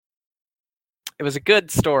 It was a good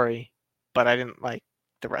story, but I didn't like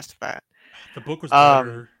the rest of that. The book was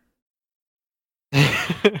better.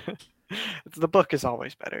 The book is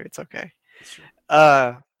always better. It's okay.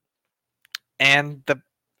 And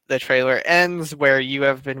the trailer ends where you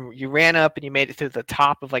ran up and you made it to the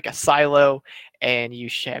top of like a silo, and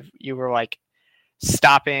you were like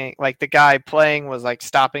stopping, like the guy playing was like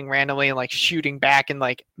stopping randomly and like shooting back and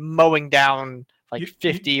like mowing down like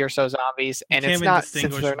 50 or so zombies, and it's not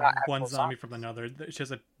distinguish one zombie from another. It's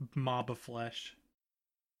just a mob of flesh.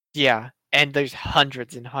 Yeah, and there's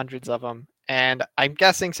hundreds and hundreds of them. And I'm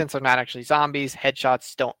guessing since they're not actually zombies,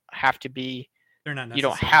 headshots don't have to be. They're not necessary. You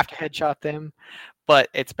don't have to headshot them, but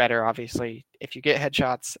it's better obviously if you get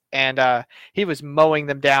headshots. And he was mowing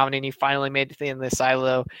them down, and he finally made it to the end of the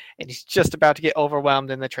silo, and he's just about to get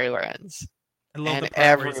overwhelmed, and the trailer ends. I love the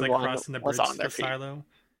part where he's like crossing the bridge to the silo,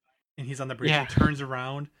 and he's on the bridge and turns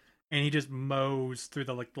around, and he just mows through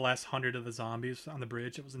the last 100 of the zombies on the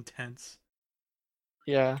bridge. It was intense.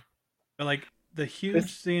 Yeah. But like the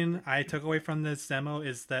huge thing I took away from this demo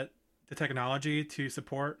is that the technology to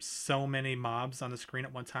support so many mobs on the screen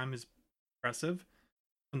at one time is impressive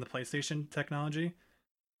from the PlayStation technology.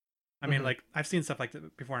 I mean, like I've seen stuff like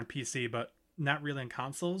that before on PC, but not really in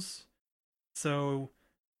consoles. So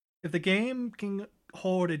if the game can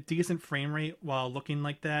hold a decent frame rate while looking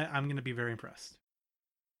like that, I'm going to be very impressed.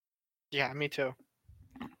 Yeah, me too.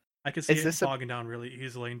 I could see it bogging down really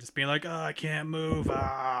easily and just being like, oh, I can't move.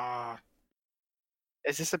 Ah.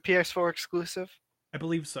 Is this a PS4 exclusive? I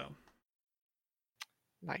believe so.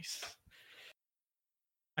 Nice.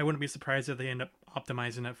 I wouldn't be surprised if they end up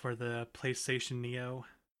optimizing it for the PlayStation Neo.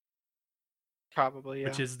 Probably, yeah.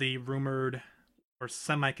 Which is the rumored or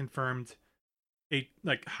semi-confirmed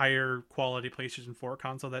higher quality PlayStation 4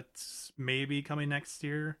 console that's maybe coming next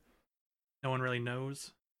year. No one really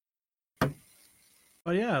knows.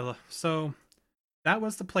 But yeah, so that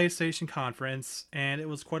was the PlayStation conference, and it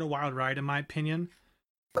was quite a wild ride in my opinion.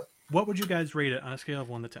 What would you guys rate it on a scale of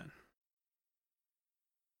 1 to 10?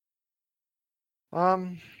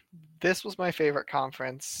 This was my favorite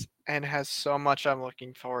conference and has so much I'm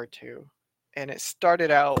looking forward to. And it started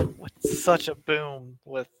out with such a boom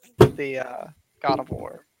with the God of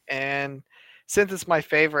War. And since it's my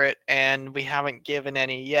favorite and we haven't given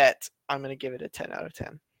any yet, I'm going to give it a 10 out of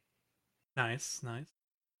 10. Nice.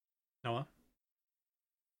 Noah?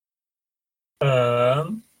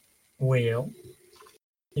 Well,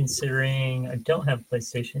 considering I don't have a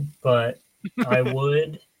PlayStation, but I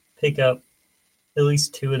would pick up at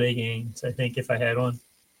least 2 of the games, I think, if I had one.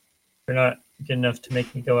 They're not good enough to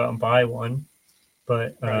make me go out and buy one,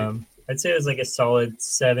 but I'd say it was like a solid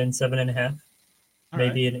 7.5,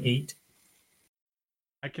 maybe an 8.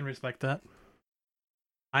 I can respect that.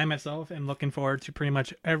 I myself am looking forward to pretty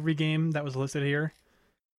much every game that was listed here.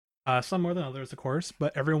 Some more than others, of course,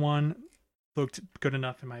 but everyone looked good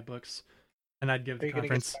enough in my books, and I'd give the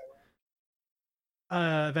conference.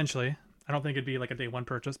 Eventually, I don't think it'd be like a day one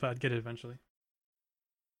purchase, but I'd get it eventually.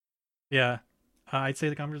 Yeah, I'd say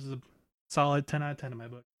the conference is a solid 10 out of 10 in my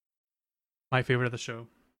book. My favorite of the show.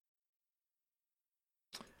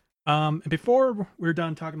 And before we're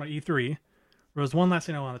done talking about E3, there was one last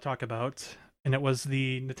thing I want to talk about, and it was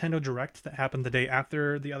the Nintendo Direct that happened the day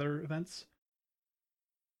after the other events.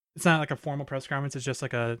 It's not like a formal press conference, it's just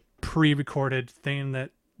like a pre-recorded thing that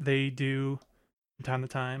they do from time to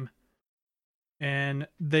time. And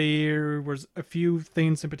there was a few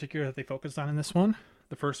things in particular that they focused on in this one.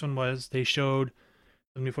 The first one was they showed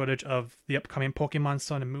some new footage of the upcoming Pokemon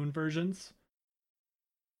Sun and Moon versions.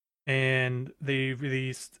 and they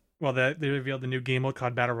revealed the new game mode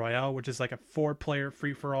called Battle Royale, which is like a 4-player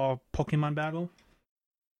free-for-all Pokemon battle.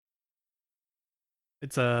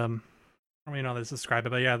 It's I don't really know how to describe it,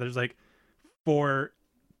 but yeah, there's like 4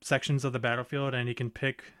 sections of the battlefield, and you can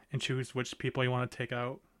pick and choose which people you want to take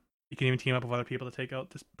out. You can even team up with other people to take out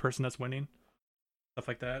this person that's winning, stuff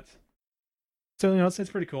like that. So it's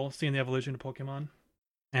pretty cool seeing the evolution of Pokemon.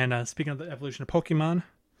 And speaking of the evolution of Pokemon,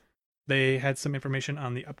 they had some information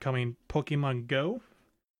on the upcoming Pokemon Go.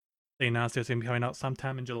 They announced it was going to be coming out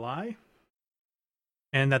sometime in July,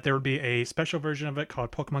 and that there would be a special version of it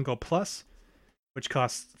called Pokemon Go Plus, which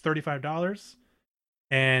costs $35,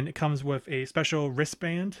 and it comes with a special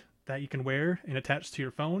wristband that you can wear and attach to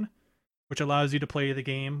your phone, which allows you to play the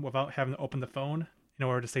game without having to open the phone in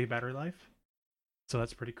order to save battery life. So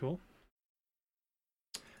that's pretty cool.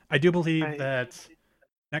 I do believe that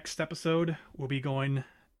next episode we'll be going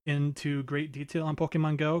into great detail on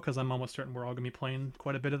Pokemon Go, because I'm almost certain we're all going to be playing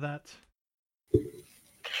quite a bit of that.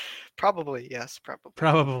 Probably, yes, probably.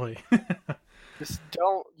 Probably. just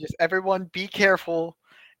everyone be careful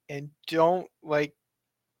and don't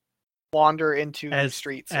wander into the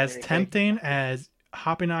streets. As tempting as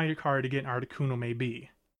hopping out of your car to get an Articuno may be,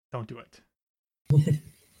 don't do it.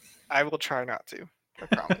 I will try not to. I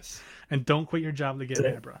promise. And don't quit your job to get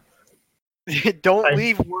an Abra. Don't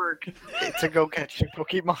leave work to go catch your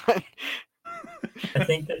Pokemon. I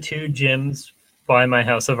think the 2 gyms by my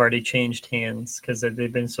house have already changed hands because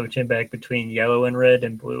they've been switching back between yellow and red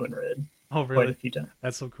and blue and red. Oh, really? Quite a few times.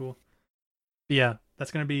 That's so cool. But yeah, that's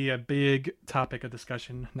going to be a big topic of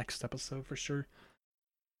discussion next episode for sure.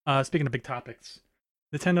 Speaking of big topics,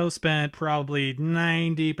 Nintendo spent probably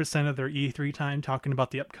 90% of their E3 time talking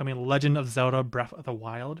about the upcoming Legend of Zelda Breath of the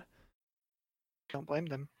Wild. Don't blame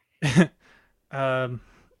them. Have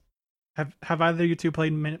either of you two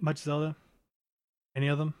played much Zelda? Any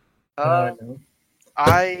of them?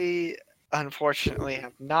 I unfortunately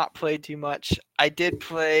have not played too much. I did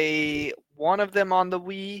play one of them on the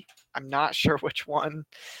Wii. I'm not sure which one.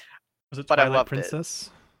 Was it Twilight Twilight I loved Princess?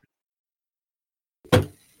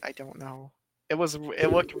 I don't know. It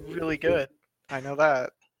looked really good. I know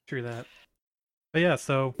that. True that. But yeah,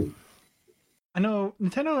 so I know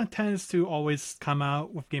Nintendo tends to always come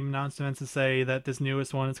out with game announcements and say that this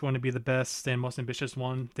newest one is going to be the best and most ambitious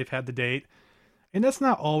one they've had to date. And that's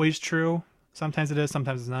not always true. Sometimes it is,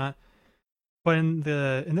 sometimes it's not. But in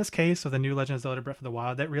this case, with the new Legend of Zelda Breath of the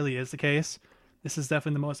Wild, that really is the case. This is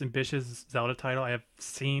definitely the most ambitious Zelda title I have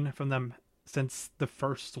seen from them since the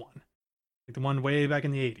first one. Like the one way back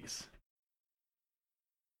in the 80s.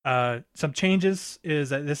 Some changes is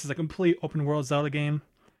that this is a complete open world Zelda game.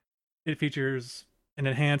 It features an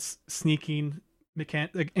enhanced sneaking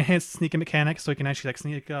mechanic, so you can actually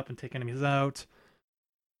sneak up and take enemies out.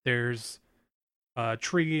 There's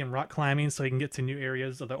tree and rock climbing, so you can get to new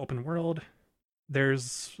areas of the open world.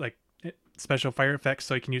 There's special fire effects,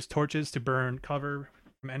 so you can use torches to burn cover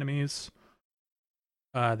from enemies.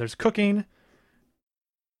 There's cooking,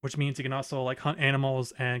 which means you can also hunt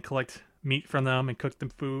animals and collect meat from them and cook them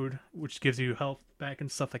food, which gives you health back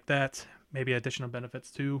and stuff like that. Maybe additional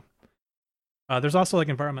benefits too. There's also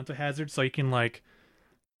environmental hazards, so you can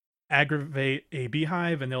aggravate a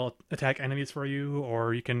beehive and they'll attack enemies for you,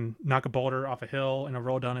 or you can knock a boulder off a hill and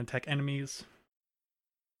roll down and attack enemies.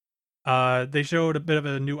 They showed a bit of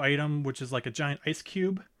a new item, which is a giant ice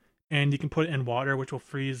cube, and you can put it in water, which will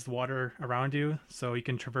freeze the water around you, so you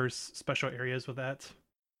can traverse special areas with that.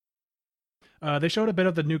 They showed a bit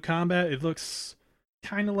of the new combat. It looks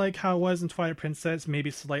kind of like how it was in Twilight Princess, maybe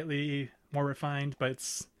slightly more refined, but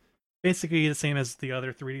it's basically the same as the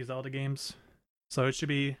other 3D Zelda games, so it should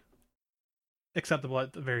be acceptable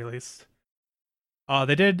at the very least.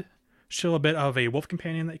 They did show a bit of a wolf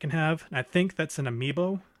companion that you can have, and I think that's an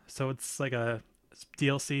amiibo, so it's like a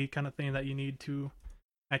DLC kind of thing that you need to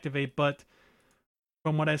activate. But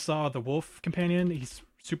from what I saw, the wolf companion, he's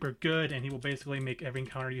super good, and he will basically make every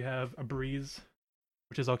encounter you have a breeze,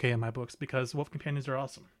 which is okay in my books because wolf companions are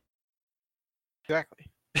awesome. Exactly.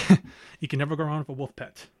 You can never go wrong with a wolf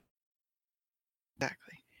pet.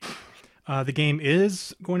 Exactly. The game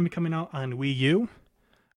is going to be coming out on Wii U,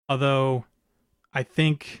 although I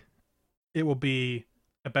think it will be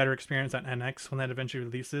a better experience on NX when that eventually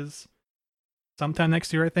releases sometime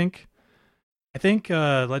next year. I think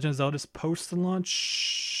Legend of Zelda is supposed to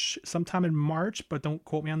launch sometime in March, but don't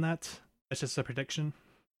quote me on that. That's just a prediction.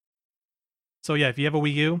 So yeah, if you have a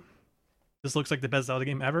Wii U, this looks like the best Zelda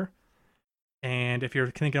game ever. And if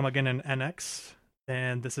you're thinking about getting an NX,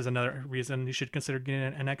 then this is another reason you should consider getting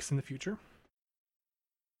an NX in the future.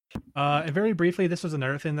 And very briefly, this was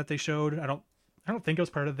another thing that they showed. I don't think it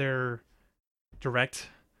was part of their direct,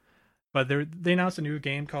 But they announced a new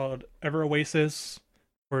game called Ever Oasis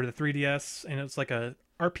for the 3DS, and it's like a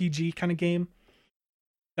RPG kind of game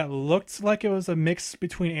that looked like it was a mix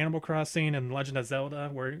between Animal Crossing and Legend of Zelda,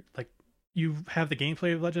 where like you have the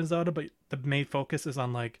gameplay of Legend of Zelda, but the main focus is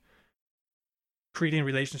on like creating a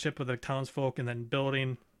relationship with the townsfolk and then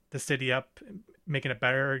building the city up, making it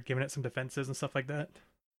better, giving it some defenses and stuff like that.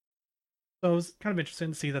 So it was kind of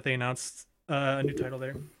interesting to see that they announced a new title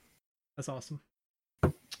there. That's awesome.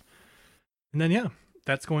 And then yeah,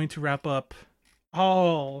 that's going to wrap up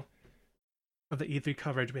all of the E3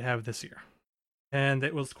 coverage we have this year. And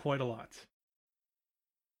it was quite a lot.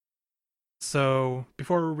 So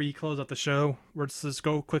before we close out the show, let's just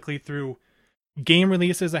go quickly through game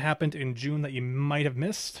releases that happened in June that you might have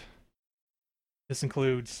missed. This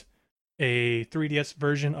includes a 3DS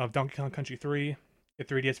version of Donkey Kong Country 3, a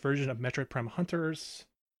 3DS version of Metroid Prime Hunters,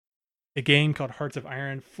 a game called Hearts of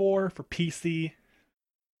Iron 4 for PC.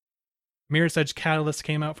 Mirror's Edge Catalyst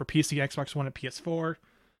came out for PC, Xbox One, and PS4.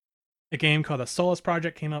 A game called The Solus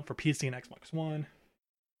Project came out for PC and Xbox One.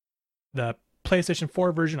 The PlayStation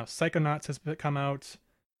 4 version of Psychonauts has come out.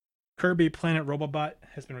 Kirby Planet Robobot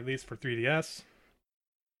has been released for 3DS.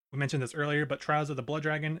 We mentioned this earlier, but Trials of the Blood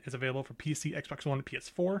Dragon is available for PC, Xbox One, and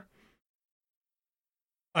PS4.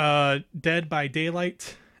 Dead by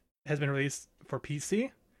Daylight has been released for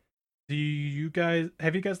PC. Have you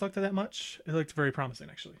guys looked at that much? It looked very promising,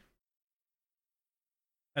 actually.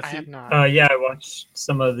 I have not. Yeah, I watched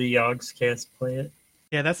some of the Yogscast play it.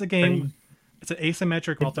 Yeah, that's a game. It's an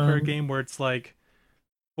asymmetric multiplayer game where it's like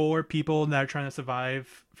 4 people that are trying to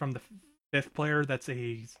survive from the 5th player that's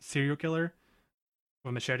a serial killer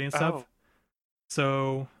with a machete and stuff.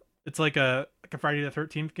 So it's like a Friday the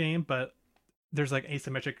 13th game, but there's like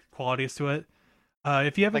asymmetric qualities to it.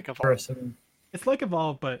 If you have like Evolve. It's like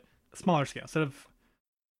Evolve, but a smaller scale. Instead of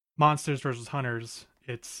monsters versus hunters,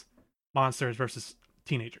 it's monsters versus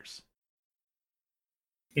teenagers.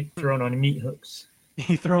 Get thrown on meat hooks.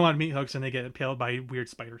 You throw on meat hooks and they get impaled by weird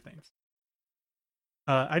spider things.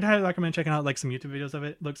 I'd highly recommend checking out like some YouTube videos of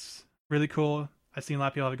it. It looks really cool. I've seen a lot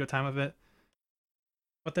of people have a good time with it.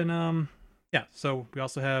 But then yeah, so we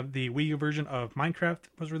also have the Wii U version of Minecraft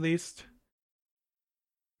was released.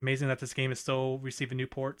 Amazing that this game is still receiving new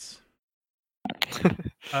ports.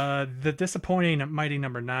 The disappointing Mighty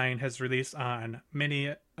Number 9 has released on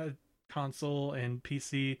mini console and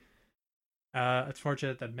PC. It's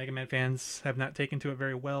fortunate that Mega Man fans have not taken to it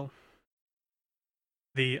very well.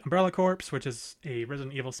 The Umbrella Corps, which is a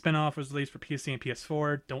Resident Evil spin-off, was released for PC and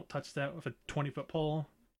PS4. Don't touch that with a 20-foot pole.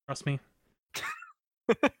 Trust me.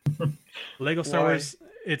 Lego Star Wars,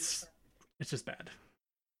 it's just bad.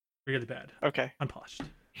 Really bad. Okay. Unpolished.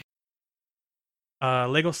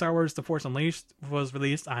 Lego Star Wars The Force Unleashed was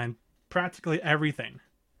released on practically everything.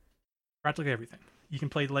 Practically everything. You can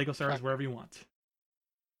play Lego Star Wars wherever you want.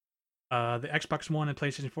 The Xbox One and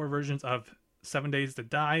PlayStation 4 versions of 7 Days to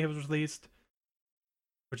Die was released,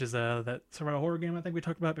 which is that survival horror game I think we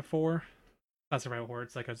talked about before. Not survival horror,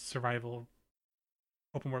 it's like a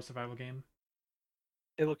open world survival game.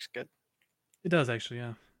 It looks good. It does actually,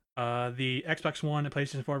 yeah. The Xbox One and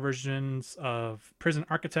PlayStation 4 versions of Prison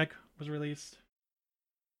Architect was released.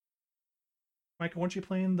 Michael, weren't you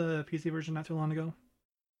playing the PC version not too long ago?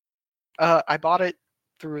 I bought it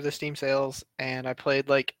through the Steam sales, and I played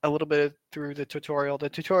like a little bit through the tutorial. The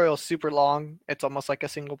tutorial is super long. It's almost like a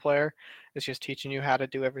single player. It's just teaching you how to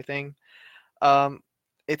do everything.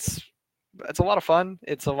 It's a lot of fun.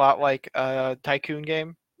 It's a lot like a tycoon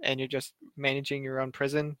game, and you're just managing your own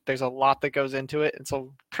prison. There's a lot that goes into it. It's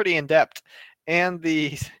pretty in depth, and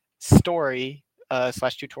the story /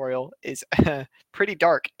 tutorial is pretty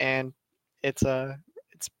dark, and it's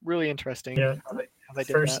really interesting. Yeah. How they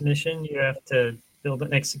did First that. mission, you have to build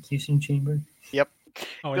an execution chamber. Yep.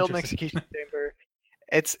 Oh, build an execution chamber.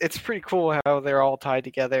 It's pretty cool how they're all tied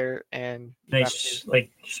together, and they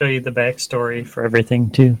show you the backstory for everything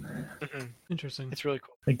too. Mm-hmm. Interesting. It's really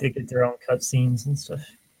cool. Like they get their own cutscenes and stuff.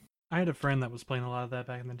 I had a friend that was playing a lot of that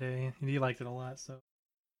back in the day, and he liked it a lot. So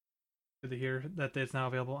good to hear that it's now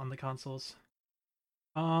available on the consoles.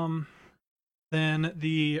 Then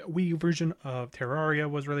the Wii version of Terraria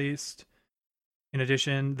was released. In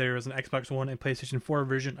addition, there was an Xbox One and PlayStation 4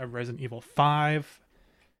 version of Resident Evil 5.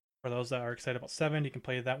 For those that are excited about 7, you can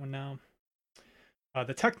play that one now.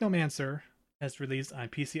 The Technomancer has released on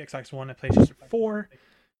PC, Xbox One, and PlayStation 4,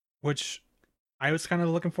 which I was kind of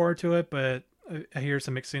looking forward to it, but I hear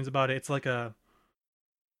some mixed things about it. It's like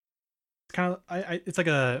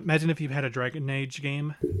imagine if you had a Dragon Age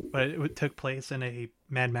game, but it took place in a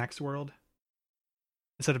Mad Max world.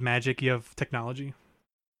 Instead of magic, you have technology.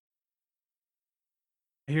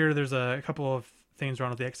 Here, there's a couple of things wrong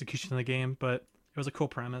with the execution of the game, but it was a cool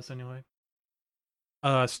premise anyway.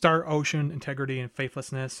 Star Ocean Integrity and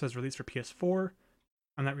Faithlessness was released for PS4.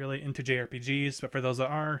 I'm not really into JRPGs, but for those that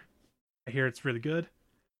are, I hear it's really good.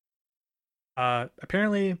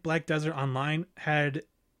 Apparently, Black Desert Online had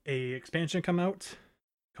a expansion come out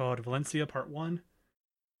called Valencia Part 1.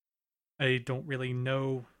 I don't really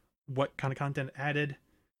know what kind of content it added,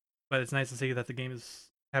 but it's nice to see that the game is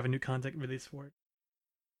having new content released for it.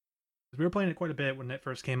 We were playing it quite a bit when it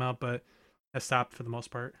first came out, but I stopped for the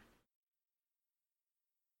most part.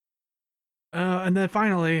 And then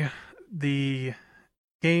finally, the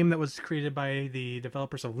game that was created by the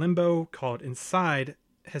developers of Limbo called Inside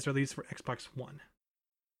has released for Xbox One.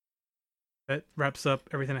 That wraps up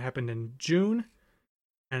everything that happened in June.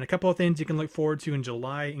 And a couple of things you can look forward to in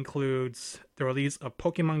July includes the release of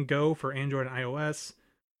Pokemon Go for Android and iOS,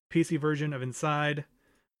 PC version of Inside.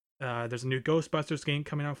 There's a new Ghostbusters game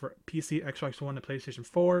coming out for PC, Xbox One, and PlayStation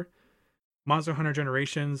 4. Monster Hunter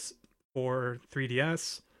Generations for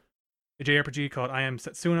 3DS. A JRPG called I Am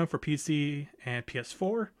Setsuna for PC and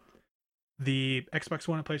PS4. The Xbox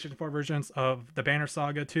One and PlayStation 4 versions of the Banner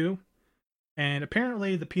Saga 2. And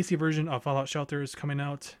apparently the PC version of Fallout Shelter is coming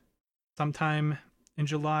out sometime in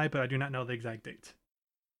July, but I do not know the exact date.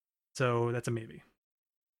 So that's a maybe.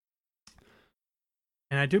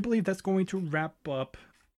 And I do believe that's going to wrap up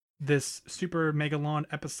this super mega long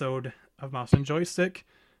episode of Mouse and Joystick.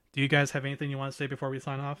 Do you guys have anything you want to say before we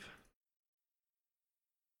sign off?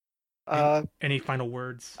 Any final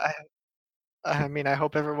words? I mean, I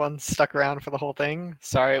hope everyone stuck around for the whole thing.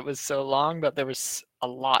 Sorry it was so long, but there was a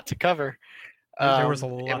lot to cover. There was a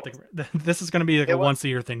lot to cover. This is going to be like a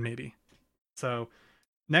once-a-year thing, maybe. So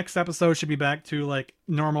next episode should be back to like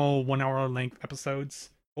normal 1 hour length episodes,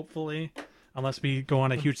 hopefully. Unless we go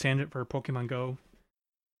on a huge tangent for Pokemon Go.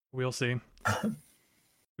 We'll see.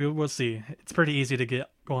 We'll see. It's pretty easy to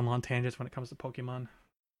go on long tangents when it comes to Pokemon.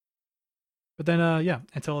 But then, yeah,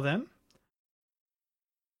 until then,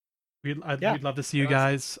 we'd love to see you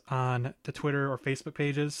guys on the Twitter or Facebook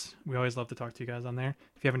pages. We always love to talk to you guys on there.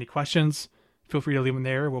 If you have any questions, feel free to leave them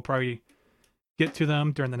there. We'll probably get to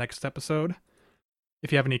them during the next episode.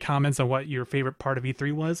 If you have any comments on what your favorite part of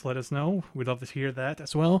E3 was, let us know. We'd love to hear that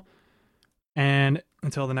as well. And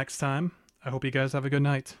until the next time, I hope you guys have a good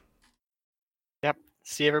night. Yep.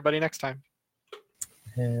 See everybody next time.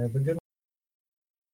 Have a good one.